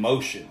 That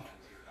emotion.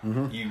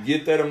 You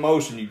get that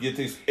emotion. You get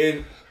these.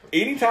 And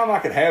anytime I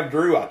could have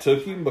Drew, I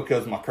took him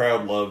because my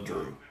crowd loved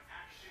Drew.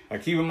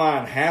 Like, keep in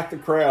mind, half the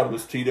crowd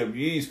was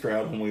TWE's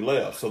crowd when we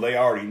left. So they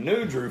already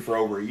knew Drew for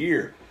over a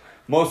year.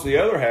 Most of the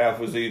other half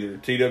was either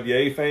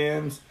TWA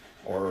fans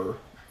or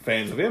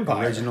fans of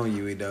Empire. Original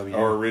UEW.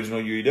 Or original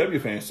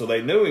UEW fans. So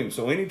they knew him.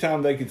 So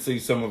anytime they could see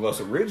some of us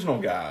original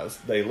guys,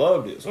 they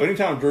loved it. So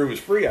anytime Drew was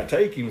free, I'd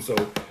take him. So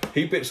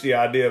he pitched the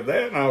idea of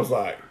that, and I was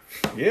like,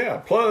 yeah.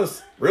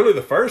 Plus, really,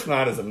 the first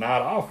night is a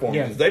night off for me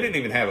because they didn't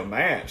even have a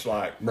match.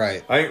 Like,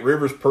 Right. I think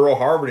Rivers Pearl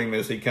Harbored him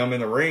as he come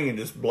in the ring and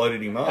just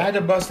blooded him up. I had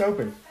to bust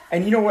open.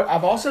 And you know what?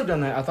 I've also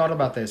done that. I thought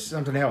about this.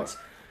 Something else.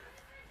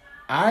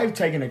 I've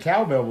taken a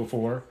cowbell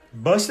before,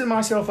 busted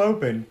myself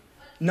open,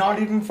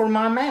 not even for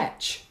my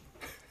match.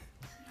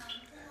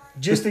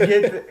 Just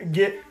to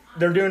get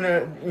they're doing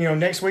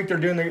next week they're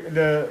doing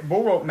the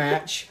bull rope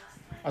match.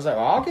 I was like,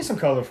 well, I'll get some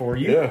color for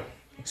you. Yeah.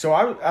 So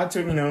I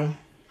took,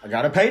 I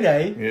got a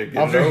payday. Yeah,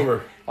 get it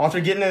over. After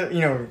getting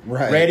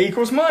Right. red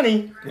equals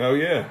money. Oh,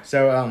 yeah.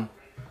 So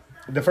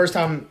the first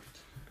time,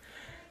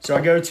 so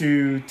I go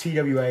to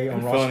TWA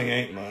on Ross. Funny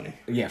ain't money.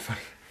 Yeah, funny.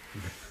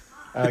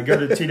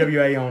 Go to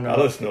TWA on. I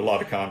listen to a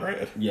lot of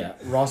Conrad. Yeah,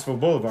 Rossville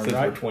Boulevard, Since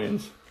right? we're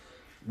twins.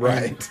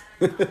 Right.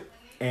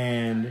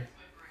 And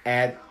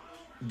at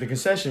the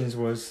concessions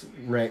was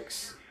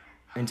Rex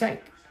and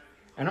Tank.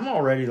 And I'm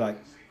already like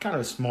kind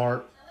of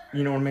smart,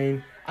 you know what I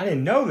mean? I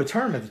didn't know the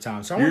term at the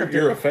time. So I went up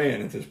there. You're a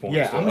fan at this point.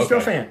 Yeah, so, I'm still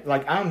a fan.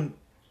 Like, I'm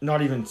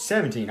not even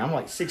 17. I'm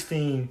like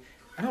 16.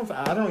 I don't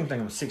even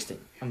think I'm 16.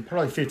 I'm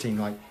probably 15.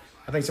 Like,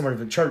 I think somebody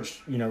from the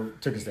church,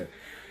 took us there.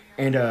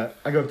 And I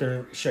go up there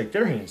and shake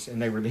their hands,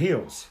 and they were the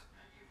heels.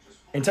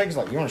 And Tank's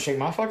like, you want to shake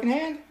my fucking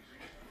hand?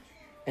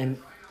 And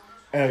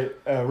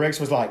Rex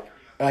was like,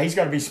 he's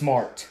got to be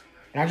smart.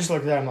 And I just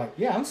looked at that. I'm like,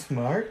 yeah, I'm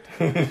smart.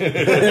 and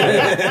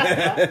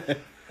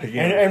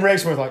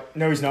Rex was like,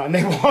 no, he's not. And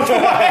they walked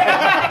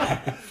away.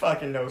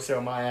 Fucking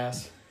no-sell my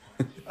ass.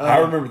 I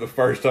remember the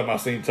first time I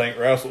seen Tank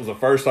wrestle. It was the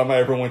first time I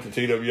ever went to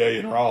TWA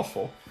in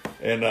Rossville.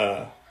 And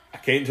I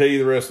can't tell you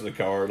the rest of the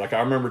card. Like, I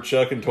remember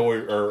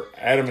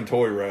Adam and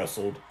Toy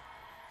wrestled.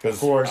 Of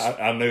course.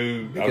 I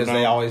knew. Because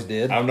they always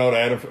did. I've known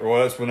Adam.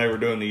 Well, that's when they were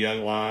doing the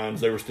young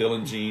lions. They were still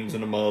in jeans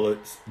and the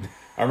mullets.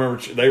 I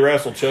remember they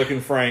wrestled Chuck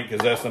and Frank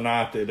because that's the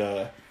night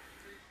that.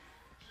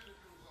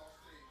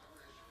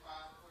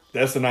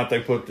 That's the night they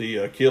put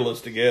the Kill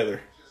Us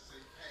together.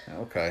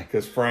 Okay.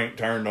 Because Frank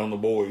turned on the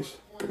boys.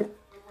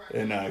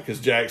 And because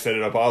Jack set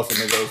it up also.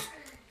 And he goes,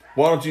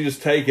 why don't you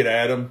just take it,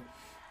 Adam?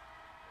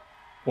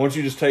 Why don't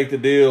you just take the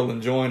deal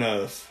and join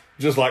us?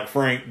 Just like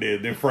Frank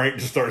did. Then Frank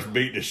just starts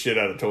beating the shit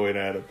out of Toy and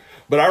Adam.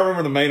 But I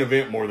remember the main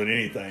event more than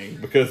anything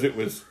because it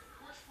was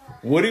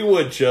Woody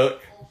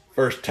Woodchuck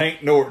versus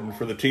Tank Norton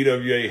for the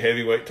TWA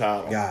heavyweight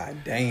title. God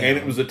damn. And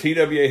it was a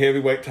TWA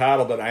heavyweight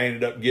title that I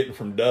ended up getting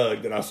from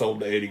Doug that I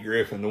sold to Eddie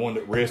Griffin. The one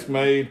that Risk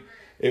made,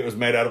 it was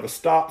made out of a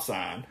stop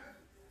sign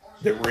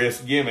that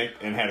Risk gimmicked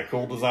and had a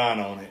cool design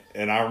on it.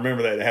 And I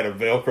remember that it had a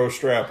Velcro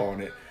strap on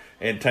it.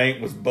 And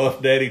Tank was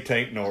Buff Daddy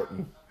Tank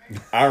Norton.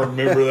 I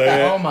remember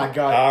that. Oh my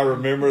God. I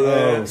remember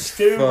that.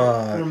 Stu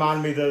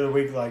reminded me the other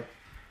week, like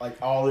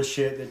all the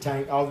shit that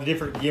Tank, all the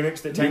different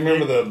gimmicks that Do you Tank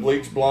remember did. the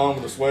bleach blonde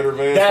with the sweater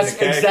vest? That's and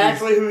the khakis?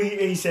 exactly who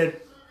he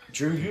said.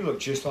 Drew, you look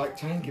just like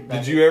Tank.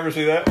 Did you ever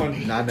see that one?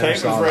 No, I never Tank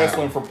saw was that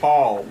wrestling for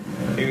Paul.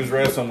 He was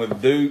wrestling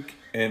with Duke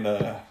and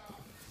The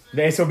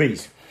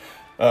SOBs.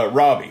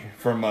 Robbie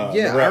from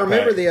Yeah, the Rat I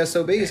remember Pack. the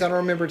SOBs. I don't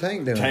remember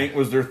Tank doing it. Tank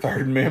was their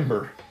third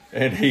member,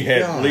 and he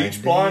had God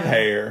bleach blonde damn.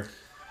 hair.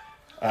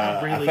 I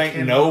I really think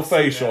cannot no see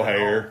facial that at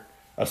hair,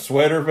 a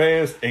sweater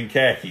vest, and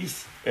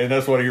khakis, and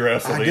that's what he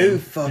wrestled I in. do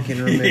fucking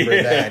remember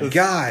Yes. that.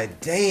 God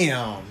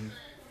damn.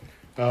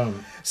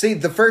 See,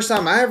 the first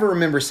time I ever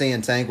remember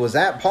seeing Tank was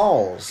at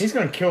Paul's. He's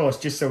going to kill us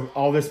just so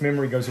all this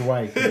memory goes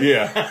away.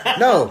 Yeah.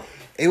 No,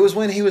 it was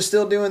when he was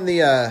still doing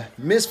the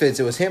Misfits.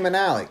 It was him and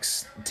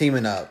Alex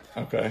teaming up.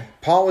 Okay.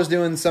 Paul was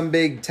doing some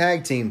big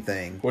tag team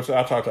thing. Which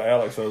I talked to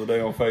Alex the other day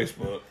on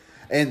Facebook.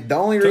 And the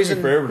only Took me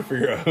reason forever to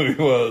figure out who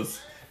he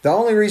was. The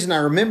only reason I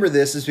remember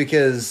this is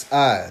because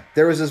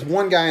there was this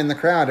one guy in the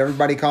crowd.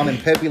 Everybody called him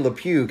Pepe Le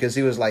Pew because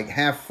he was like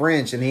half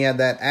French and he had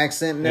that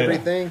accent and Yeah.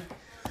 everything.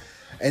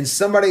 And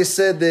somebody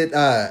said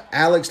that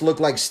Alex looked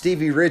like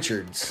Stevie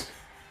Richards.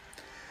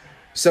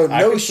 So I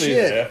no can see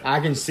shit. that. I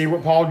can see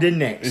what Paul did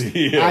next.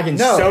 Yeah. I can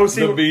No, so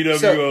see The what...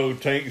 BWO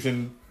tanks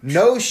and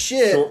No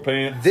shit. Short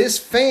pants. This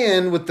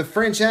fan with the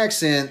French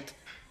accent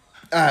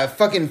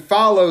fucking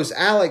follows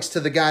Alex to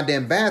the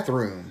goddamn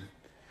bathroom.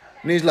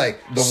 And he's like,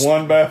 the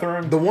one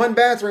bathroom. the one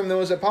bathroom that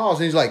was at Paul's.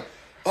 And he's like,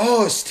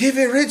 oh,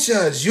 Stevie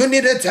Richards, you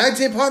need a tag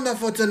team partner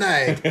for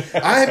tonight.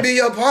 I be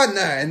your partner.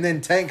 And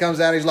then Tank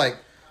comes out. He's like,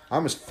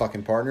 I'm his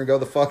fucking partner. Go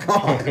the fuck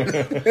on.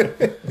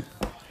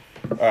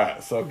 All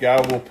right, so guy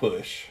will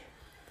push.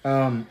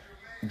 Draven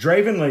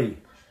Lee.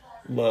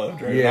 Love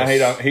Draven. Yes.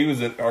 I hate. He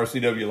was at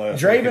RCW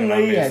last week. Draven and I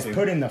Lee missed has him.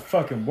 put in the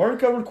fucking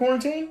work over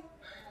quarantine.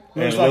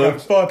 Looks And like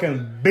looks- a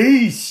fucking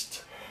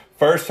beast.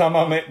 First time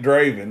I met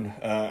Draven,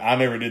 I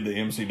never did the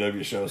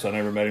MCW show, so I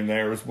never met him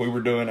there. We were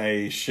doing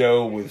a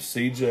show with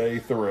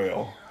CJ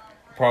Thorell.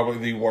 Probably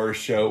the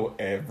worst show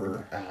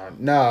ever.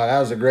 No, that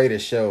was the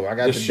greatest show. I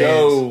got the to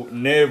show dance.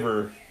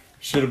 Never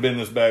should have been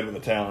this bad with the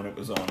talent that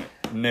was on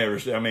it. Never.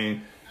 I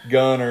mean,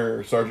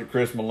 Gunner, Sergeant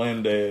Chris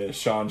Melendez,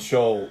 Sean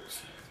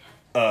Schultz,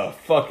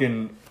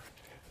 fucking.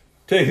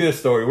 Tell you this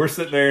story. We're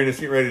sitting there and it's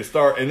getting ready to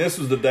start, and this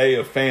was the day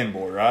of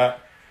Fanboy, right?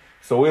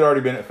 So we'd already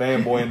been at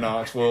Fanboy in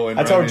Knoxville. And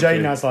I told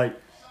Jaden, I was like,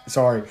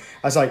 sorry.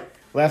 I was like,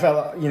 laugh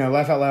out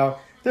loud.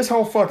 This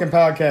whole fucking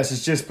podcast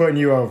is just putting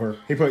you over.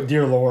 He put,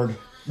 dear Lord.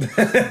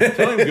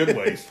 Tell him good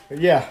ways.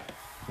 Yeah.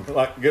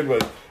 Like, good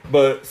ways.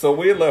 But, so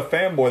we had left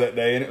Fanboy that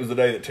day, and it was the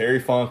day that Terry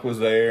Funk was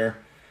there,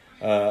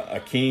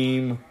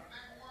 Akeem,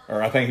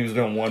 or I think he was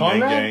doing one-man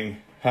gang.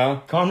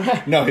 Huh?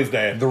 Conrad? No, his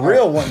dad. The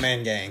real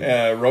one-man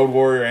gang. Road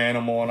Warrior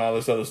Animal and all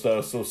this other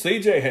stuff. So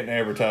CJ hadn't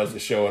advertised the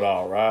show at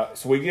all, right?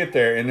 So we get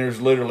there, and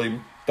there's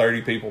literally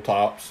 30 people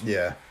tops.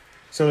 Yeah.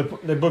 So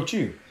they booked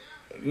you?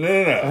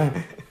 No.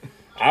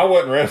 I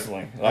wasn't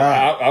wrestling. Like,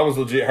 I was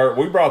legit hurt.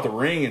 We brought the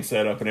ring and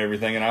set up and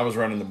everything, and I was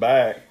running the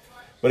back.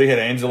 But he had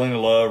Angelina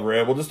Love,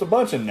 Rebel, just a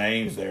bunch of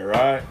names there,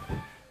 right?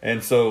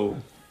 And so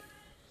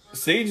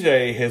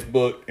CJ has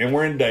booked, and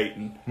we're in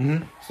Dayton.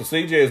 Mm-hmm. So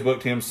CJ has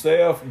booked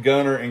himself,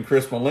 Gunner, and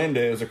Chris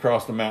Melendez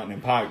across the mountain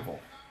in Pikeville.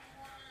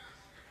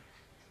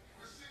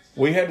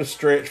 We had to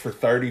stretch for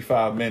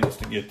 35 minutes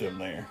to get them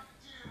there.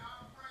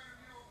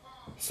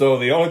 So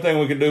the only thing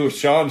we could do is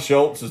Sean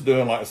Schultz is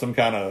doing like some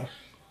kind of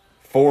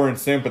foreign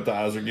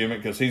sympathizer gimmick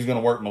because he's going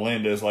to work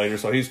Melendez later,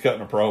 so he's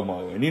cutting a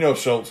promo. And you know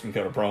Schultz can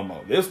cut a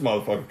promo. This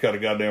motherfucker cut a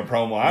goddamn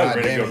promo I was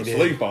ready to go to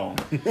sleep on.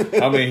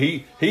 I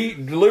mean, he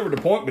delivered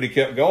the point, but he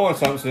kept going.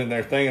 So I'm sitting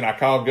there thinking, I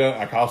called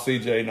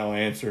CJ, no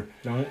answer.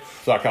 Don't.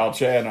 So I called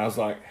Chad, and I was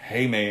like,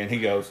 hey, man. He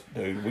goes,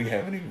 dude, we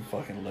haven't even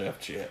fucking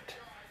left yet.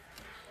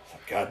 I was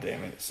like, God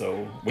damn it.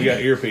 So we got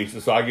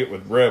earpieces, so I get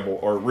with Rebel,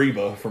 or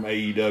Reba from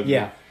AEW.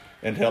 Yeah.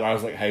 And tell her, I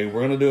was like, hey, we're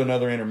going to do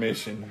another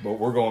intermission, but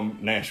we're going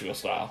Nashville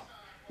style.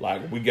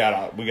 Like, we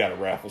gotta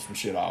raffle some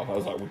shit off. I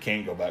was like, we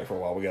can't go back for a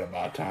while. We got to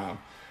buy time.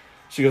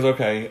 She goes,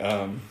 okay,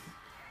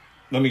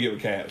 let me get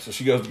with Kat. So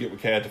she goes to get with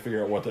Kat to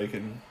figure out what they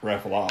can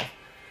raffle off.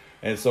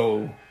 And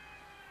so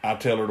I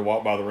tell her to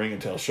walk by the ring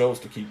and tell Schultz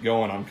to keep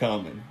going. I'm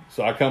coming.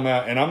 So I come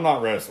out, and I'm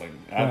not wrestling.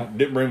 I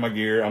didn't bring my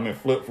gear. I'm in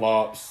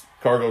flip-flops,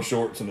 cargo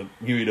shorts, and a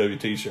UEW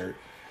T-shirt.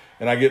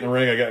 And I get in the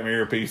ring. I got my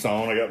earpiece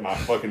on. I got my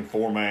fucking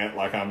format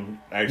like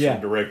I'm actually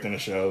directing a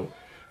show.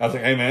 I was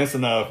like, hey, man, that's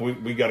enough.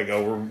 We got to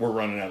go. We're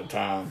running out of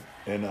time.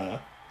 And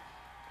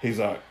he's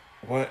like,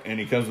 what? And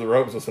he comes to the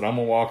ropes. I said, I'm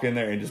going to walk in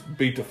there and just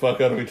beat the fuck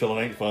out of him until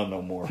it ain't fun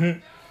no more.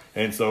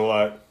 And so,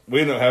 like,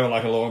 we ended up having,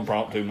 like, a little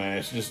impromptu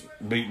match, just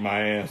beating my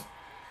ass.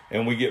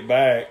 And we get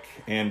back,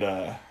 and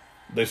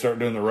they start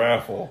doing the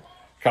raffle.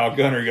 Kyle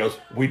Gunner, he goes,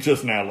 we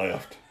just now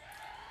left.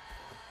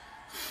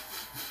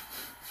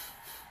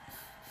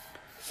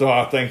 So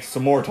I think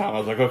some more time. I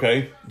was like,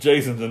 okay,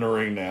 Jason's in the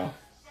ring now.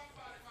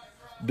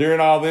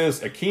 During all this,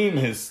 Akeem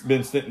has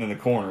been sitting in the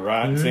corner,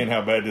 right, seeing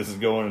how bad this is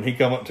going, and he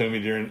come up to me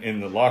in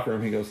the locker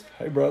room. He goes,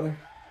 "Hey, brother,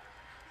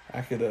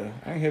 I can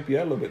help you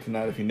out a little bit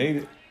tonight if you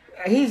need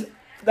it."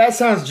 That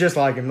sounds just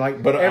like him.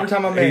 Like, but every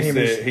time I met him,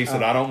 he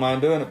said, "I don't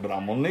mind doing it, but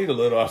I'm gonna need a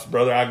little." I said,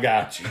 "Brother, I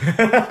got you."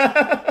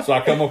 So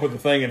I come up with the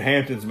thing in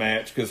Hampton's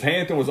match because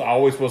Hampton was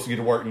always supposed to get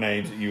to work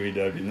names at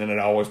UEW, and then it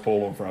always pull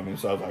them from him.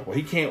 So I was like, "Well,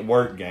 he can't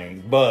work,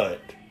 gang, but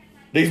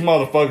these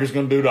motherfuckers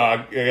gonna do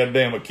the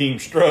goddamn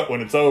Akeem strut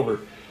when it's over."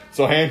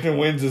 So Hampton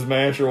wins his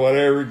match or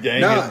whatever. Gang.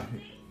 No,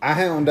 I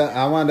wound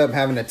up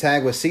having to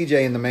tag with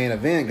CJ in the main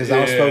event because I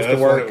was supposed to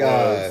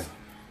work.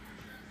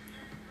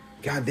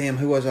 Goddamn,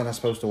 who was I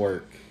supposed to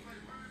work?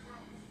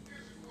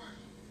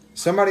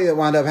 Somebody that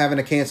wound up having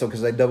to cancel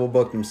because they double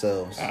booked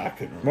themselves. I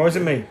couldn't remember.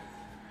 Wasn't me.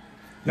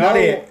 Not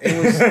it.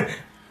 It was.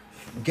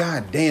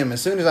 God damn!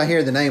 As soon as I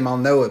hear the name, I'll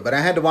know it. But I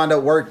had to wind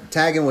up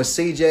tagging with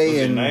CJ. Was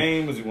his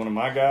name? Was he one of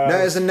my guys? No,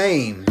 it's a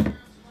name.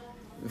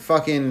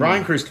 Fucking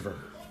Ryan Christopher.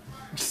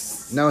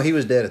 No, he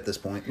was dead at this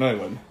point. No, he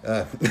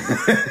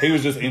wasn't. He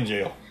was just in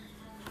jail.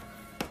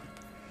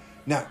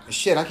 No,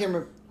 shit, I can't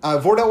remember.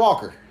 Vordell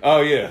Walker.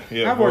 Oh, yeah.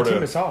 I worked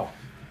him at all.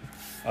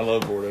 I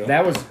love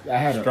Vordell. I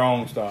had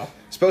strong style.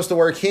 Supposed to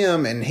work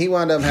him, and he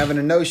wound up having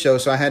a no-show,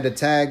 so I had to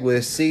tag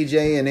with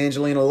CJ and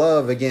Angelina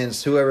Love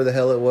against whoever the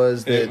hell it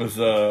was. It was,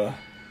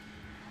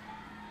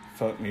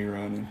 fuck me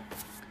running.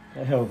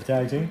 That hell of a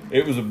tag team.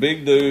 It was a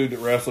big dude that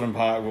wrestled in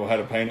Pikeville,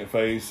 had a painted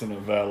face and a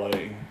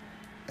valet.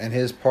 And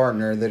his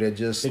partner that had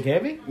just... Big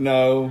Heavy?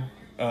 No.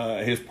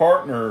 His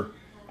partner,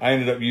 I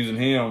ended up using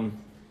him.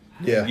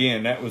 Yeah.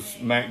 Again, that was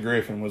Matt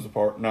Griffin was the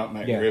part. Not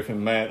Matt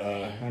Griffin, Matt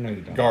I know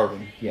you don't.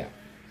 Garvin. Yeah.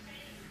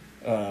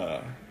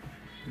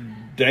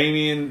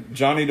 Damien,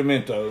 Johnny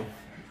Demento.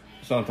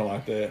 Something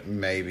like that.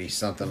 Maybe,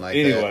 something like that.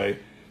 Anyway,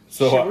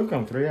 so shit, we've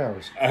gone 3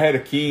 hours. I had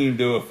Akeem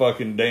do a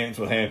fucking dance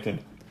with Hampton.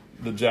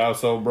 The Jive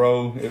Soul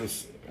Bro. It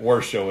was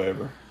worst show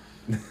ever.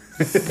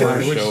 Worst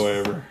show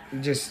ever.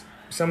 Just...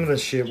 Some of the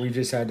shit we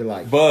just had to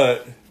like.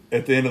 But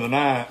at the end of the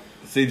night,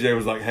 CJ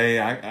was like, "Hey,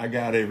 I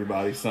got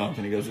everybody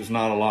something." He goes, "It's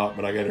not a lot,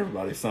 but I got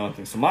everybody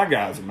something." So my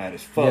guys are mad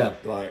as fuck.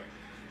 Yeah. Like,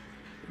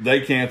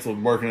 they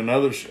canceled working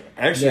another show.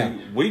 Actually,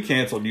 we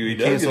canceled UEW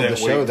Canceled that the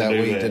show week that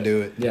week that. to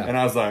do it. Yeah. And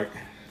I was like,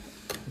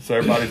 so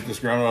everybody's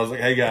disgruntled. I was like,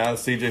 "Hey guys,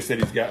 CJ said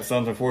he's got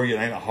something for you. It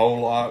ain't a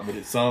whole lot, but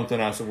it's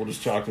something." I said, "We'll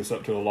just chalk this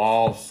up to a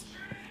loss."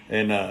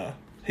 And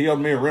he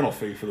owed me a rental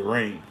fee for the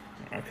ring.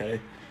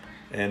 Okay.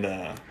 And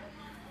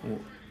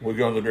we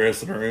go in the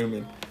dressing room,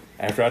 and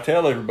after I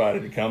tell everybody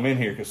to come in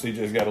here, because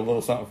CJ's got a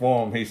little something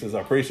for him, he says,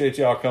 "I appreciate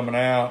y'all coming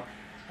out.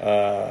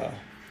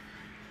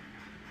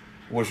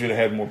 We should have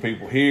had more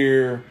people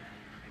here.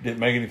 Didn't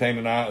make anything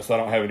tonight, so I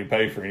don't have any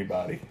pay for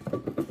anybody."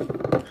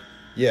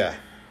 Yeah.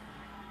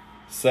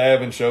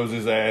 Savin shows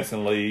his ass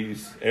and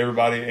leaves.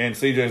 Everybody, and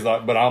CJ's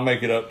like, "But I'll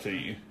make it up to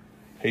you."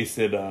 He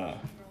said,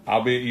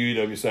 "I'll be at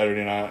UEW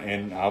Saturday night,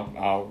 and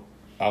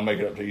I'll make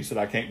it up to you." He said,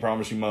 "I can't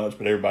promise you much,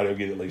 but everybody will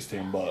get at least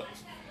 $10."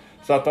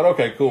 So I thought,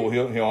 okay, cool.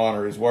 He'll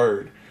honor his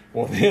word.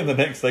 Well, then the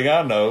next thing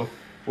I know,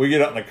 we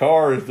get out in the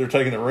car as they're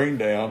taking the ring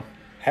down.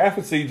 Half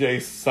of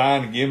CJ's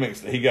signed gimmicks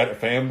that he got at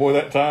Fanboy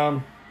that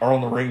time are on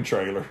the ring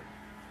trailer.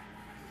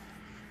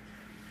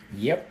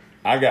 Yep.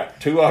 I got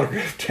 2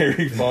 autographed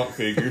Terry Funk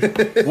figures.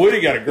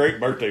 Woody got a great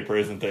birthday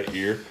present that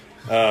year.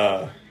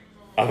 I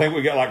think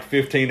we got like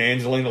 15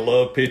 Angelina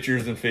Love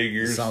pictures and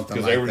figures Something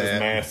because like they were just that.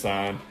 mass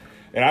signed.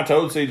 And I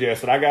told CJ, I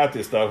said, "I got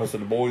this stuff." I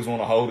said, "The boys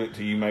want to hold it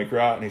till you make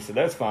right." And he said,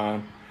 "That's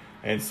fine."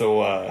 And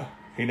so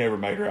he never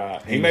made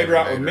right. He made never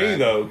right with made me right.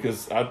 though,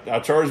 because I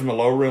charged him a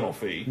low rental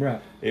fee.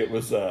 Right. It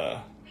was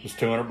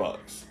 $200.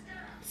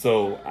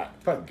 So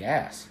Fuck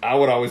gas. I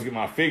would always get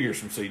my figures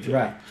from CJ.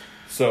 Right.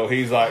 So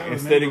he's like,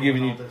 instead of remember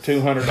giving when you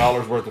all this-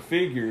 $200 worth of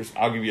figures,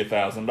 I'll give you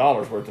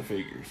 $1,000 worth of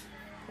figures.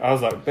 I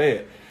was like,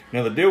 bet.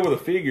 Now the deal with the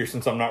figures,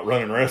 since I'm not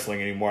running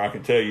wrestling anymore, I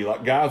can tell you,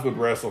 like, guys would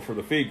wrestle for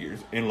the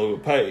figures in lieu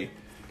of pay.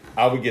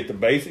 I would get the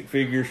basic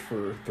figures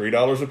for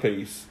 $3 a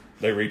piece.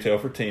 They retail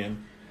for $10.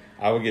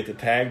 I would get the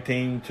tag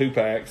team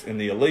 2-packs and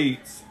the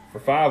elites for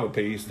 $5 a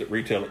piece that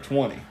retail at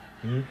 $20.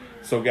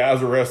 So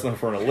guys are wrestling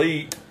for an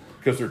elite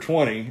because they're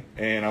 20,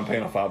 and I'm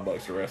paying them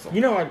 $5 to wrestle.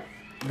 You know what?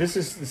 This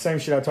is the same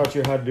shit I taught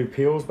you how to do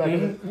pills back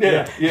in the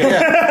Yeah.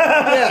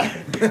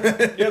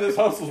 Yeah, this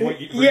hustle's what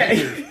you Yeah.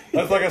 years.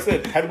 That's like I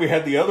said, had we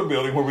had the other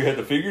building where we had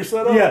the figures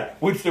set up, Yeah.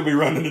 we'd still be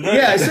running today.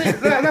 Yeah, see,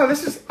 no,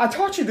 this is, I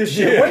taught you this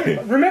shit. Yeah.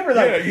 Wait, remember,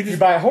 like, Yeah, you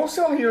buy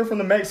wholesale here from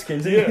the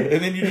Mexicans. Yeah,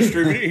 and then you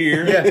distribute it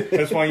here. Yeah.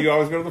 That's why you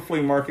always go to the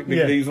flea market, Big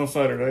Yeah. D's on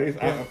Saturdays.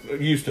 I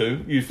used to,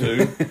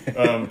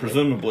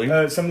 presumably.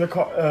 Some of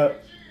the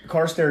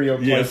car stereo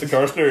places. Yes, the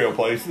car stereo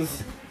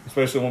places.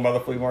 Especially one by the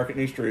flea market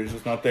in East Ridge.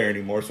 It's not there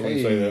anymore, so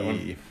we can say that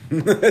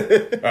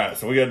one. All right,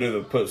 so we got to do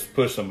the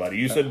push somebody.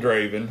 You said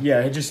Draven.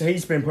 Yeah,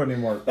 he's been putting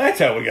in work. That's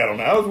how we got on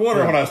that. I was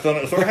wondering when I was telling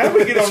that story. How did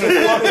we get on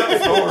this fucked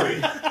up story?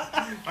 All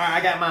right,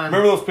 I got mine.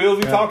 Remember those pills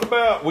we talked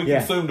about? We Yeah.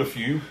 consumed a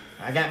few.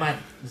 I got mine.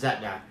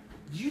 Zap guy.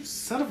 You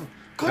son of a.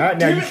 God All right,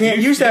 now damn you it. can't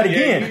use that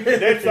again.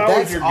 That's always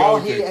That's your all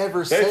go-to. he ever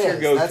That's your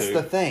says. go-to. That's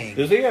the thing.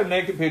 Does he have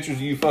naked pictures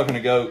of you fucking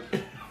a goat?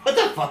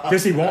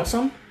 Does he want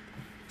some?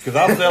 Because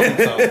I'll sell him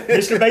some.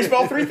 Mr.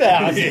 Baseball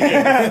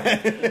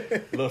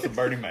 3000. Love some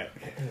Bernie Mac.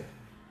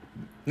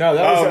 No,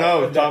 that was Oh,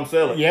 no, Tom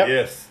Selleck. Yep.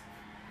 Yes.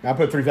 I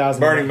put 3000.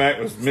 Bernie Mac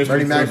was Mr.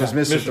 Bernie Mac was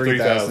Mr.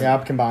 3000. Yeah,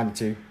 I've combined the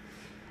two.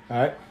 All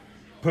right,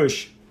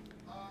 push.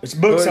 Let's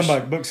book Push.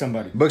 somebody. Book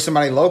somebody. Book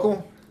somebody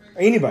local?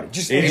 Anybody.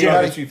 Just Anybody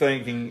anybody. that you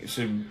think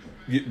should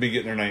be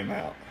getting their name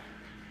out.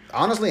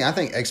 Honestly, I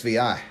think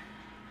XVI.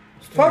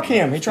 Fuck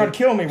him. He tried to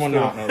kill me one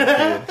Still don't night. know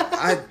the kid.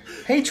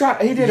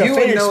 I He did a You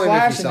would Phoenix know him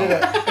if splash you and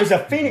did saw it was a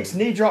Phoenix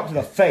knee drop to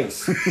the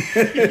face.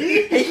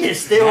 He is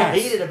still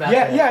heated about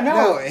that. Yeah, no.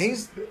 no,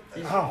 he's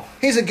Oh.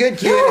 he's a good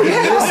kid.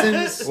 He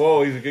listens.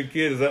 Whoa, he's a good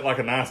kid. Is that like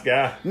a nice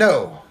guy?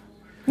 No,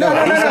 No, he's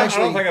no, I don't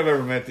actually think I've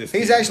ever met this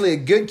he's kid. actually a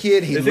good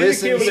kid. He Is he the kid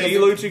listens. with the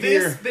Lucha This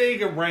gear?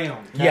 big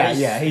around. Yeah,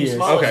 he he's is.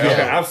 small. Okay, Yeah.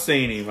 okay. I've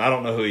seen him. I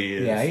don't know who he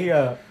is.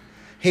 Yeah,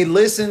 He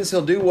listens.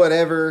 He'll do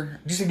whatever.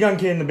 just a young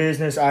kid in the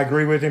business. I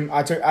agree with him.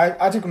 I took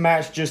a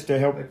match just to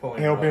help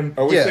him.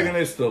 Are we Yeah. sticking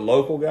this to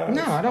local guys?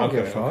 No, I don't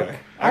give a fuck. Okay.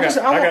 I I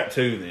want- got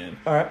two then.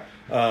 All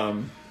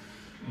right,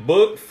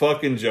 Book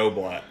fucking Joe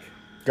Black.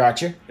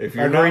 gotcha. If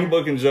you're Agree. not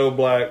booking Joe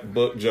Black,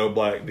 book Joe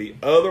Black. The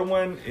other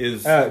one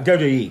is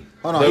WWE.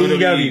 Hold on.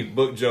 WWE.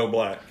 Book Joe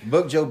Black.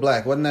 Book Joe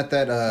Black. Wasn't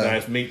that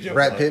Nice meet Joe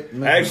Brad Black. Pitt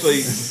movie?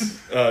 Actually,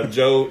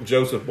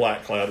 Joseph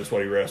Blackcloud is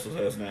what he wrestles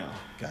as now.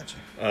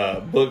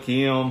 Gotcha. Book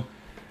him.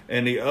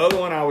 And the other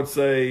one, I would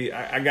say,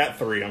 I got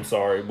three, I'm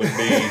sorry, would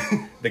be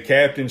the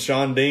Captain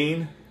Sean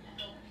Dean,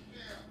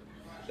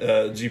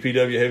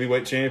 GPW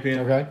heavyweight champion.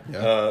 Okay.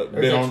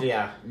 Been on,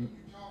 Yeah.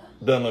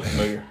 doesn't look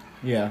familiar.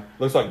 Yeah.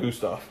 Looks like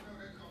Gustav.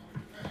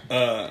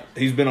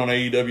 He's been on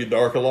AEW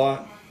Dark a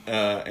lot.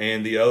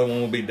 And the other one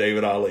will be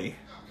David Ali.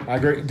 I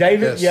agree.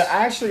 David, Yes. yeah,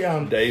 actually,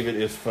 David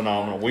is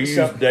phenomenal. We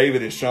So- use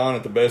David as Sean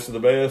at the best of the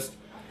best.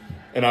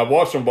 And I've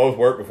watched them both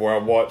work before.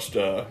 I've watched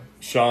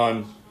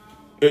Sean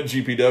at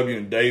GPW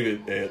and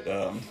David at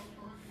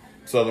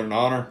Southern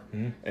Honor.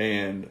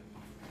 And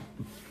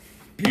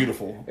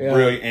beautiful, Yeah.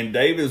 brilliant. And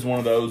Dave is one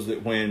of those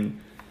that when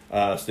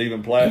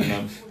Stephen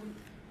Platinum,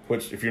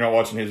 which if you're not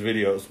watching his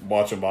videos,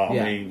 watch them by all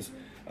Yeah. means.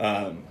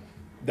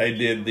 They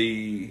did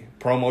the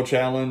promo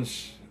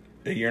challenge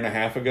a year and a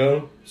half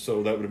ago,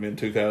 so that would have been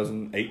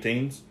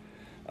 2018's.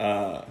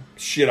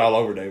 Shit all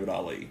over David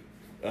Ali.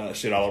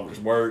 Shit all over his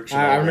work, shit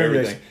all I over remember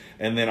everything. this.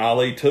 And then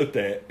Ali took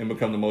that and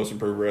become the most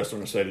improved wrestler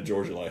in the state of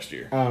Georgia last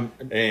year.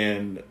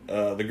 And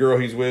the girl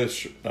he's with,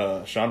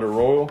 Shonda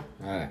Royal,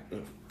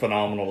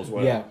 phenomenal as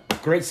well. Yeah,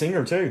 great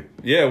singer too.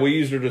 Yeah, we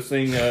used her to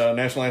sing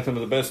national anthem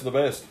of the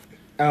best.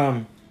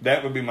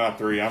 That would be my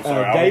three. I'm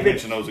sorry, I won't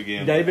mention those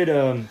again.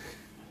 David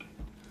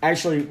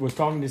actually was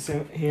talking to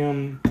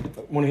him,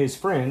 one of his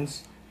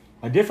friends,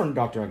 a different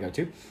doctor I go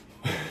to.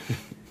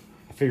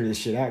 I figure this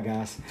shit out,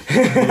 guys.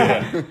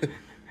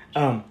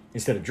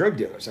 Instead of drug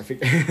dealers, I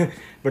figure.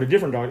 But a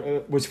different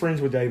doctor was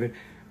friends with David.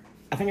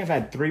 I think I've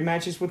had 3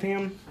 matches with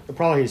him.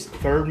 Probably his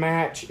 3rd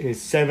match, his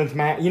 7th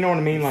match. You know what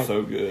I mean? Like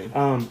so good.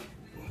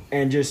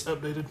 And just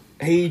Updated.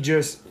 he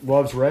just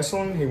loves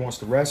wrestling. He wants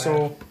to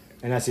wrestle,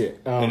 and that's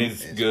it. And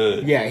he's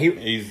good. Yeah,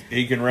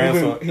 he can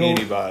wrestle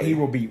anybody. He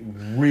will be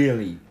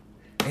really.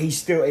 He's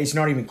still. It's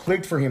not even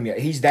clicked for him yet.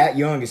 He's that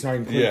young. It's not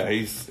even clicked. Yeah,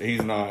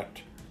 he's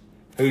not.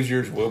 Who's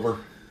yours, Wilbur?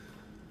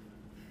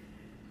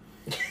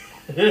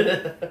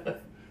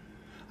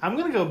 I'm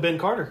gonna go Ben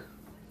Carter.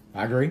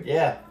 I agree.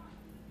 Yeah.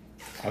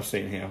 I've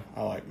seen him.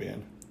 I like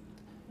Ben.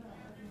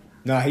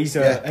 No, he's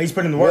Yeah. he's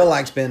putting in the Will work.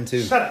 likes Ben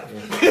too. Shut up.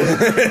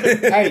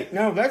 Hey,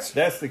 no, that's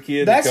That's the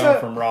kid That's that come a-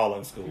 from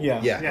Rollins School. yeah.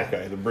 Yeah. Yeah.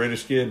 Okay, the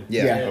British kid.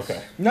 Yeah. Yeah.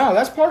 Okay. No,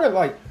 that's part of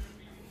like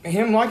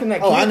him liking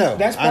that kid. Oh, I know.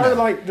 That's I part of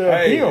know. like the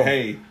Hey, appeal.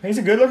 hey. He's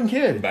a good-looking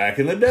kid. Back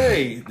in the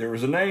day, there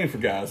was a name for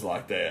guys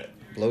like that.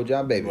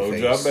 Blowjob baby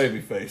Blowjob face.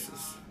 baby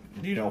faces.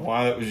 Do you know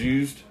why that was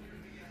used?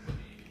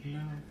 No.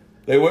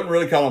 They wouldn't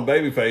really call them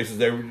baby faces.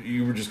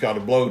 You were just called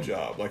a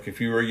blowjob. Like if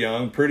you were a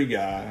young, pretty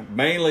guy.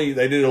 Mainly,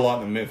 they did a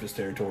lot in the Memphis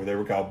territory. They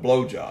were called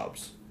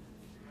blowjobs.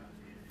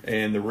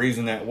 And the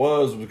reason that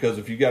was because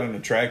if you got an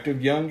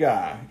attractive young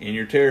guy in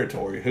your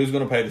territory, who's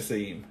going to pay to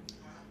see him?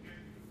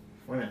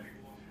 Women.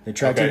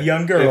 Attractive Okay,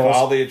 young If girls.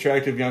 all the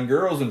attractive young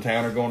girls in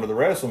town are going to the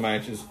wrestling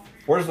matches,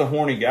 where's the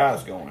horny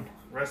guys going?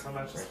 Wrestling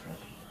matches.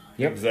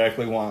 Yep.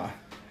 Exactly why.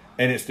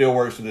 And it still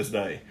works to this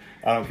day.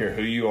 I don't care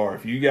who you are.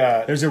 If you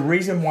got There's a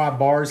reason why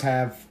bars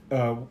have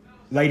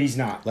ladies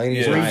not.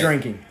 Ladies Yeah. Free night.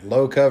 drinking.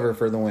 Low cover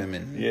for the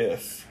women.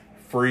 yes,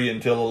 free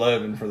until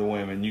 11 for the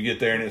women. You get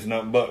there and it's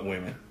nothing but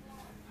women.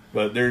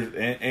 But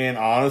and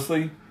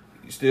honestly,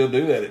 you still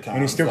do that at times.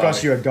 And it still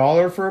costs you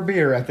 $1 for a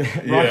beer at the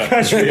Rock yeah,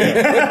 Country.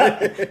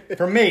 yeah.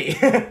 For me.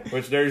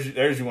 Which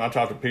there's when I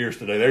talked to Pierce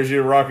today. There's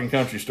your rock and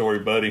country story,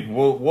 buddy.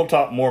 We'll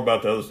talk more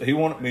about those. He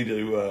wanted me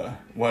to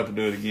we'll have to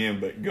do it again,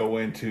 but go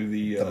into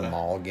the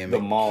mall gimmick. the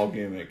mall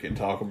gimmick, and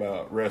talk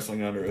about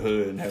wrestling under a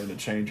hood and having to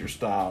change your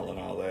style and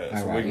all that. So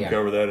All we right, can yeah.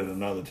 cover that at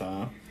another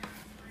time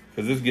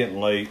because it's getting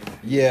late.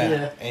 Yeah.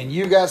 Yeah. And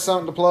you got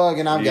something to plug,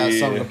 and I've got Yeah.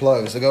 something to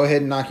plug. So go ahead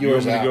and knock You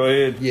yours want me out. to go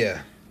ahead?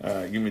 Yeah. All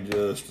right, give me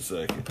just a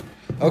second.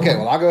 Okay,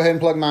 well, I'll go ahead and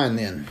plug mine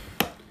then.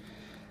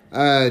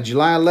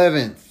 July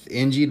 11th,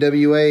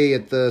 NGWA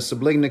at the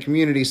Subligna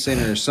Community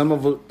Center,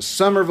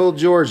 Somerville,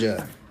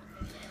 Georgia.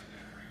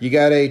 You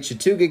got a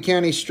Chattooga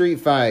County street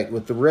fight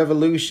with the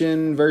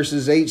Revolution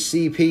versus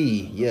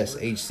HCP. Yes,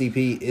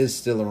 HCP is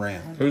still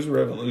around. Who's the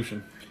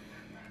Revolution?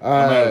 I'm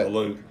out of the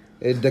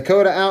loop.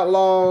 Dakota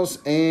Outlaws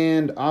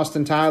and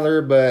Austin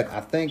Tyler, but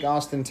I think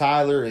Austin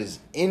Tyler is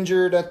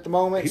injured at the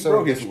moment. He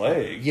broke his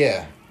leg.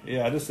 Yeah.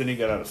 Yeah, I just said he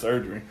got out of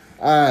surgery.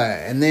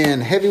 And then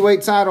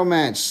heavyweight title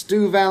match,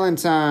 Stu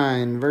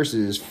Valentine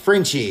versus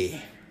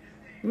Frenchie.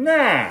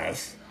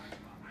 Nice.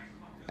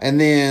 And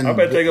then I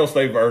bet they gonna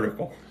stay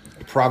vertical.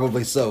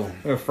 probably so.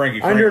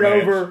 Frankie Under and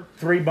Frank match. over,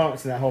 3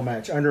 bumps in that whole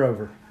match. Under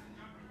over.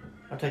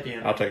 I'll take the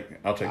end. I'll take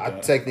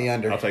I'd take the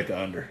under. I'll take the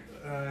under.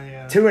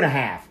 Yeah.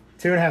 2.5.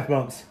 2.5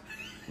 bumps.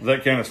 Does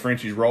that count as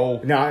Frenchie's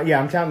roll? No, yeah,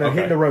 I'm telling you, Okay.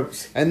 hitting the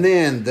ropes. And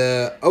then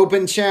the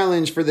open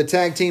challenge for the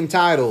tag team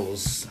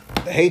titles.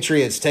 The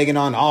Hatriots taking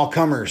on all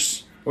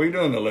comers. What are you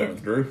doing the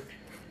 11th, Drew?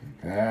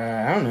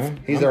 I don't know.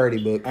 He's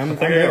already booked. I'm I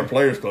think I have a there.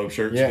 Players Club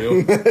shirt Yeah.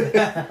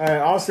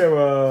 still.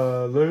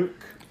 Also, Luke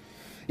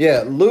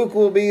Yeah, Luke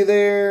will be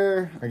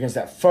there. against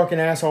that fucking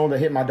asshole that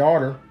hit my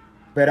daughter.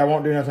 Bet I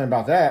won't do nothing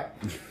about that.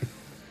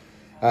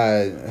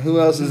 Who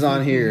else is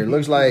on here?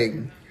 Looks like,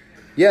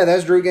 yeah,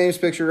 that's Drew Game's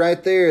picture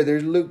right there.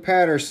 There's Luke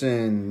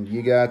Patterson.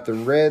 You got the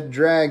Red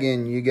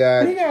Dragon. You got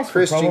What do you guys for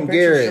Christian promo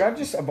pictures? Should I Garrett.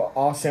 just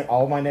all send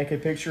all my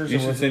naked pictures? You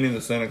or should was send him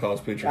the Santa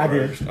Claus picture I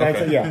did. first. That's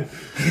Okay. yeah.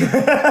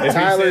 If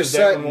Tyler he says that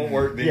Sutton. one won't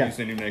work, then Yeah. you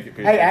send him naked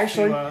pictures. Hey,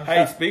 actually,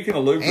 Hey, speaking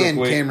of Luke, real And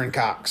quick, Cameron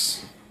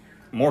Cox.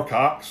 more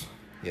Cox.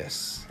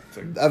 Yes.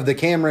 Of the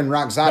Cameron the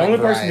Roxotic only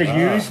person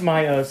variety. to use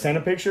my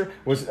Santa picture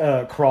was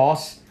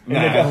Cross in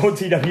Nice. the old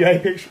TWA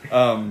picture.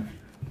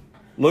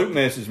 Luke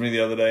messaged me the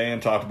other day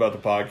and talked about the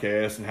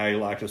podcast and how he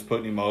liked us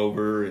putting him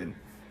over and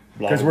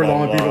blah, 'Cause blah, we're the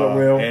blah, only people blah. that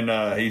will.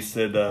 And he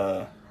said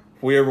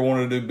if we ever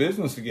wanted to do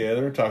business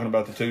together, talking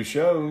about the 2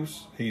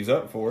 shows, he's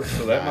up for it.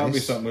 So that might be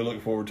Nice. something we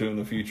look forward to in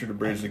the future to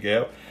bridge the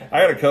gap.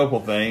 I got a couple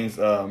things.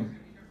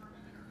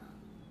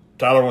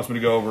 Tyler wants me to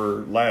go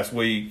over last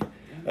week.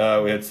 We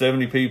had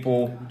 70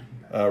 people,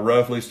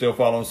 roughly, still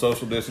following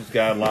social distance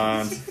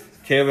guidelines.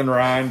 Kevin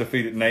Ryan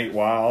defeated Nate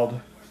Wild.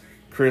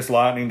 Chris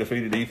Lightning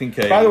defeated Ethan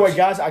Cage. By the way,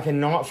 guys, I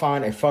cannot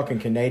find a fucking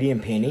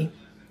Canadian penny.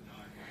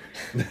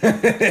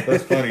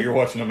 That's funny. You're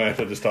watching the match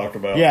I just talked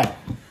about. Yeah,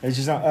 it's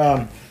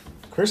just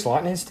Chris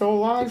Lightning's still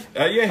alive.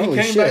 Yeah, he Holy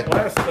came shit.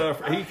 back last.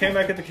 He came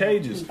back at the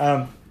cages.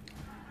 I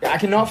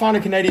cannot find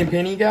a Canadian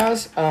penny,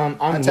 guys. I'm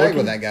I tagged looking.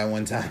 with that guy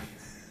one time.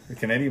 The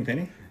Canadian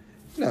penny.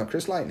 No,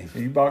 Chris Lightning.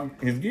 You bought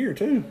his gear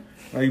too.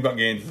 Oh, you bought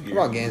Gaines' gear. I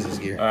bought Gaines'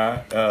 gear. All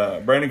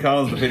right. Brandon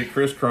Collins defeated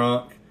Chris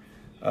Crunk.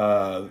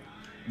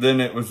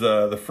 Then it was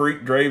the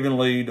Freak Draven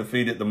Lee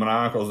defeated the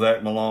maniacal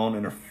Zach Malone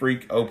in a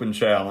Freak Open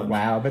Challenge.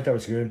 Wow, I bet that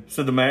was good.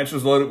 So the match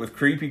was loaded with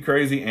creepy,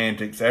 crazy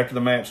antics. After the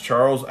match,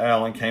 Charles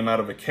Allen came out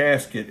of a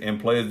casket and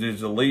pledged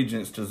his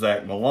allegiance to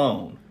Zach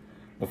Malone.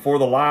 Before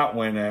the lights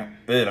went out,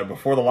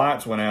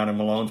 and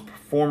Malone's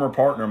former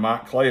partner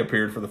Mike Clay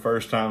appeared for the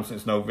first time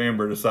since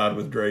November to side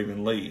with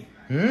Draven Lee.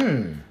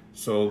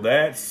 So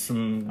that's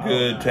some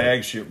good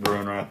tag shit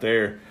brewing right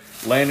there.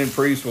 Landon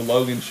Priest with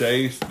Logan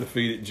Chase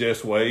defeated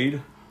Jess Wade.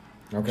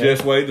 Okay.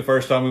 Jess Wade, the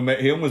first time we met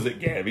him was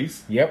at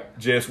Gabby's. Yep.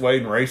 Jess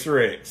Wade and Racer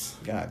X.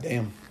 God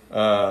damn.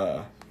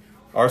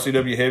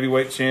 RCW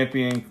Heavyweight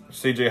Champion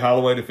CJ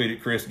Holloway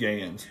defeated Chris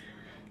Gans.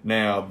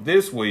 Now,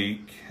 this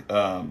week...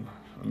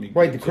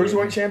 Wait, the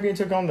Cruiserweight champion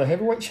took on the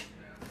Heavyweight?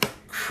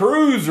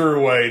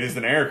 Cruiserweight is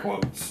in air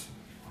quotes.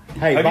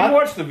 Hey, Have you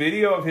watched the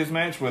video of his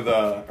match with,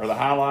 or the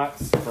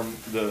highlights from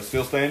the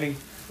Still Standing?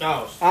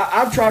 No.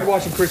 I've tried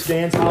watching Chris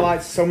Gans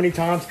highlights so many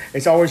times.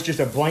 It's always just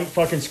a blank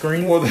fucking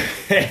screen. Well,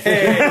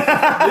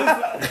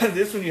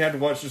 this one you have to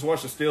watch. Just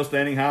watch the Still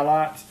Standing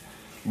highlights.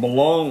 Not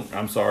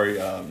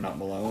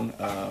Malone.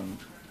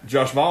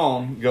 Josh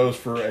Vaughn goes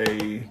for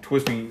a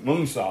twisting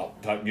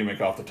moonsault type gimmick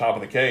off the top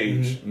of the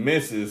cage,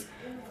 misses,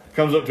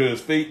 comes up to his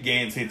feet,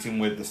 Gans hits him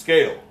with the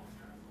scale,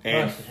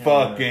 and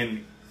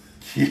fucking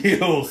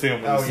kills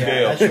him with the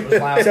scale. That shit was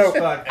loud as So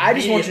fuck. I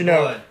just want you to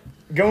know, Blood.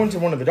 going to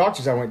one of the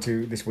doctors I went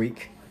to this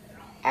week,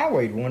 I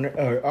weighed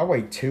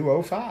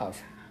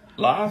 205.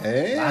 Live?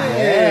 Hey.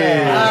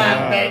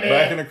 Baby.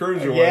 Back in the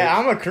cruiserweight. Yeah,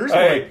 I'm a cruiserweight.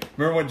 Hey,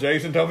 remember when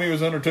Jason told me he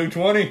was under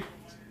 220?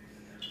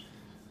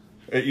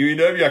 At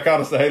UEW, I caught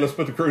us say, hey, let's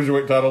put the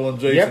cruiserweight title on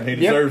Jason. Yep,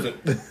 He yep. deserves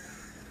it.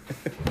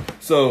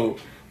 So,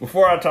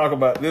 before I talk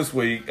about this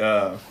week,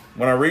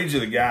 when I read you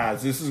the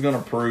guys, this is going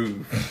to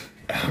prove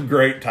how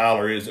great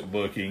Tyler is at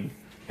booking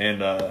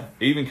and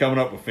even coming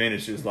up with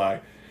finishes.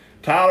 Like,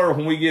 Tyler,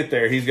 when we get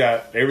there, he's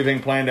got everything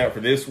planned out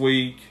for this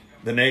week,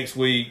 the next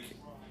week,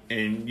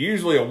 and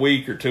usually a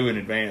week or two in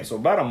advance. So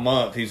about a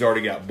month, he's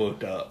already got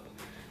booked up,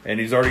 and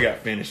he's already got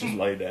finishes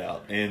laid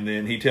out. And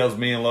then he tells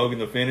me and Logan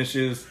the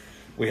finishes.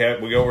 We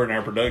go over it in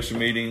our production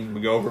meeting.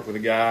 We go over it with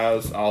the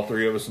guys, all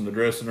three of us in the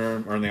dressing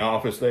room or in the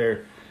office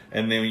there.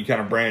 And then you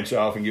kind of branch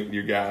off and get with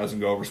your guys and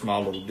go over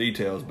small little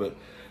details. But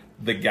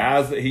the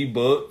guys that he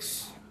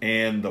books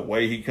and the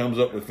way he comes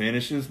up with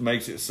finishes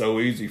makes it so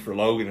easy for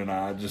Logan and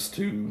I just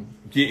to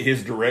get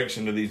his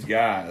direction to these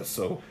guys.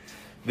 So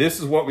this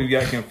is what we've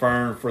got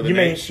confirmed for the You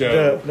mean next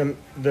show.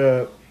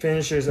 the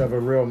finishes of a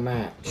real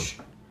match?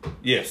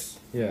 Yes.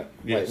 Yeah.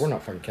 Yes. Wait, we're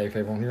not fucking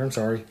kayfabe on here. I'm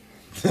sorry.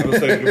 I was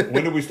saying,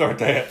 when did we start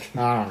that?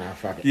 I don't know.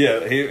 Fuck it.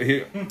 Yeah,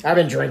 he I've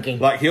been drinking.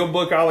 like he'll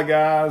book all the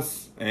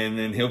guys, and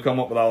then he'll come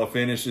up with all the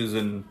finishes,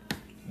 and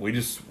we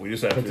just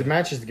have Put to the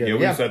matches together. Yeah,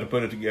 we Yeah. just have to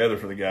put it together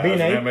for the guys.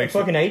 Being and that a makes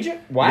fucking it,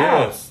 agent? Wow.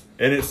 Yes,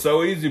 and it's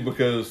so easy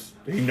because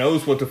he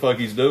knows what the fuck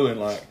he's doing.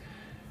 Like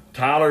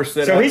Tyler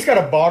said, So he's got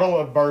a bottle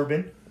of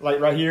bourbon, like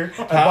right here,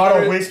 a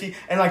bottle of whiskey,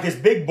 and like this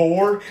big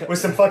board with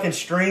some fucking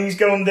strings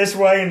going this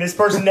way, and this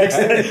person next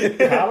to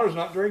it. Tyler's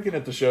not drinking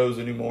at the shows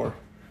anymore.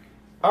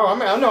 Oh, I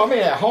mean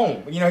at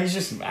home. You know, he's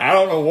just. I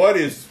don't know what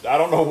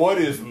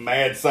his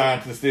mad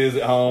scientist is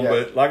at home, Yeah.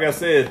 but like I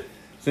said,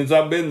 since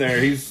I've been there,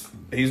 he's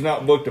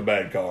not booked a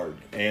bad card,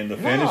 and the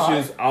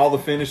finishes, all the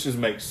finishes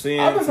make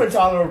sense. I've been putting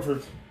Tyler over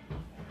for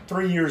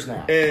 3 years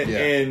now.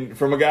 And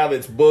from a guy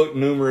that's booked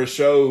numerous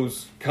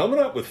shows, coming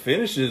up with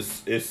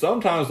finishes is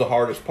sometimes the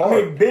hardest part.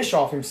 I mean,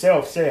 Bischoff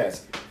himself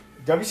says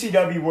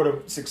WCW would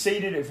have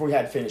succeeded if we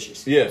had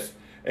finishes. Yes,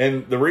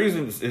 and the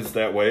reason it's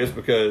that way is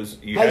because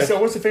you Hey, have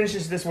so what's the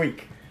finishes this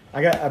week?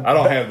 I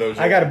don't have those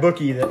yet. I got a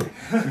bookie that.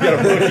 you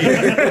got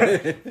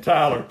a bookie,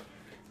 Tyler.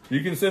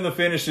 You can send the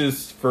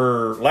finishes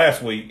for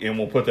last week, and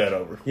we'll put that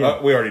over. Yeah.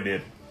 We already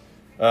did,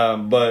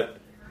 but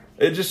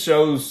it just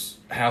shows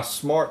how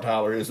smart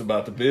Tyler is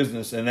about the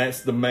business, and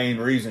that's the main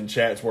reason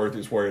Chatsworth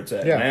is where it's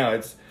at Yeah. now.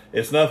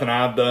 It's nothing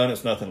I've done.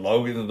 It's nothing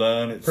Logan's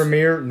done. It's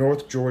Premier,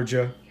 North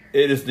Georgia.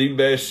 It is the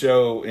best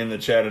show in the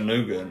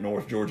Chattanooga,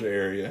 North Georgia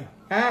area.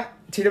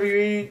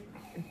 TWE,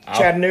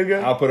 Chattanooga.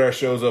 I'll put our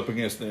shows up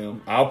against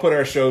them. I'll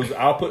put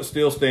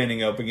Still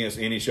Standing up against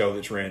any show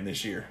that's ran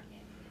this year.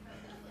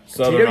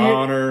 Southern TWE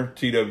Honor,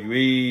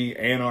 TWE,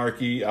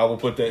 Anarchy. I will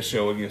put that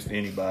show against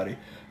anybody.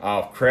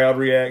 Crowd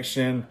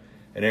reaction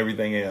and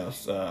everything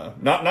else.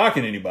 Not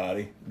knocking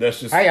anybody. That's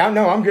just Hey, I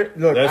know I'm good.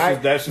 Look,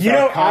 That's just you how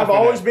know, I've confident-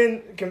 always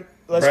been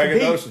let's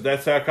compete. braggadocious.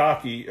 That's how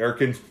cocky or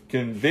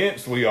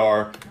convinced we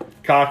are,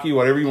 cocky,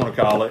 whatever you want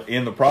to call it,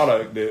 in the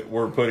product that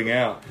we're putting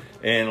out.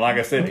 And like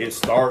I said, it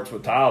starts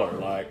with Tyler.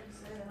 Like,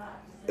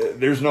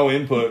 there's no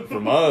input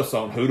from us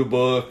on who to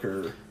book,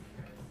 or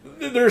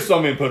there's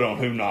some input on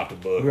who not to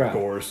book, Right. of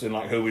course, and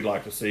like who we'd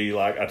like to see.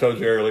 Like I told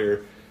you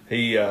earlier,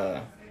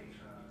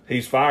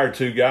 he's fired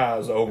 2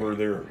 guys over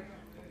their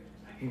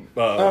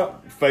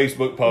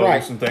Facebook posts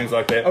right. and things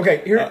like that.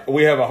 Okay, here-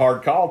 we have a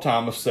hard call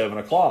time of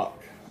 7:00.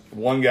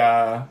 One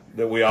guy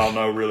that we all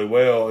know really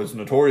well is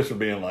notorious for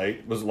being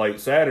late. Was late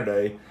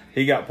Saturday.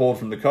 He got pulled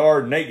from the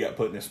card. Nate got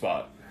put in his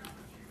spot.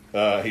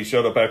 He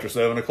showed up after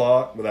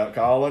 7:00 without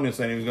calling and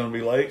saying he was going to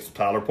be late. So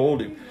Tyler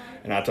pulled him.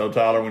 And I told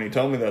Tyler when he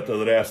told me that the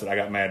other day, I said, I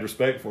got mad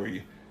respect for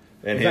you.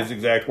 And his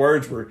exact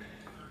words were,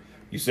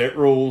 you set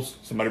rules,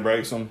 somebody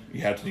breaks them,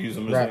 you have to use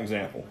them as Right. an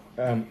example.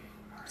 So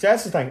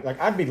that's the thing. Like,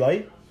 I'd be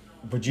late,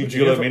 but But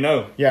you let me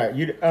know. Yeah,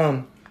 you.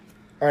 All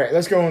right,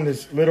 let's go on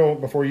this little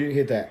before you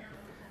hit that.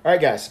 All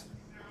right, guys.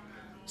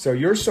 So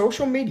your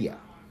social media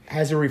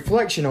has a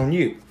reflection on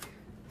you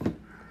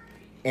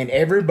and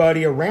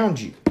everybody around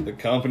you. The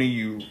company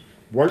you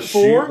Work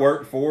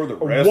for, the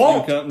wrestling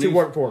want companies. to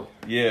work for.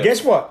 Yeah.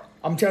 Guess what?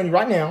 I'm telling you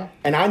right now,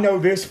 and I know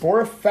this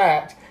for a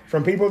fact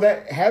from people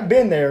that have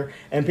been there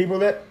and people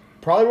that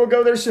probably will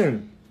go there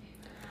soon.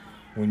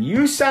 When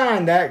you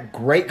sign that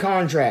great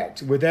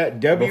contract with that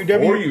WWE,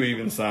 Before you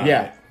even sign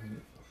yeah. it.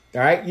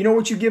 All right, you know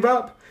what you give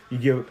up? You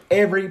give up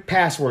every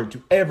password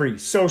to every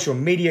social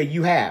media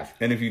you have.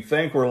 And if you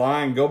think we're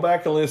lying, go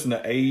back and listen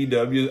to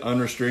AEW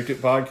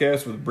Unrestricted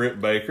podcast with Britt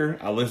Baker.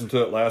 I listened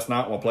to it last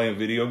night while playing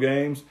video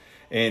games.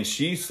 And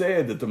she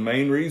said that the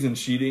main reason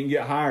she didn't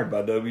get hired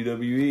by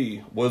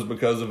WWE was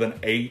because of an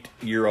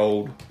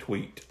 8-year-old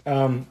tweet.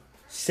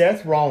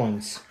 Seth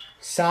Rollins,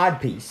 side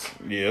piece,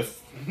 Yes.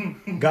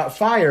 got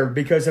fired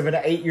because of an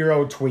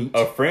 8-year-old tweet.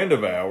 A friend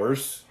of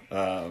ours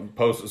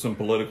posted some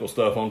political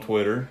stuff on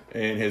Twitter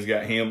and has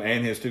got him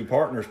and his 2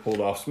 partners pulled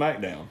off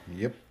SmackDown.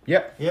 Yep.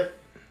 Yep.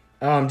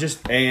 Yep.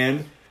 Just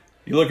And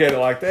you look at it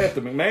like that,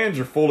 the McMahons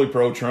are fully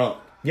pro-Trump.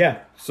 yeah.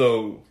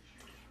 So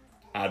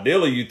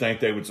ideally, you'd think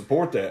they would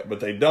support that,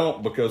 but they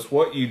don't, because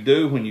what you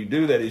do when you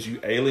do that is you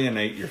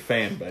alienate your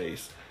fan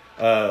base.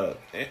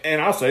 And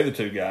I'll say the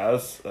 2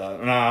 guys,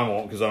 and I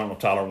won't because I don't know if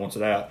Tyler wants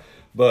it out,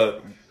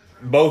 but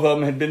both of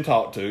them had been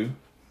talked to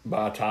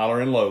by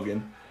Tyler and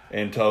Logan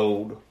and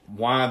told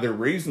why their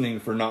reasoning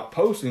for not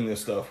posting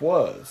this stuff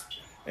was.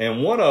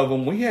 And one of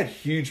them we had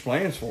huge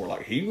plans for.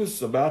 Like he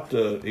was about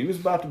to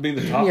be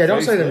the top. Yeah, don't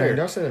face say their there. name.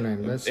 Don't say their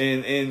name. That's,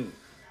 And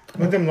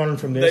let them learn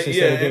from this. yeah,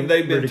 instead of getting and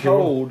they've been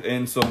ridiculed. told,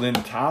 and so then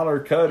Tyler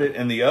cut it,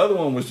 and the other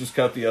one was just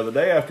cut the other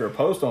day after a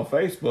post on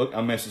Facebook.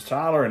 I messaged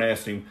Tyler and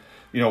asked him,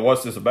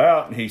 what's this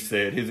about? And he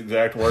said his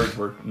exact words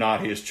were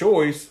not his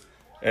choice,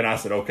 and I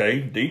said, okay,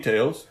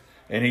 details.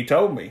 And he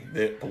told me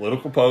that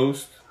political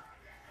posts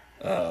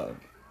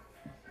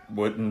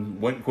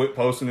wouldn't quit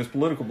posting his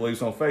political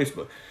beliefs on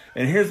Facebook.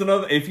 And here's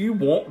another: if you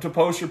want to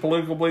post your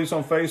political beliefs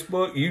on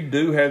Facebook, you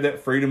do have that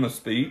freedom of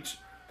speech,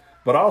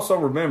 but also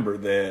remember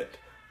that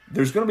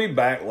there's going to be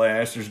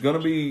backlash. There's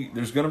going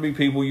to be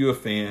people you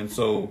offend.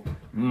 So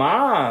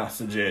my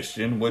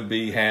suggestion would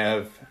be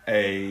have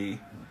a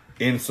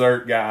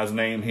insert guy's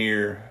name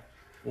here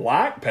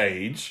like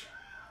page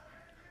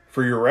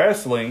for your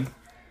wrestling,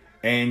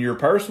 and your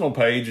personal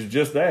page is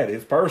just that.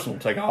 It's personal.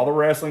 Take all the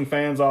wrestling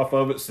fans off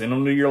of it, send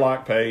them to your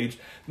like page,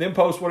 then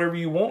post whatever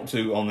you want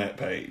to on that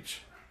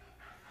page.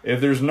 If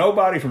there's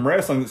nobody from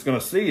wrestling that's going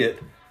to see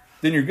it,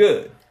 then you're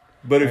good.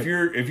 But if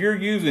you're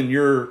using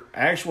your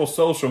actual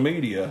social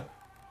media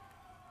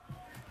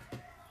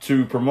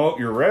to promote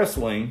your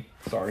wrestling,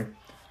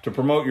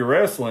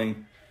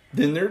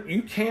 then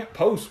you can't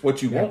post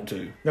what you want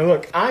to. Now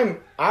look, I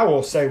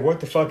will say what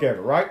the fuck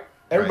ever, right?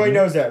 Everybody Right.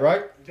 knows that,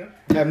 right? Yeah.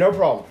 I have no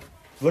problem.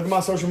 Look at my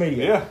social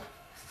media. Yeah.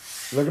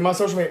 Look at my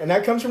social media. And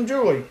that comes from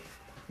Julie.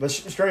 Let's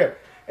straight up.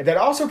 And that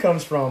also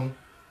comes from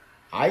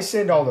I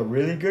send all the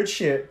really good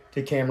shit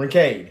to Cameron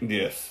Cade.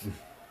 Yes.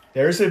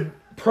 There's a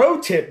pro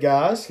tip,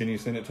 guys. Can you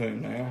send it to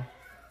him now?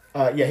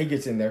 Yeah, he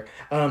gets in there.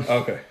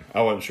 Okay.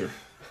 I wasn't sure.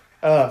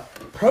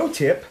 Pro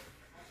tip,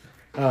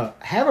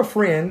 have a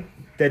friend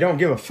that don't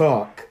give a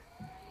fuck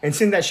and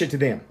send that shit to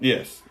them.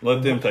 Yes.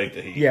 Let them take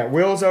the heat. Yeah,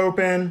 Will's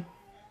open.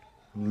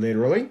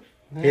 Literally.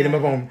 Hit him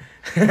up on...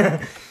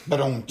 But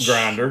on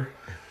Grinder.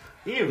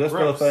 Ew, That's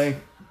still a gross.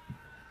 thing.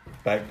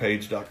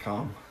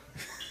 Backpage.com.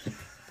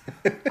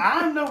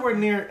 I'm nowhere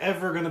near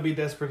ever going to be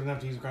desperate enough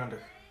to use Grindr.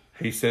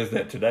 He says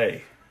that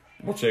today.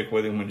 We'll check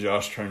with him when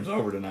Josh turns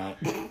over tonight.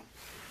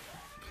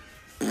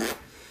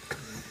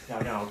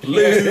 No.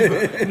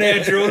 Lube.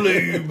 Natural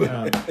lube.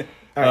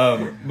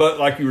 But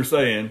like you were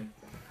saying,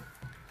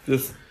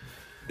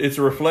 it's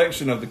a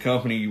reflection of the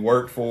company you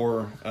work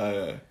for,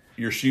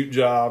 your shoot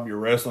job, your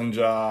wrestling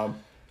job,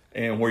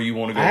 and where you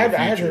want to go in the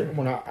future.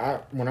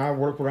 When I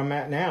work where I'm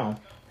at now,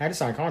 I had to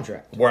sign a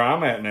contract. Where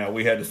I'm at now,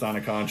 we had to sign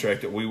a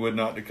contract that we would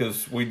not,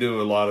 because we do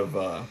a lot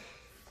of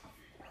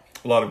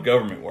a lot of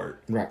government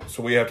work. Right.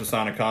 So we have to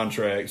sign a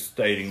contract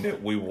stating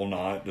that we will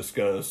not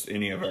discuss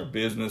any of our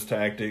business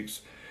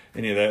tactics,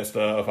 any of that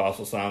stuff. I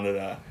also signed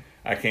that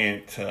I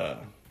can't,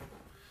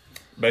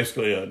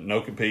 basically a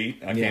no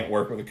compete. I can't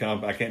work with a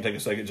company. I can't take a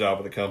second job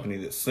with a company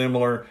that's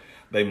similar.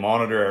 They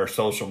monitor our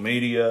social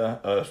media,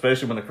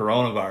 especially when the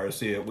coronavirus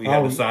hit. We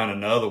had to sign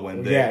another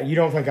one. That, you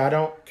don't think I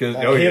don't?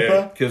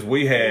 HIPAA? Because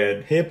we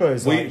had HIPAA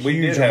is we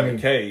huge did have on a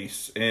me.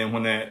 case, and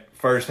when that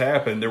first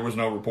happened, there was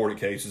no reported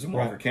cases in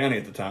Walker County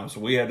at the time,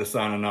 so we had to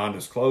sign a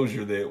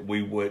non-disclosure that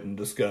we wouldn't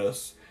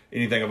discuss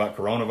anything about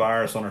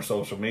coronavirus on our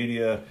social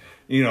media.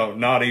 You know,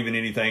 not even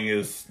anything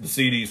as the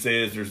CD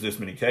says there's this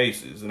many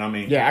cases, and I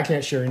mean, I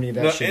can't share any of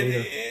that shit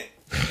either.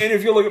 And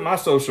if you look at my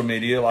social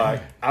media,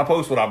 like I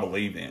post what I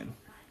believe in,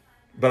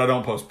 but I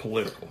don't post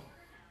political.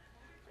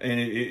 And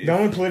The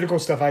only political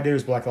stuff I do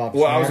is Black Lives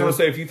Well, Matter. I was going to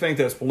say, if you think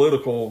that's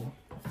political,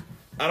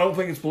 I don't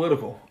think it's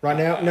political. Right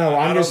now, no,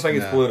 I don't think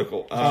it's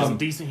political. Just a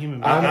decent human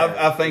being.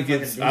 I think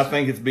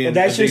it's being a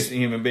That's just- decent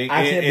human being.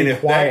 I can't And be if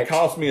quiet. that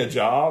costs me a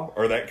job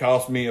or that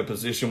costs me a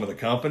position with a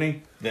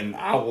company, then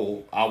I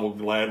will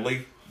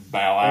gladly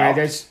bow right, out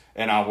that's-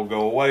 and I will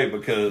go away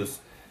because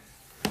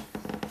We've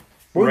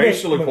been-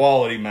 racial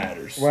equality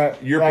matters.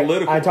 Right, Your like,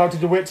 political. I talked to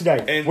DeWitt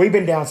today. And- We've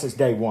been down since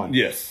day one.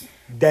 Yes.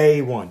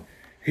 Day one.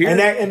 Here-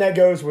 And that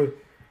goes with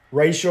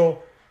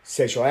racial,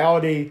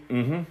 sexuality,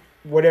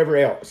 whatever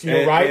else. You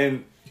know, right?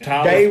 And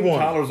Day one.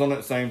 Tyler's on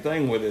that same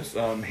thing with us.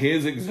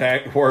 His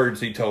exact words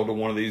he told to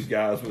one of these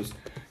guys was,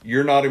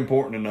 "You're not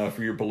important enough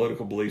for your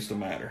political beliefs to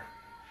matter."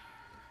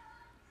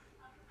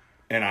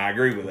 And I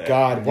agree with that.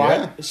 God, why?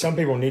 Yeah. Some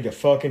people need to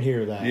fucking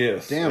hear that.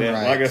 Yes. Damn and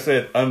right. like I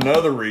said,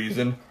 another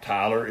reason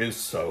Tyler is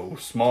so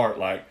smart.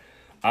 Like,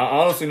 I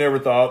honestly never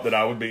thought that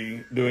I would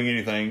be doing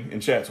anything in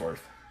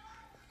Chatsworth.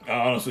 I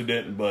honestly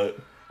didn't. But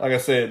like I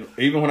said,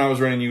 even when I was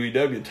running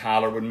UEW,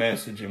 Tyler would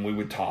message and we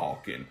would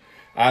talk. And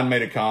I'd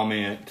made a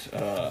comment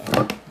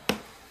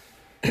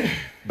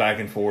back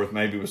and forth.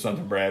 Maybe it was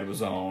something Brad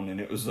was on. And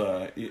it was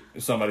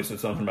somebody said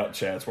something about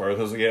Chatsworth.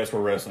 I was like, yeah, that's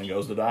where wrestling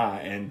goes to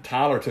die. And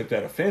Tyler took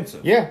that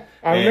offensive. Yeah,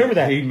 I And remember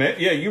that.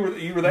 You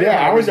were there.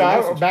 Yeah, I was read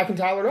the message. backing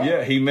Tyler up.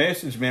 Yeah, he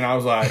messaged me, and I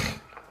was like,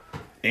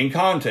 in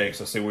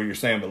context, I see what you're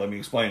saying, but let me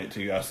explain it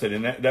to you. I said,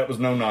 and that was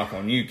no knock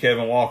on you.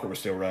 Kevin Walker was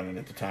still running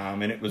at the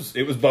time, and it was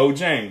Bo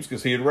James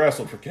because he had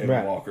wrestled for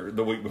Kevin Walker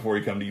the week before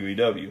he come to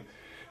UEW.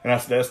 And I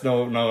said, that's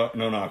no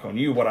knock on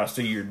you. What I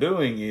see you're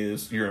doing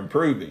is you're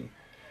improving.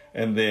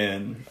 And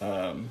then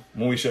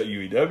when we shut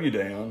UEW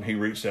down, he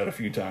reached out a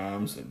few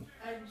times and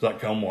was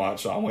like, come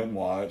watch. So I went and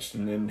watched,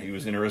 and then he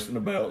was interested in the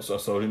belts, so I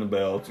sold him the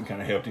belts and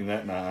kind of helped him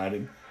that night.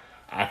 And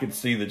I could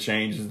see the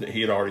changes that he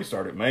had already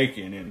started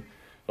making. And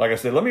like I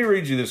said, let me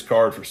read you this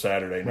card for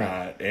Saturday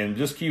night, and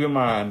just keep in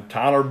mind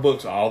Tyler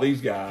books all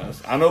these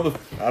guys. I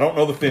don't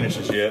know the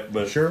finishes yet,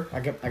 but Sure, I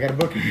got a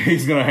book.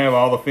 he's going to have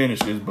all the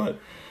finishes. But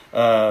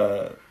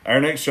our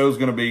next show is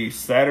going to be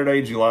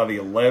Saturday, July the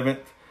 11th,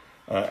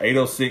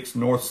 806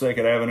 North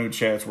 2nd Avenue,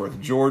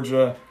 Chatsworth,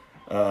 Georgia.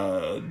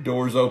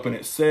 Doors open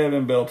at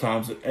 7, bell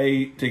times at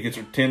 8. Tickets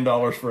are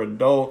 $10 for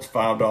adults,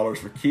 $5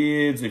 for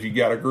kids. If you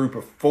got a group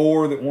of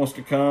 4 that wants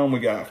to come, we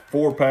got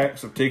 4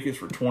 packs of tickets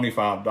for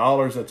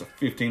 $25. That's a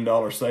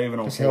 $15 saving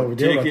on That's a hell of 4 a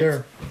deal right tickets.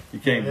 there. You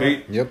can't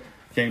beat Yep.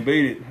 can't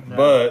beat it. No.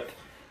 But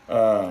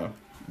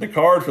the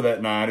card for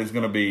that night is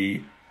going to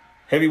be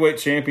heavyweight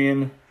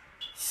champion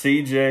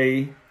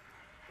CJ.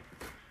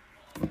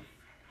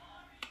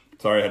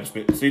 Sorry, I had to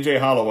spit. CJ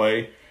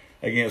Holloway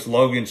against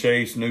Logan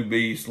Chase, New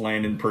Beast,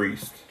 Landon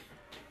Priest.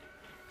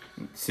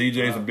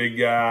 CJ's a big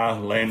guy.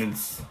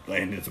 Landon's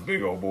a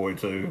big old boy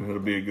too. It'll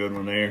be a good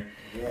one there.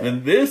 Yeah.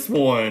 And this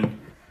one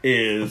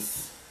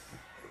is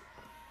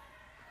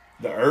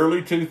the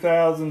early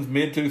 2000s,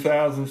 mid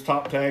 2000s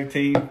top tag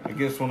team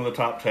against one of the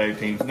top tag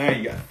teams. Now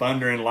you got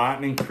Thunder and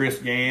Lightning, Chris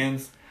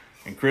Gans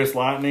and Chris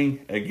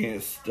Lightning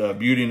against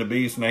Beauty and the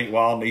Beast, Nate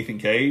Wild, and Ethan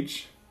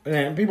Cage.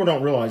 And people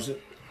don't realize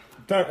it.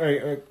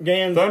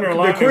 Gans, Thunder and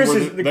Lightning were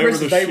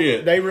the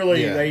shit. They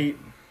really.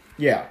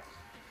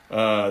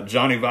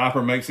 Johnny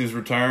Viper makes his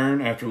return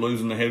after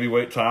losing the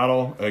heavyweight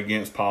title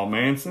against Paul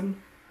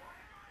Manson.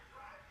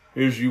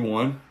 Here's you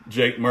one.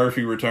 Jake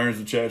Murphy returns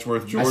to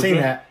Chatsworth, Georgia. I seen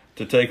that.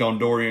 To take on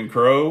Dorian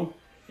Crow.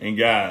 And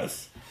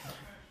guys,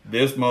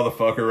 this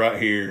motherfucker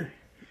right here,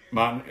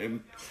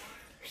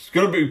 it's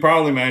going to be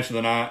probably match of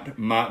the night,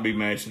 might be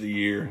match of the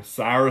year.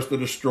 Cyrus the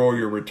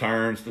Destroyer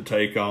returns to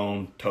take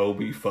on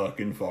Toby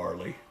fucking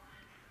Farley.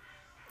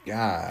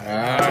 God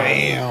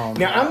damn.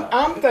 Now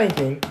I'm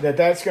thinking that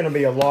that's going to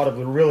be a lot of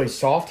really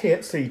soft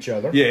hits to each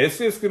other. Yeah, it's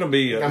going to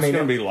be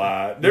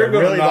light. They're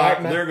going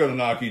to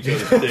knock each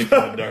other's sticks in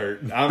the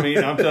dirt. I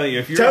mean, I'm telling you,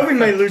 if you're Toby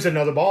may lose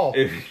another ball.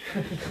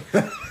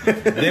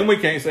 Then we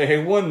can't say,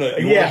 "Hey, one nut,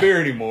 you want a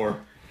beer anymore?"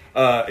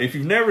 If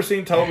you've never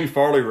seen Toby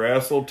Farley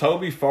wrestle,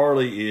 Toby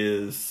Farley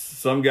is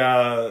some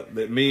guy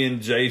that me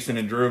and Jason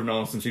had driven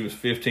on since he was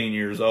 15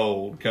 years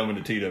old,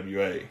 coming to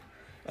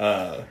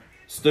TWA.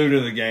 Student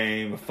of the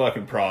game, a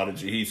fucking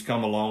prodigy. He's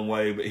come a long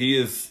way, but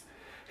he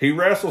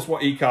wrestles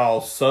what he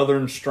calls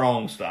Southern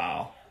strong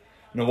style.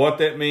 Now, what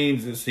that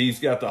means is he's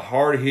got the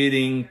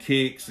hard-hitting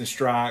kicks and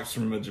strikes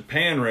from a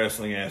Japan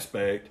wrestling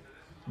aspect,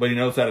 but he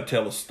knows how to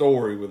tell a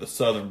story with a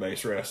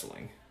Southern-based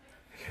wrestling.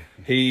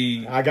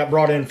 I got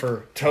brought in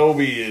for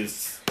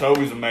Toby's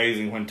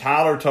amazing. When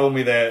Tyler told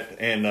me that,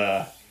 and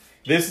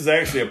this is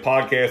actually a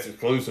podcast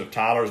exclusive.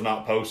 Tyler's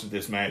not posted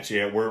this match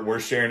yet. We're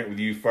sharing it with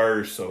you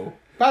first. So,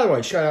 by the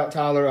way, shout out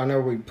Tyler. I know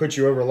we put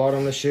you over a lot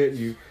on this shit.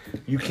 You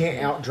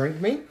can't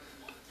outdrink me.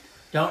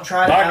 Don't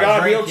try to by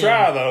God, he'll outdrink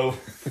try him. though.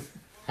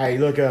 Hey,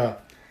 look,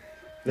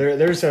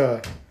 there's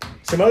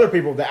some other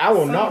people that I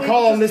will not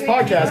call on this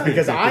podcast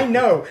because I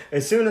know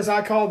as soon as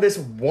I call this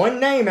one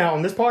name out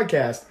on this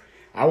podcast,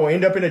 I will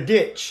end up in a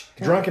ditch,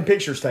 drunk and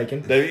pictures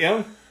taken. David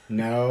Young?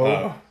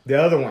 No,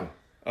 the other one.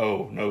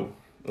 Oh no,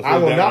 I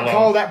will not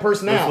call that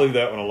person out. Let's leave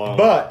that one alone.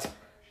 But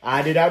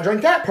I did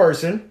outdrink that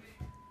person.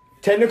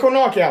 Technical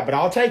knockout, but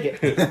I'll take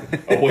it.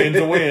 A win's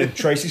a win.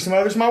 Tracy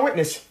Smothers, my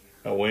witness.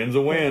 A win's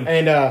a win.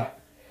 And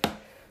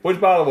which,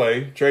 by the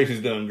way,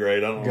 Tracy's doing great.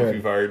 I don't know Good. if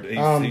you've heard.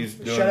 He's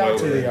doing shout out well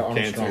to with the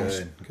cancer.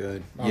 Armstrongs.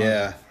 Good.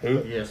 Yeah.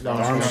 Who? Yes, the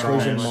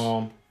Armstrongs and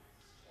mom.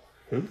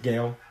 Who?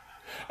 Gail.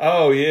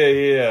 Oh,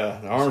 yeah.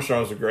 The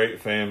Armstrongs a great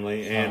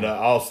family. And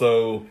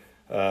also,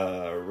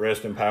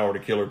 rest in power to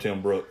Killer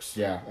Tim Brooks.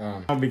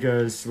 Yeah.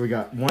 Because we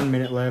got 1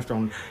 minute left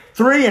on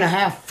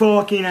 3.5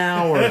 fucking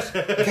hours.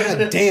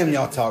 God damn,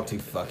 y'all talk too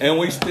fucking. And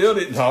we still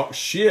didn't talk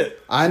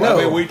shit. I know.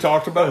 I mean, we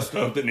talked about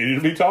stuff that needed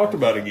to be talked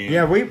about again.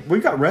 Yeah, we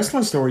got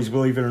wrestling stories,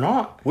 believe it or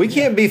not. We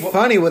can't be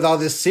funny with all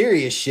this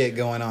serious shit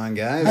going on,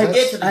 guys.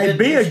 Hey,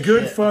 be a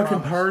good shit, I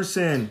fucking promise.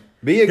 person.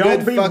 Be a Don't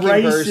good be fucking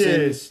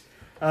racist.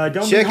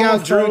 Don't Check be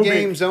out Drew homophobic.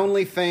 Games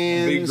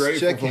OnlyFans. Be grateful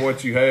Check for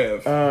what you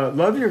have.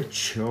 Love your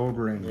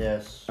children.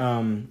 Yes.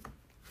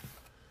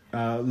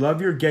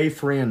 Love your gay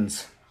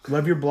friends.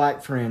 Love your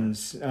black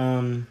friends.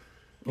 Love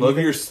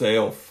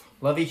yourself.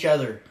 Love each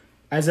other.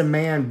 As a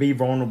man, be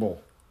vulnerable.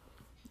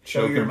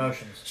 Show your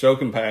emotions. Show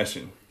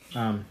compassion.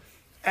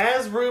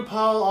 As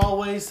RuPaul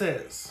always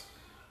says,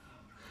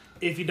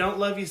 if you don't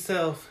love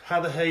yourself,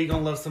 how the hell you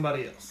gonna love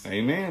somebody else?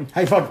 Amen.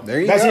 Hey, fuck.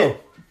 There you That's go.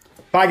 it.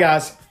 Bye,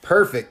 guys.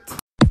 Perfect.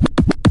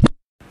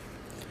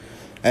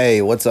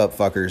 Hey, what's up,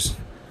 fuckers?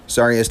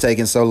 Sorry it's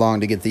taking so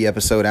long to get the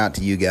episode out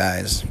to you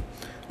guys.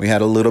 We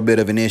had a little bit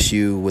of an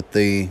issue with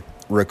the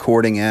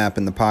recording app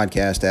and the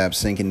podcast app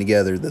syncing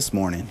together this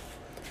morning.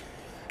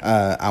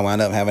 I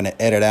wound up having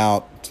to edit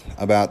out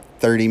about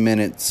 30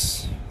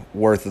 minutes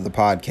worth of the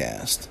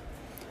podcast.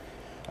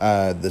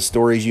 The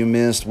stories you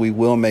missed, we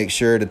will make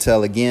sure to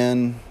tell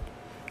again.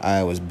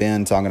 I was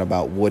Ben talking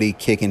about Woody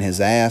kicking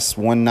his ass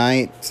one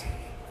night.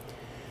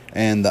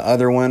 And the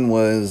other one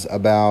was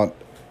about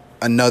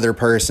another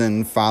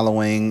person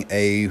following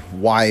a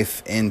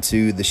wife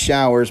into the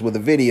showers with a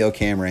video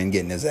camera and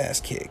getting his ass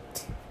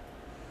kicked.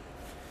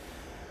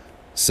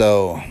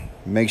 So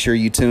make sure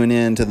you tune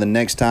in to the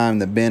next time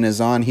that Ben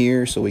is on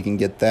here so we can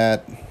get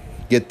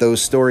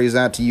those stories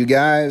out to you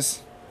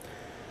guys.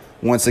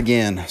 Once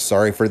again,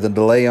 sorry for the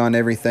delay on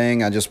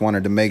everything. I just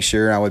wanted to make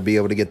sure I would be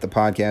able to get the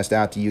podcast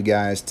out to you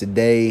guys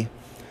today.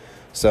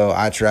 So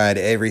I tried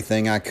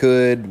everything I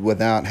could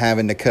without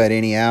having to cut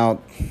any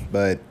out,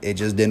 but it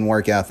just didn't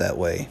work out that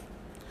way.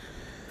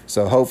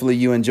 So hopefully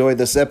you enjoyed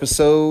this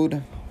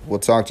episode. We'll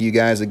talk to you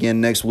guys again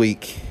next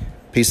week.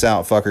 Peace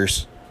out,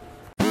 fuckers.